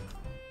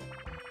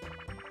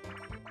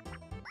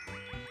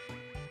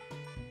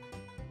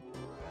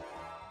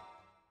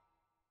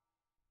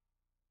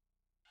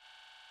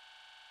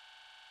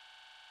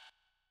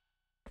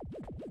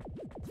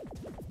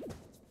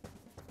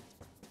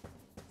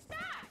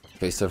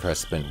 Facetuff has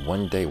spent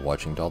 1 day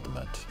watching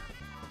Daldameht.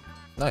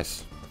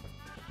 Nice.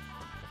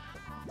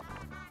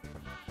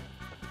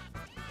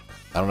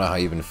 I don't know how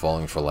you've been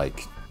following for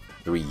like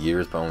 3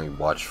 years, but I only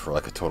watched for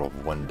like a total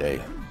of 1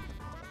 day.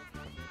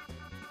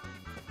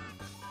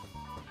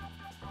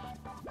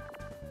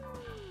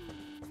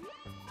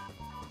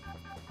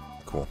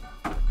 Cool.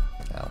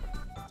 Ow.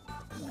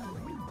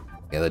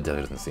 Yeah, that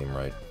doesn't seem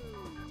right.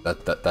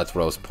 That's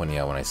what I was pointing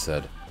out when I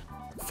said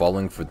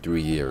following for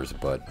 3 years,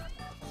 but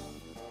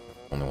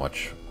only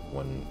watch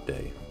 1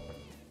 day.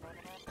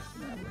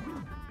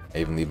 I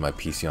even leave my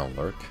PC on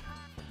lurk.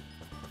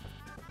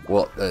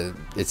 Well, I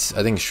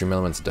think Stream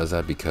Elements does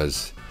that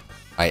because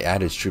I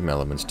added Stream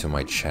Elements to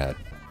my chat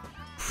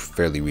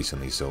fairly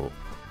recently, so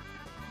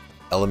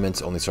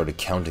Elements only started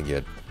counting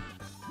it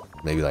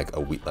maybe like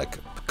a week, like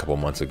a couple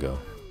months ago.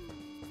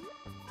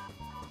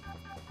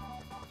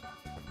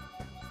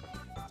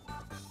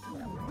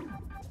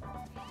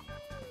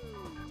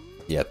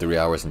 Yeah, 3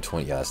 hours and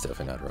 20. Yeah, that's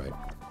definitely not right.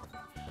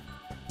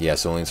 Yeah,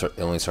 so it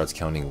only starts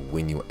counting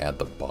when you add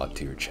the bot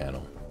to your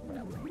channel.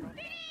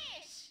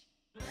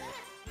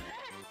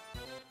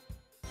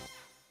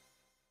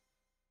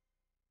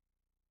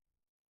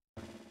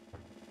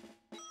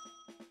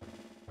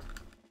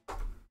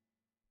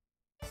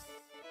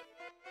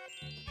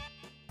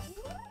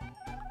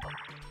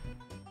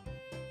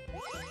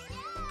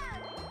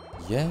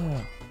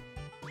 Yeah.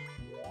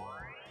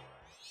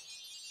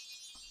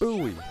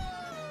 Booey.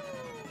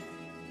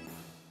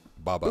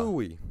 Baba.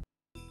 Booey.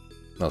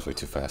 That was way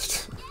too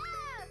fast.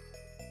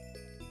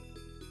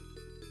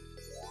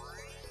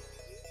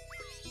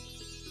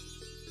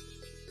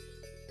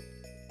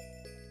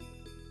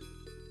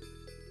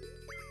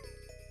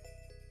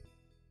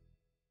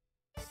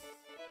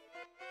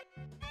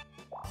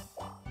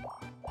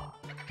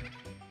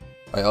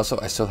 I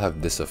still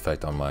have this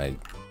effect on my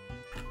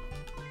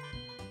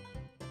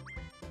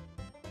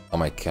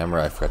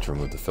camera. I forgot to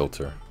remove the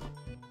filter.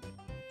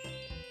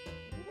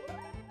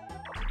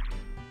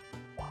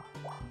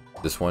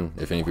 This one,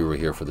 if any of you were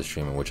here for the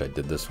stream in which I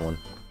did this one,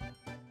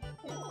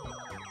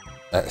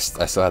 I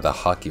still had the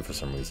hotkey for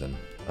some reason.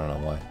 I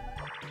don't know why.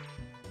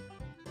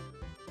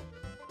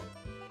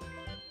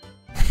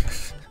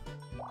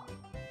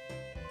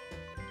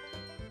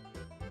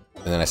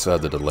 And then I still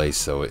have the delay,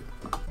 so it...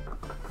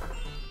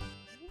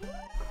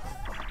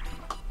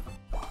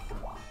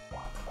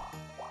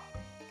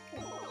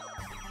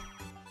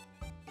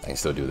 I can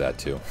still do that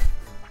too.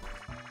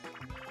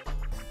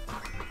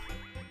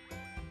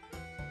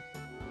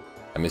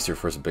 I missed your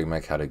first Big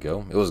Mac. How'd it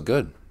go? It was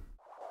good.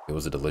 It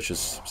was a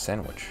delicious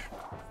sandwich.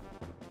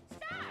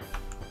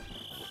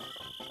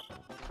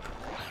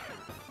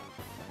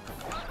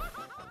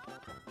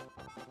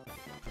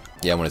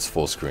 Yeah, when it's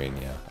full screen,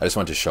 yeah. I just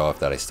wanted to show off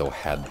that I still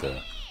had the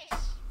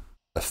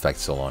effect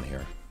still on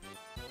here.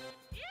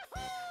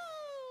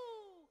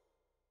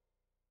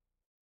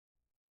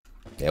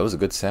 Yeah, it was a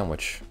good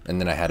sandwich.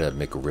 And then I had a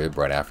McRib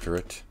right after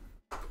it,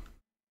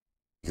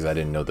 because I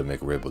didn't know the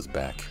McRib was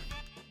back.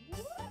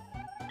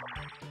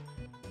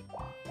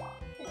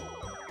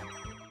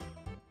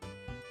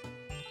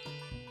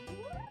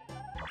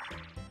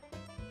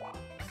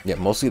 Yeah,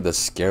 mostly the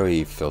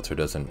scary filter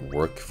doesn't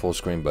work full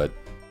screen, but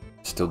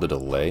still the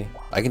delay.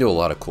 I can do a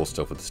lot of cool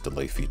stuff with this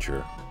delay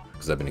feature,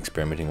 because I've been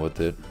experimenting with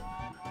it.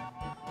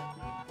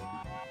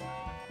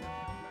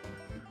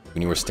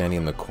 When you were standing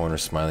in the corner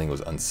smiling, it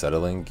was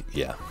unsettling.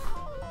 Yeah,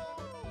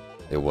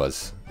 it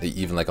was.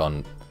 Even like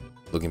on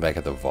looking back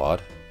at the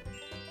VOD,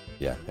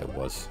 yeah, it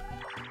was.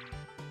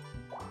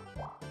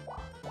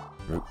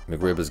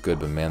 McRib is good,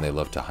 but man, they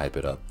love to hype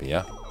it up.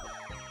 Yeah,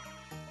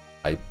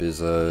 hype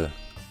is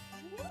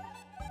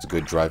it's a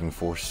good driving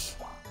force.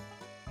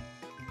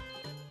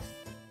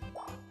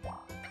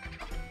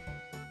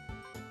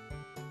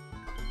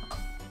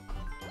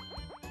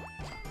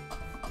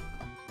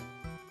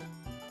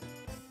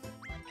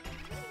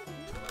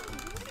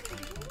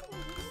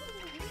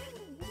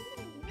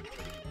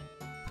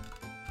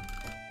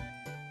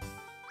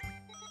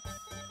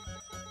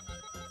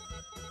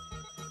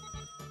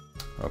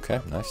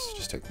 Okay, nice.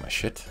 Just take my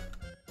shit.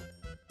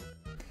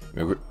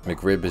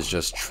 McRib is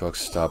just truck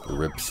stop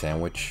rib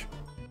sandwich,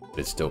 but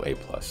it's still A+.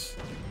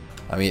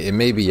 I mean, it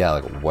may be, yeah,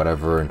 like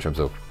whatever in terms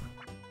of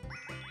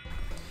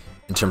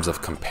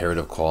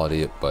comparative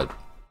quality, but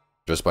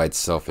just by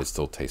itself, it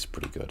still tastes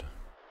pretty good.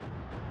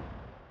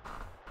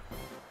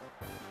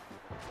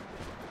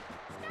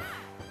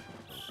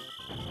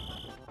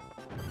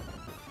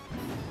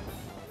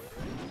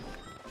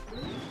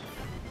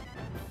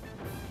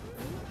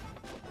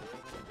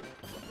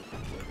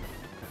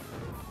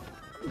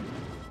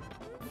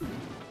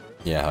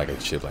 Yeah, like a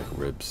chip like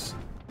ribs.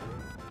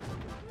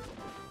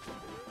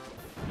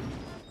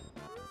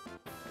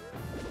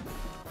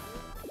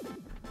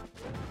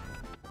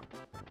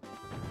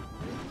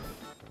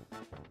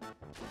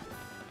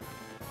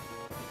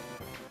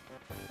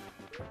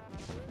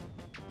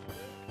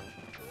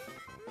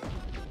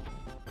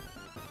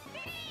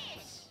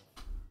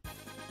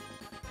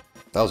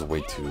 That was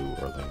way too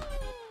early.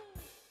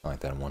 I like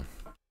that one.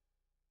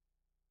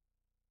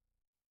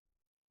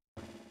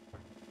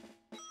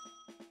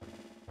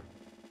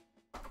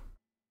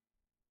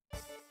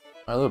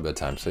 A little bit of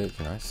time save,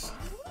 nice.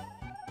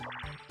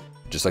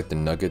 Just like the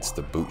nuggets,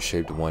 the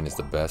boot-shaped one is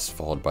the best,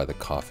 followed by the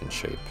coffin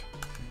shape.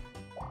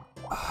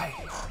 I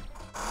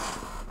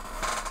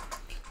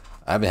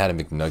haven't had a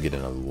McNugget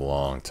in a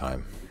long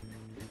time.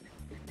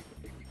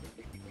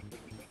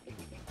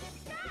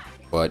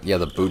 But yeah,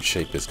 the boot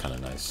shape is kind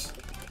of nice.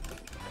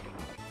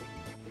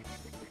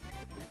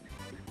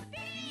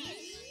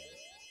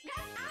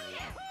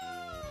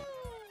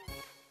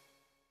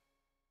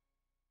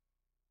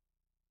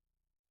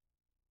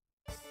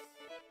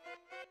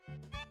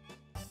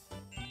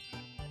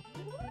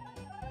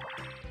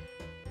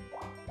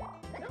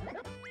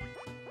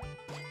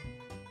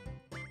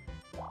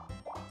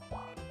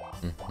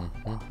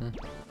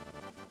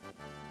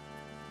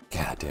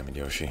 God damn it,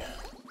 Yoshi.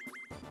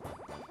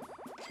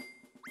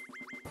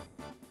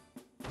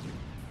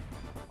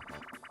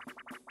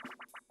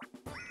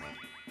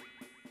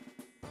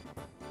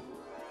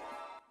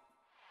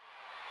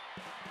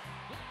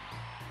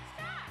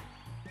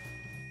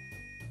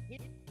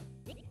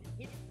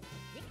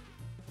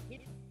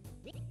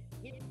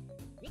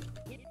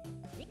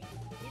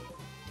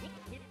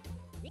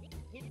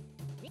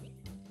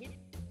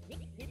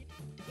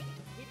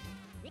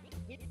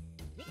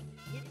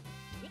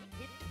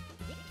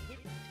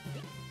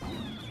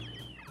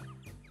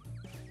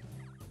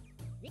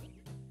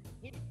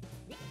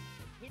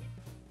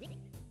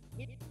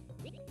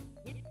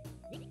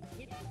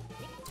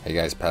 Hey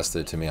guys, pass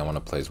it to me. I want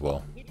to play as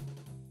well.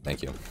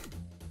 Thank you.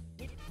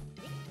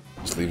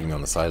 Just leaving me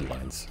on the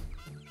sidelines.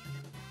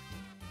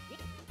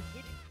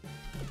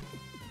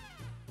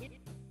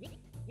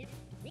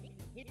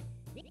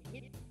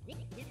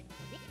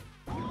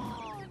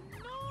 Oh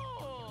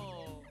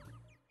no!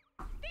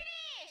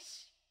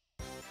 Finish!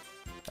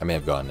 I may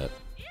have gotten it.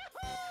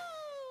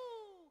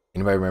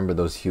 Anybody remember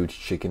those huge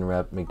chicken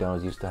wrap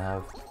McDonald's used to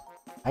have?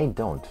 I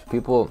don't.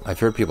 I've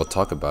heard people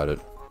talk about it.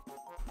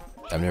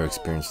 I've never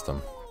experienced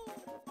them.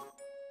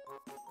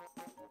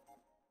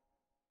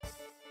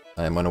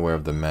 I am unaware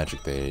of the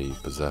magic they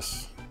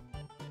possess.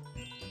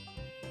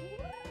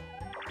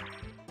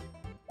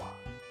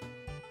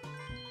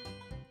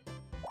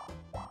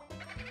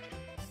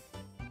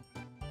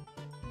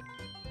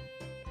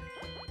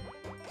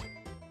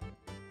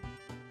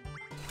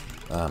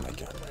 Oh my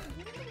god.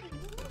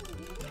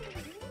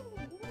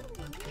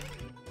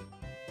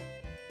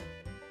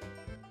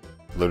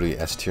 Literally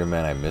S tier,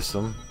 man, I miss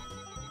them.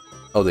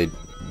 Oh, they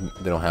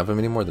don't have them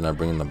anymore? They're not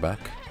bringing them back?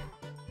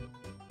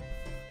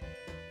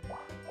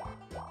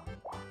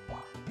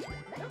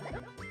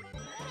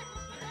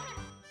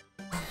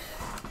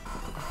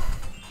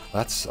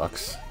 That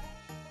sucks.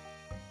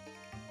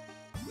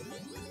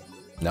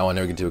 Now I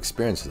never get to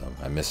experience them.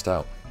 I missed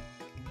out.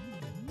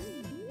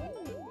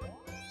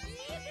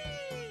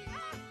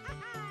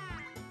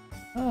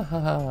 Ah ha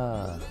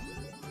ha.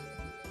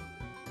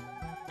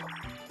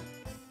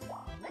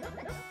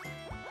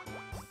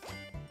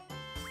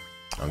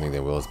 I don't think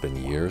they will. It's been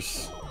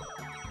years.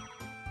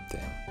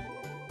 Damn.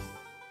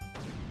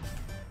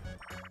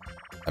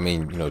 I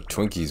mean, you know,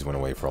 Twinkies went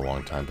away for a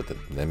long time, but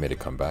they made a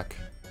comeback.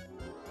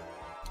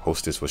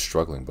 Hostess was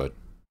struggling, but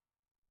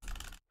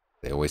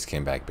they always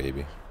came back,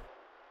 baby.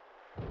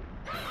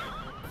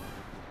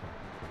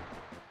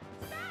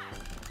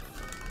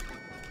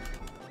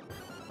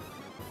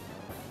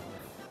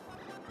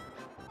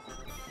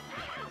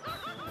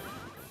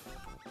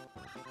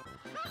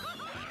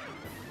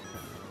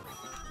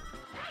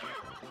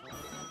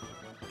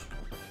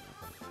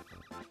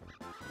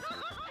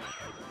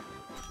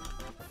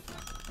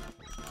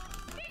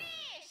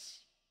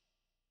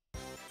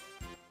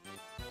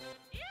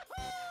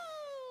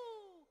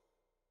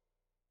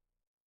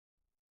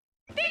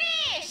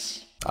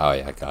 Oh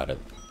yeah, I got it.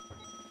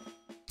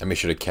 I made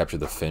sure to capture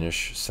the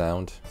finish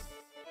sound.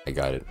 I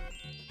got it.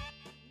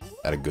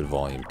 At a good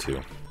volume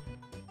too.